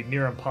is, it would be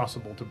near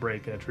impossible to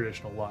break in a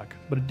traditional lock.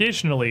 But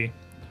additionally,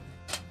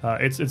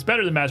 it's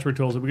better than Masterwork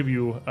tools. It would give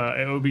you,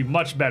 it would be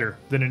much better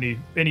than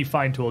any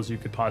fine tools you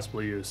could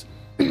possibly use.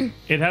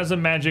 It has a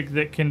magic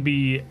that can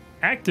be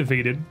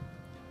activated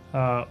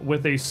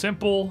with a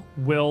simple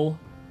will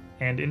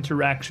and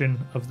interaction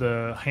of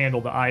the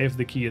handle, the eye of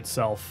the key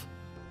itself,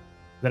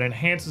 that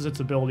enhances its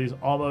abilities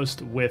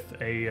almost with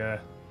a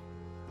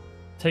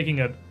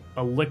taking a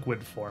a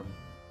liquid form.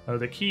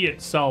 The key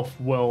itself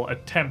will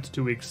attempt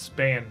to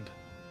expand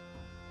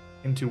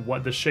into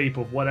what the shape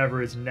of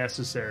whatever is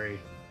necessary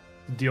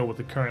to deal with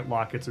the current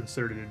lock it's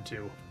inserted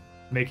into,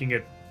 making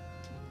it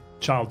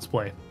child's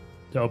play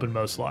to open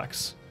most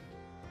locks.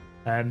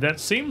 And that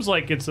seems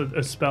like it's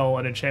a spell,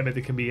 an enchantment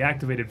that can be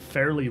activated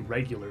fairly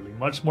regularly,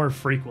 much more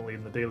frequently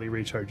than the daily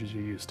recharges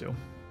you're used to.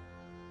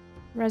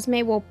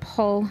 Resume will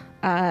pull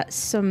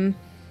some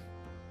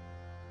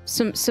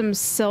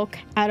silk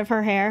out of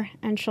her hair,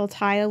 and she'll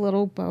tie a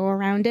little bow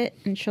around it,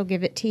 and she'll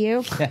give it to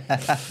you.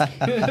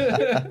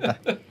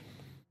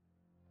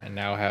 I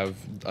now have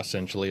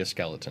essentially a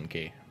skeleton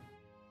key.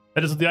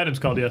 That is what the item's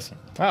called, yes.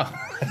 Oh,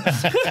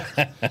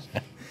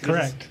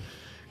 Correct.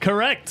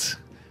 Correct.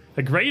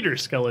 A greater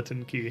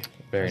skeleton key.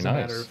 Very as nice.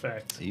 a matter of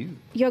fact.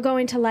 You're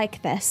going to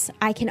like this.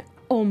 I can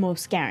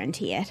almost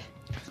guarantee it.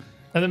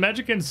 And the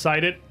magic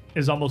inside it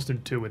is almost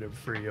intuitive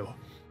for you.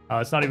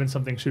 It's not even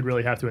something she'd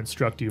really have to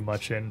instruct you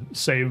much in,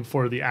 save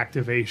for the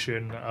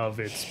activation of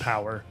its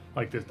power,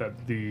 like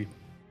the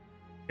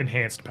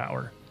enhanced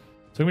power.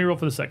 So let me roll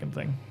for the second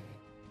thing.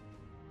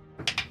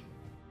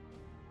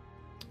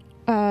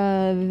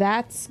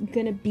 That's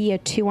gonna be a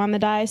 2 on the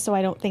die, so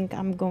I don't think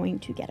I'm going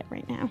to get it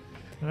right now.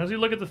 And as you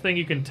look at the thing,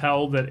 you can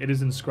tell that it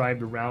is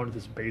inscribed around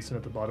this basin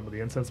at the bottom of the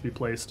incense to be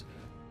placed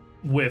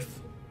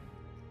with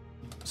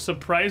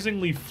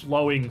surprisingly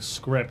flowing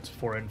script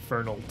for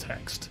infernal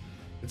text.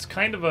 It's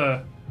kind of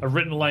a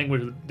written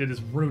language that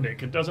is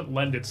runic. It doesn't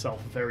lend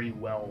itself very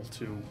well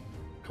to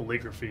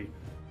calligraphy,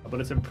 but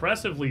it's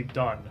impressively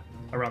done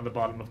around the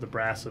bottom of the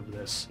brass of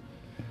this.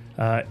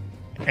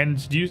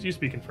 And you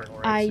speak Infernal,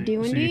 right? I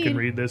do So you can indeed.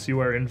 read this. You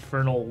are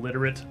Infernal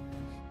literate.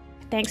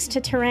 Thanks to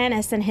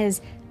Tyrannus and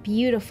his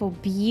beautiful,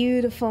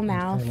 beautiful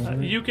mouth.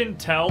 You can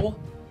tell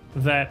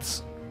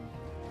that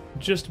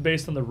just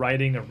based on the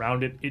writing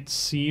around it, it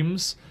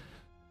seems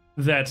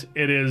that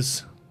it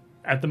is,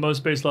 at the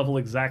most base level,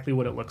 exactly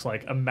what it looks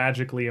like, a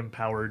magically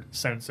empowered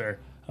censer.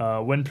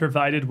 When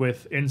provided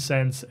with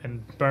incense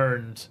and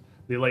burned,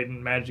 the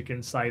latent magic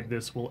inside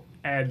this will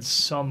add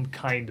some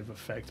kind of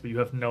effect, but you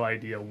have no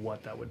idea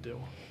what that would do.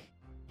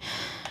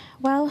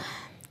 Well,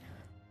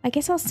 I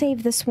guess I'll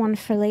save this one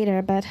for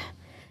later, but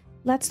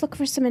let's look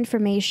for some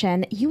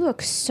information. You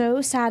look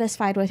so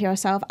satisfied with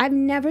yourself. I've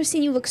never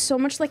seen you look so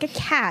much like a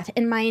cat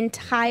in my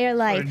entire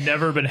life. I've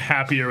never been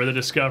happier with a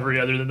discovery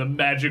other than the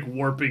magic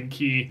warping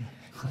key.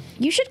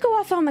 You should go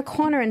off on the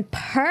corner and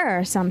purr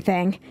or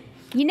something.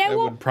 You know It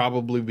what? would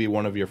probably be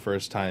one of your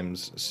first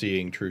times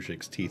seeing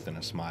Trushik's teeth in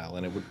a smile,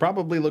 and it would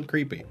probably look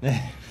creepy.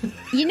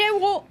 You know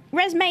what,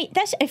 Resmate?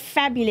 That's a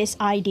fabulous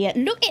idea.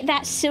 Look at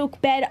that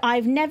silk bed.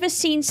 I've never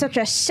seen such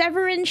a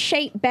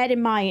Severin-shaped bed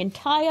in my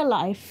entire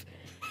life.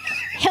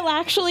 He'll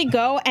actually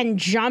go and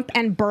jump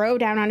and burrow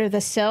down under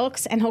the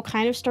silks, and he'll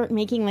kind of start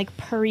making like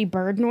purry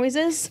bird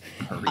noises.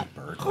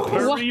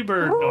 Furry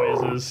bird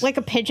noises. Like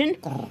a pigeon.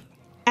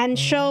 And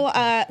she'll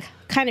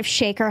kind of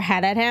shake her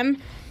head at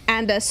him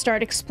and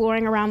start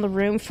exploring around the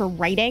room for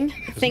writing,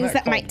 things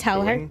that might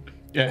tell her.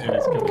 Yeah, it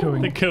is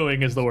good. The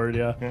cooing is the word,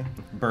 yeah.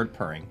 Bird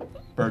purring.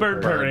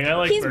 Bird purring. I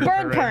like He's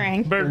bird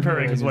purring. Bird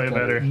purring is way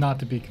better. Not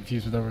to be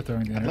confused with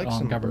overthrowing the I'd like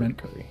some government.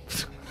 bird curry.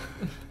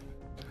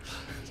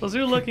 So as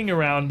you're looking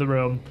around the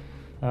room,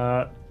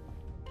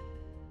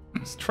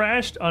 it's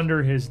trashed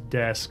under his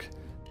desk.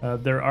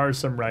 There are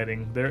some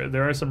writing.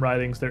 There are some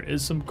writings. There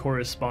is some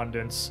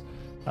correspondence.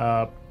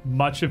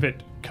 Much of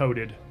it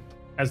coded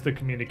as the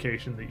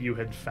communication that you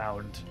had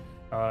found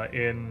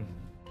in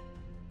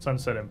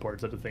Sunset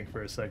Imports. I had to think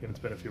for a second. It's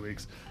been a few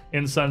weeks.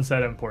 In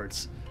Sunset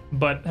Imports.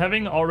 But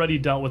having already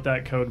dealt with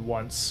that code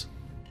once,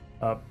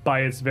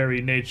 by its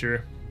very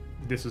nature,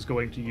 this is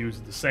going to use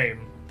the same.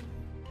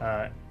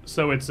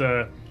 So it's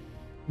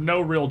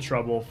no real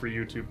trouble for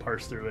you to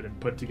parse through it and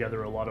put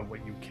together a lot of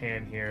what you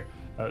can here.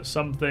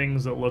 Some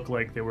things that look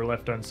like they were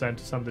left unsent,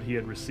 some that he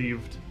had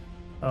received.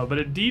 But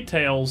it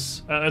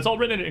details. It's all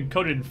written and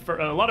encoded.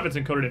 A lot of it's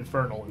encoded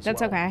Infernal as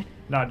That's well. okay.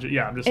 Not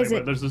yeah. I'm just Is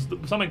saying. it- But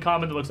there's some in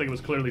common that looks like it was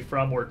clearly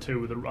from or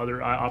to the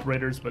other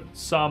operators, but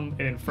some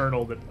in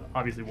Infernal that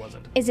obviously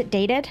wasn't. Is it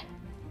dated?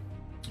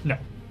 No,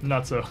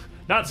 not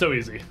so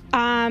easy.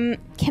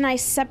 Can I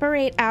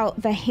separate out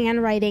the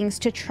handwritings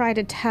to try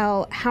to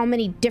tell how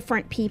many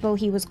different people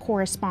he was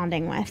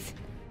corresponding with?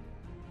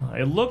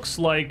 It looks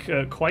like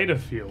quite a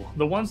few.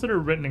 The ones that are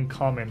written in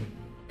common,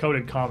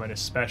 coded common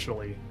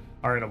especially,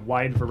 are in a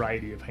wide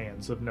variety of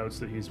hands of notes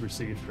that he's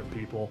received from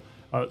people.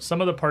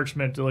 Some of the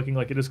parchment looking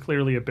like it is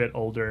clearly a bit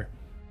older,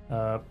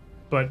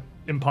 but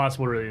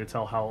impossible really to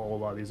tell how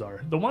old a lot of these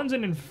are. The ones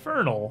in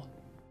Infernal,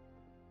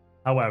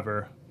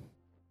 however,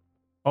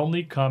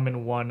 only come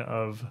in one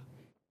of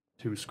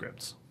two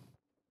scripts.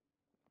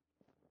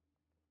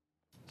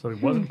 So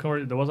it wasn't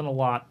there wasn't a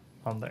lot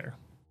on there.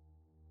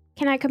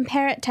 Can I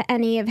compare it to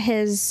any of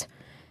his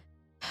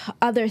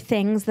other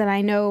things that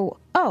I know?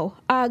 Oh,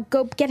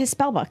 go get his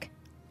spellbook.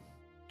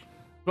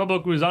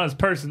 Spellbook was on his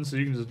person, so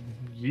you can just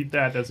eat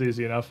that. That's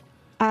easy enough.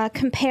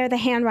 Compare the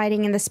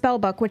handwriting in the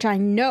spellbook, which I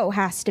know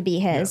has to be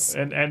his.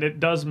 And it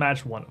does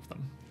match one of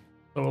them.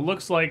 So it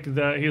looks like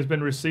he has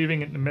been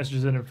receiving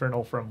messages in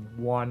Infernal from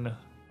one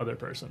other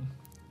person.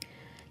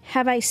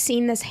 Have I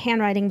seen this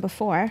handwriting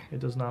before? It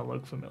does not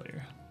look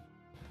familiar.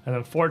 And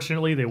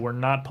unfortunately, they were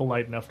not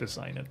polite enough to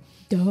sign it.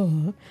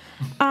 Duh.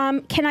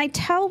 Can I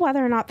tell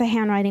whether or not the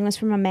handwriting was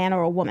from a man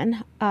or a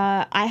woman?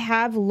 I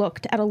have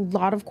looked at a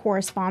lot of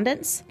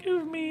correspondence.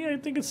 Give me, I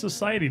think it's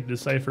society to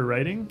decipher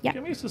writing. Yeah.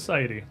 Give me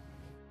society.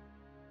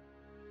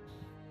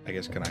 I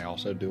guess, can I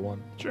also do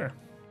one? Sure.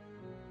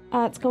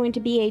 It's going to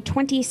be a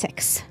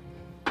 26.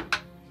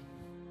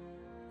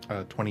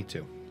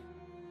 22.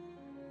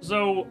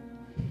 So,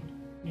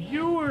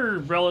 you were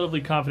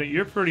relatively confident.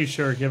 You're pretty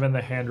sure, given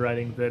the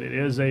handwriting, that it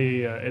is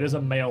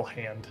a male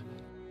hand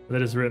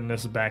that has written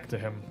this back to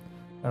him.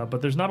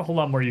 But there's not a whole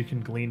lot more you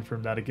can glean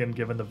from that, again,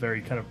 given the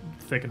very kind of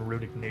thick and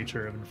runic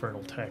nature of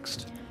Infernal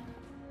text.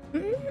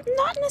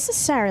 Not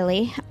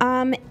necessarily.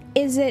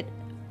 Is it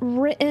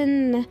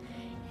written...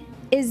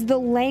 Is the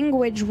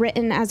language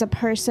written as a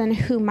person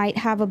who might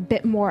have a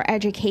bit more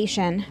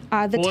education?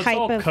 It's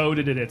all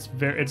coded and it's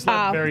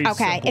not very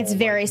simple. Okay, it's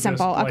very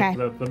simple. Okay,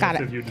 the got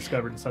missive it. you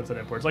discovered in Sunset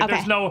Imports. Like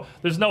Okay.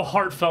 there's no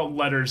heartfelt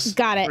letters.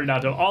 Got it. written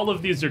out to them. All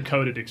of these are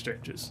coded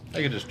exchanges.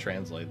 I could just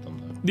translate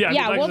them, though. Yeah,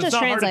 Yeah, like, we'll it's just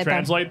not hard to translate them.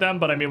 translate them,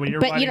 but I mean when you're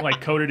But you writing know,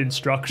 like coded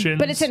instructions.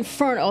 But it's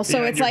infernal,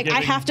 so Yeah, it's you're like I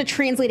giving have to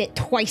translate it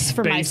twice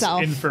for base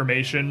myself.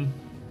 information.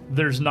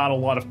 There's not a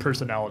lot of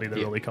personality that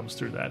really comes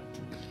through that.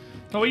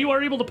 But what you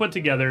are able to put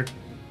together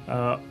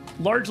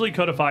largely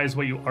codifies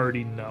what you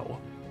already know.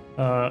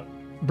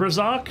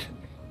 Brazak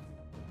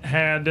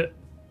had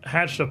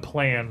hatched a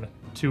plan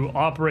to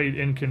operate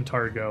in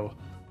Kintargo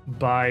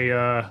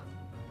by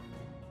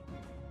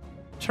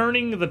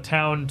turning the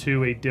town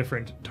to a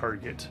different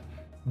target,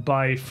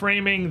 by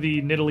framing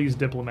the Nidalee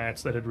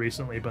diplomats that had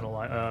recently been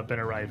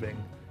arriving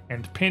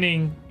and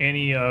pinning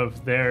any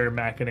of their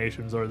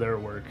machinations or their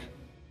work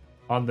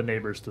on the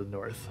neighbors to the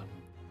north.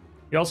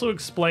 He also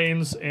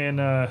explains in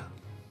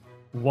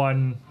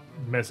one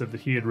missive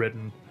that he had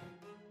written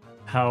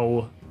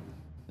how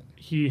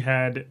he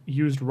had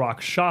used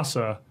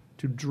Rakshasa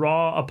to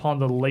draw upon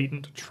the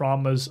latent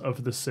traumas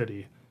of the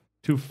city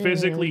to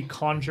physically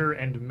conjure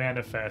and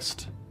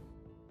manifest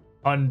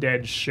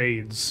undead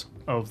shades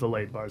of the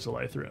late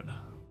Barzillai throne.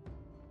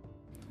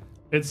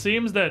 It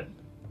seems that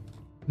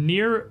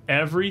near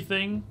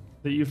everything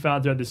that you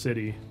found throughout the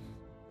city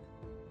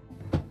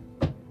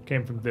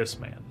came from this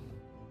man.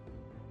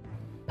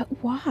 But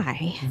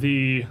why?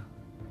 The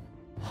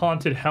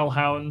haunted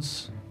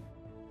hellhounds,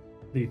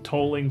 the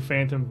tolling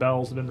phantom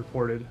bells have been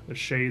reported, the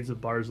shades of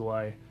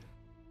Barzillai.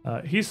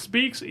 He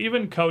speaks,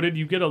 even coded,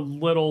 you get a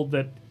little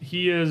that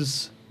he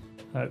is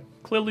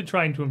clearly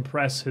trying to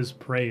impress his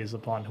praise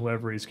upon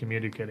whoever he's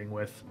communicating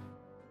with,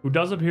 who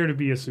does appear to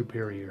be a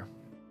superior.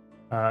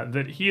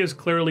 That he is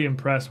clearly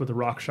impressed with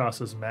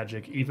Rakshasa's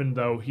magic, even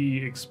though he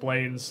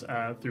explains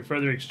through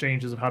further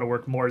exchanges of how to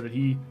work more that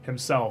he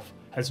himself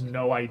has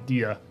no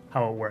idea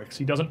how it works.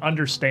 He doesn't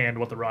understand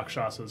what the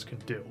Rakshasas can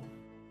do.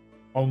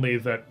 Only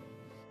that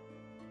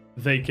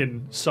they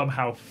can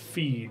somehow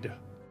feed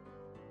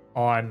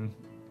on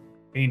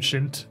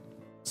ancient,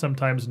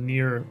 sometimes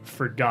near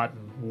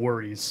forgotten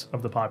worries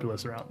of the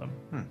populace around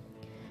them.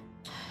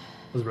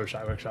 This is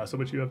Roshai Rakshasa,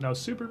 which you have now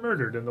super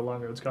murdered in the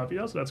Long Roads Coffee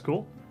House, so that's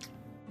cool.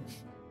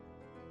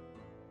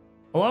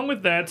 Along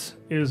with that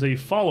is a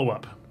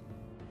follow-up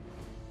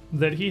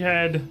that he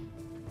had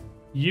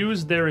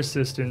used their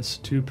assistance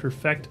to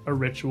perfect a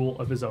ritual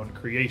of his own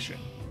creation.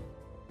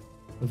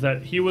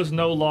 That he was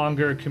no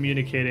longer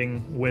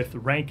communicating with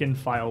rank and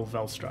file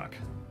Velstrak,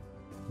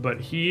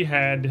 but he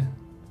had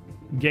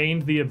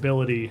gained the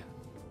ability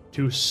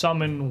to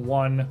summon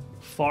one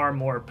far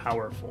more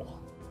powerful.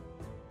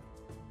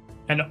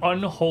 An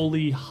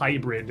unholy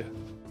hybrid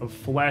of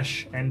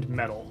flesh and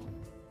metal.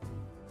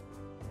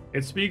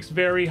 It speaks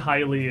very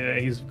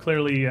highly. He's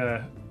clearly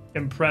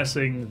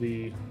impressing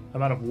the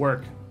amount of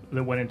work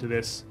that went into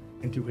this,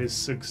 into his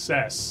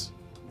success,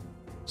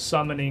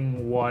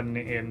 summoning one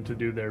in to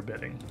do their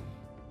bidding.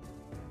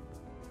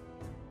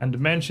 And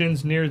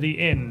mentions near the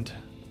end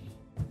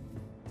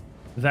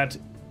that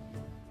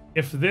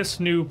if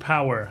this new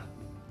power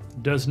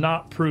does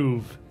not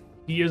prove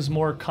he is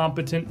more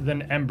competent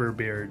than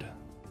Emberbeard,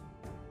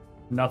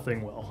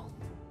 nothing will.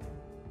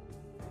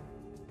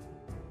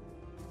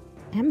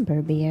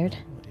 Emberbeard.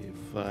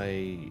 If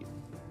I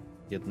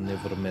had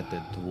never met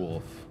a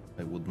dwarf,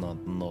 I would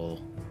not know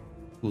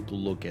who to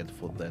look at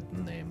for that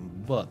name.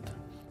 But,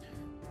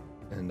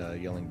 and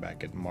yelling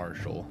back at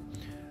Marshall,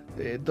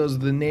 does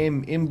the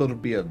name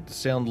Emberbeard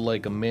sound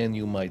like a man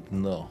you might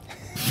know?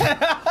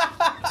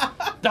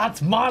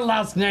 That's my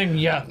last name,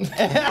 yeah.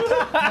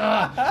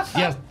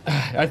 Yes.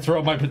 I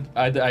throw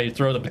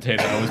the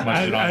potato. I always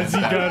munch it on. As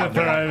you go to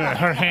throw it,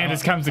 her hand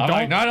just comes to I'm go.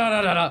 like, no.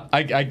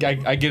 I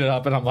get it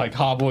up and I'm like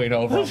hobbling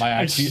over on my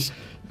axe. She's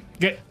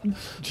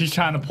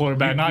trying to pull her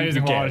back, not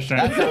using water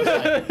strength.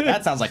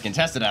 That sounds like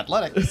contested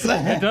athletics.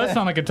 It does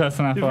sound like a test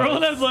on Roll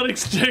an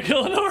athletics. athletics check,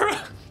 Eleonora.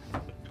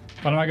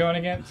 What am I going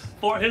against?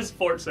 For his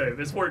fort save,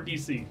 his fort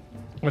DC.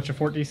 What's your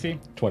fort DC?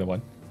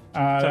 21.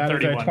 That is a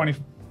 31. 20.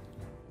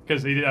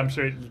 Because I'm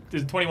sure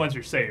 21's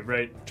your save,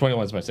 right?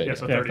 21's my save. Yeah,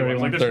 so Yeah, 31.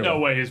 Like, there's 31. no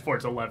way his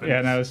fort's 11.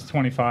 Yeah, no, it's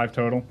 25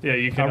 total. Yeah,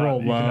 you I cannot,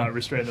 rolled you low. cannot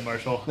restrain the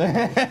marshal.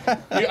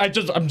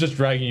 I'm just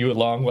dragging you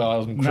along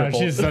while I'm No,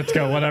 crippled. she's let's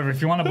go, whatever.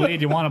 If you want to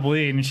bleed, you want to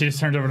bleed. And she just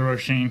turns over to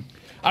Roisin.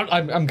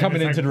 I'm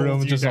coming into the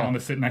room just down on. to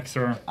sit next to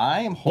her.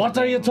 I am holding, What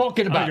are you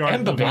talking about, you are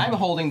Ember? holding- I'm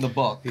holding the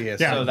book Yes.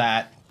 Yeah. so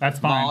that That's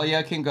fine.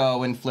 Malia can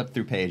go and flip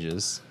through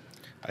pages.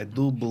 I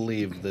do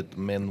believe that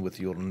men with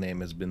your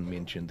name has been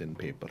mentioned in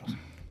paper.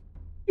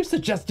 You're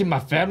suggesting my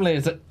family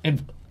is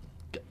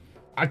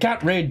I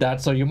can't read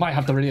that, so you might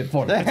have to read it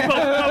for me. Both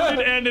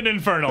Covenant and an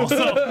Infernal,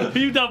 so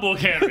you double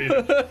can't read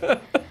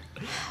it.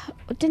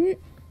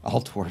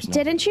 All dwarves know.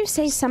 Didn't you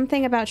say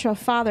something about your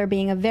father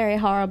being a very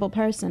horrible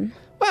person?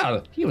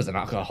 Well, he was an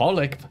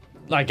alcoholic,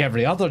 like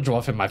every other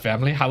dwarf in my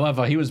family.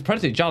 However, he was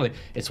pretty jolly.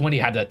 It's when he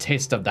had a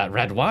taste of that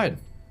red wine.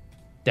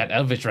 That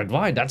elvish red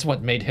wine, that's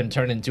what made him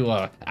turn into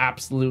an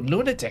absolute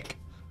lunatic.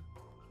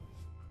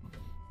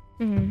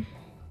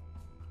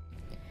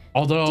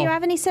 Although, Do you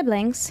have any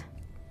siblings?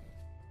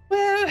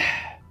 well,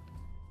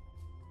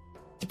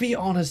 to be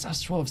honest,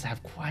 us dwarves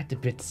have quite a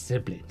bit of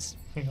siblings.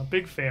 You know,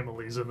 big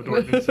families in the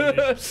Dwarven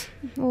City.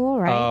 All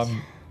right.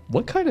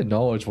 What kind of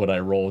knowledge would I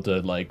roll to,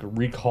 like,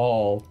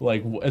 recall,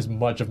 like, as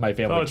much of my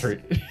family Oh, it's-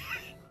 tree?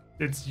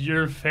 It's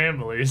your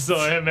family, so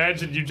I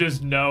imagine you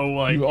just know,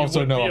 like, You also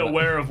would know be I'm-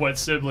 aware of what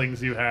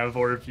siblings you have,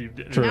 or if you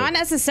did. True. Not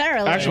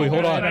necessarily. Actually,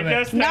 hold on. I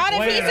guess Not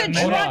that's- if he's a Wait a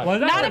drunk. minute. Was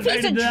that Not if he's a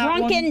related to that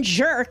drunken one?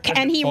 jerk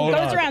and he Hold goes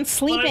on. around Well, I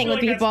sleeping feel with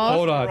like that's people.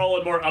 Hold on.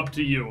 rolling more up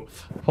to you.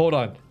 Hold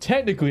on.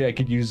 Technically, I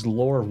could use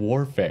lore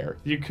warfare.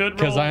 You could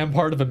Because roll. I am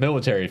part of a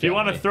military If you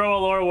want to throw a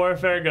lore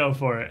warfare, go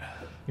for it.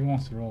 He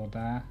wants to roll a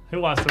die.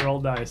 Who wants to roll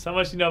dice? How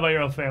much do you know about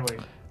your own family,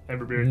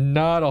 Emberbeard?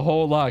 Not a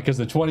whole lot, because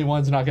the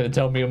 21's not going to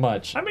tell me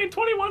much. I mean,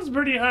 21's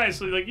pretty high,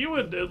 so like you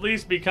would at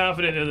least be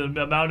confident in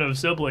the amount of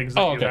siblings that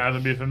Oh, you okay. have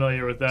and be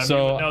familiar with them. So-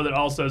 You would know that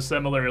also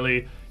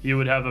similarly, you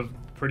would have a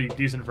pretty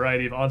decent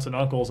variety of aunts and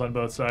uncles on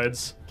both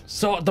sides.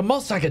 So, the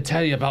most I could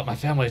tell you about my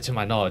family, to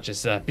my knowledge,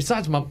 is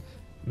besides my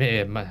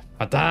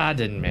dad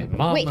and my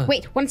mom.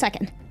 Wait, 1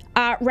 second.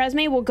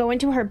 Resme will go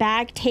into her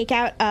bag, take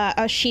out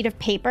a sheet of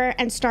paper,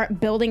 and start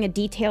building a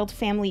detailed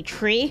family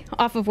tree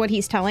off of what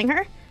he's telling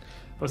her.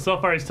 But so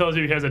far, he's told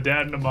you he has a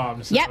dad and a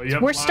mom. So you Yep,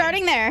 have we're lines.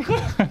 starting there.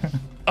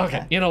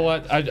 Okay, you know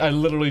what? I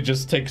literally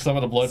just take some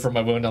of the blood from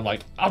my wound. I'm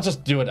like, I'll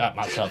just do it at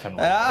myself. And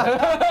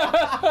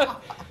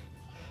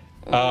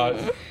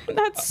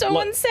That's so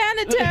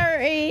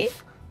unsanitary.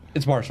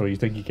 it's Marshall. You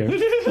think he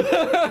cares?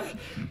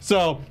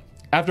 So,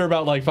 after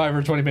about like 5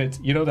 or 20 minutes,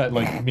 you know that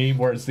like meme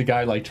where it's the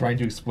guy like trying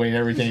to explain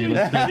everything. You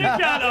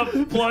got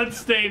a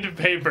blood-stained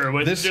paper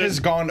with This just has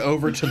gone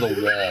over to the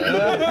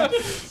wall.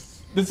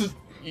 This is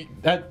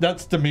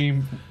that's the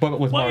meme, but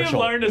with what Marshall.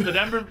 you've learned is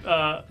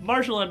that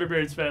Marshall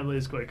Emberbeard's family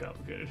is quite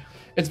complicated.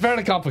 It's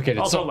very complicated.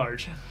 Also So,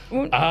 large.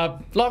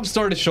 long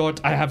story short,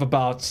 I have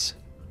about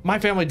my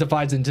family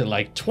divides into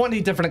like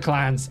 20 different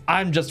clans.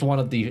 I'm just one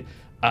of the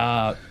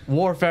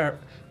warfare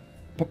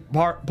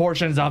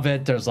portions of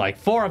it. There's like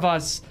 4 of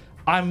us.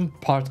 I'm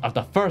part of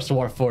the first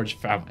Warforged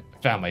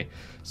family.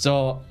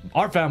 So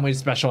our family's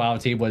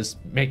specialty was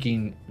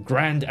making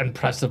grand and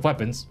impressive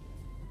weapons.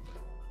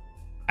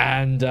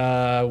 And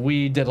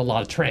we did a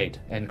lot of trade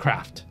and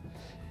craft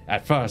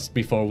at first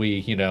before we,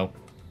 you know,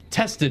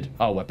 tested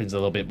our weapons a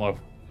little bit more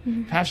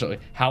passionately.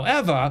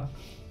 However,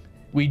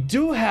 we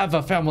do have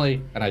a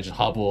family, and I just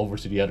hobble over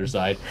to the other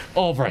side,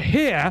 over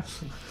here,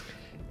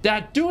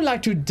 that do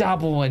like to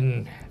dabble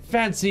in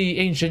fancy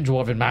ancient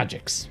dwarven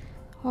magics.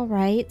 All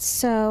right,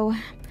 so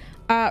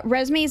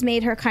Resme's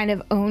made her kind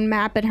of own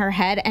map in her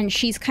head, and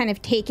she's kind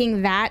of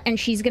taking that and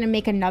she's going to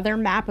make another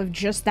map of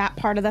just that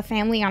part of the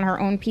family on her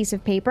own piece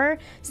of paper,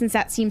 since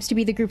that seems to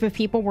be the group of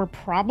people we're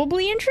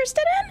probably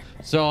interested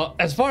in. So,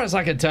 as far as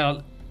I can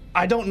tell,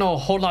 I don't know a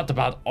whole lot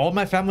about all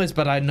my families,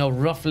 but I know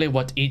roughly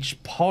what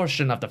each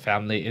portion of the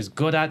family is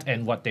good at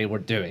and what they were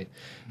doing.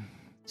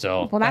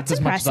 So, Well, that's as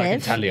much as I can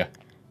impressive.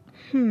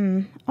 tell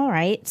you. All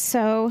right,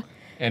 so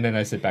And then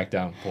I sit back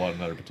down, pull out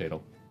another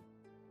potato.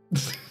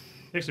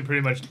 Actually,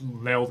 pretty much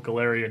nailed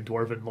Galarian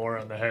dwarven lore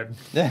on the head.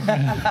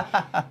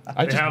 I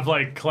They just, have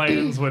like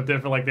clans with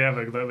different, like they have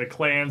like, the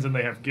clans and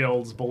they have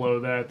guilds below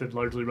that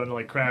largely run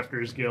like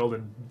Crafters Guild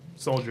and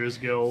Soldiers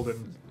Guild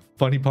and.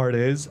 funny part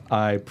is,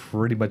 I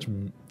pretty much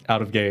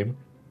out of game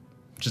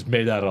just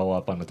made that all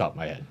up on the top of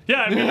my head.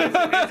 Yeah, I mean, it's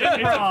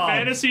a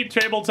fantasy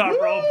tabletop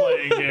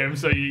role-playing game,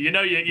 so you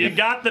know you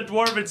got the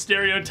dwarven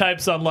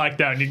stereotypes on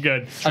lockdown. You're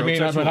good. I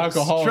mean, I'm an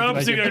alcoholic.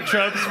 Tropes and I are can-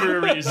 tropes for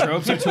a reason.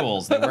 Tropes are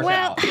tools. They work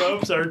Well- out.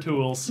 Tropes are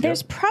tools.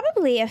 there's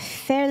probably a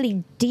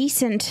fairly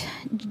decent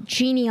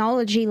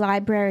genealogy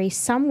library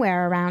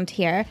somewhere around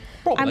here.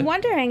 Probably. I'm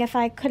wondering if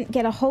I couldn't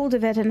get a hold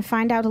of it and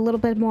find out a little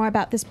bit more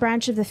about this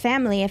branch of the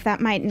family, if that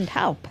mightn't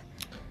help.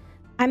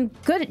 I'm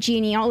good at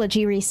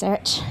genealogy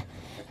research.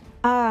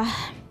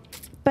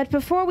 But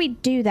before we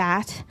do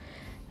that,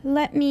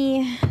 let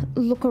me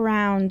look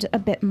around a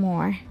bit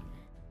more.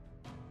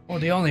 Well,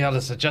 the only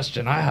other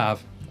suggestion I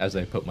have, as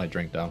I put my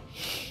drink down,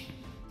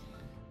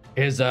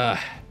 is,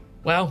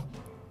 well,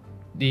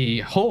 The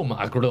home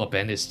I grew up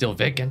in is still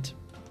vacant.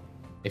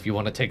 If you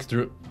want to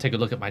take a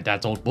look at my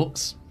dad's old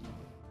books.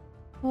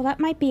 Well, that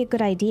might be a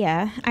good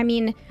idea. I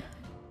mean,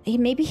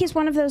 maybe he's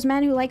one of those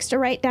men who likes to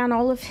write down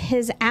all of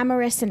his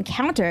amorous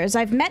encounters.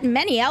 I've met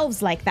many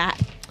elves like that.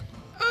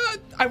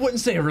 I wouldn't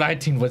say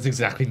writing was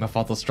exactly my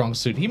father's strong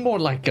suit. He more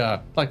like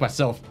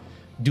myself,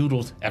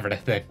 doodled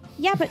everything.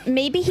 Yeah, but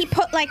maybe he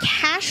put like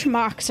hash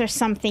marks or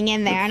something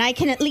in there, and I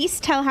can at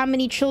least tell how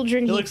many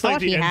children It he looks like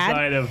thought the he had.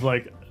 inside of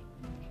like.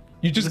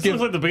 You just This give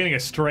looks like the beginning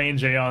of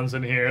Strange Aeons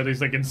in here. There's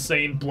like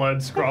insane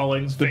blood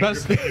scrawlings, The finger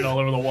best- painted all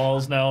over the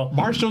walls now.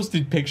 Marshall's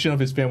depiction of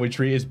his family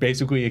tree is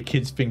basically a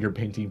kid's finger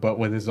painting, but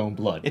with his own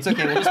blood. It's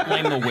okay. We'll just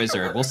blame the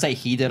wizard. We'll say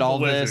he did all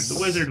this. The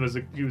wizard was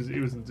he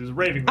was a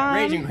raving man.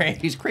 Raging crazy.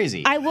 He's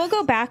crazy. I will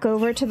go back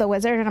over to the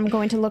wizard, and I'm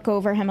going to look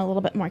over him a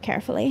little bit more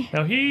carefully.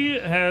 Now he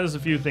has a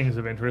few things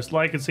of interest,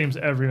 like it seems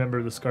every member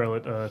of the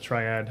Scarlet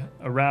Triad.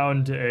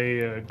 Around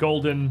a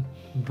golden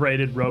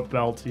braided rope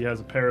belt, he has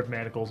a pair of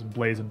manacles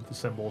emblazoned with the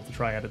symbol of the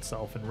Triad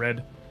itself in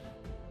red.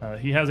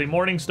 He has a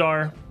morning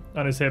star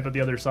on his hip at the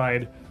other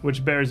side,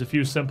 which bears a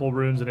few simple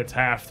runes in its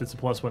haft. It's a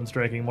 +1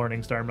 striking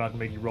morning star. I'm not gonna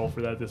make you roll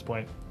for that at this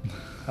point.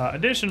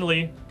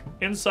 Additionally,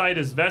 inside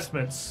his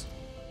vestments,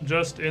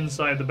 just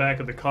inside the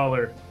back of the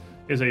collar,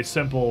 is a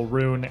simple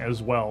rune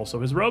as well. So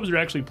his robes are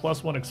actually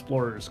 +1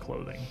 explorer's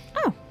clothing.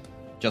 Oh,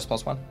 Just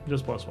 +1.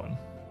 Just +1.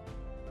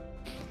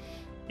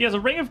 He has a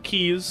ring of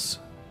keys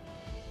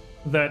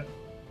that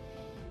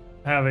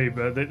have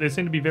they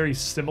seem to be very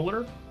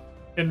similar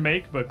in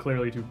make, but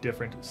clearly to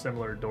different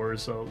similar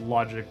doors, so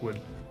logic would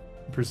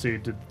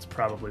proceed to it's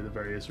probably the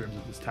various rooms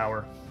of this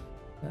tower.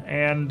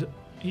 And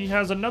he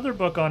has another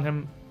book on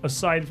him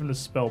aside from the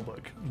spell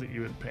book that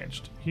you had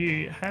pinched.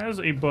 He has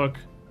a book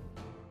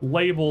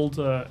labeled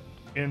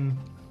in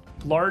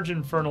large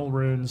infernal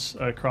runes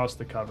across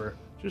the cover,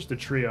 just a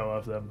trio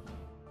of them,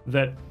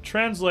 that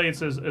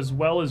translates as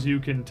well as you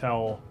can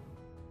tell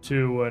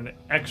to an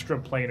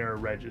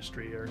extraplanar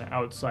registry or an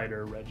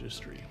outsider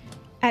registry.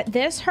 at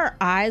this, her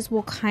eyes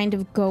will kind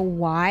of go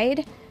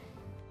wide,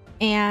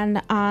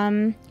 and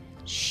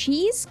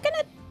she's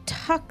gonna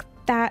tuck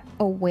that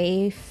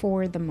away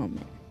for the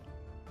moment.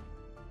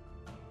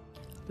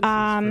 This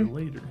is for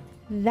later.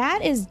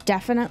 That is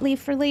definitely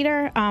for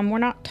later. We're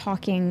not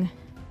talking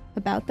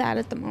about that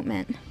at the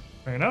moment.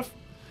 Fair enough.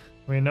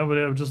 I mean,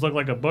 nobody, it would just look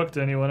like a book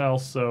to anyone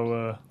else,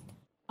 so,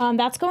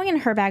 That's going in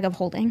her bag of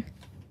holding.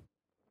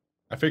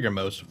 I figure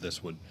most of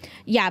this would.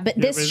 Yeah, but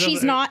Yeah, this but it she's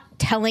doesn't- not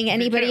telling you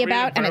anybody can't read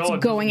about, and Braille, it's it doesn't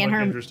going in look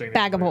her interesting to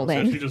bag of anybody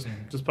else. holding.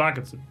 She just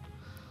pockets it.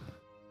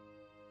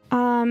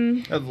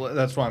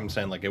 That's why I'm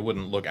saying, like, it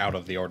wouldn't look out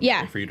of the ordinary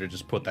Yeah. for you to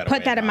just put that Put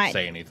away that and in not my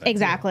say anything.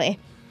 exactly.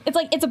 It's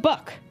like it's a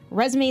book.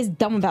 Resume's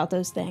dumb about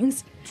those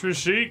things.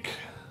 Trishik.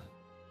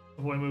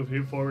 Before we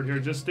move forward here,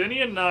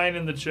 Justinian 9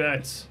 in the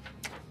chat.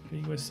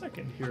 Being a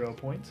second hero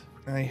point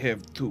I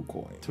have 2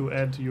 coins. to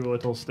add to your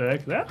little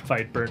stack. That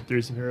fight burnt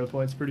through some hero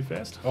points pretty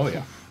fast. Oh,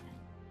 yeah.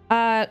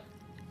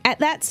 At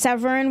that,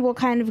 Severin will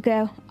kind of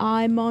go,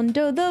 I'm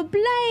under the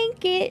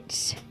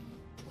blanket.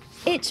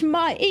 It's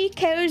mighty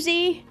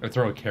cozy. Or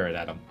throw a carrot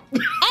at him.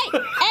 Hey!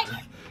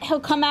 He'll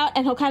come out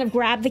and he'll kind of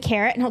grab the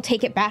carrot and he'll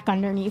take it back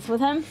underneath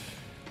with him.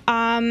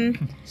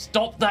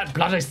 Stop that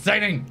bloody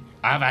singing!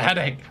 I have a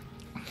headache.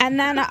 And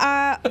then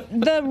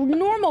the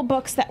normal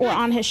books that were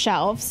on his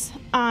shelves.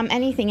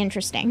 Anything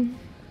interesting?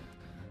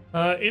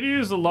 It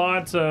is a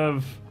lot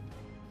of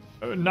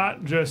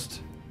not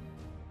just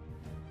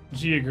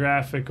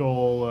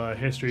geographical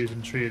histories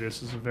and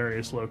treatises of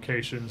various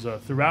locations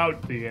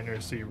throughout the Inner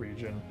Sea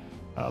region,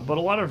 but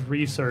a lot of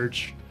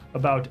research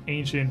about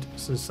ancient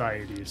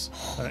societies,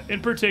 in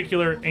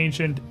particular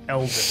ancient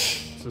elven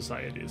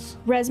societies.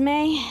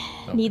 Resume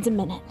needs a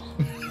minute.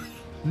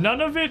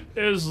 None of it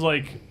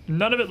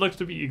looks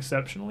to be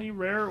exceptionally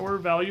rare or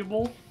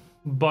valuable,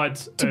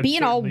 but To be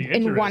in all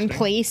in one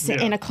place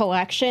in a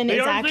collection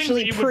is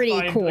actually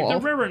pretty cool. Like,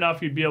 they're rare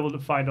enough you'd be able to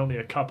find only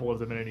a couple of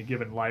them in any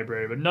given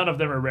library, but none of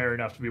them are rare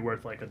enough to be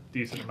worth like a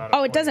decent amount of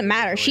Oh, it doesn't coin,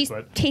 matter. really, She's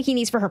but taking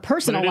these for her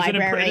personal it is it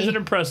library. is an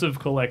impressive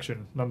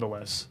collection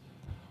nonetheless.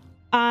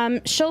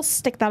 She'll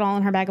stick that all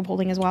in her bag of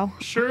holding as well.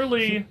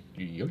 Surely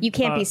You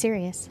can't be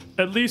serious.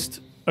 at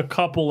least a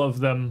couple of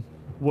them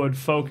would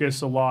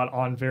focus a lot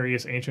on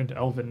various ancient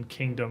elven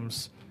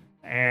kingdoms,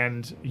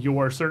 and you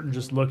are certain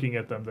just looking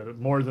at them that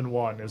more than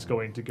one is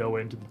going to go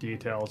into the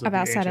details of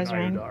About the ancient Alcetta's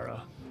ring.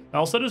 Ayudara.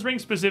 Alcetta's ring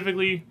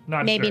specifically,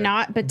 not Maybe sure.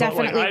 not, but like,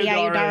 definitely the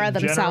Ayudara in general,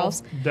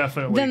 themselves.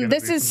 Definitely. Then gonna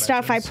this be is some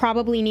stuff I mentions.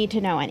 probably need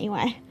to know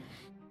anyway.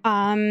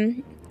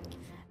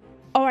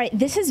 All right,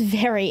 this is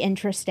very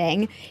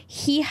interesting.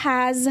 He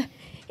has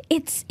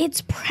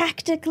it's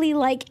practically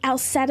like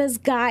Alcetta's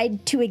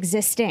Guide to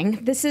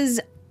Existing. This is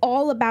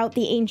all about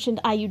the ancient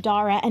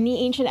Ayudara and the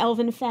ancient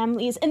elven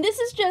families, and this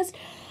is just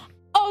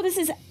this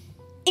is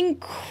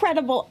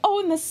incredible. Oh,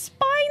 and the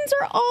spines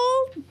are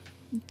all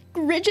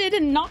rigid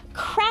and not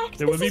cracked. It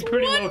This would be is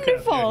pretty low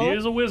wonderful. cat. Yeah, he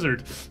is a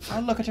wizard. Oh,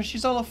 look at her.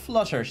 She's all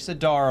aflutter. She's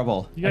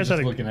adorable. You I'm guys just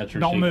had a looking at your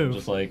Don't sheet, move.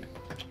 just like,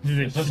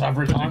 She's this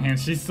every put your time?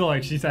 hands. She's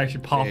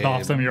actually popped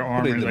off some of your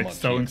armor, pretty like much,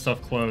 sewing yeah.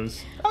 stuff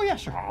closed. Oh yeah,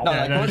 sure.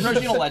 No,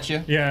 Regina will let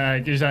you. Yeah,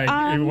 like, it's like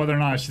whether or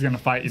not she's gonna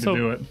fight you So-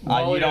 to do it.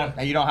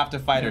 You don't have to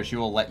fight her. She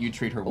will let you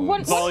treat her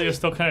wounds. Valia's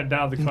still kind of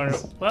down the corner.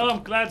 Well,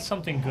 I'm glad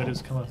something good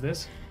has come of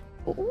this.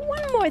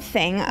 One more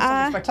thing.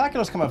 Something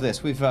spectacular's come of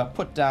this. We've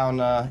put down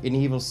an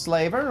evil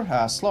slaver,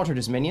 slaughtered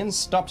his minions,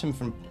 stopped him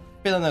from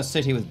filling the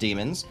city with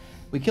demons.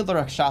 We killed the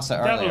Rakshasa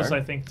earlier. Devils,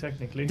 I think,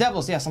 technically.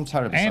 Devils, yes, I'm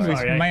terribly And we sorry.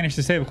 Sorry, I- managed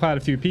to save quite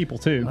a few people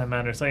too. My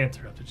manners, I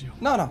interrupted you.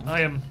 No. I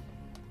am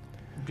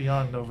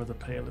beyond over the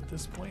pale at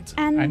this point.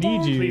 and I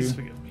need you Please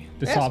forgive me.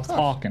 to Yes, stop of course.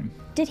 talking.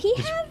 Did he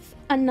have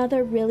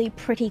another really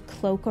pretty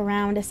cloak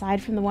around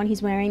aside from the one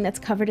he's wearing that's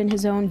covered in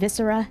his own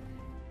viscera?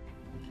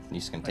 You're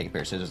just gonna take a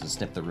pair of scissors and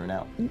snip the rune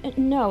out.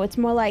 No, it's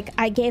more like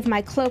I gave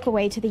my cloak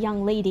away to the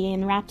young lady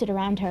and wrapped it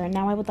around her, and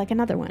now I would like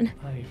another one.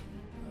 I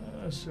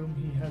assume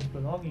he has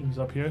belongings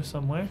up here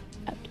somewhere.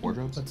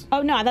 Wardrobes?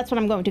 Oh no, that's what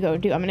I'm going to go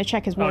do. I'm going to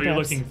check his Oh,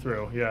 wardrobes. you're looking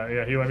through.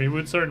 Yeah. He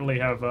would certainly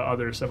have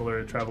other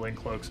similar traveling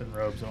cloaks and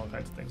robes and all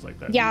kinds of things like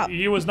that. Yeah.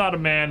 He was not a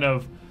man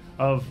of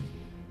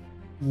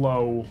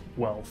low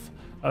wealth,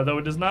 though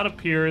it does not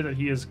appear that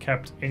he has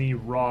kept any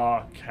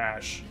raw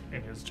cash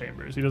in his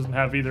chambers. He doesn't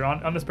have either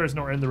on this person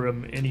or in the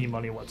room any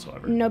money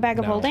whatsoever. No bag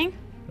of No. holding?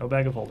 No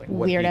bag of holding.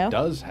 What Weirdo. he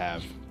does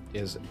have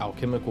is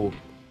alchemical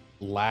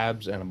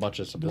labs and a bunch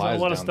of There's supplies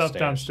a lot of stuff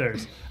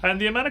downstairs. And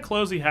the amount of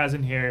clothes he has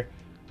in here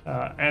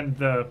and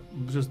the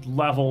just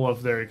level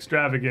of their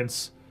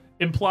extravagance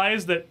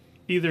implies that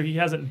either he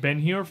hasn't been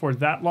here for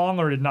that long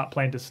or did not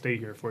plan to stay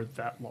here for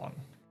that long.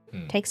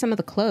 Take some of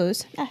the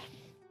clothes.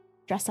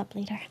 Dress up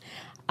later.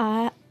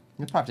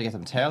 You'll probably have to get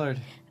them tailored.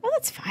 Oh,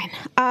 that's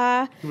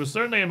fine. He was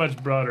certainly a much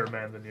broader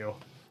man than you.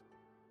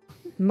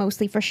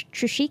 Mostly for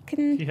Trishik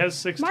and He has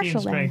 16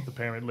 Marshall then. strength,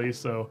 apparently,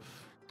 so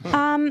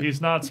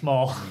he's not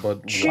small.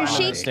 But Climb She- up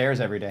the stairs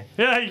every day.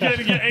 Yeah, you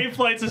gotta get 8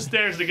 flights of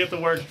stairs to get to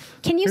work.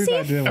 Can you see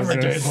if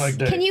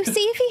that. Can you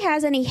see if he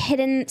has any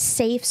hidden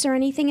safes or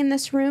anything in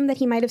this room that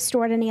he might have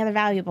stored any other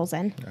valuables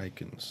in? I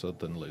can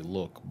certainly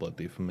look, but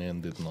if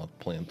man did not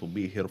plan to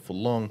be here for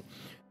long,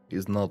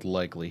 is not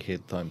likely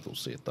had time to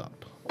set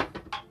up.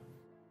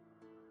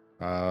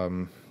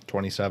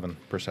 27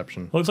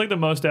 perception. Looks like the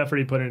most effort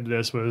he put into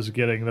this was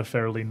getting the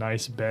fairly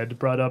nice bed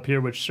brought up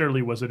here, which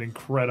surely was an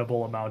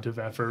incredible amount of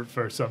effort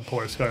for some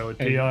poor Scarlet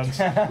Peons.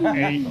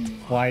 8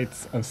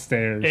 flights of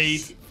stairs. 8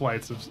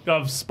 flights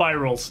of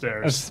spiral Of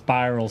stairs.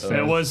 spiral stairs.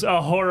 It was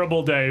a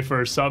horrible day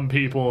for some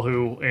people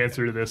who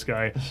answer to this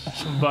guy.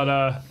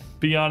 But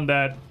beyond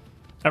that,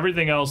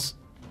 everything else,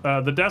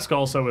 the desk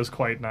also was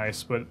quite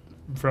nice, but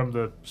from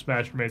the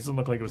smashed remains, it doesn't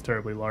look like it was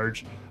terribly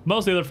large.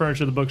 Most of the other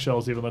furniture, the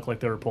bookshelves even look like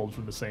they were pulled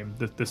from the same,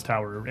 this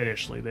tower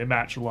initially. They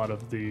match a lot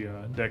of the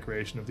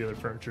decoration of the other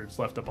furniture that's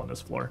left up on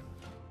this floor.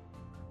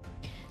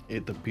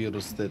 It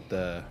appears that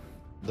the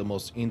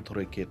most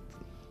intricate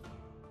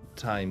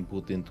time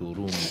put into a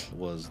room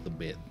was the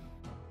bed.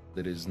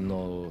 There is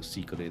no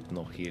secret,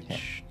 no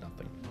hitch,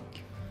 nothing.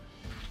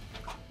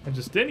 And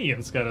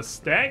Justinian's got a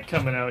stack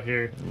coming out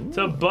here.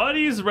 To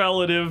Buddy's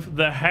relative,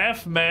 the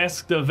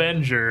half-masked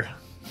Avenger,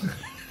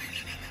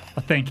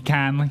 Thank you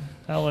kindly.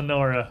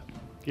 Eleonora,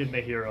 getting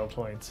a hero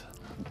point.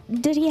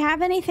 Did he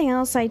have anything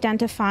else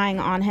identifying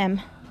on him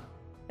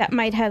that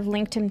might have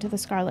linked him to the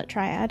Scarlet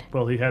Triad?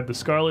 Well, he had the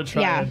Scarlet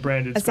Triad Yeah,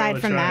 branded aside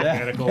Scarlet from Triad that.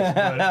 manacles.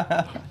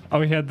 But,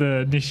 Oh, he had the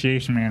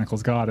initiation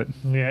manacles. Got it.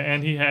 yeah,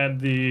 and he had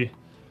the,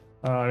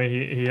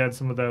 he had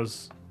some of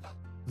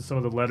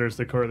the letters,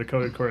 the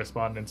coded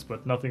correspondence,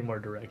 but nothing more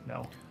direct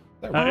now.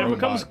 It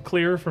becomes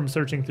clear from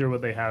searching through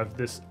what they have.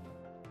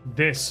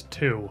 This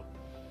too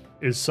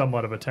is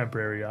somewhat of a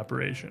temporary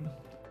operation.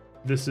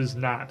 This is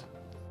not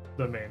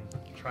the main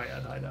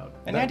Triad hideout.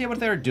 Any idea what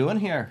they were doing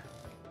here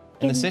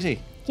in the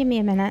city? Give me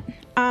a minute.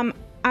 I'm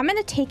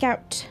gonna take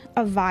out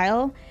a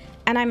vial,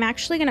 and I'm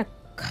actually gonna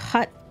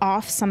cut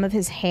off some of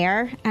his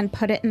hair and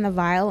put it in the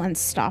vial and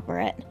stopper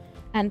it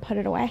and put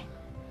it away.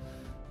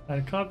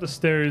 And come up the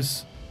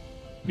stairs,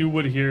 you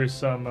would hear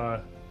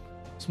some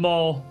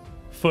small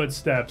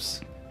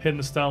footsteps hitting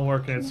the stone,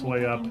 working its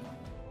way up.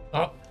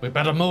 Oh, we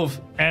better move.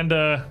 And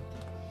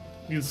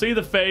you can see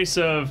the face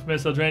of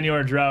Miss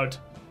Eldranior Drought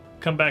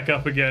come back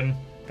up again,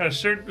 kind of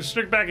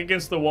strict back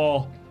against the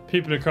wall,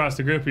 peeping across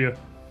the group of you.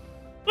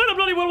 Well, the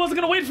bloody world wasn't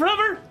gonna wait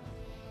forever.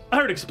 I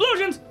heard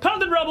explosions,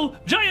 pounded rubble,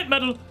 giant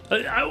metal.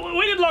 I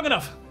waited long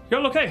enough. You're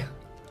all okay.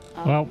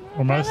 Well,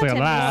 we're mostly relatively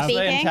alive. speaking.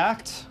 Are they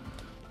intact?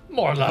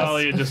 More or less.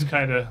 Talia just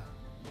kind of.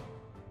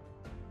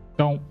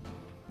 Don't.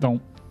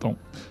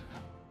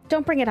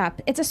 Don't bring it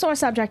up. It's a sore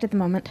subject at the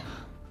moment.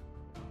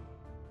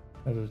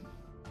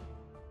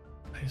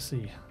 I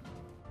see.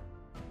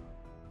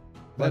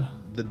 But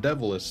the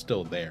devil is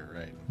still there,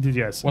 right?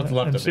 Yes. What's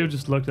left and of Sue it?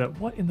 just looked at.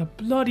 What in the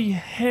bloody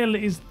hell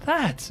is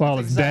that? Well,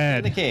 it's Exactly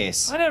dead. the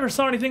case. I never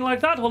saw anything like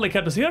that while they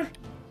kept us here.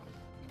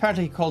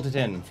 Apparently he called it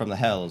in from the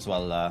hells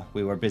while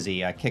we were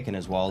busy kicking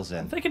his walls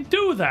in. They can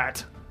do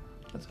that.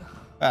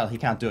 Well, he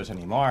can't do it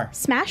anymore.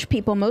 Smash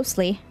people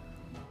mostly.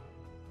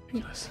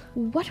 Ridiculous.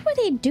 What were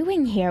they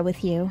doing here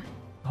with you?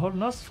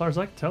 Holding us, as far as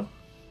I can tell.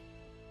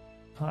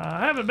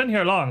 I haven't been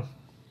here long.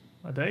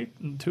 A day?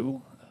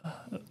 2?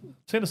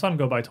 Seen the sun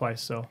go by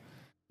twice, so at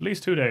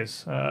least 2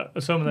 days.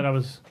 Assuming that I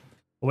was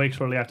awake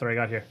shortly after I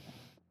got here.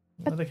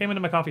 They came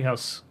into my coffee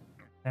house,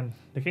 and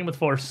they came with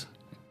force.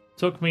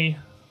 Took me,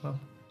 well,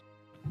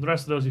 the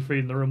rest of those you freed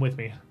in the room with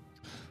me,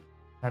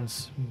 and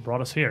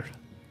brought us here.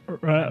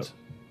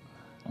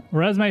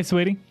 Resume,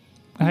 sweetie.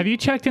 Have you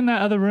checked in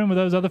that other room where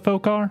those other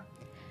folk are?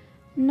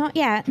 Not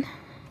yet.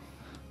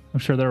 I'm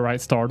sure they're right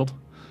startled.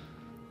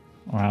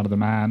 Or out of the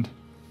mind.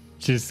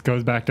 She just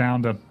goes back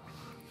down to...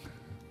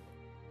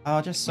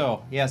 Oh, just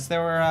so. Yes,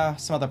 there were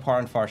some other poor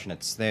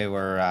unfortunates. They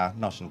were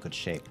not in good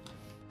shape.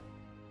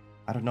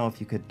 I don't know if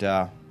you could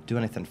do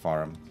anything for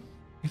them.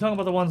 You talking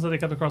about the ones that they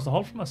kept across the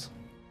hall from us?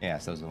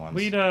 Yes, those are the ones.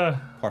 We'd,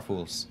 Poor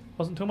fools.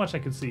 wasn't too much I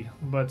could see,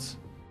 but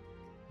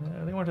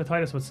they weren't to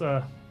tie us with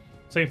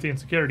safety and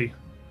security.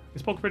 They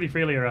spoke pretty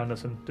freely around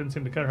us and didn't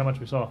seem to care how much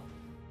we saw.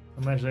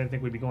 I imagine they didn't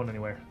think we'd be going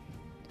anywhere.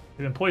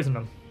 They didn't poison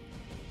them.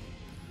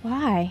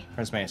 Why?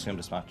 Resume assumed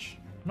as much.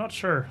 I'm not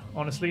sure,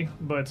 honestly,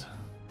 but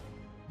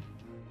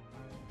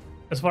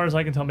as far as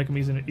I can tell, make them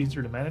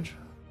easier to manage.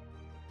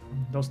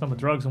 Don't snub with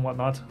drugs and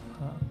whatnot.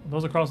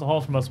 Those across the hall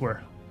from us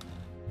were,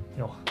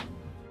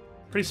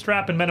 pretty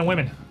strapping men and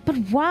women. But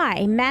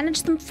why?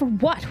 Manage them for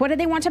what? What do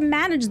they want to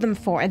manage them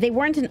for? They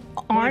weren't an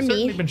Well, they've army.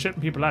 certainly been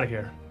shipping people out of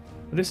here.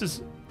 This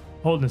is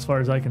holding as far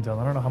as I can tell.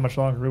 I don't know how much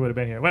longer we would have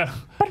been here. Well,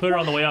 clear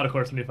on the way out, of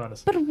course, when you found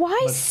us. But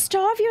why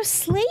starve your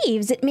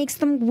slaves? It makes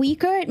them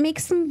weaker. It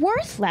makes them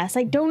worthless.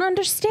 I don't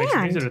Makes it easier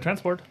understand. to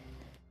transport.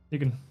 You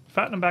can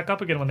fatten them back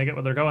up again when they get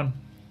where they're going.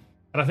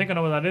 And I think I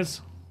know where that is.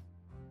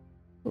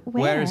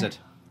 Where is it?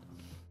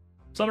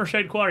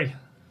 Summershade Quarry.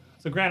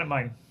 It's a granite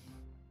mine.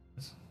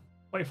 It's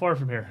quite far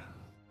from here.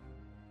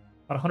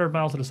 About 100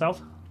 miles to the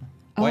south.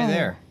 Why Oh.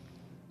 there?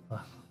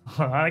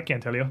 I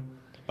can't tell you.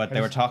 But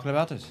they were talking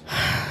about it.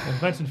 It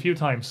was mentioned a few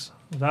times.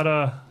 That,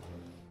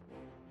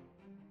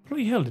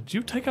 bloody hell, did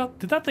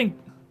that thing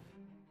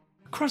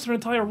cross their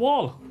entire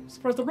wall? I'm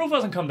surprised the roof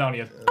hasn't come down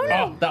yet.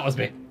 Oh, that was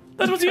me.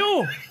 That was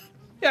you!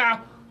 Yeah.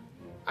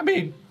 I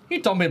mean,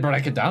 you told me to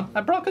break it down.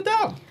 I broke it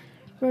down.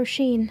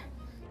 Roisin,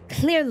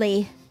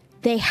 clearly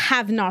they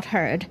have not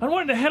heard. And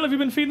what in the hell have you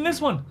been feeding this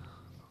one?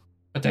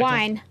 Potatoes.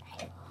 Wine.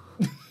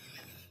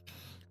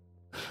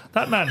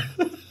 That man.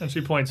 And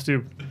she points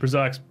to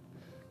Brzak's.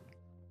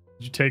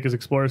 Did you take his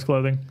explorer's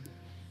clothing?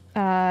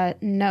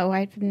 No,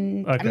 I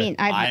mean,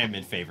 I am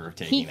in favor of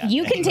taking that.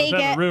 you can take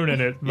There's a it. rune in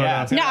it. But,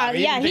 Yeah, No,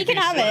 yeah, he can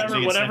have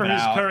it. whatever his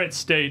current. current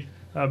state,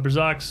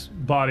 Brzak's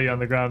body on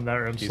the ground in that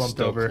room He's slumped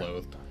still over.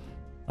 clothed.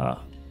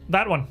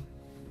 That one.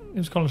 He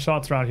was calling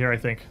shots around here, I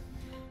think.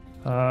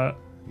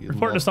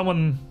 Reporting to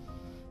someone.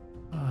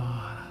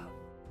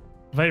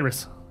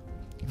 Virus.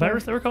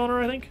 Virus, they were calling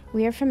her, I think.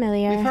 We are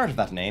familiar. We've heard of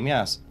that name,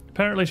 yes.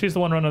 Apparently, she's the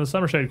one running the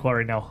Summershade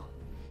Quarry now.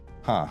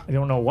 Huh. I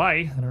don't know why.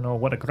 I don't know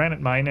what a granite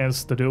mine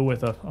has to do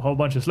with a whole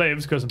bunch of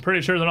slaves, because I'm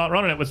pretty sure they're not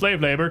running it with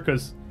slave labor,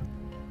 because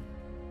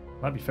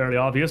that'd be fairly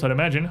obvious, I'd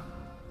imagine.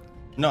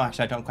 No,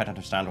 actually, I don't quite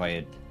understand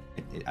why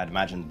I'd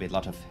imagine there'd be a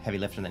lot of heavy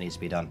lifting that needs to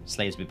be done.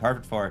 Slaves would be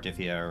perfect for it if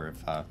Yeah,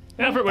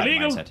 if it were that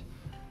legal. mindset.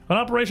 An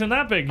operation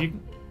that big, you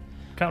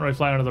can't really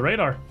fly under the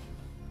radar.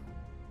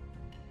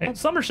 Hey,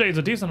 Summershade's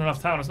a decent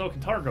enough town. It's no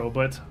Kintargo,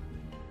 but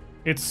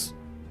it's...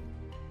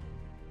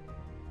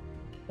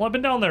 Well, I've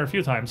been down there a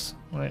few times.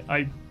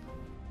 I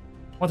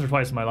once or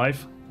twice in my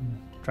life.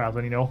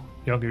 Traveling,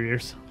 younger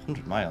years.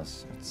 100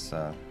 miles. It's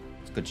a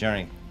good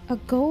journey. A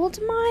gold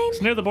mine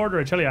It's near the border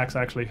of Cheliax,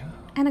 actually.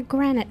 and a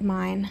granite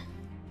mine.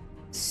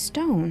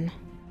 Stone.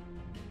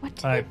 What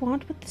do I- they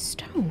want with the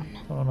stone?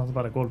 I don't know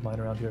about a gold mine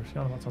around here. You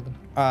know about something?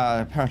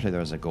 Apparently there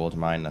was a gold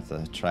mine that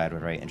the Triad were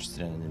very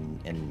interested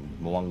in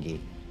Mwangi.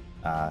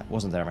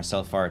 Wasn't there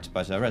myself for it,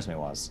 but Resume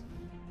was.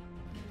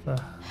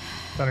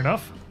 Fair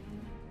enough.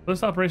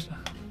 This operation...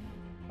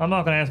 I'm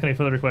not going to ask any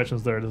further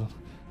questions there. The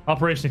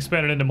operation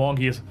expanded into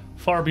Mongi is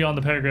far beyond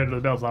the pay grade of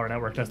the Bellflower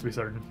Network, that's to be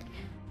certain.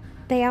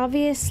 They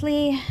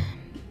obviously...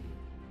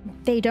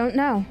 They don't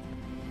know.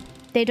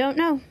 They don't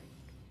know.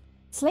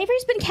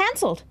 Slavery's been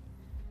cancelled.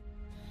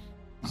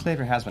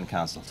 Slavery has been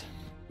cancelled.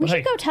 We But should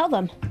hey. go tell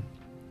them.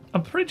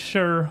 I'm pretty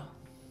sure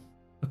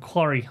the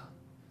quarry...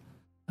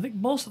 I think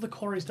most of the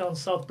quarries down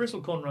south,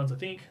 Bristlecone runs, I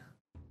think.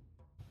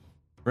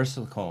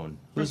 Bristlecone.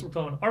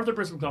 Bristlecone. Arthur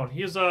Bristlecone.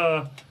 He's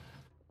a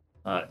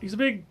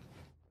big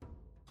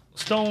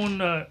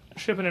stone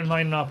shipping and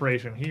mining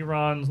operation. He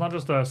runs not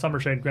just the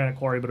Summershade Granite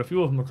Quarry, but a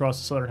few of them across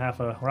the southern half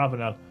of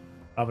Ravenel.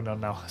 Ravenel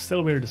now.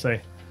 Still weird to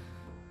say.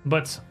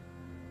 But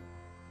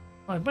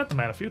I've met the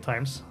man a few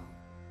times.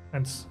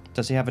 And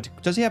Does he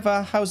have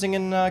a housing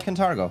in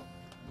Cantargo?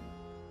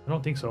 I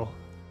don't think so.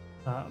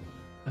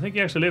 I think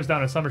he actually lives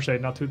down in Summershade,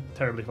 not too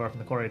terribly far from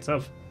the quarry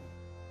itself.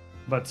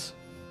 But,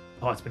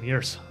 it's been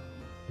years.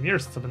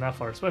 Years since I've been that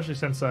far, especially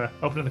since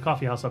opening the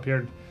coffee house up here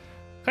and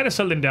kind of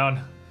settling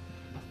down.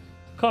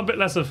 Caught a bit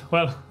less of,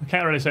 I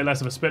can't really say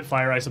less of a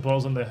spitfire, I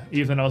suppose, on the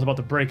evening I was about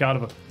to break out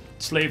of a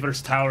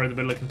slaver's tower in the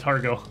middle of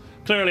Cantargo.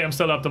 Clearly I'm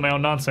still up to my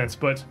own nonsense,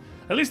 but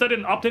at least I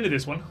didn't opt into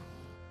this one.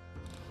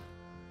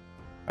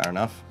 Fair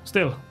enough.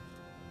 Still,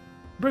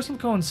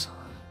 Bristlecones.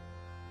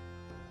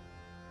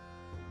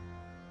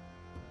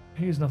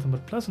 He's nothing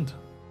but pleasant.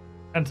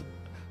 And,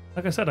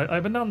 like I said,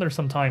 I've been down there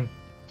some time.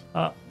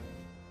 I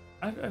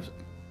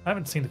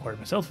haven't seen the quarry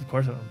myself, of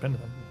course. I haven't been to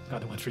them.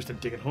 God, I'm interested in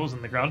digging holes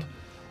in the ground.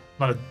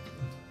 Not a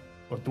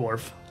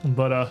dwarf,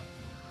 but,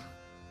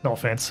 no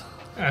offense.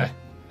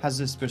 Has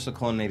this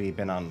Bristlecone maybe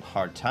been on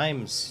hard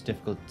times,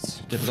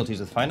 difficulties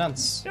with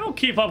finance? You don't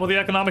keep up with the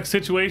economic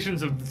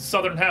situations of the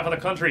southern half of the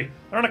country.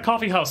 They're in a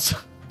coffee house.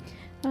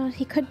 Well,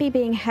 he could be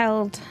being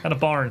held And a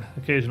barn,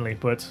 occasionally,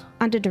 but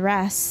under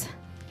duress.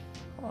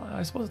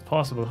 I suppose it's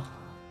possible.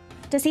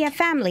 Does he have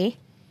family?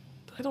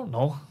 I don't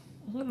know.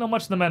 I don't know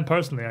much of the man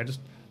personally. I just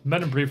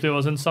met him briefly. I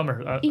was in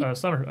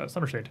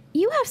Summershade.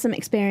 You have some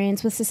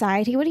experience with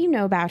society. What do you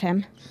know about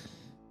him?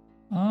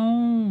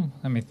 Oh,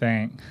 let me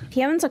think. If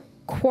he owns a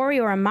quarry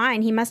or a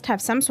mine, he must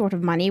have some sort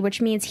of money,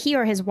 which means he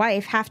or his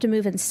wife have to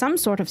move in some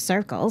sort of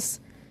circles.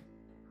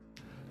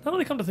 Now that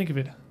I come to think of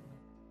it.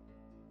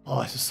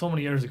 Oh, this is so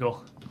many years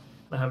ago.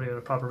 I haven't eaten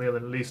a proper meal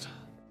in at least.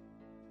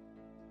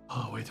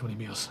 Oh, way too many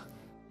meals.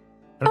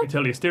 Let me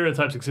tell you,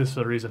 stereotypes exist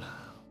for a reason.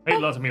 I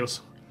ate lots of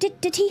meals.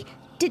 Did you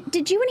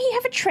and he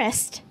have a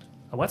tryst?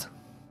 A what?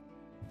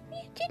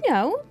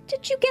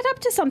 Did you get up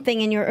to something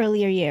in your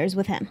earlier years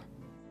with him?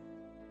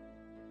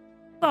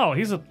 No,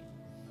 he's a...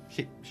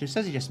 She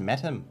says you just met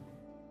him.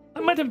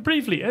 I met him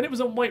briefly, and it was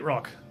in White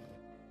Rock.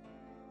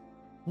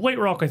 White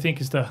Rock, I think,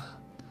 is the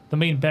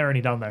main barony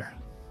down there.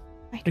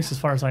 At least as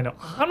far as I know.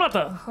 I'm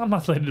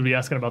not related to be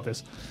asking about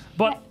this.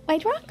 But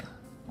White Rock?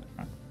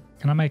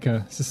 Can I make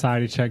a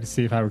society check to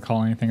see if I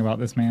recall anything about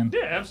this man?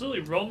 yeah,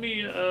 absolutely. Roll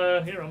me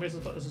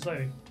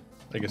society.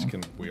 I guess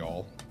can we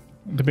all?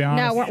 To be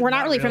honest, No, we're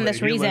not really from this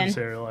He lives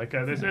reason. here. Like,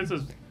 it's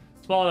a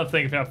small enough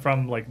thing. If you're not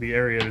from like the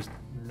area, there's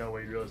no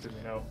way you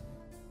realistically know.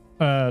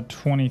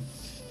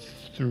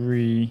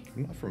 23.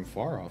 I'm not from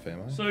far off,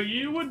 am I? So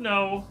you would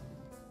know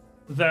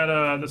that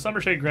the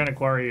Summershade Granite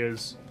Quarry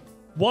is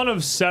one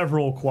of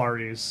several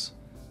quarries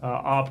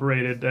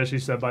operated, as you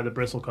said, by the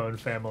Bristlecone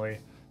family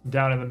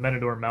down in the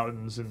Menador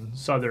Mountains in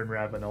southern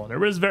Ravenel.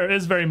 And it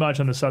is very much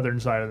on the southern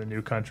side of the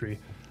new country.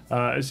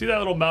 See that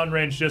little mountain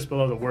range just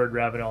below the word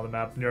Ravenel on the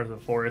map, north of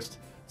the forest?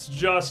 It's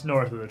just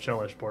north of the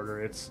Chelish border.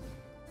 It's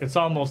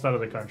almost out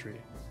of the country.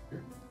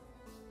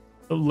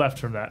 Left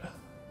from that.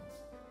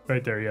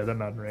 Right there, yeah, that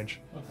mountain range.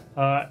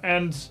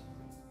 And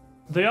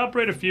they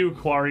operate a few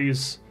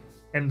quarries,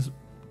 and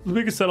the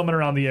biggest settlement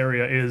around the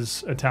area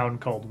is a town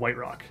called White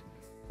Rock,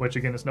 which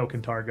again is no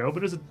Kintargo,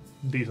 but is a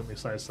decently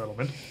sized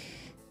settlement.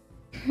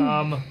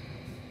 And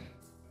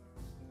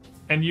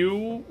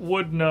you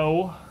would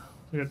know,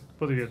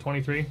 what did you get,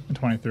 23?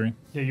 23.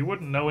 Yeah, you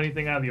wouldn't know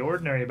anything out of the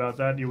ordinary about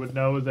that. You would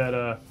know that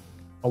a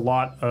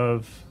lot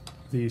of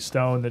the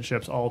stone that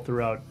ships all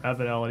throughout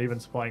Ravenel and even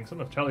supplying some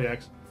of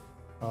Cheliax,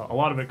 a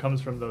lot of it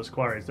comes from those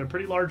quarries. They're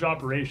pretty large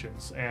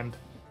operations, and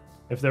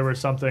if there was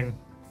something,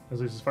 at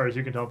least as far as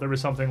you can tell, if there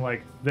was something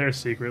like they're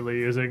secretly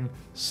using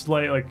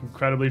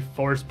incredibly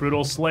forced,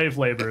 brutal slave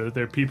labor, that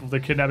they're people they're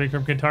kidnapping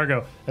from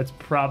Kintargo, that's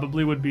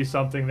probably would be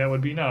something that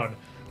would be known.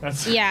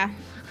 That's Yeah.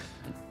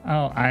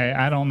 Oh,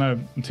 I don't know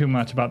too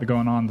much about the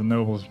going on the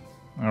nobles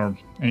or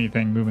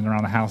anything moving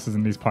around the houses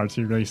in these parts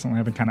here recently.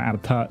 I've been kind of out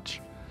of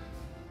touch.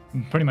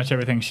 Pretty much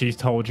everything she's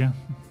told you.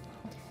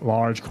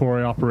 Large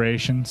quarry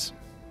operations.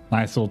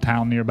 Nice little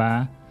town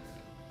nearby.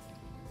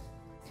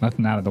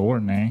 Nothing out of the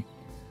ordinary.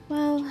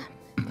 Well,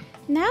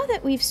 now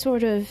that we've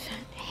sort of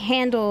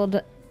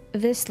handled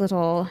this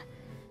little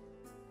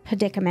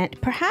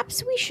predicament,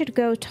 perhaps we should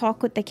go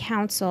talk with the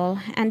council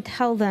and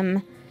tell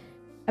them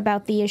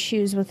about the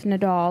issues with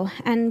Nadal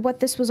and what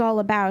this was all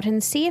about,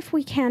 and see if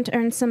we can't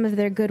earn some of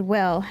their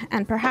goodwill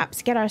and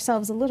perhaps get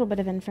ourselves a little bit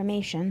of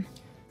information.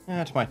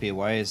 Yeah, it might be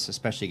wise,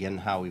 especially given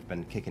how we've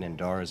been kicking in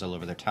doors all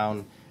over the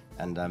town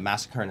and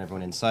massacring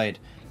everyone inside.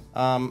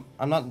 I'm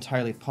not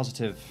entirely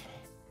positive.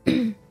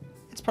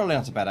 It's probably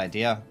not a bad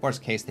idea.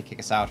 Worst case, they kick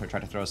us out or try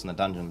to throw us in the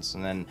dungeons,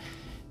 and then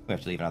we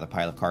have to leave another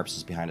pile of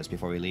corpses behind us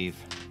before we leave.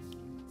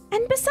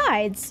 And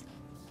besides,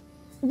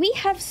 we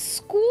have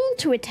school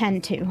to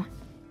attend to.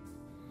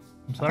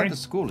 I'm I sorry. think the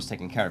school is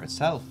taking care of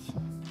itself.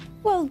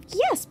 Well,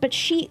 yes, but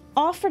she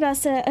offered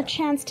us a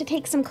chance to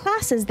take some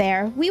classes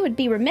there. We would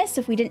be remiss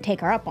if we didn't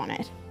take her up on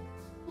it.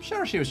 I'm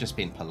sure she was just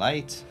being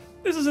polite.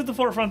 This is at the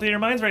forefront of your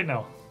minds right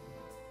now.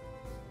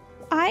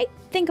 I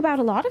think about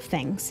a lot of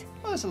things.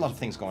 Well, there's a lot of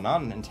things going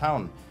on in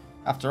town.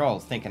 After all,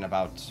 thinking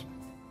about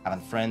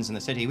having friends in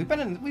the city,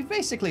 we've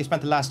basically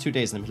spent the last 2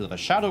 days in the middle of a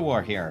shadow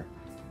war here,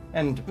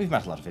 and we've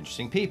met a lot of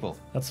interesting people.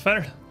 That's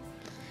fair.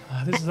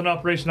 This is an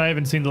operation I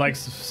haven't seen the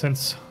likes of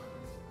since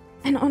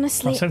And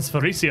honestly,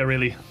 Varicia,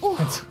 really.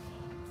 oh,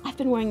 I've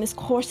been wearing this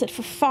corset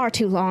for far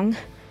too long.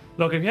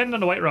 Look, if you're heading down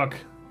to White Rock,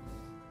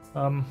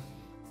 I'm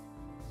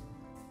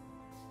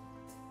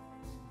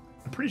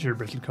pretty sure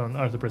the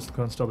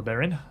Bristlecone's still the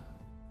Baron.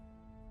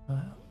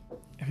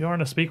 If you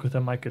want to speak with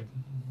him, I could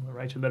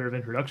write you a letter of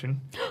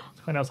introduction. It's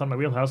kind of outside my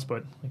wheelhouse,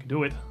 but I could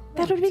do it.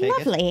 That would be Take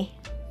it. lovely.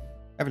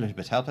 Every little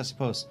bit help, I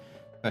suppose.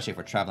 Especially if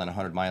we're traveling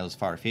 100 miles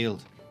far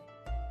afield.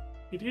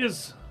 It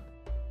is.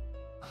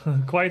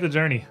 Quite the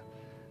journey.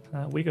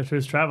 A week or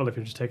two's travel if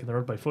you're just taking the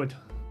road by foot.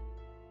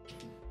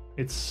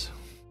 It's...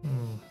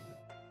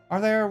 Are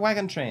there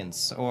wagon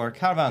trains or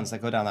caravans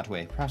that go down that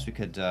way? Perhaps we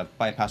could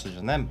buy a passage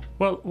on them.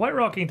 Well, White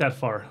Rock ain't that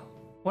far.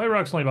 White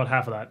Rock's only about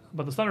half of that,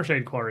 but the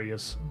Thundershade Quarry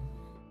is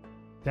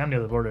damn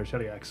near the border of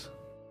Shellyax.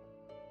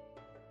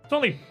 It's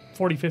only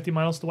 40, 50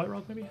 miles to White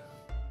Rock, maybe?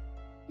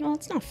 Well,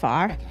 it's not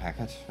far. Heck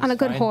it. On a It's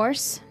good fine.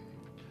 horse.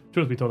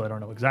 Truth be told, I don't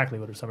know exactly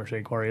what a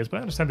Summershade Quarry is, but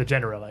I understand the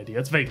general idea.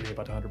 It's vaguely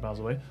about 100 miles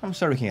away. I'm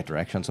sure we can get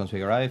directions once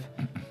we arrive.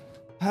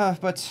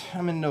 But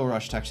I'm in no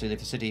rush to actually leave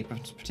the city.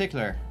 But in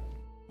particular,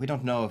 we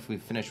don't know if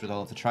we've finished with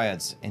all of the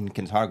triads in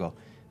Kintargo.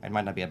 It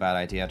might not be a bad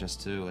idea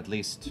just to at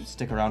least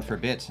stick around for a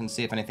bit and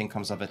see if anything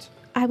comes of it.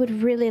 I would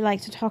really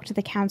like to talk to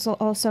the council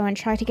also and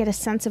try to get a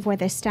sense of where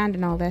they stand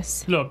in all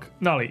this. Look,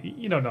 Nolly,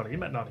 you know Nolly. You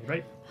met Nolly,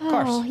 right?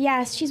 course. Oh,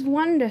 yes, she's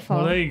wonderful.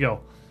 Well, there you go.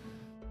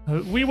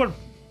 We were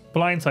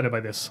blindsided by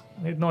this.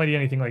 We had no idea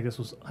anything like this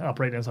was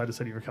operating inside the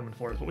city you were coming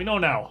for us, but we know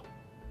now.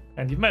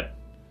 And you've met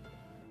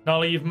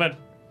Nolly, you've met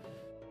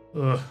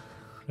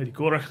Lady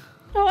Gora.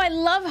 Oh, I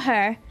love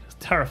her. She's a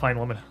terrifying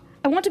woman.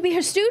 I want to be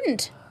her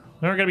student.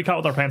 We're never gonna be caught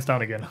with our pants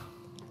down again.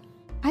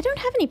 I don't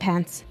have any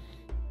pants.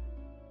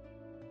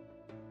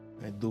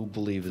 I do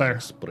believe his Fair.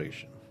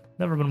 expression.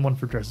 Never been one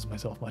for dresses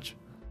myself much.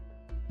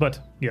 But,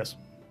 yes.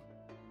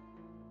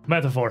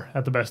 Metaphor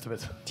at the best of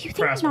it. Do you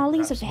think Craftsman,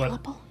 Nolly's perhaps, but-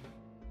 available?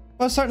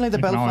 Well, certainly the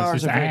You can always Bellflowers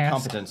just are very ask.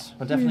 competent.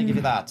 We'll definitely give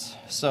you that.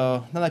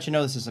 So, now that you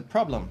know this is a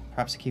problem,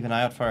 perhaps keep an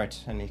eye out for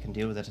it and you can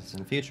deal with it in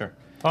the future.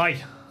 Aye.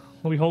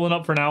 We'll be holding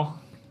up for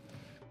now.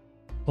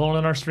 Pulling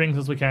in our strings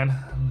as we can.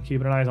 And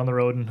keeping an eye on the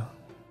road and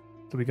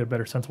so we get a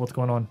better sense of what's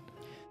going on.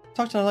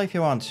 Talk to Nolly if you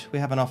want. We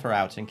have an offer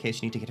out in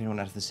case you need to get anyone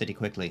out of the city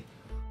quickly.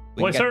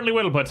 We Well, I can get- certainly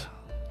will, but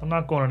I'm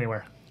not going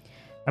anywhere.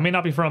 I may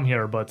not be from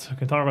here, but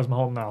Kintargo's my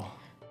home now.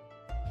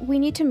 We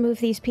need to move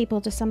these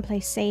people to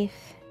someplace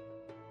safe.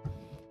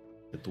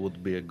 It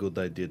would be a good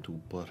idea to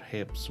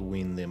perhaps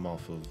wean them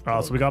off of.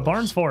 Oh, so we got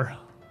barns for.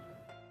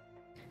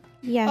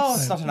 Yes. Oh,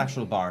 it's not an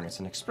actual barn, it's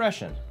an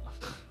expression.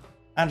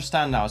 I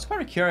understand now. I was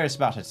quite curious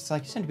about it. It's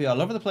like you seem to be all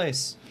over the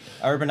place.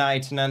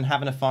 Urbanite and then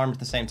having a farm at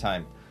the same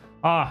time.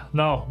 Ah,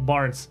 no,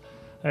 barns.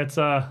 It's,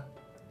 I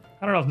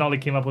don't know if Nolly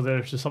came up with it,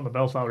 it's just something the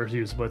Bellflowers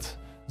use, but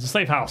it's a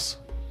safe house.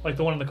 Like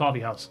the one in the coffee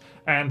house.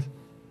 And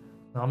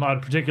I'm not a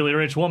particularly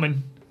rich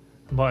woman,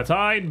 but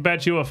I'd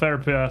bet you a fair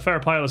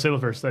pile of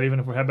silvers that even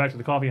if we head back to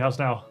the coffee house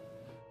now,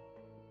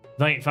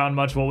 they ain't found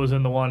much what was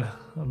in the one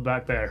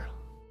back there.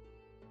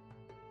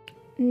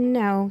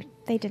 No,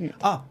 they didn't.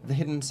 Ah, the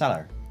hidden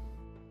cellar.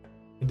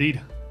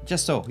 Indeed.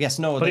 Just so. Yes,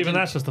 no. But they even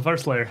didn't- that's just the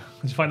first layer.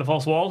 Did you find the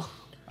false wall?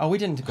 Oh, we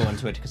didn't go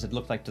into it because it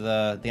looked like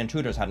the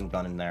intruders hadn't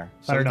gone in there.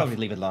 So Fair we thought enough.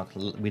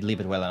 we'd leave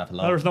it well enough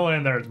alone. There was no one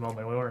in there at the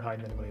moment. We weren't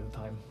hiding anybody at the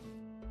time.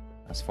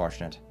 That's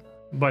fortunate.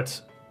 But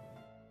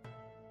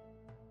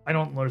I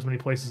don't know there's many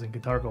places in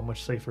Kintargo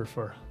much safer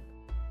for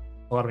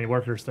a lot of me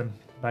workers than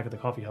back at the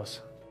coffee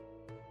house.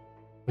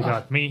 We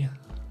got me,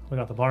 we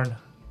got the barn.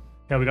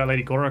 Yeah, we got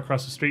Lady Gora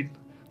across the street.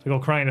 We go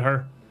crying to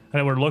her, and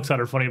everyone looks at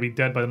her funny to be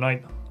dead by the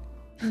night.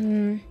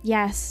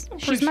 Yes.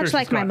 pretty She's sure much she's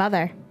like my got-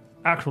 mother.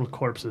 Actual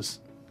corpses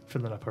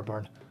filling up her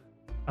barn.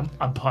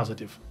 I'm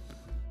positive.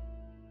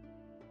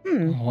 I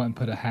wouldn't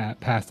put a hat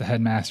past the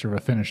headmaster of a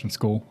finishing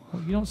school.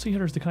 Well, you don't see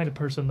her as the kind of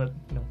person that,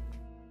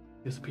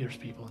 disappears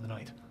people in the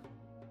night.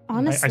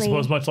 Honestly. I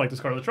suppose much like the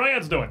Scarlet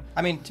Triad's doing.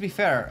 I mean, to be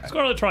fair,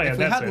 Scarlet Triad, if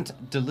we that's hadn't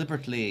it.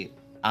 deliberately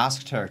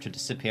asked her to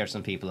disappear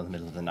some people in the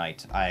middle of the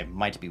night, I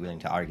might be willing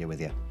to argue with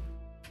you.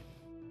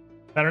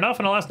 Fair enough,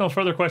 and I'll ask no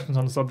further questions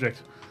on the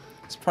subject.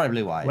 It's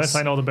probably wise. Less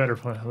I know, the better,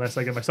 unless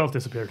I get myself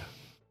disappeared.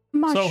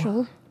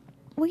 Marshall,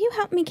 will you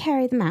help me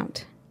carry them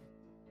out?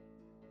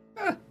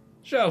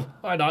 Sure,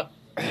 why not?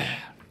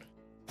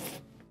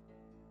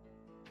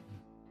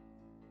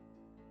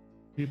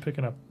 You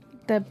picking up?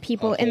 The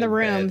people A in the whole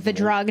room, bed the full-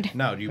 drugged.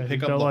 No, you And pick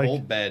you up got the like- whole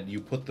bed. You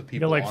put the You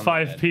people. got like on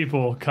 5 the bed.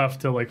 people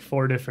cuffed to like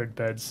 4 different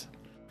beds.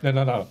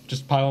 No.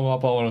 Just pile them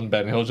up all on the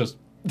bed and he'll just.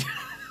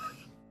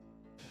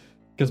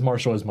 Because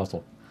Marshall is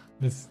muscle.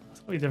 It's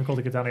really difficult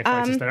to get down any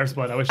flights of stairs,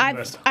 but I wish you the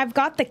best. I've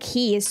got the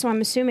keys, so I'm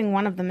assuming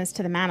one of them is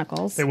to the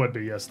manacles. It would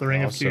be, yes. The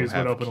ring of Also keys would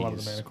have open a lot of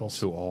the keys manacles.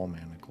 To all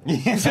manacles.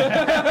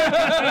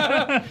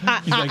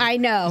 I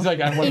know. He's like,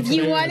 I want if to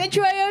you do want to it.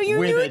 try out your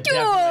With new a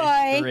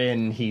devilish toy.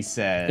 grin, he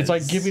says. It's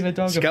like giving a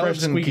dog a fresh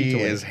Skeleton squeaky key toy.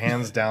 is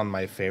hands down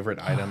my favorite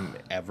item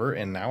ever,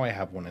 and now I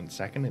have one in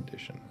 2nd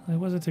edition. I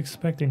wasn't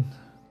expecting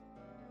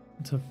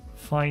to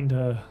find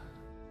a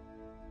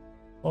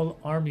whole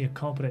army of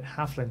competent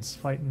halflings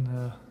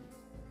fighting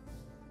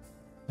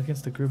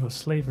against a group of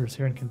slavers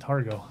here in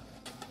Kintargo.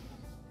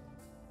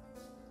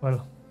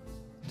 Well,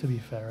 to be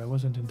fair, I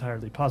wasn't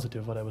entirely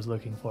positive what I was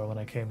looking for when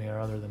I came here,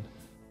 other than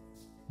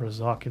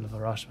Razak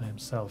Varashma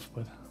himself,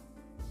 but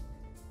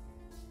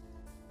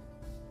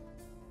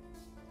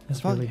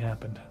this Well- really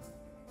happened.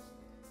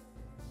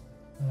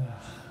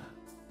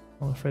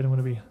 I'm afraid I'm going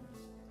to be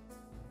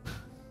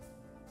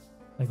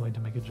I'm going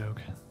to make a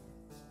joke.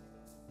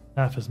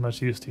 Half as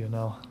much use to you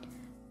now.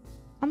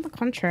 On the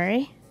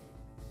contrary.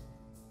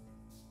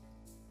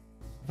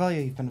 Well,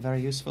 you've been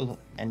very useful,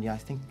 and I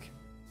think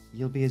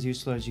you'll be as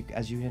useful as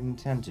you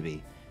intend to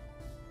be.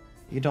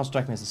 You don't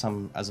strike me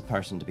as a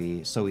person to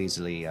be so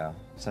easily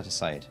set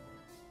aside.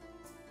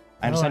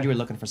 I understand you were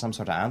looking for some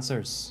sort of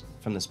answers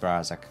from this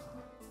Barazak.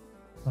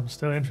 I'm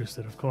still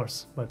interested, of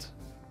course, but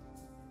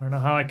I don't know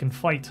how I can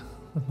fight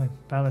with my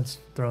balance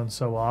thrown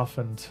so off,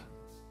 and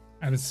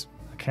I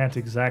can't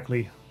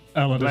exactly.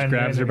 Ella just blend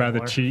grabs her in by the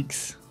anymore.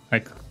 cheeks,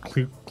 like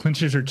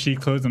clenches her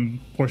cheek close and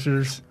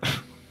forces her.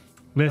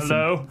 Listen,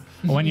 Hello?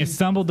 when you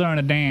stumble during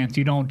a dance,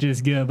 you don't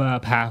just give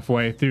up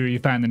halfway through. You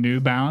find the new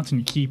balance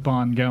and you keep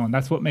on going.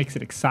 That's what makes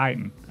it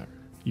exciting.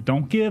 You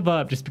don't give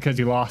up just because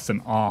you lost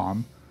an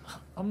arm.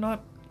 I'm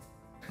not.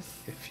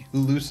 If you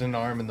lose an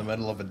arm in the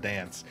middle of a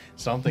dance,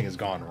 something has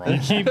gone wrong. You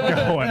keep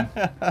going.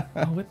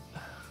 Oh,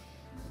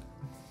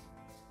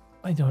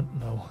 I don't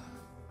know.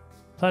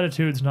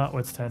 Platitudes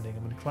notwithstanding,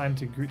 I'm inclined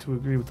to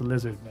agree with the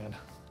lizard man.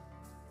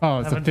 Oh,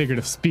 it's a Haven't-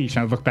 figurative speech.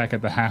 I look back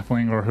at the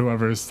halfling or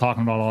whoever is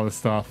talking about all this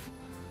stuff.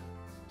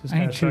 Just I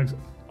kind ain't of too- shrugs.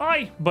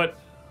 Aye, but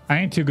I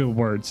ain't too good with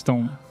words.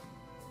 Don't.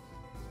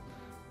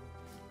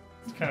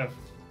 it's kind of.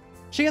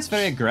 She gets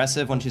very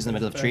aggressive when she's in the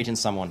middle of treating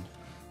someone.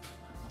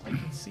 I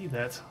can see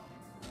that.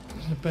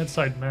 The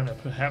bedside manner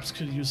perhaps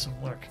could use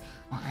some work.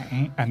 I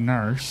ain't a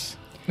nurse.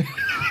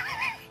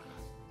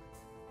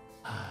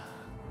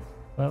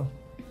 Well,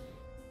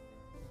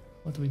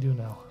 what do we do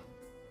now?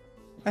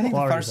 I think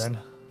Quarry, the then.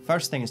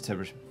 first thing is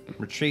to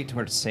retreat to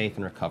where it's safe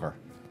and recover.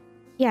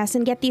 Yes,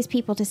 and get these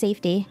people to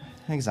safety.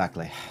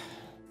 Exactly.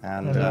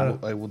 And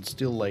And, I would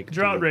still like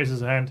Drought to.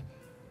 raises a hand.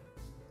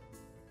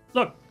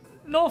 Look,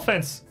 no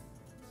offense.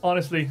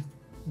 Honestly,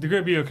 the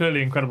group of you are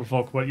clearly incredible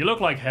folk, but you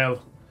look like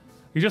hell.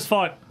 You just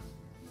fought.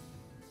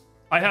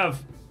 I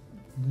have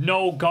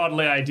no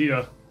godly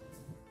idea.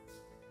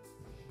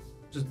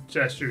 Just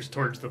gestures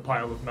towards the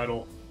pile of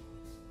metal.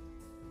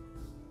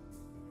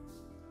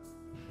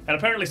 And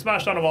apparently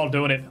smashed on a wall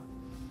doing it.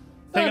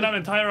 Taking out an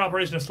entire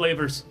operation of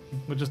slavers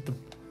with just the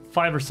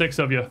 5 or 6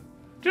 of you.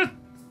 Just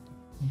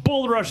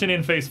bull rushing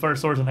in face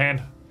first, swords in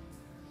hand.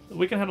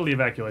 We can handle the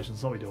evacuation,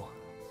 that's all we do.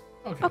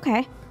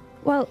 Okay.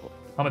 Well,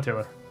 I'm a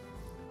tailor.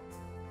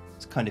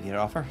 it's kind of your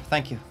offer.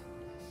 Thank you.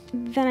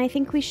 then I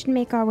think we should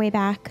make our way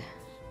back.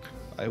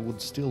 I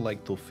would still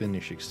like to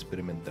finish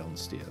experiment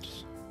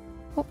downstairs.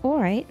 Oh, all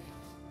right.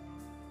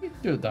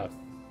 Do that.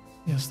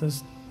 Yes,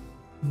 there's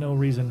no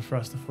reason for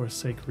us to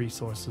forsake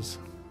resources.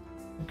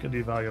 It could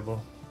be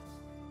valuable.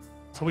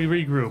 So we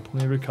regroup,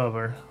 we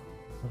recover.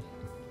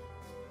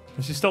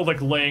 And she's still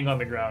like laying on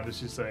the ground as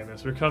she's saying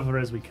this. Recover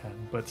as we can,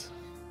 but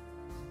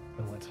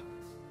then what?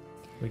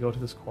 We go to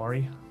this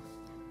quarry?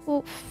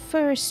 Well,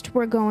 first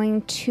we're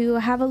going to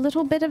have a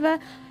little bit of a.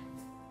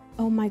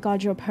 Oh my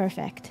God, you're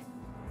perfect.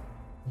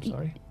 I'm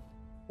sorry.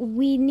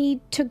 We need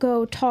to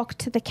go talk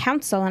to the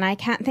council, and I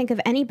can't think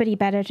of anybody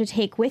better to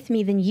take with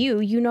me than you.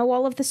 You know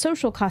all of the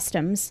social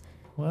customs.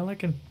 Well, I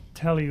can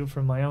tell you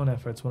from my own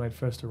efforts when I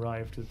first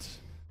arrived, it's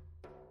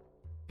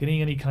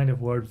getting any kind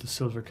of word with the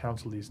Silver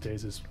Council these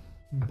days is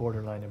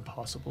borderline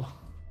impossible.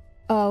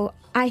 Oh,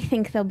 I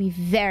think they'll be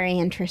very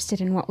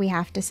interested in what we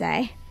have to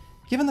say.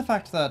 Given the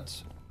fact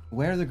that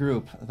we're the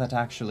group that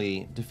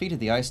actually defeated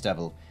the Ice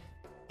Devil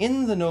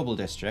in the Noble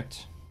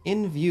District,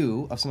 in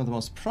view of some of the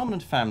most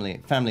prominent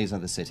families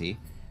of the city,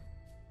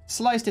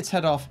 sliced its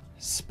head off,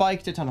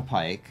 spiked it on a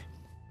pike,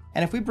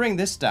 and if we bring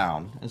this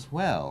down as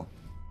well,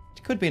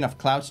 it could be enough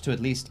clout to at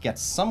least get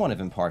someone of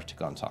import to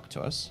go and talk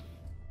to us.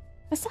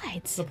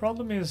 Besides, The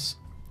problem is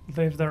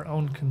they have their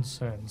own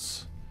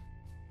concerns.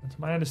 And to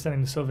my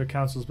understanding, the Silver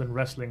Council's been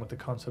wrestling with the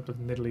concept of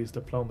Middle East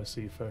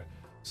diplomacy for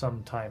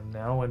some time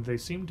now, and they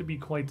seem to be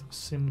quite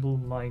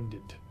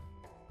simple-minded.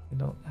 They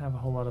don't have a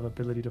whole lot of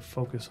ability to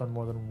focus on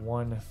more than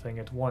one thing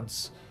at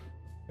once.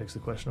 Begs the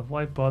question of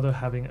why bother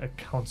having a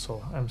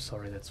council? I'm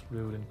sorry, that's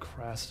rude and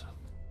crass.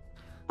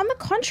 on the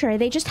contrary,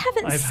 they just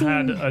haven't I've seen.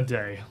 had a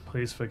day.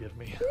 Please forgive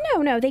me.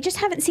 No, they just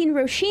haven't seen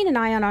Roisin and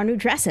I on our new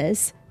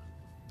dresses.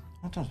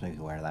 Oh, don't make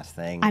me wear that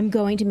thing. I'm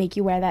going to make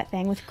you wear that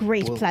thing with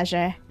great Well-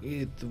 pleasure.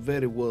 In the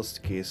very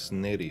worst case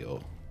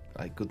scenario,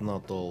 I could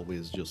not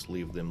always just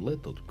leave them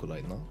littered, could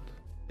I not?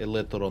 A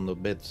letter on the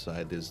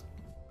bedside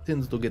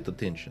tends to get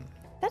attention.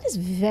 That is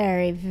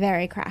very,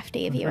 very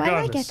crafty of you. I like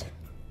Regardless, it.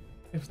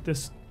 If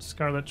this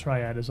Scarlet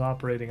Triad is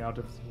operating out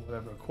of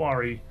whatever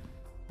quarry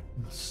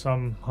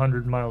some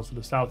 100 miles to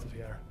the south of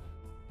here,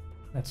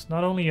 that's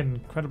not only an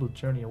incredible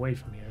journey away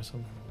from here,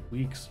 some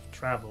weeks of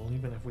travel,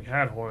 even if we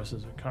had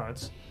horses or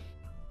carts.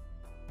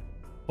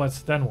 But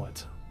then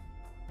what?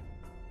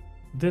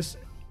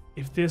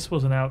 If this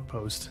was an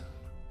outpost,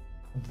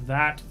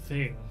 that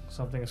thing,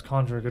 something as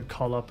Conjurer could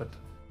call up at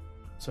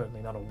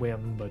certainly not a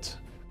whim, but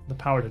the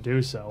power to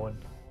do so. And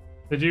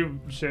have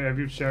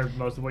you shared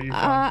most of what you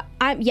found?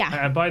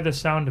 Yeah. And by the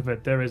sound of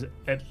it, there is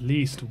at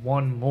least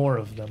one more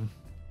of them.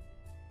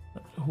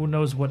 Who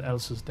knows what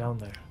else is down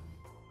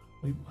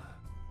there?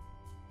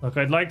 Look,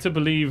 I'd like to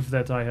believe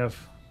that I have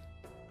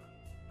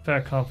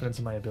fair confidence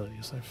in my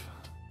abilities.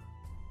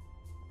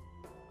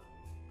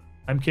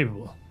 I'm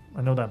capable.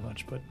 I know that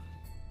much, but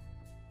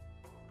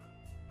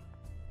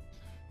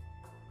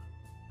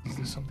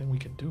this something we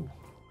can do?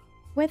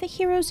 We're the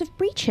heroes of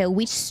Breach Hill.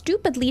 We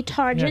stupidly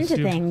charge Yes, into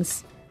dude.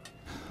 things.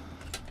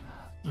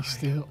 You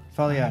still.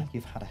 Folia,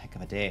 you've had a heck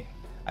of a day.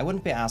 I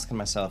wouldn't be asking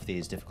myself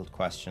these difficult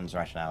questions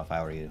right now if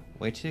I were you.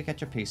 Wait till you get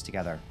your piece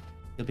together.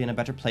 You'll be in a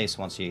better place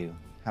once you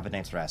have a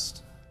night's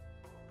rest.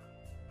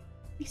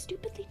 We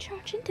stupidly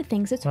charge into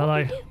things. It's Well, what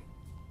I- we do.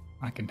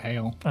 I can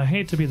tell. I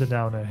hate to be the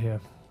downer here.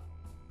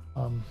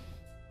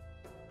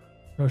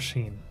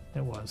 Roshin,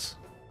 it was.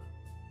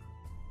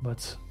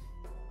 But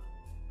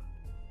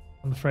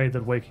I'm afraid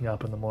that waking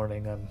up in the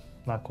morning, I'm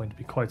not going to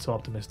be quite so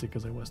optimistic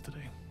as I was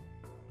today.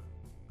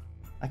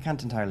 I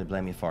can't entirely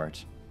blame you for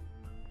it.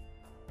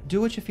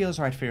 Do what you feel is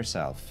right for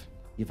yourself.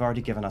 You've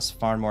already given us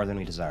far more than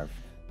we deserve.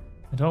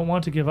 I don't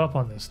want to give up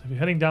on this. If you're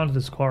heading down to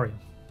this quarry,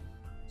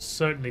 I'm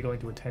certainly going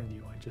to attend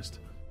you. I just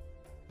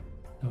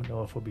don't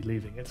know if we'll be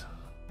leaving it.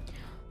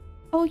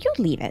 Oh, you'll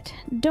leave it.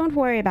 Don't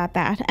worry about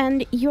that.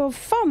 And you're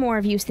far more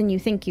of use than you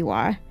think you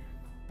are.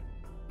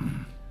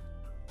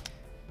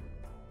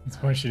 That's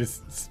why she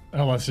just.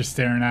 Ella's just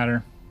staring at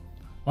her.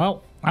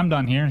 Well, I'm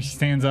done here. She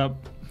stands up.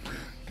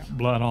 Got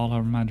blood all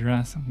over my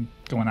dress. I'm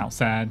going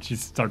outside. She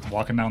starts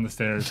walking down the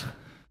stairs.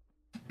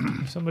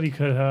 If somebody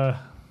could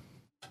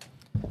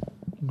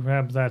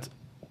grab that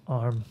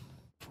arm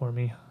for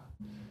me.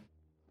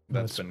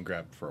 That's been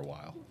grabbed for a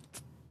while.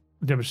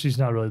 Yeah, but she's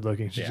not really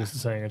looking. She's Yeah. just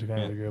saying it to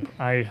kind of the group.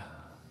 I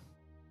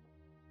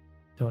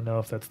don't know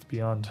if that's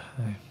beyond.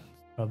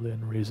 Probably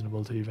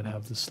unreasonable to even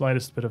have the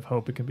slightest bit of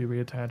hope it can be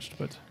reattached,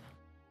 but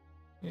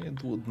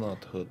It would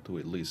not hurt to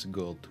at least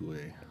go to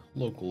a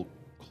local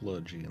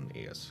clergy and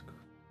ask.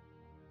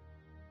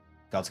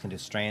 Gods can do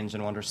strange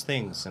and wondrous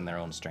things in their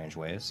own strange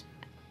ways.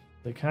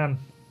 they can.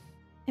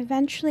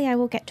 Eventually, I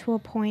will get to a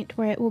point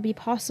where it will be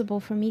possible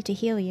for me to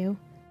heal you.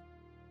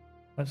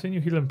 I've seen you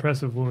heal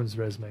impressive wounds,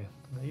 Resme.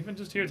 Even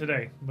just here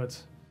today, but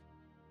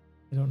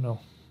I don't know.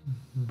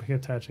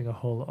 Reattaching a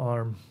whole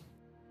arm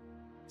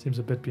seems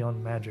a bit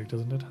beyond magic,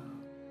 doesn't it?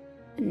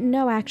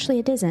 No, actually,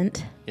 it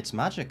isn't. It's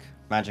magic.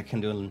 Magic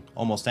can do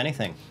almost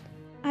anything.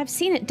 I've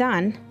seen it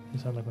done. You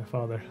sound like my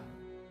father.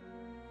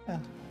 Yeah.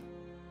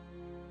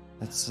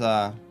 It's,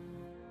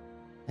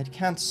 it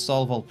can't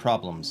solve all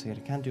problems.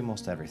 It can do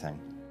most everything.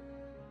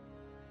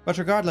 But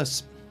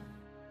regardless,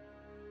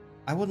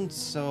 I wouldn't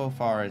so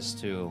far as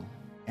to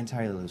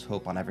entirely lose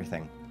hope on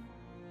everything.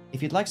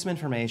 If you'd like some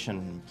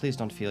information, please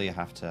don't feel you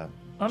have to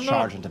I'm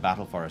charge not into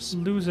battle for us.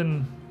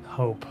 losing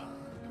hope.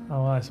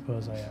 Oh, I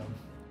suppose I am.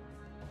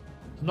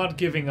 I'm not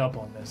giving up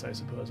on this, I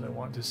suppose I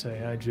want to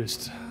say.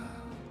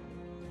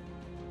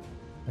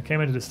 I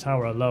came into this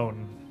tower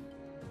alone,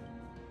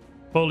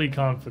 fully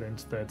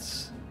confident that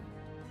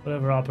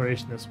whatever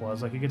operation this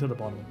was, I could get to the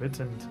bottom of it,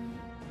 and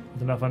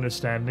with enough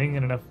understanding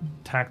and enough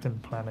tact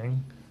and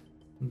planning,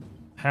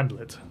 handle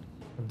it.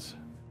 And,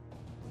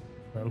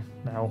 well,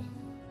 now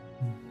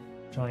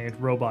giant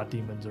robot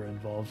demons are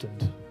involved,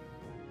 and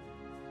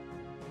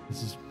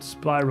this has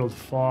spiraled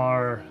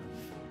far,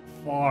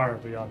 far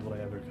beyond what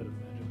I ever could have imagined.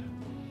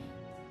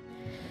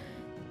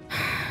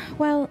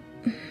 Well,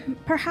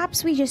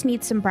 perhaps we just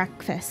need some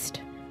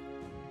breakfast.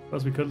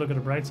 Suppose we could look at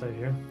a bright side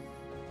here.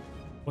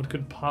 What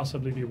could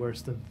possibly be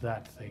worse than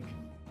that thing?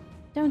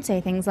 Don't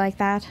say things like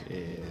that.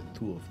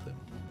 Two of them.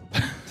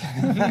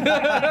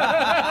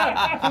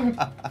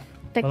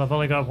 Well, I've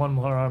only got one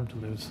more arm to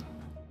lose.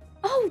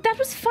 Oh, that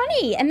was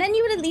funny. And then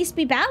you would at least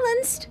be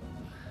balanced.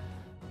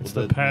 It's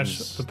Well, the that patch,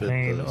 means the that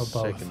pain, the or both.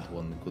 second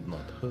one could not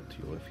hurt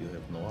you if you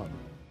have no arm.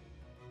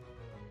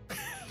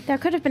 There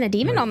could have been a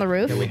demon on the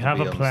roof. We have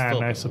a Be plan,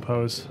 I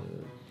unstoppable. suppose.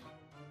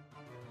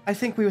 I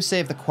think we will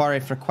save the quarry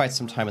for quite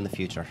some time in the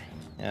future.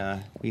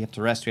 We have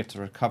to rest, we have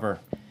to recover.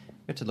 We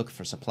have to look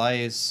for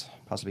supplies,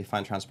 possibly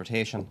find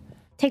transportation.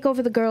 Take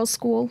over the girls'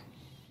 school.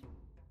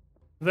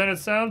 Then it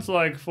sounds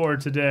like for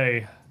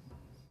today,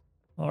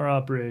 our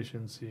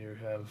operations here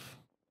have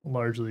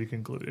largely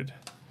concluded.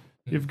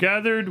 You've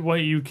gathered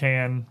what you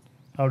can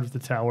out of the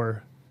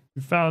tower.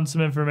 You've found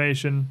some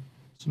information,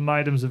 some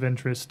items of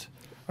interest.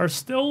 Are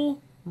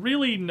still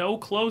really no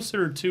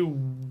closer to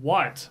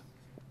what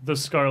the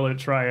Scarlet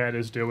Triad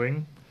is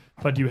doing,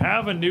 but you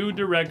have a new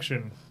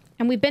direction.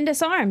 And we've been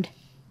disarmed.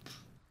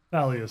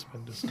 Thalia's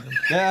been disarmed.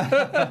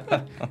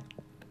 Yeah.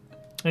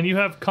 And you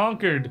have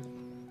conquered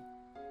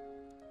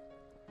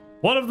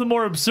one of the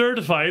more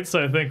absurd fights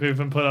I think we've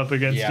been put up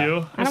against Yeah. you. I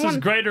This don't is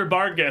want- Greater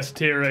Barghest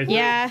here, right?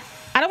 Yeah.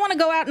 I don't want to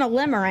go out on a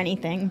limb or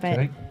anything,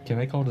 but Can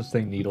I call this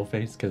thing Needle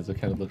Face? Because it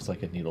kind of looks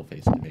like a needle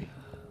face to me.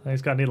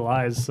 He's got needle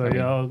eyes, so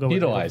yeah, I'll go with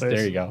Needle eyes, face.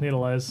 there you go.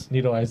 Needle eyes.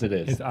 Needle Eyes it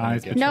is. His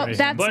eyes no,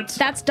 betray him. But-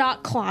 that's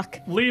dot clock.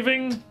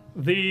 Leaving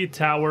the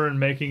tower and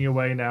making your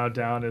way now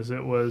down as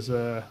it was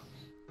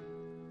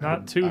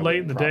not too I late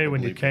would in the day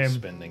when you probably be came.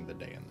 spending the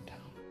day in the town.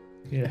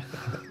 Yeah.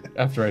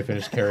 After I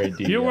finish carrying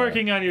the... You're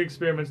working on your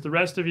experiments. The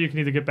rest of you can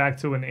either get back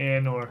to an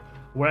inn or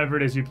wherever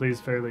it is you please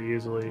fairly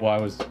easily. Well, I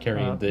was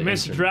carrying the...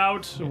 Miss engine.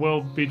 Drought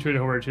will be true to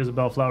her word. She is a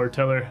Bellflower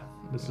Tiller.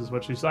 This is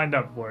what she signed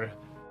up for.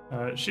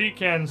 She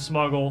can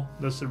smuggle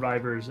the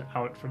survivors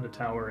out from the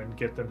tower and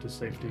get them to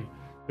safety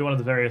to one of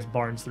the various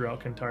barns throughout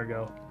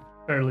Kintargo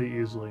fairly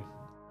easily.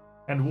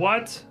 And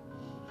what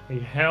a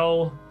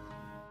hell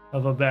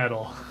of a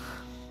battle.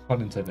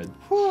 Pun intended.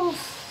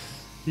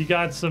 You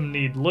got some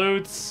neat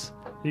loots.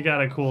 You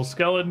got a cool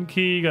skeleton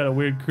key. You got a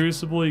weird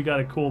crucible. You got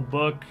a cool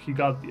book. You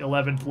got the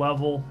 11th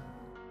level.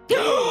 We're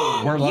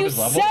You 11th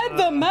level? said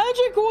the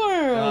magic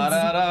words.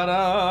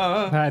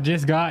 I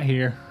just got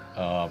here.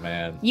 Oh,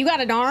 man. You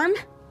got an arm?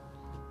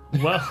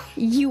 Well,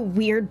 You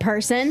weird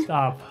person.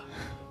 stop.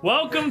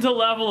 Welcome to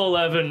level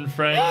 11,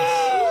 friends.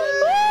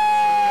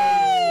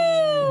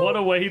 What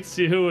awaits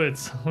you?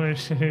 It's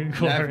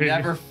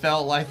Never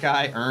felt like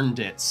I earned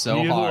it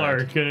so You are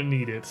hard. gonna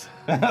need it.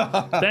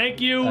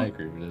 Thank you, I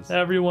agree with this.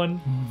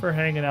 everyone, for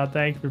hanging out.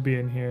 Thank you for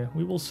being here.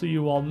 We will see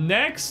you all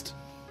next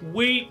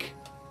week.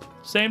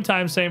 Same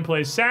time, same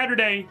place.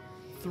 Saturday,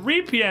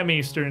 3 p.m.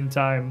 Eastern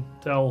time.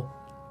 Tell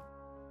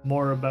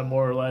more about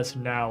more or less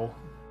now.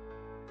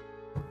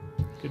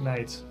 Good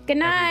night. Good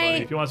night.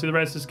 Everybody. If you want to see the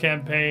rest of this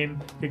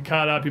campaign, get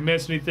caught up, you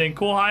missed anything,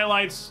 cool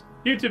highlights,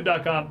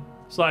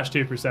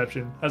 youtube.com/Tier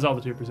Perception has all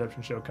the Tier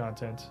Perception show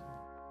content.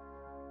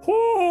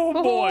 Oh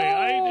boy,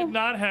 I did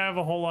not have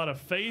a whole lot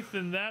of faith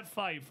in that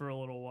fight for a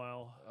little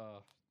while.